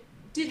that shit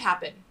did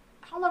happen?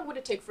 How long would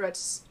it take for it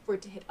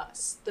to hit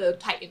us, the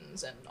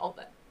Titans and all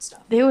that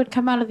stuff? They would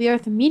come out of the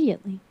earth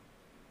immediately.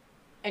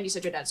 And you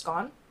said your dad's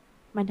gone.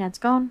 My dad's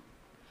gone.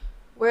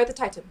 Where are the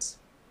Titans?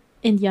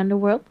 In the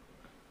underworld?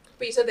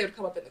 But you said they would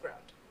come up in the ground.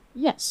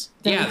 Yes.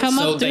 They Yeah, would come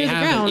so up they through the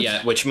haven't ground.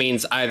 yet, which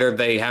means either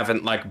they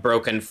haven't, like,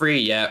 broken free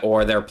yet,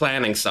 or they're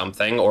planning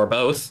something, or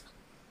both.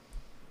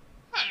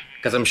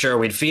 Because I'm sure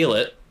we'd feel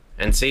it,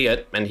 and see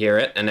it, and hear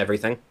it, and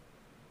everything.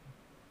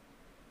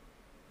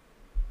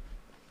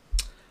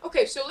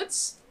 Okay, so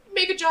let's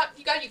make a job.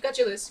 You got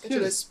your list. Got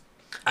your list.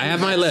 I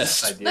have my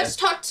list. Idea. Let's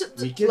talk to.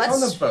 We get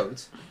let's, on a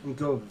boat and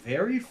go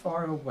very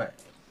far away.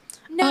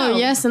 No. Oh,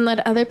 yes, and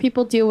let other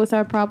people deal with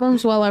our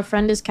problems while our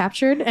friend is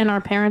captured and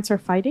our parents are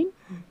fighting?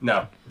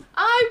 No.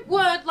 I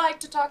would like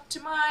to talk to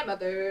my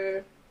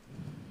mother.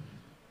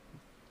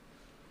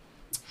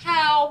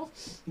 How?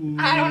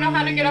 I don't know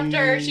how to get up to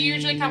her. She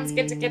usually comes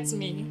gets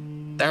me.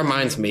 That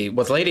reminds me,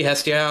 was Lady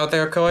Hestia out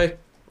there, Koi?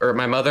 Or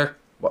my mother?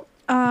 What?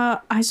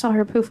 I saw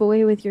her poof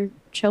away with your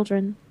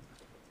children.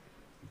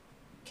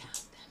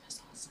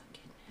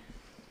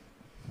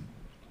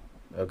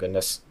 Oh,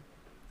 goodness.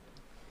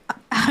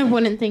 I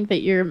wouldn't think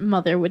that your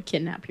mother would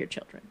kidnap your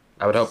children.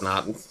 I would hope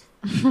not.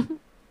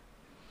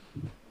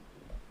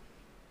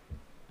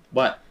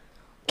 What?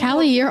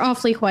 Callie, you're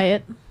awfully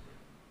quiet.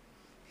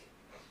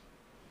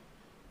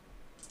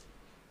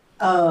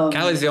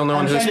 Callie's the only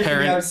one I'm whose trying to figure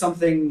parent... out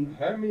something.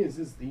 Hermes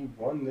is the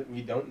one that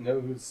we don't know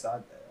whose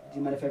side they are. Do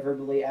you mind if I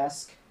verbally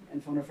ask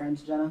and phone a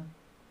friend, Jenna?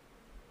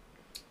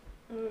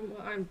 Well,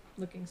 I'm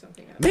looking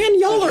something up. Man,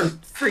 y'all are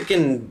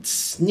freaking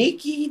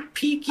sneaky,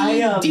 peeky,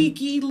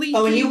 deaky, leaky.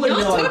 Oh, and you wouldn't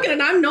Y'all know. talking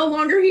and I'm no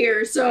longer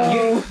here,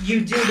 so... You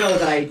do know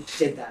that I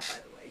did that, by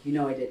the way. You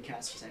know I did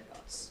cast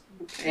Cyclops.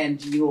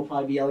 And you will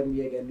probably be yelling at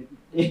me again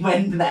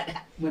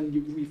when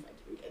we fight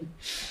you again.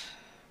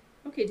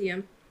 Okay,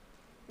 DM.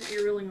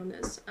 You're ruling on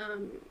this.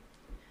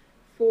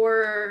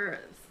 For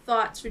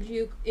thoughts, would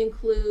you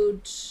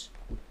include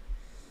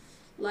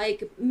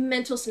like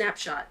mental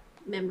snapshot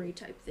memory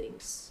type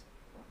things?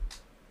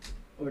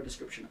 Or a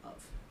description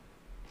of.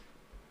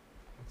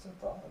 What's a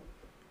thought?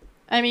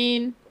 I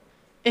mean,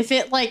 if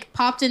it like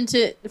popped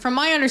into, from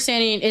my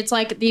understanding, it's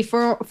like the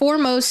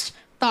foremost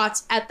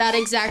thoughts at that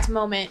exact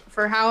moment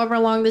for however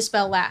long the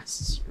spell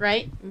lasts,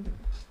 right? Mm-hmm.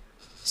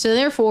 So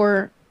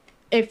therefore,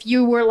 if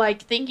you were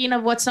like thinking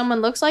of what someone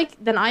looks like,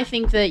 then I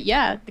think that,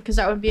 yeah, because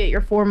that would be at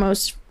your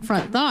foremost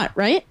front thought,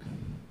 right?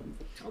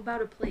 How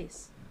about a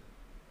place?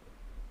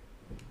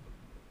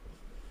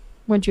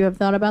 Would you have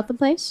thought about the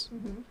place?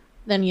 Mm-hmm.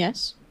 Then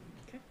yes.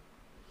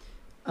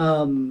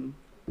 Would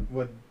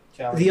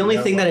Callie The only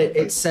know thing what that the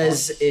it place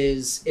says was?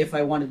 is if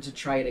I wanted to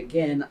try it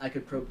again, I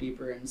could probe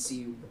deeper and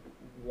see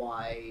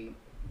why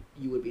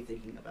you would be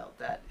thinking about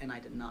that, and I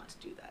did not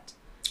do that.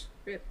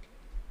 Rip.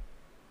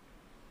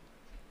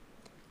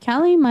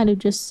 Callie might have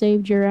just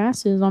saved your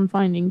asses on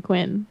finding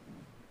Quinn.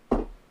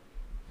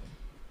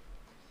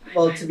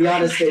 Well, to be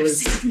honest, it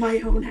was Saved my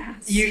own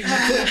ass. you.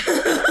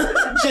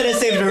 Should have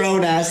saved her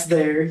own ass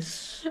there.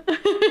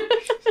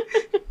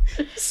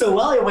 So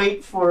while I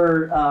wait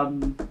for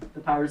the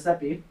powers that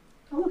be,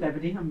 oh look,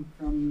 Ebony, I'm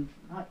from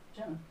not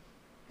Jenna.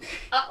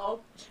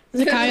 Uh-oh.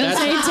 Is it Kyle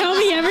saying, tell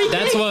me everything?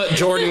 That's what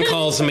Jordan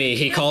calls me.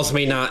 He calls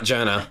me not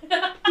Jenna.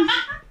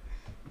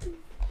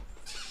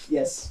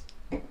 Yes.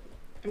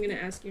 I'm gonna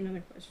ask you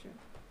another question.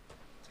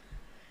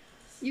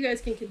 You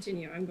guys can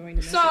continue. I'm going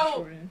to message So-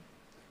 Jordan.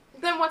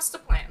 Then what's the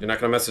plan? You're not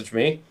going to message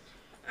me?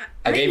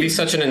 I gave you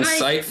such an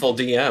insightful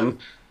DM.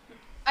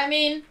 I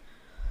mean,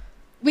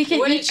 we can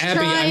What each did- Abby,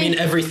 try. I mean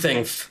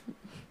everything.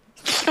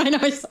 I know.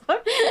 I saw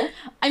it.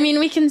 I mean,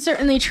 we can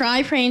certainly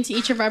try praying to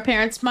each of our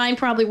parents. Mine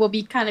probably will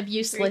be kind of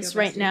useless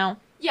right Bestie. now.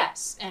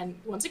 Yes, and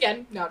once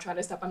again, not trying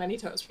to step on any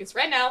toes, because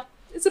right now,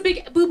 it's a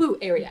big boo-boo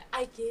area.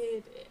 I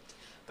get it.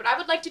 But I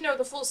would like to know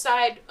the full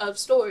side of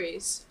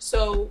stories,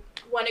 so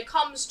when it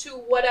comes to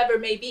whatever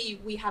may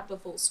be, we have the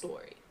full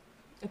story.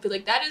 I feel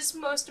like that is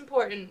most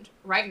important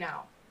right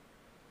now.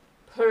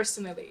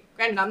 Personally.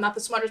 Granted, I'm not the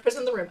smartest person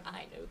in the room,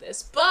 I know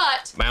this,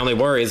 but My only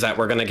worry is that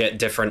we're going to get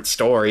different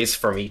stories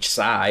from each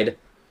side.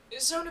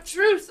 Zone of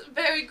Truth,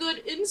 very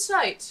good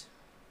insight.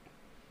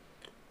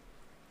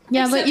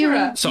 Yeah, but you.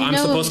 Etc. So you I'm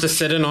know, supposed to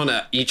sit in on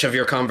each of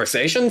your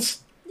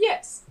conversations?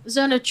 Yes.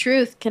 Zone of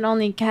Truth can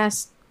only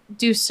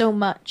do so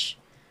much.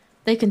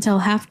 They can tell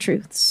half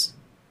truths.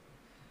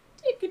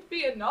 It could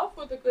be enough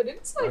with a good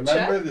insight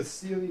Remember check. the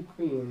Sealy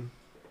Queen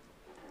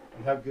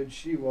and how good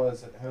she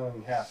was at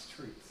telling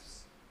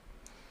half-truths.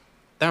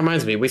 That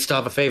reminds me, we still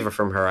have a favor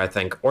from her, I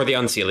think. Or the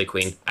Unseelie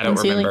Queen. I don't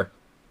Unseelie. remember.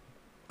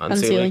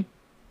 Unseelie.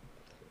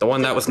 The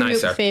one that was Group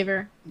nicer.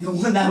 favor. The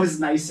one that was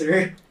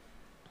nicer.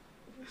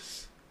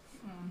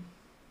 I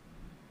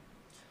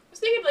was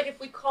thinking, like, if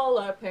we call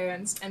our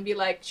parents and be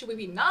like, should we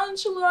be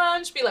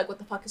nonchalant? Be like, what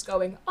the fuck is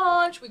going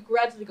on? Should we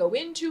gradually go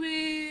into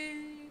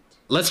it?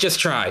 Let's just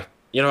try.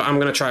 You know, I'm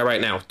going to try right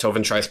now.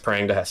 Tovin tries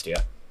praying to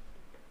Hestia.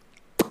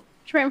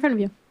 She's right in front of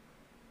you.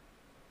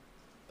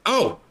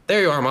 Oh,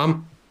 there you are,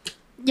 Mom.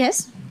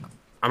 Yes,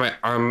 Are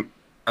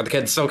the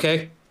kids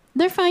okay?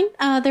 they're fine.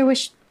 They're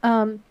with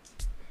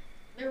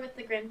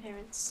the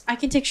grandparents. I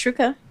can take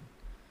Shruka.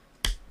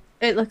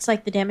 It looks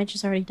like the damage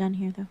is already done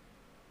here, though.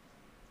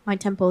 My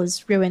temple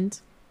is ruined.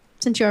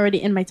 Since you're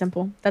already in my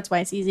temple, that's why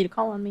it's easy to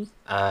call on me.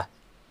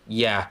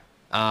 Yeah.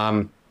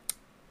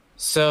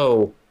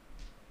 So,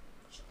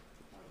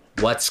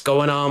 what's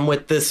going on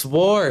with this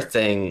war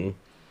thing?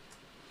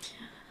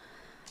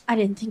 I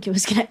didn't think it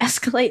was gonna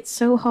escalate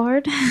so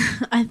hard.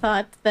 I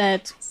thought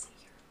that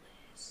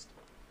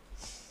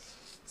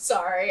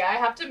Sorry, I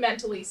have to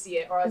mentally see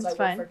it, or else That's I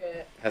fine. will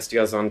forget.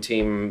 Hestia's on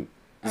team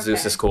Zeus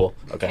Okay. is cool.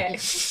 Okay.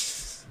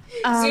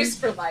 Zeus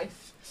for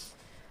life.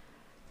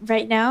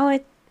 right now,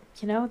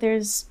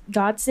 there's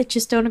gods that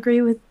just don't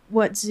agree with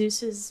what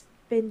Zeus has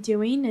been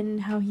doing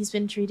and how he's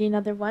been treating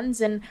other ones.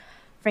 And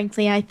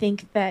frankly, I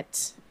think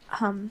that,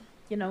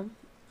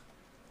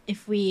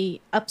 if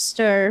we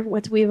upstir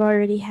what we've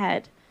already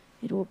had,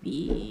 it will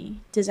be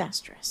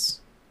disastrous.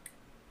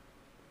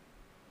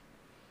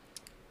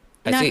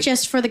 Not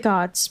just for the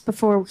gods, but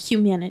for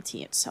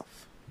humanity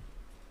itself.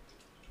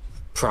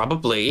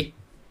 Probably.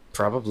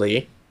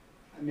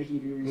 I'm making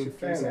you do In research.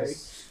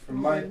 fairness, from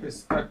my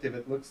perspective,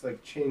 it looks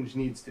like change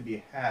needs to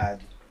be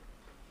had,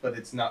 but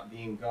it's not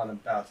being gone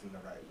about in the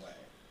right way.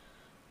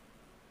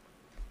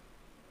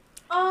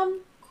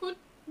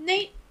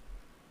 Nate,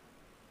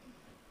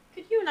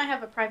 could you and I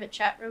have a private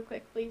chat real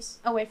quick, please?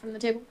 Away from the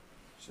table.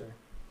 Sure.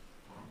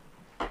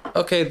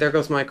 Okay, there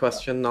goes my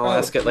question. I'll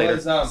ask it later.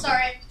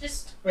 Sorry,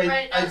 just Wait,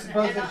 write it I down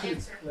suppose and I I'll should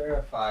answer.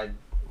 clarify.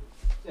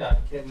 Yeah,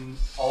 can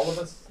all of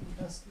us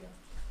investigate?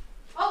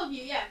 All of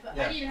you, yeah, but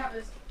Yeah. I need to have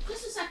this.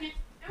 Just a second.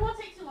 It won't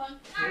take too long.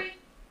 Sorry.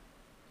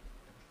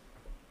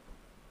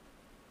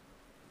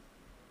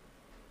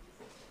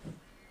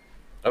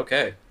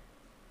 Okay.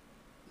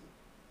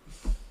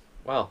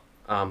 Well,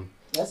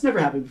 That's never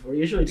happened before.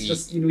 Usually it's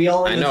just we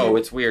all. I know,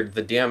 it's weird.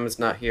 The DM is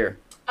not here.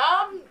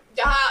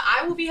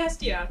 I will be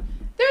Hestia.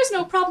 There's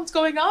no problems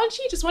going on.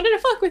 She just wanted to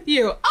fuck with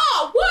you.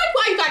 Oh, what?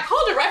 Why? I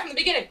called her right from the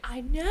beginning.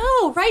 I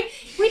know, right?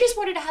 We just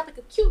wanted to have like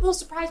a cute little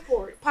surprise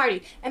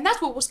party, and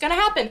that's what was gonna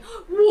happen.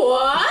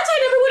 What? I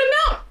never would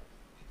have known.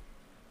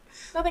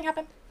 Nothing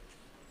happened.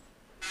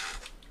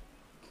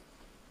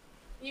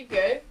 You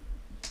good?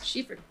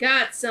 She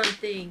forgot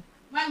something.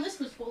 My list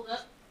was pulled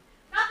up.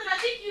 Not that I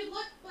think you'd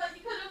look, but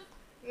you could have.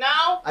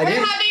 No, I we're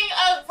didn't- having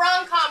a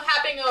rom-com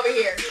happening over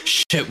here.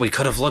 Shit, we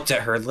could have looked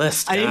at her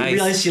list, I didn't guys.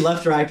 realize she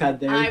left her iPad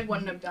there. I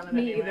wouldn't have done it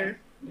Me anyway. either.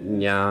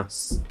 Yeah,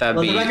 that'd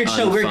Let be the record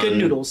show we're good unfun.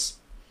 noodles.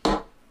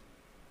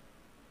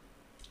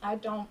 I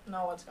don't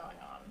know what's going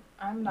on.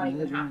 I'm not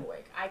even half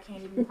awake. I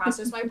can't even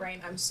process my brain.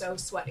 I'm so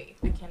sweaty.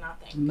 I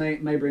cannot think.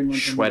 My brain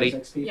went from Sweaty?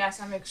 Windows XP.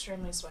 Yes, I'm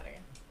extremely sweaty.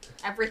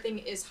 Everything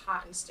is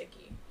hot and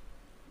sticky.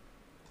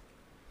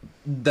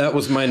 That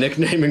was my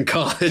nickname in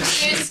college.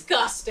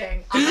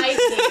 Disgusting. I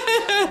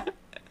hate you.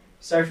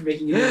 Sorry for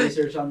making you do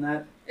research on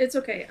that. It's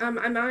okay. I'm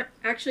not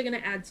actually gonna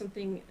add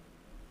something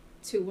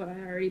to what I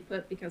already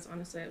put because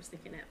honestly I was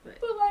thinking it, but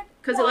But like,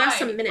 'Cause it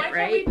lasts a why? minute, Why can't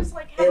right? We just,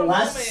 like, have It a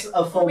lasts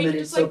moment a full where we can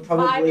minute, just, so like,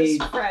 probably-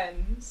 vibe as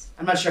friends.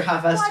 I'm not sure how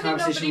fast Why the did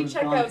conversation nobody was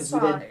check gone because we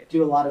outside? did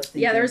do a lot of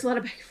thinking. yeah, there was a lot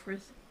of back and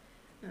forth.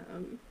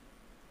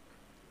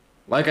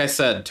 Like I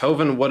said,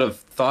 Tovin would have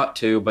thought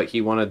to, but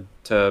he wanted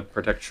to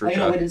protect I'm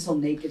gonna wait Shruka. until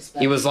Nate gets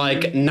back. He was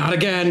like, not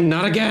again,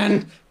 not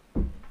again!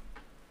 I'm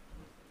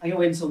gonna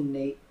wait until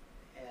Nate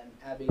and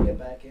Abby get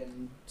back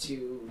in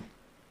to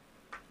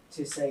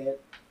say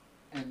it,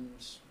 and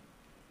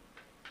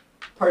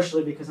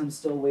partially because I'm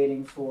still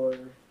waiting for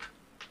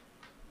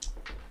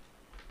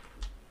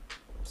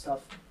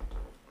stuff.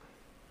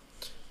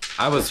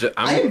 I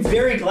I am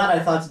very glad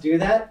I thought to do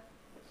that.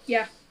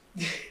 Yeah.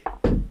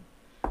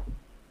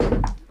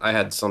 I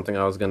had something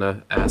I was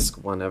gonna ask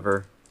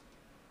whenever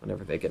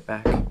they get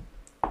back.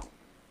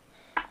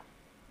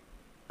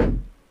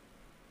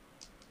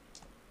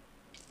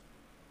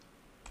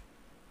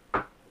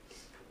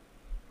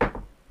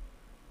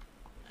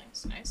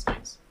 Nice.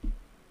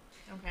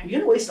 Okay. You're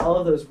gonna waste all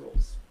of those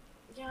rules.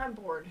 Yeah, I'm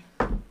bored.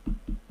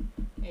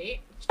 8,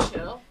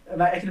 chill.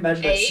 I can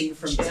imagine that Eight, scene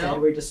from chill. Ted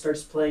where he just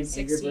starts playing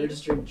Angry 16.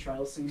 Birds during the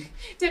trial scene.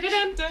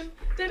 Dun-dun-dun-dun,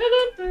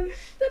 dun-dun-dun-dun,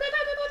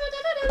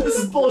 dun-dun-dun-dun-dun-dun-dun. This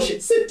is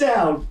bullshit. Sit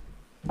down.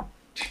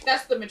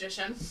 That's the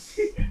magician.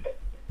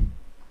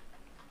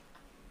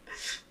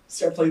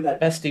 Start playing that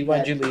Bestie,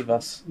 why'd you leave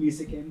us?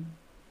 music game.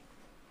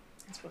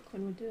 That's what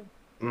Quinn would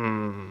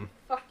do.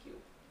 Fuck you.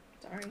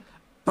 Sorry.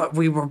 But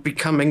we were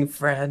becoming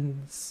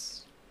friends.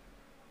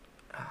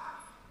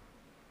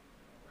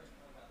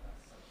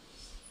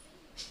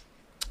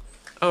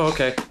 Oh,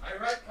 okay.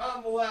 I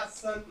retconned the last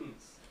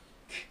sentence.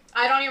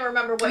 I don't even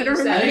remember what I you don't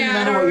said. remember.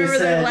 Yeah, I don't what you remember the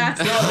said.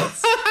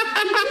 last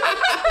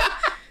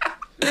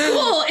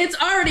Cool. It's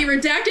already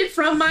redacted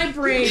from my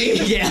brain.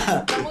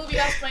 Yeah. What movie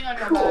got swing on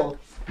your Cool.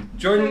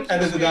 Jordan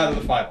edited out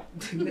of the final.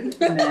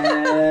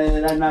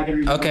 Nah, I'm not gonna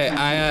read Okay,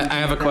 my I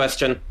have a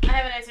question. I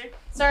have an answer.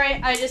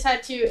 Sorry, I just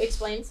had to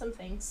explain some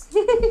things.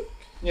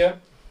 Yeah.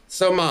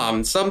 So,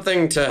 Mom,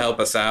 something to help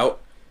us out.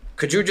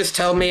 Could you just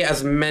tell me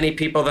as many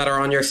people that are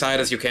on your side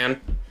as you can?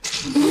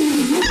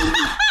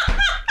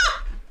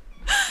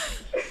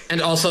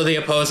 And also the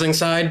opposing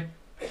side?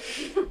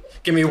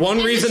 Give me one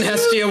reason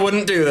Hestia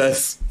wouldn't do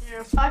this.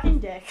 You're a fucking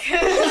dick.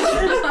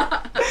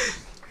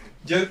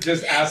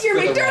 Just ask You're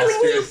for my the darling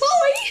little rosters.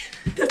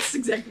 boy. That's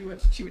exactly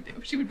what she would do.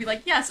 She would be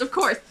like, yes, of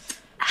course.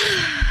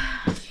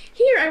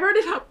 Here, I wrote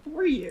it out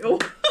for you.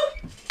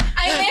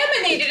 I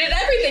laminated it,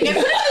 everything. I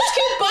put it in this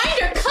cute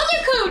binder,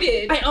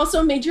 color-coded. I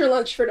also made your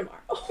lunch for tomorrow.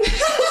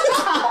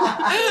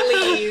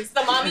 Please.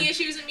 The mommy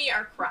issues in me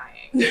are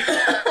crying.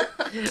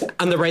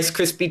 On the Rice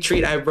Krispie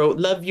treat, I wrote,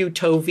 love you,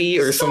 Tovi,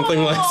 or something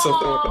like that.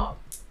 Stop.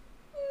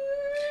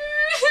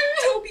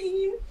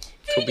 Toby.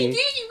 Tobin.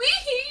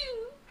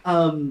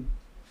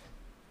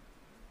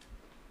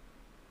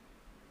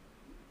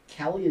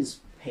 Callie is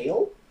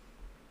pale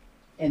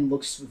and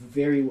looks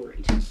very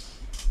worried.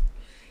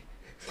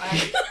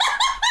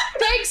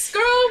 Thanks,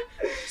 girl.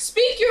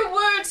 Speak your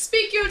words,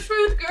 speak your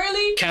truth,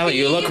 girly. Callie,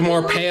 you look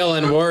more pale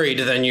and worried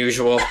than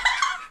usual.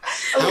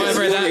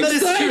 However,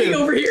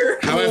 over here.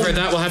 However,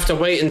 that will have to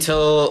wait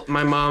until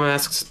my mom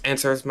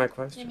answers my Give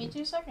question. me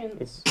 2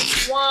 seconds.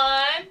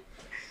 1.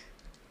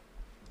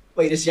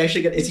 Wait, is he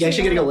actually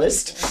getting a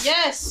list?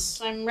 Yes,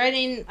 I'm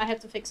writing. I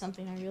have to fix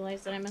something. I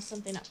realized that I messed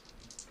something up.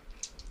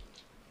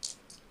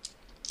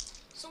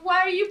 So why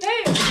are you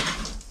pale?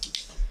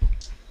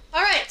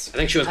 All right, I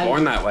think she was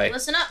born that way.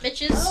 listen up,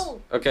 bitches. Oh,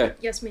 Okay.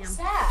 Yes, ma'am.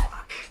 sad.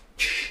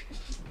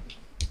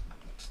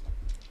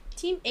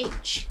 Team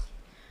H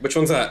Which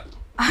one's that?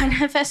 on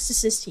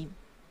Hephaestus's team.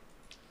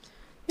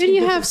 Who do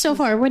you have so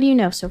far? What do you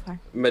know so far?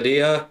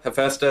 Medea,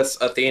 Hephaestus,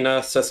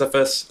 Athena,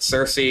 Sisyphus,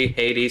 Circe,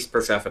 Hades,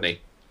 Persephone.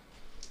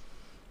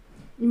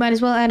 You might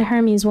as well add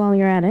Hermes while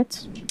you're at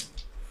it.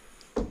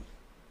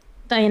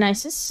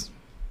 Dionysus,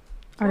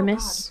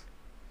 Artemis,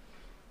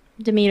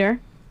 Demeter,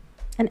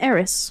 and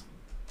Eris.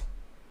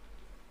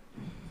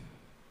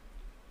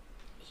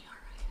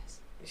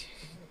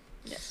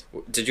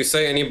 Did you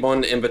say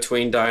anyone in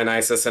between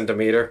Dionysus and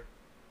Demeter?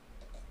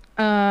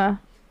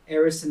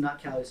 Eris and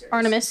not Callie's Eris.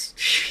 Artemis.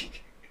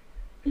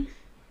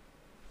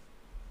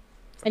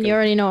 And you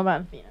already know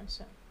about Athena,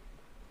 so.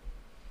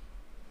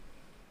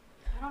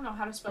 I don't know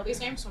how to spell these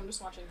names, so I'm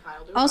just watching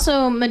Kyle do it.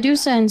 Also,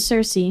 Medusa and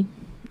Circe,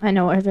 I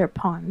know are their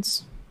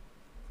pawns.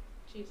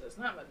 Jesus,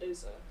 not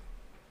Medusa.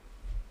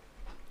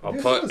 I'll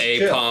This put was a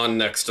chill. pawn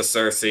next to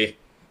Circe.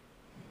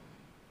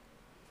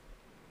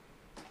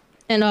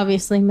 And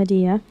obviously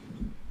Medea.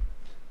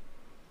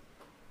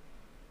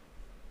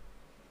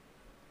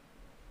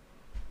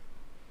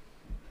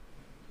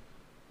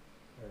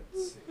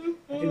 Let's see.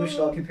 I think we should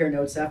all compare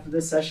notes after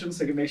this session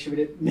so we can make sure we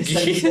didn't miss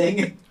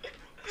anything.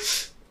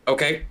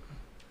 Okay.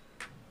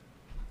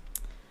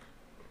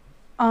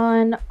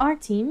 On our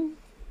team,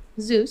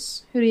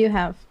 Zeus, who do you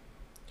have?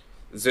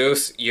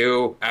 Zeus,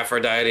 you,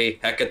 Aphrodite,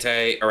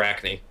 Hecate,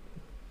 Arachne.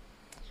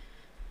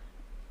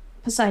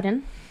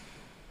 Poseidon,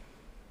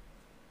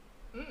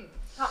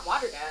 Hot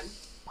water, Dad.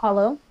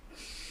 Apollo,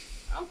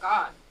 Oh,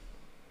 God.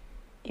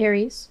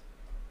 Ares,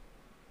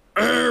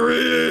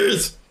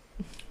 Ares!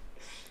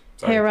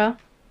 Sorry. Hera,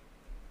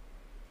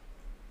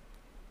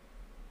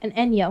 and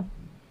Enyo.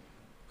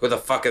 Who the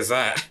fuck is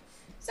that?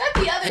 Is that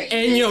the other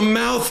In your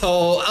mouth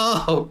hole!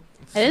 Oh!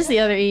 That is the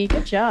other E.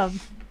 Good job.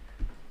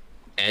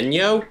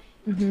 Enyo?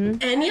 Mm-hmm.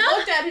 I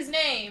looked at his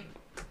name.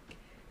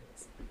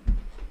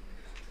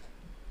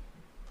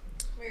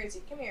 Where is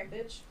he? Come here,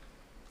 bitch.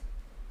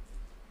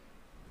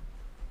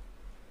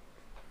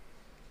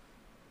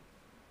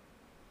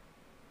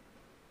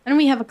 And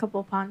we have a couple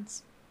of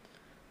pawns.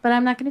 But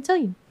I'm not going to tell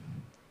you.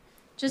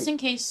 Just in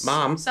case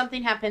Mom.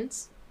 something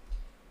happens.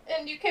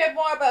 And you care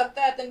more about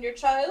that than your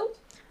child?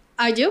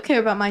 I do care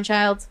about my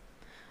child.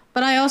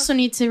 But I also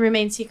need to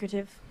remain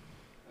secretive.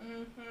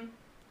 Mm-hmm.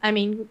 I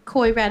mean,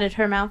 Koi ratted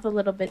her mouth a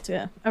little bit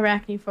to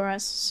Arachne for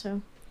us,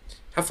 so.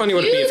 How funny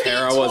would it be You if be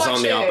Hera was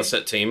on the tortured.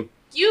 opposite team?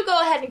 You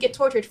go ahead and get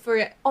tortured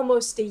for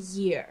almost a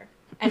year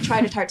and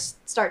try to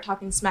start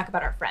talking smack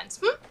about our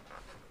friends.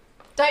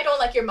 I don't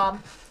like your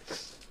mom.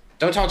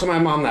 Don't talk to my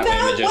mom that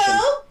way, magician.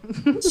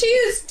 Well, she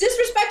is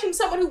disrespecting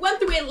someone who went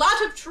through a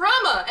lot of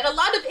trauma and a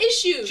lot of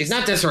issues. She's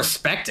not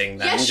disrespecting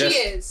them. Yes, just...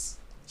 she is.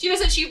 She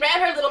doesn't. She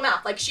ran her little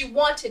mouth like she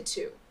wanted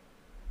to.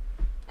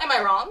 Am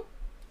I wrong?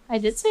 I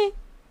did say.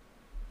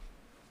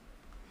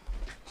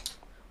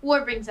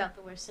 War brings out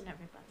the worst in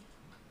everybody.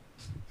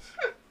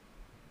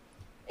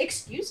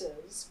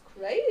 Excuses.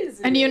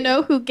 Crazy. And you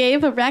know who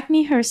gave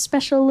Arachne her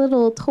special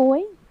little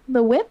toy?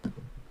 The whip?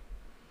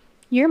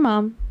 Your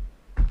mom.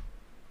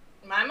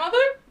 My mother?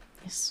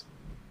 Yes.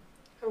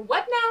 Her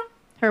what now?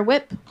 Her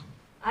whip.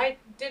 I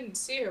didn't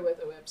see her with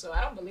a whip, so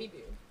I don't believe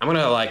you. I'm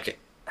gonna, like,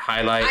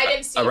 highlight I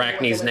didn't see her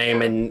Arachne's with a name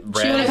whip. in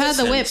red. She would have had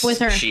the whip since with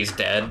her. She's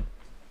dead.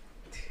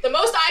 The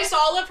most I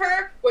saw of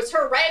her was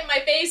her right in my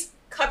face,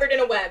 covered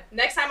in a web.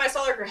 Next time I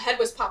saw her, her head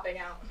was popping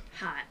out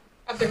Hot.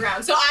 of the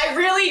ground. So I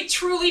really,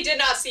 truly did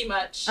not see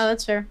much. Oh,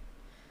 that's fair.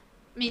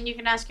 I mean, you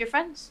can ask your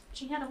friends.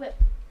 She had a whip.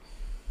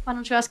 Why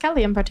don't you ask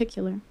Callie in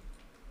particular?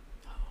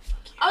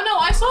 Oh no,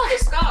 I saw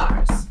the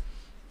scars.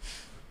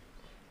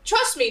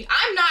 Trust me,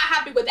 I'm not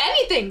happy with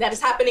anything that is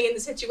happening in the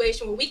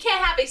situation where we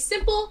can't have a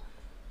simple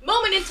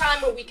moment in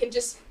time where we can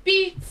just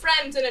be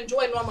friends and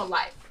enjoy normal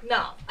life.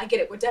 No, I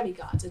get it. We're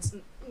demigods. It's,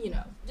 you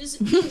know, this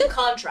is in the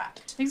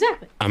contract.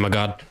 Exactly. I'm a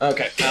god.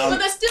 Okay. But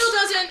that still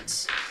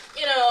doesn't,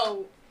 you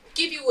know,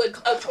 give you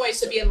a choice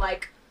to being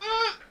like,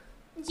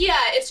 yeah,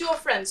 it's your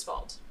friend's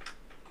fault.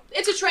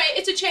 It's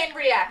a chain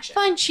reaction.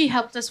 Fine, she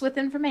helped us with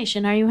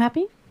information. Are you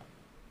happy?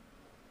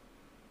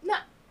 No,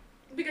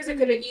 because it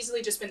could have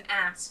easily just been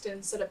asked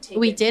instead of taken.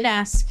 We did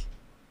ask.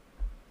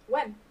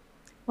 When?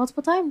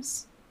 Multiple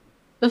times.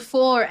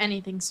 Before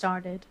anything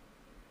started.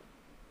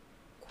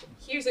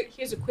 Here's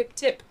a quick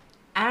tip.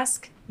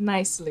 Ask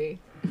nicely.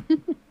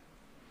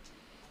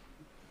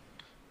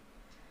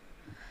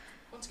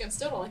 Once again,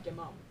 still don't like your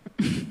mom.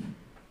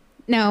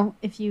 Now,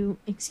 if you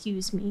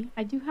excuse me,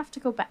 I do have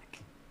to go back.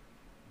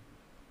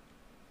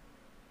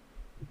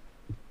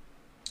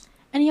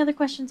 Any other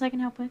questions I can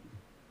help with?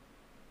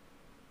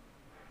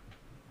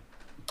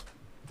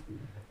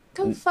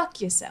 Go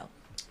fuck yourself.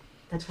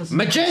 That wasn't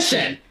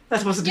Magician!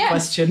 That wasn't a Yeah.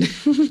 question.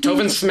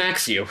 Tovin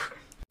smacks you.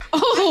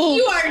 Oh,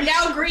 You are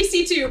now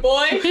greasy too,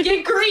 boy.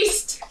 Get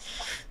greased.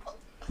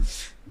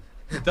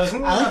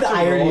 Doesn't I like the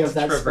irony of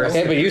that traverse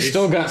spell. Hey, but you space?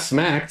 still got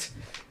smacked.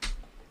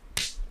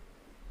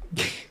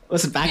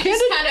 Was it You backhanded?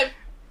 just kind of,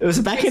 It was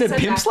a backhanded Said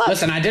pimp that. slap?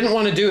 Listen, I didn't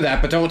want to do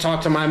that, but don't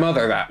talk to my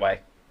mother that way.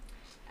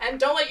 and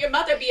don't let your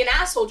mother be an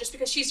asshole just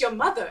because she's your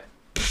mother.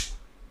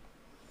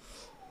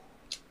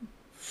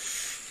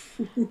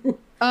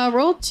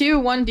 roll 2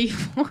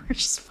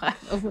 1d4s, by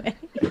the way.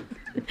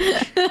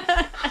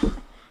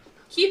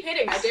 Keep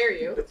hitting, I dare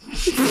you.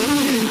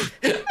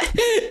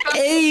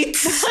 8!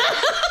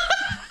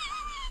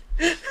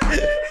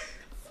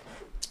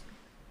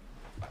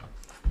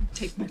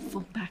 Take my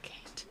full backhand.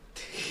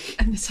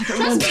 And this other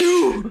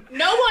one.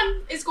 No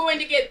one is going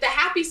to get the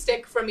happy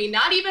stick from me,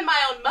 not even my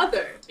own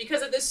mother,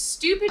 because of this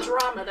stupid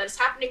drama that is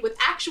happening with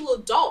actual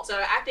adults that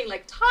are acting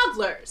like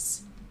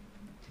toddlers.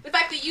 The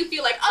fact that you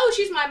feel like, oh,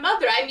 she's my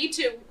mother, I need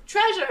to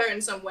treasure her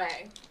in some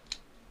way.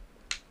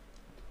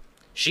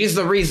 She's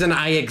the reason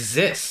I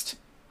exist.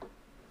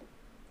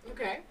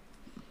 Okay.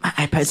 My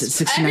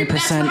iPad's at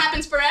That's what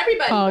happens for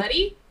everybody, Oh.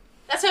 buddy.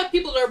 That's how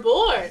people are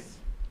born.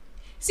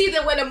 See,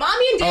 that when a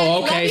mommy and daddy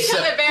Oh, okay, love each so-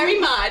 other very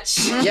much.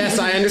 Yes,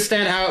 I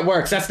understand how it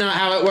works. That's not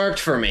how it worked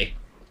for me.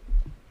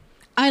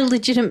 I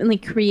legitimately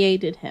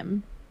created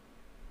him.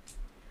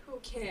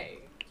 Okay,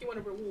 you want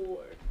a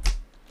reward.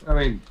 I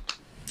mean,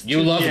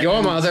 You love yeah,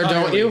 your mother, don't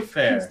entirely you?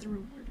 Fair.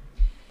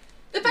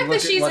 The fact Look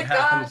that she's at what a god.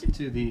 happened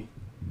to the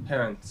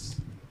parents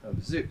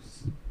of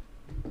Zeus.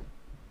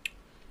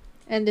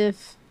 And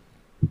if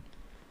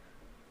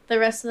the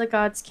rest of the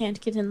gods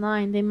can't get in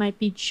line, they might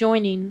be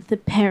joining the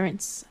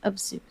parents of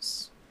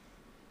Zeus.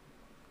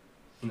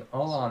 In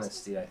all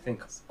honesty, I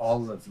think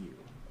all of you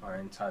are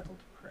entitled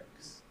to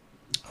praise.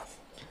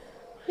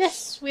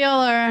 Yes, we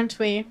all are, aren't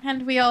we?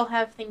 And we all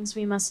have things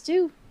we must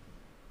do.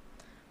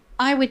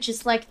 I would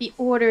just like the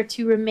order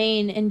to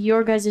remain and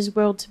your guys'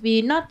 world to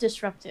be not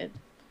disrupted.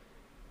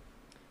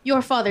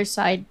 Your father's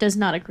side does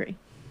not agree.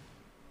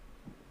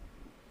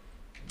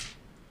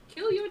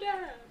 Kill your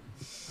dad.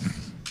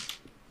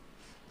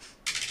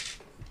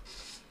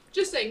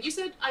 Just saying, you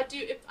said I do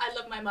if I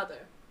love my mother.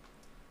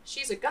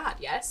 She's a god,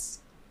 yes?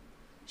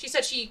 She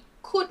said she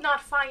could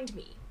not find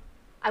me.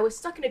 I was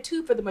stuck in a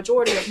tube for the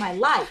majority of my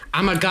life.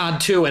 I'm a god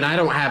too, and I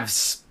don't have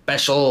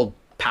special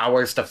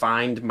powers to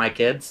find my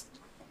kids.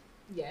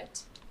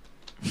 Yet.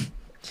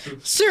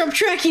 Syrup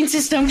tracking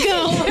system,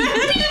 go!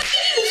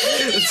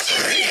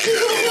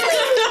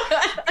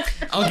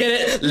 I'll get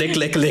it. Lick,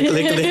 lick, lick,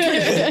 lick,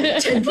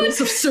 lick. Tendrils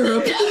of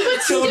syrup.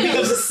 So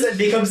it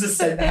becomes a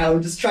scent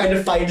hound, just trying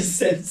to find a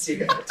scent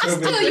syrup. There's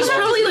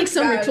probably like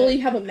some Got ritual it.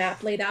 you have a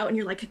map laid out and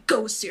you're like,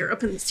 go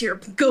syrup, and the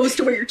syrup goes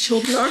to where your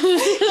children are.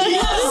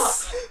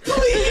 Yes!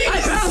 Please!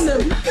 I found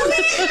them.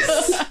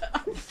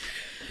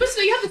 But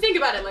still, you have to think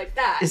about it like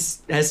that.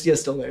 Is Hestia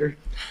still there?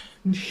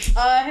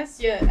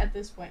 Hestia at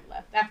this point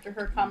left after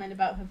her comment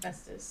about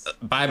Hephaestus.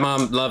 Bye,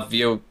 Mom. Love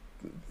you.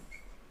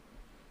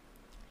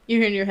 You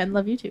hear in your head,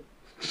 love you too.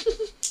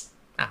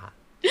 Ah.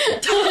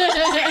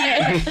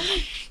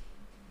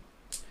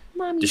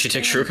 Mommy. Did she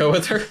take Shruka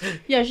with her?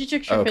 Yeah, she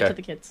took Shruka Okay. to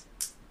the kids.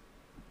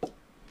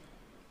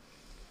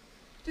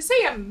 To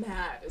say I'm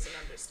mad is an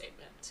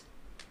understatement.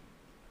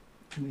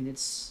 I mean,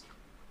 it's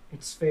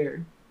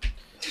fair.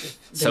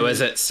 So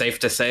is it safe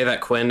to say that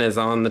Quinn is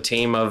on the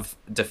team of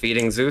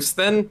defeating Zeus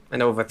then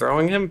and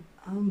overthrowing him?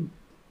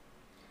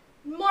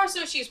 More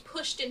so, she's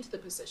pushed into the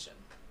position.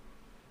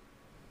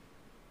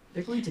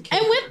 They're going to kill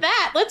And her. with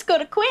that, let's go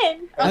to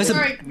Quinn. Oh, As a-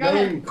 sorry, go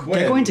ahead.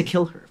 They're going to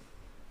kill her.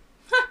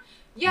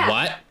 Yeah.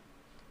 What?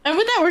 And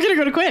with that, we're gonna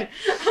go to Quinn.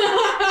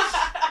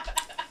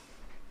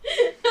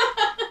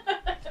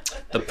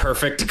 The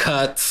perfect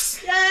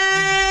cuts.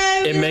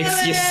 Yay! It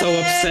makes you so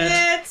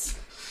upset.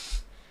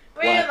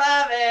 We What?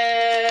 love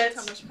That's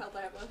how it. much health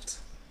I have left.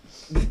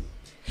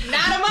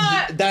 Not a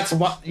much. That's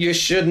what you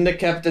shouldn't have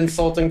kept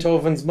insulting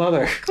Tovin's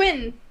mother.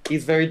 Quinn,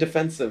 He's very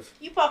defensive.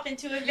 you pop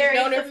into a very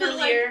known her for,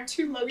 familiar like,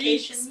 2 location.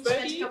 weeks, You spent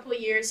buddy. a couple of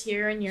years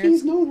here, and you're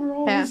He's known her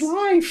all Pass. his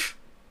life.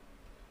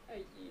 A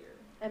year.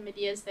 and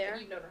Medea's there.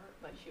 You've known her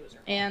like she was her.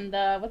 And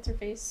what's her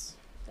face?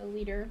 The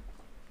leader.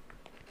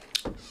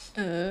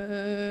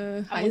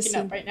 I'm looking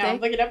up right now. I'm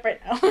looking up right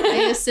now.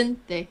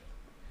 Hyacinthe.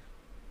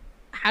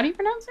 How do you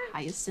pronounce it?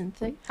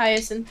 Hyacinthe.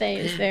 Hyacinthe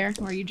is there.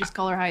 Or you just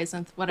call her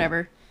Hyacinth,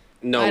 whatever.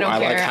 No, I I, don't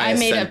like care. I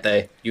made a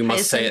Hyacinthe. You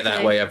must say it that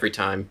Hyacinthe. way every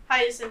time.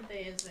 Hyacinthe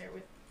is there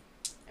with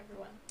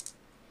everyone.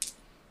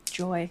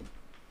 Joy.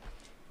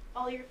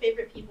 All your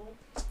favorite people.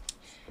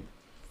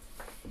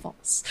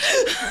 False.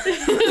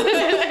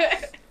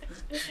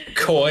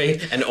 Koi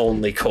and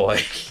only Koi.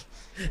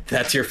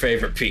 That's your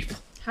favorite people.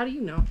 How do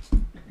you know?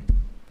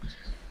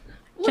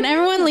 Can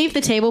everyone leave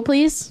the table,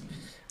 please?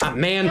 Ah,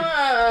 man.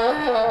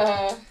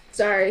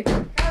 Sorry.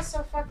 That's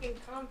so fucking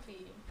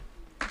comfy.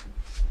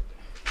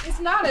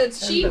 It's not a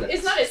cheap. minutes.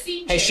 It's not a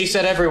scene. Hey, she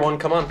said everyone,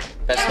 come on.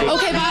 Bestie.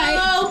 Okay, bye.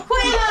 Oh,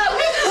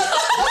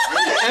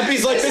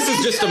 Eppy's like, this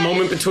is just a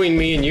moment between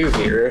me and you,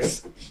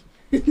 viewers.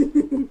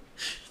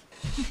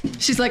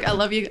 She's like, I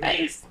love you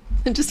guys.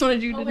 I just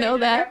wanted you to know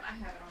that.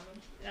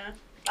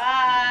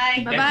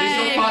 Bye. Bye. Yeah, please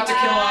don't plot to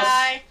kill us.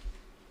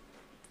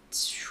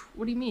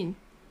 What do you mean?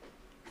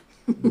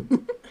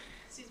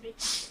 Excuse me.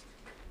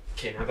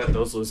 Okay, now that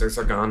those losers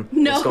are gone,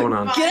 No. what's going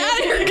on? Get out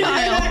of here,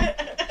 Kyle.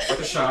 Worth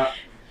a shot.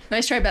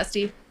 Nice try,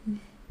 bestie.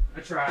 I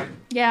tried.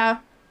 Yeah,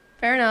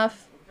 fair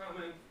enough. I'm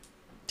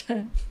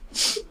coming.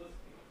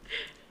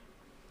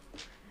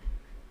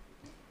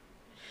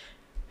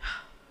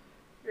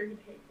 You're gonna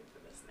hate me for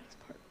this next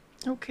part.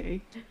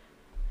 Okay.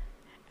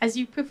 As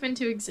you poof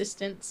into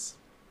existence,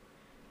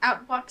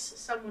 out walks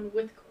someone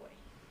with koi.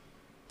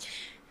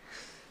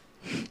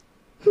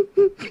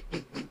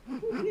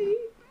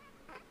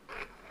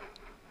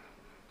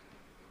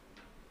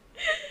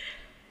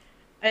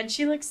 And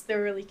she looks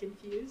thoroughly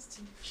confused.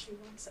 She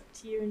walks up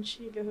to you and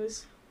she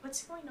goes,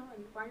 "What's going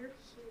on? Why are you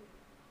here?"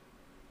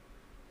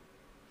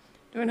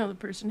 Do I know the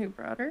person who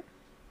brought her?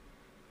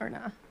 Or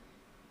not?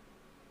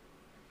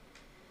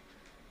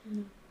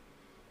 No.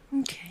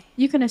 Okay.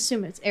 You can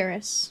assume it's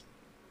Eris.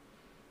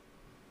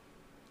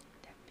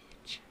 That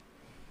bitch.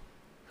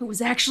 Who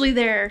was actually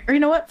there? Or you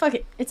know what? Fuck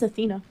it. It's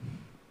Athena.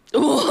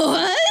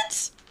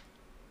 What?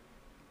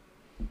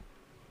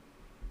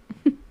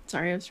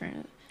 Sorry, I was trying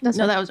to... That's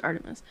no, fine. that was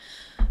Artemis,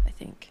 I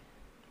think.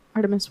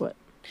 Artemis what?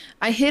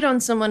 I hit on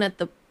someone at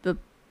the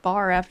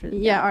bar after the...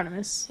 Yeah,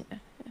 Artemis.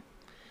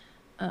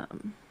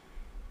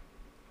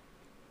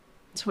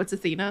 So it's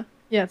Athena?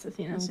 Yeah, it's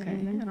Athena. Okay. I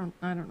don't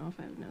know if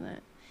I would know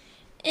that.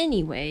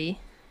 Anyway.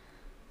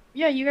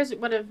 Yeah, you guys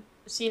would have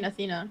seen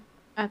Athena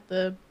at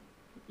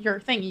your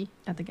thingy.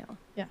 At the gala.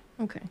 Yeah.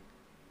 Okay.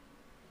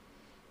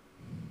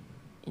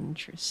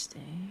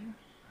 Interesting.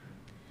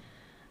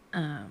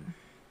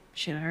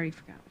 Shit, I already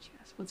forgot what you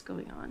asked. What's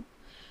going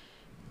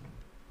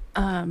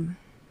on?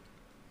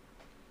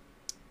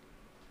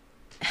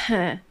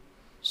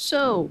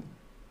 So,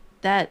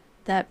 that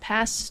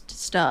past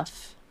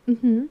stuff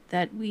Mm-hmm.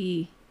 that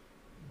we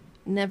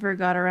never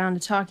got around to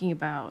talking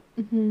about.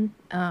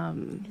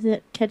 Mm-hmm. Is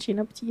it catching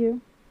up to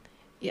you?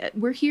 Yeah,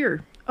 we're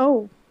here.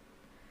 Oh.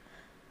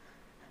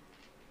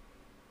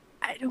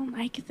 I don't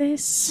like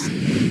this.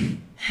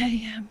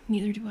 Hey,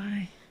 neither do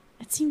I.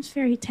 It seems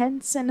very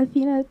tense, and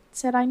Athena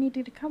said I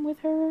needed to come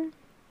with her.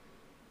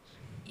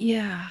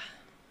 Yeah.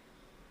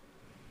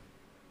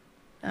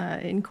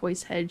 In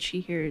Koi's head,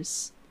 she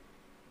hears,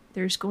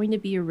 "There's going to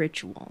be a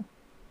ritual,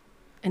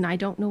 and I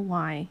don't know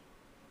why,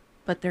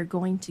 but they're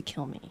going to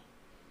kill me."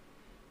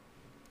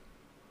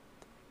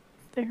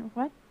 There,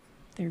 what?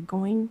 They're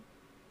going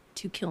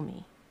to kill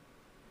me.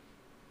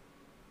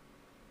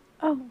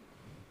 Oh.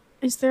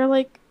 Is there,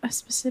 like, a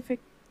specific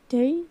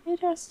day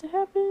it has to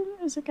happen?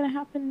 Is it gonna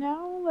happen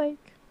now?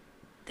 Like...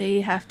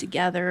 They have to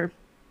gather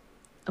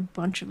a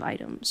bunch of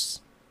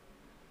items.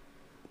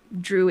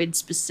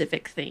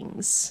 Druid-specific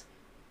things.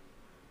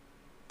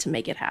 To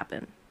make it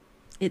happen.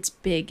 It's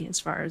big, as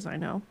far as I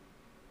know.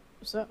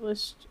 Is that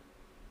list...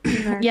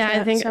 in there Yeah,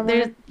 I think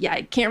somewhere? there's... Yeah,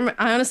 I can't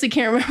I honestly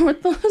can't remember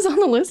what was on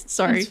the list.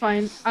 Sorry. It's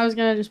fine. I was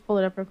gonna just pull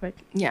it up real quick.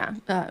 Yeah.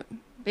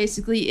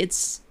 Basically,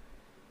 it's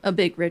a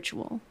big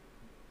ritual.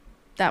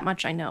 That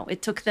much I know.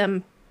 It took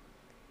them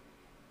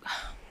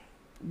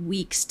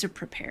weeks to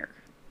prepare.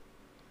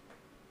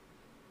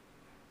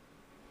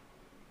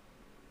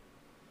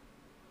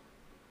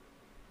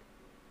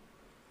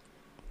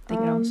 I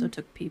think it also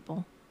took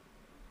people.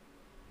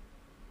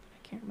 I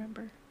can't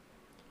remember.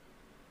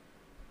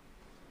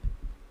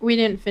 We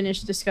didn't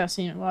finish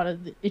discussing a lot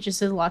of it just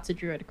says lots of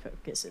druidic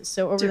focuses.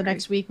 So over the Okay.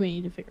 next week, we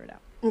need to figure it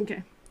out.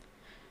 Okay.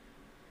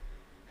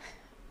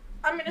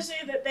 I'm gonna say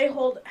that they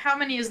hold. How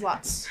many is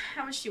lots?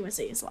 How much do you want to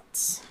say is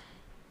lots?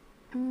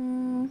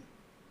 You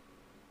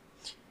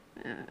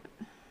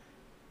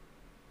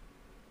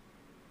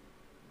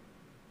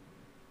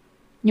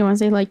want to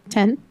say like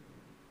 10?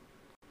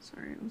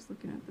 Sorry, I was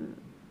looking at the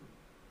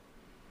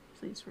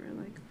place where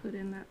I put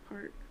in that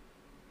part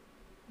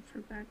for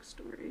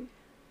backstory.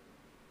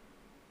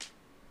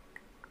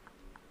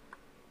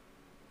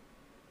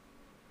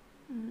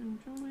 And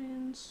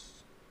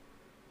joins.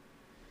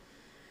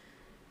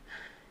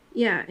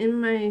 Yeah, in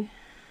my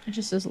It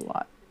just says a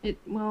lot. and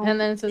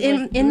then it says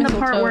in like, the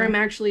part mistletoe. where I'm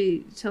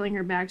actually telling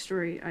her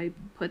backstory, I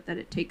put that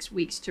it takes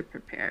weeks to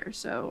prepare.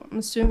 So I'm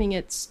assuming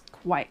it's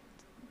quite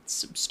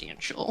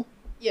substantial.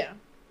 Yeah,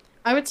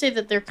 I would say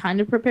that they're kind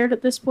of prepared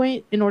at this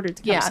point in order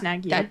to come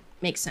snag you. That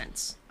makes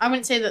sense. I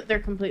wouldn't say that they're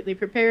completely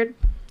prepared.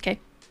 Okay.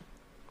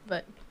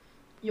 But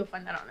you'll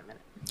find that out in a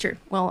minute. Sure.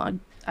 Well,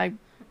 I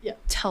Yeah.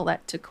 tell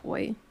that to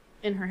Koi.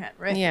 In her head,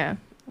 right? Yeah.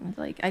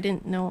 I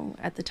didn't know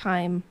at the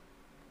time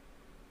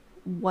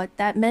what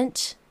that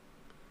meant.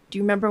 Do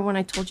you remember when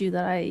I told you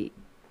that I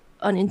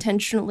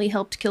unintentionally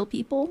helped kill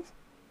people?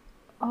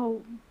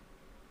 Oh.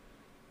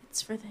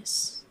 It's for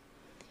this.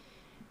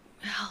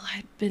 Well,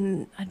 I'd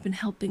been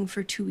helping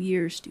for 2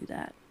 years do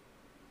that.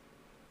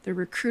 The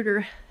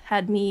recruiter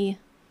had me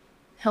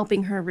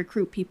helping her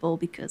recruit people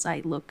because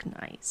I look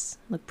nice,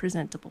 look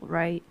presentable,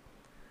 right?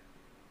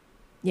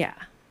 Yeah.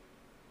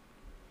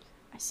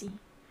 I see.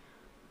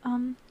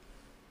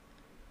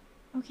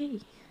 Okay.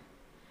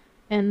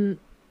 And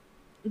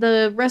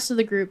the rest of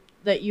the group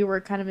that you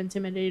were kind of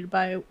intimidated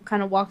by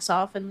kind of walks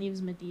off and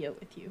leaves Medea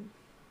with you.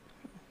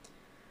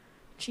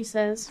 She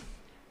says,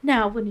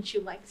 "Now, wouldn't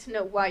you like to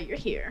know why you're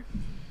here?"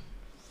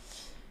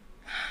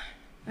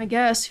 I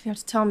guess, if you have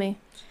to tell me.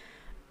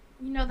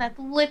 You know that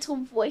little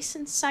voice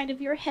inside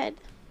of your head?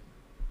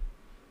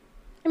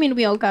 I mean,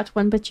 we all got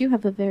one, but you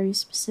have a very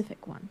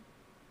specific one.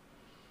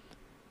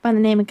 By the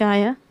name of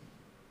Gaia.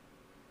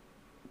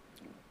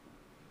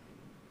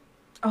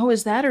 Oh,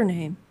 is that her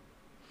name?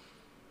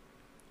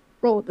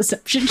 Roll a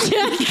deception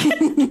check.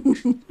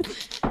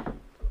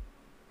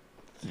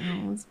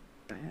 No, that's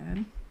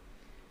bad.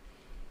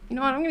 You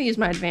know what? I'm going to use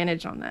my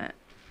advantage on that.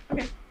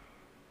 Okay.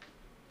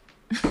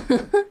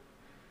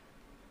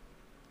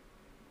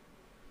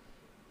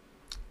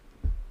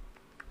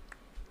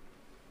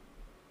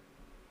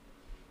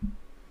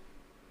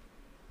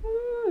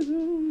 I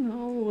don't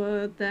know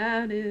what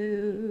that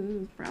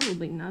is.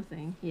 Probably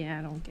nothing. Yeah,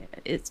 I don't get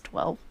it. It's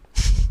 12.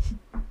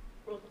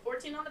 Rolled a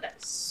 14 on the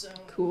dice, so...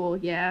 Cool,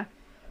 yeah.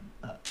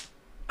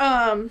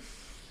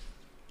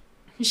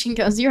 She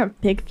goes, "You're a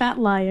big fat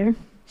liar.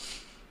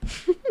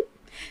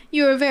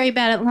 You were very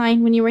bad at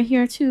lying when you were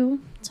here, too.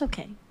 It's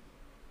okay."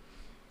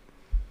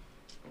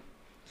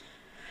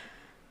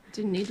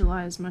 Didn't need to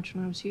lie as much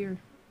when I was here.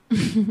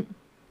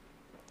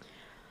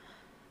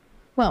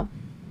 Well,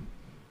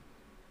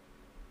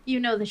 you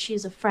know that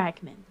she's a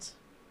fragment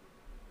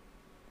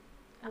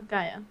of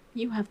Gaia.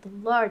 You have the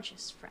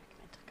largest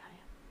fragment of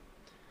Gaia.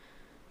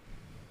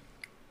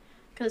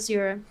 Because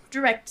you're a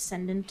direct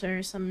descendant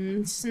or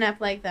some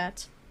snap like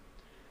that.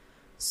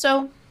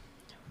 So,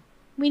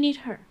 we need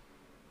her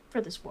for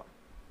this war.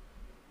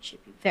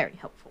 She'd be very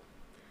helpful.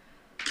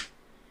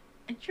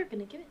 And you're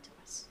gonna give it to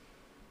us.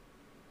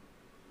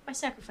 By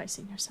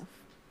sacrificing yourself.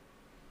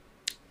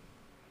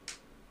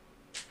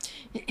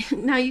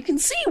 Now you can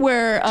see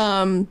where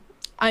I'm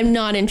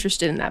not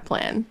interested in that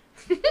plan.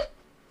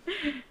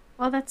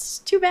 Well, that's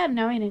too bad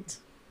now, ain't it?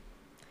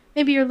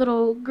 Maybe your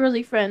little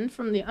girly friend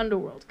from the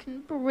underworld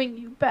can bring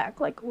you back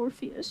like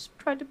Orpheus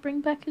tried to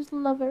bring back his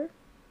lover.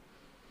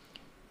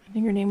 I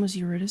think her name was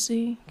Eurydice.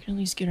 You can at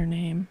least get her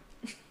name.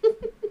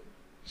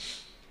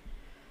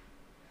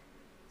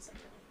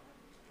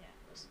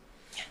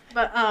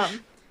 But,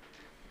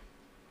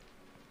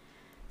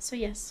 so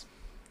yes.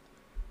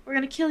 We're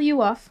gonna kill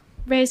you off,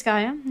 raise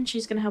Gaia, and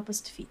she's gonna help us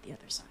defeat the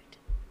other side.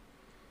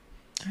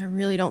 I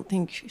really don't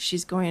think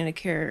she's going to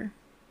care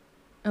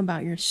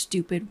about your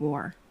stupid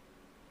war.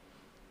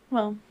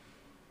 Well,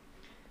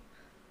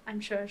 I'm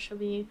sure she'll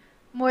be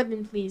more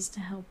than pleased to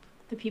help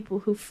the people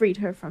who freed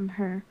her from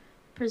her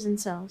prison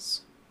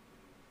cells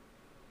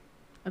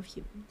of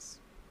humans.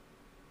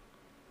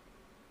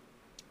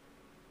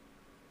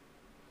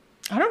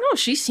 I don't know.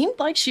 She seemed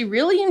like she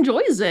really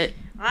enjoys it.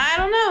 I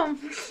don't know.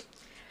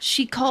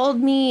 She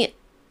called me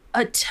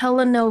a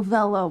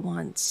telenovela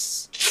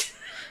once.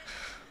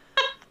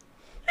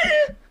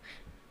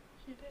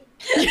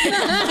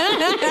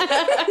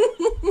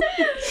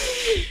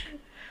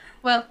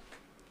 Well,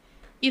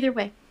 either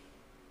way,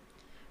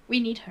 we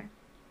need her.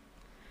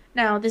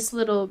 Now, this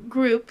little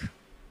group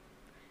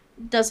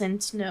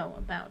doesn't know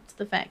about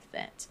the fact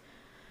that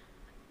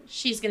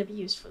she's going to be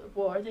used for the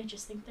war. They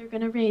just think they're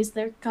going to raise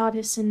their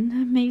goddess and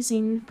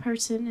amazing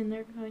person, and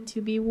they're going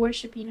to be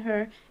worshipping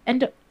her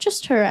and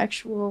just her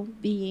actual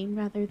being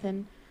rather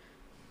than,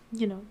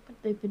 you know,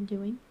 what they've been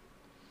doing.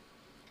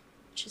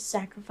 Just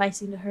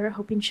sacrificing to her,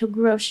 hoping she'll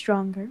grow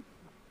stronger.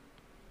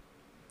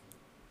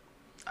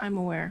 I'm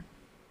aware.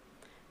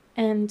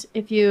 And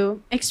if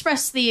you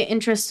express the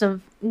interest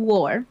of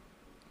war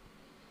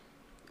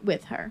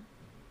with her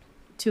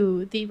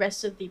to the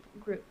rest of the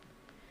group,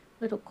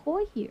 little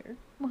Koi here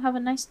will have a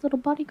nice little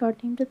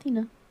bodyguard named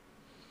Athena.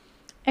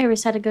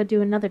 Eris had to go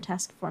do another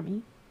task for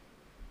me.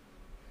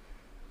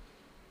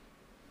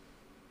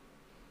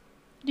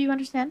 Do you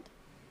understand?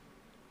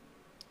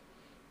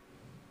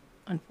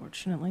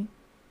 Unfortunately.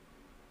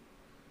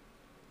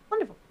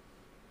 Wonderful.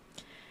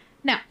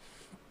 Now,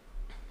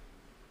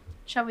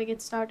 shall we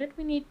get started?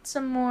 We need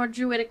some more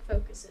druidic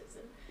focuses,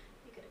 and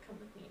you gotta come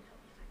with me and help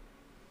me find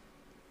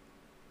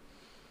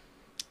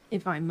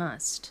If I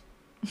must.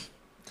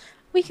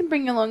 We can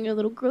bring along your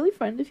little girly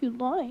friend if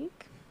you'd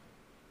like.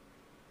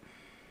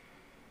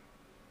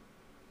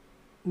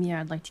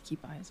 Yeah, I'd like to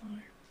keep eyes on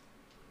her.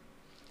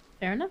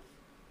 Fair enough.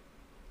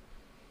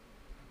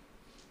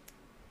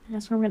 And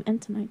that's where we're going to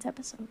end tonight's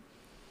episode.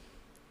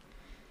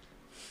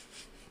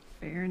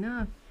 Fair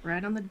enough.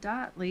 Right on the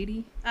dot,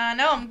 lady. I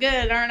know I'm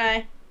good, aren't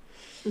I?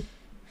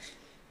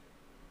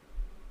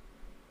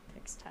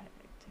 Text type.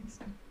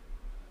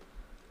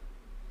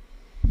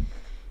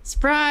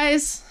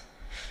 Surprise!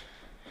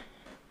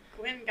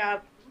 Quinn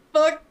got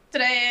booked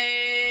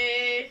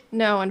today.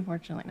 No,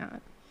 unfortunately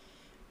not.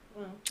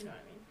 Well, you know what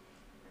I mean.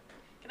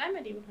 Can I have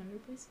my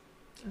D100, please?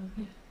 Oh,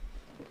 yeah.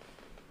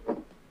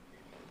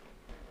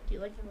 Do you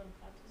like the little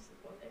patches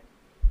that go there?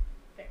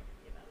 Very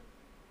happy about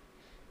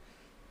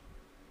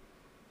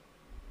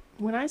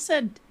when I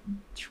said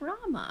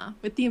trauma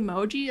with the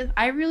emoji,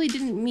 I really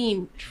didn't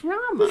mean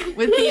trauma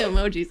with the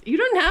emojis. You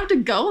don't have to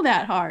go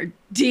that hard.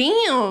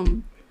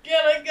 Damn.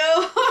 Gonna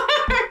go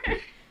hard.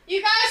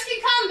 You guys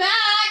can come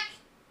back.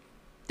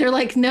 They're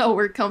like, no,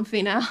 we're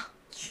comfy now.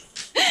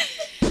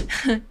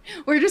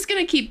 We're just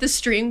gonna keep the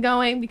stream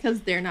going because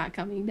they're not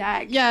coming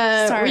back.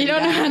 Yeah, Sorry, we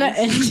don't know how to guys.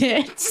 end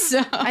it.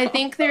 So I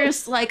think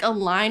there's like a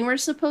line we're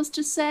supposed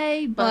to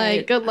say, but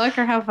like good luck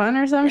or have fun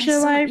or some shit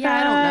like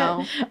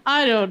yeah, that.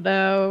 I don't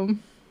know.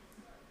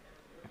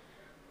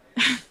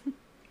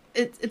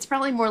 It's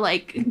probably more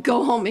like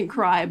go home and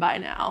cry by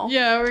now.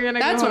 Yeah, we're gonna.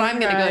 That's go what home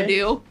I'm and gonna cry. go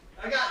do.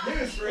 I got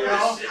news for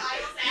y'all.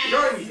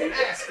 Jordan's an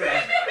ass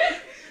grab.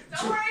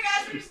 Don't worry,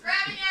 guys. We're just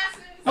grabbing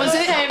asses. Was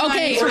it Okay,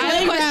 okay? we're I have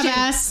playing a question. grab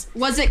ass.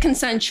 Was it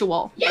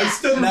consensual? Yeah.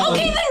 No.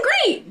 Okay, then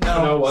great.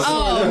 No, it wasn't.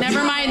 Oh,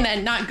 never mind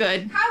then. Not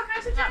good. How can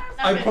I sit down?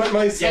 I put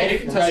myself Yeah, you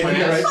can right touch in the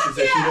my right ass.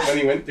 position when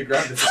he went to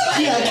grab the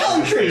Yeah,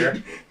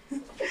 concrete.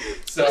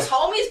 So Those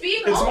homies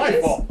being it's my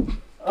homies. fault.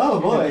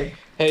 Oh boy.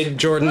 Hey,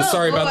 Jordan, Oh,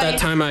 sorry about boy. that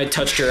time I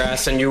touched your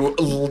ass and you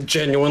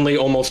genuinely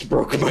almost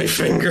broke my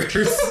fingers.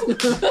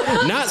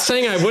 Not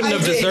saying I wouldn't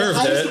have deserved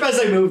I was it. surprised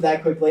I moved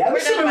that quickly. I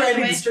was We're done, sitting by the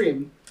ending way. the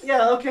stream.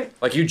 Yeah, okay.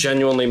 Like, you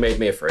genuinely made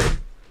me afraid.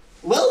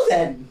 Well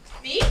then.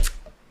 Me?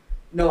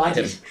 No, I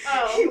didn't.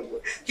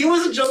 Oh. He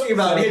wasn't joking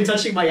about him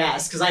touching my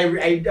ass because I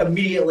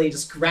immediately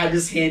just grabbed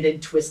his hand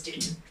and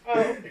twisted. Oh.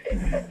 All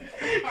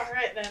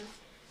right then.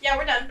 Yeah,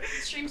 we're done.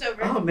 The stream's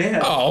over. Oh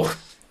man. Oh.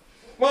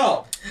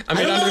 Well, I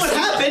mean, don't know what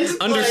happened.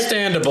 but-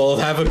 understandable.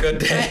 Have a good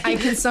day. I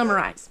can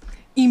summarize.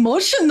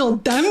 Emotional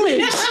damage.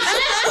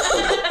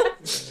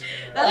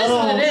 That is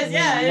what it is.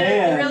 Yeah,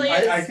 man. it really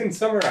is. I can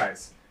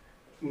summarize.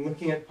 I'm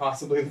looking at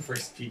possibly the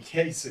first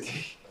PK soon.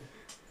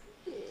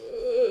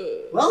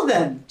 Well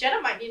then. Jenna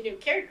might need a new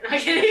character. I'm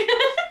kidding.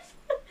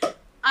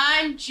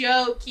 I'm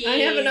joking. I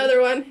have another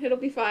one. It'll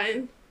be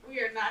fine. We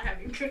are not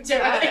having good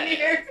time in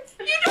here.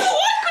 You don't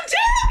want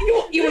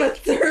to You want a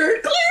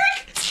third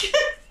cleric?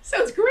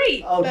 Sounds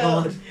great. Oh No.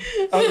 god.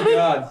 Oh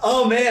god.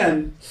 Oh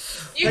man.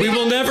 We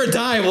will never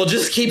die. We'll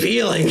just keep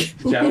healing.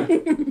 Gemma.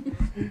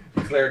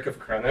 Cleric of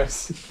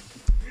Kronos.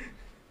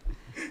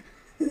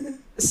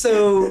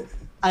 So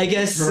I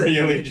guess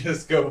Really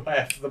just go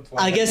half the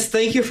plan. I guess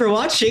thank you for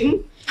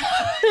watching.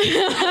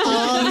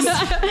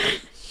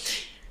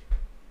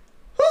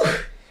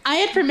 I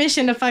had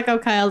permission to fuck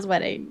up Kyle's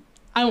wedding.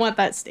 I want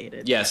that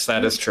stated. Yes,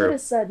 that is Could true.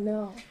 have said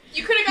no.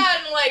 You could have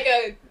gotten like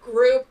a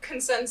group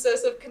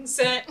consensus of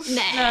consent.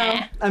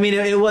 Nah. I mean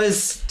it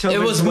was It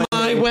was my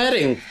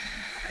wedding.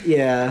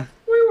 Yeah.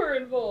 We were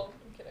involved.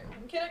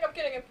 I'm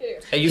kidding.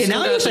 Hey, you Okay, still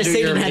now I got wish to I do saved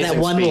your and had that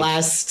amazing one speech.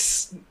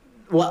 last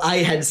what I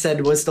had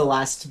said was the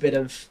last bit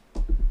of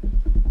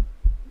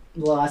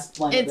the last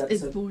line of the It's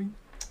episode. boring.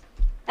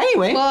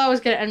 Anyway, Well, I was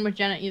gonna end with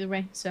Jenna either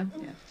way, so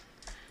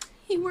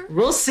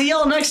we'll see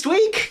y'all next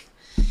week.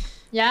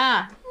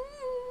 yeah.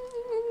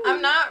 I'm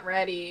not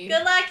ready.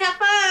 Good luck. Have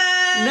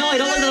fun. No, I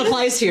don't think that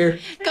applies here.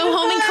 Go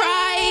home and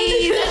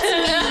cry.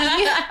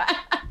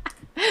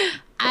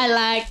 I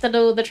like to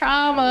do the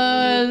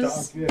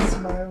traumas. Darkness,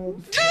 my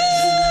old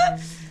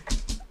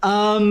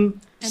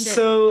End it.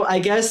 So I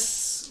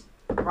guess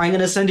I'm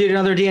gonna send you to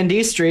another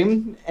D&D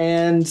stream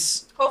and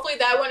Hopefully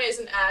that one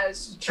isn't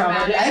as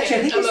traumatic. Actually,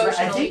 I think and I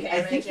emotionally think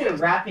I think damaging.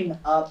 we're wrapping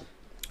up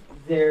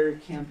their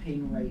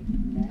campaign right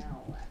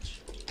now.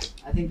 Actually,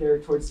 I think they're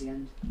towards the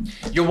end.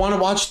 You want to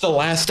watch the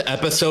last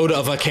episode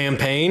of a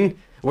campaign?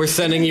 We're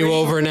sending you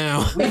over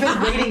now. We've been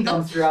rating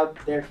them throughout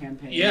their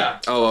campaign. Yeah.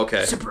 Oh,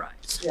 okay.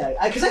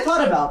 Yeah, because I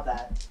thought about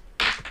that.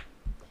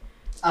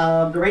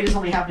 The raid is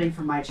only happening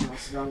from my channel,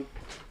 so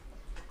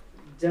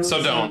don't.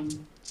 So don't.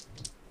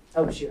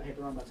 Oh shoot! I hit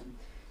the wrong button.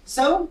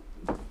 So,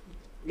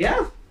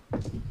 yeah,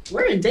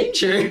 we're in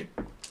danger.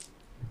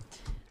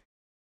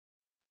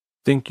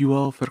 Thank you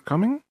all for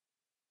coming.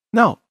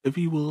 Now, if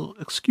you will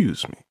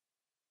excuse me,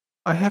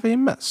 I have a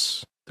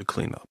mess to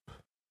clean up.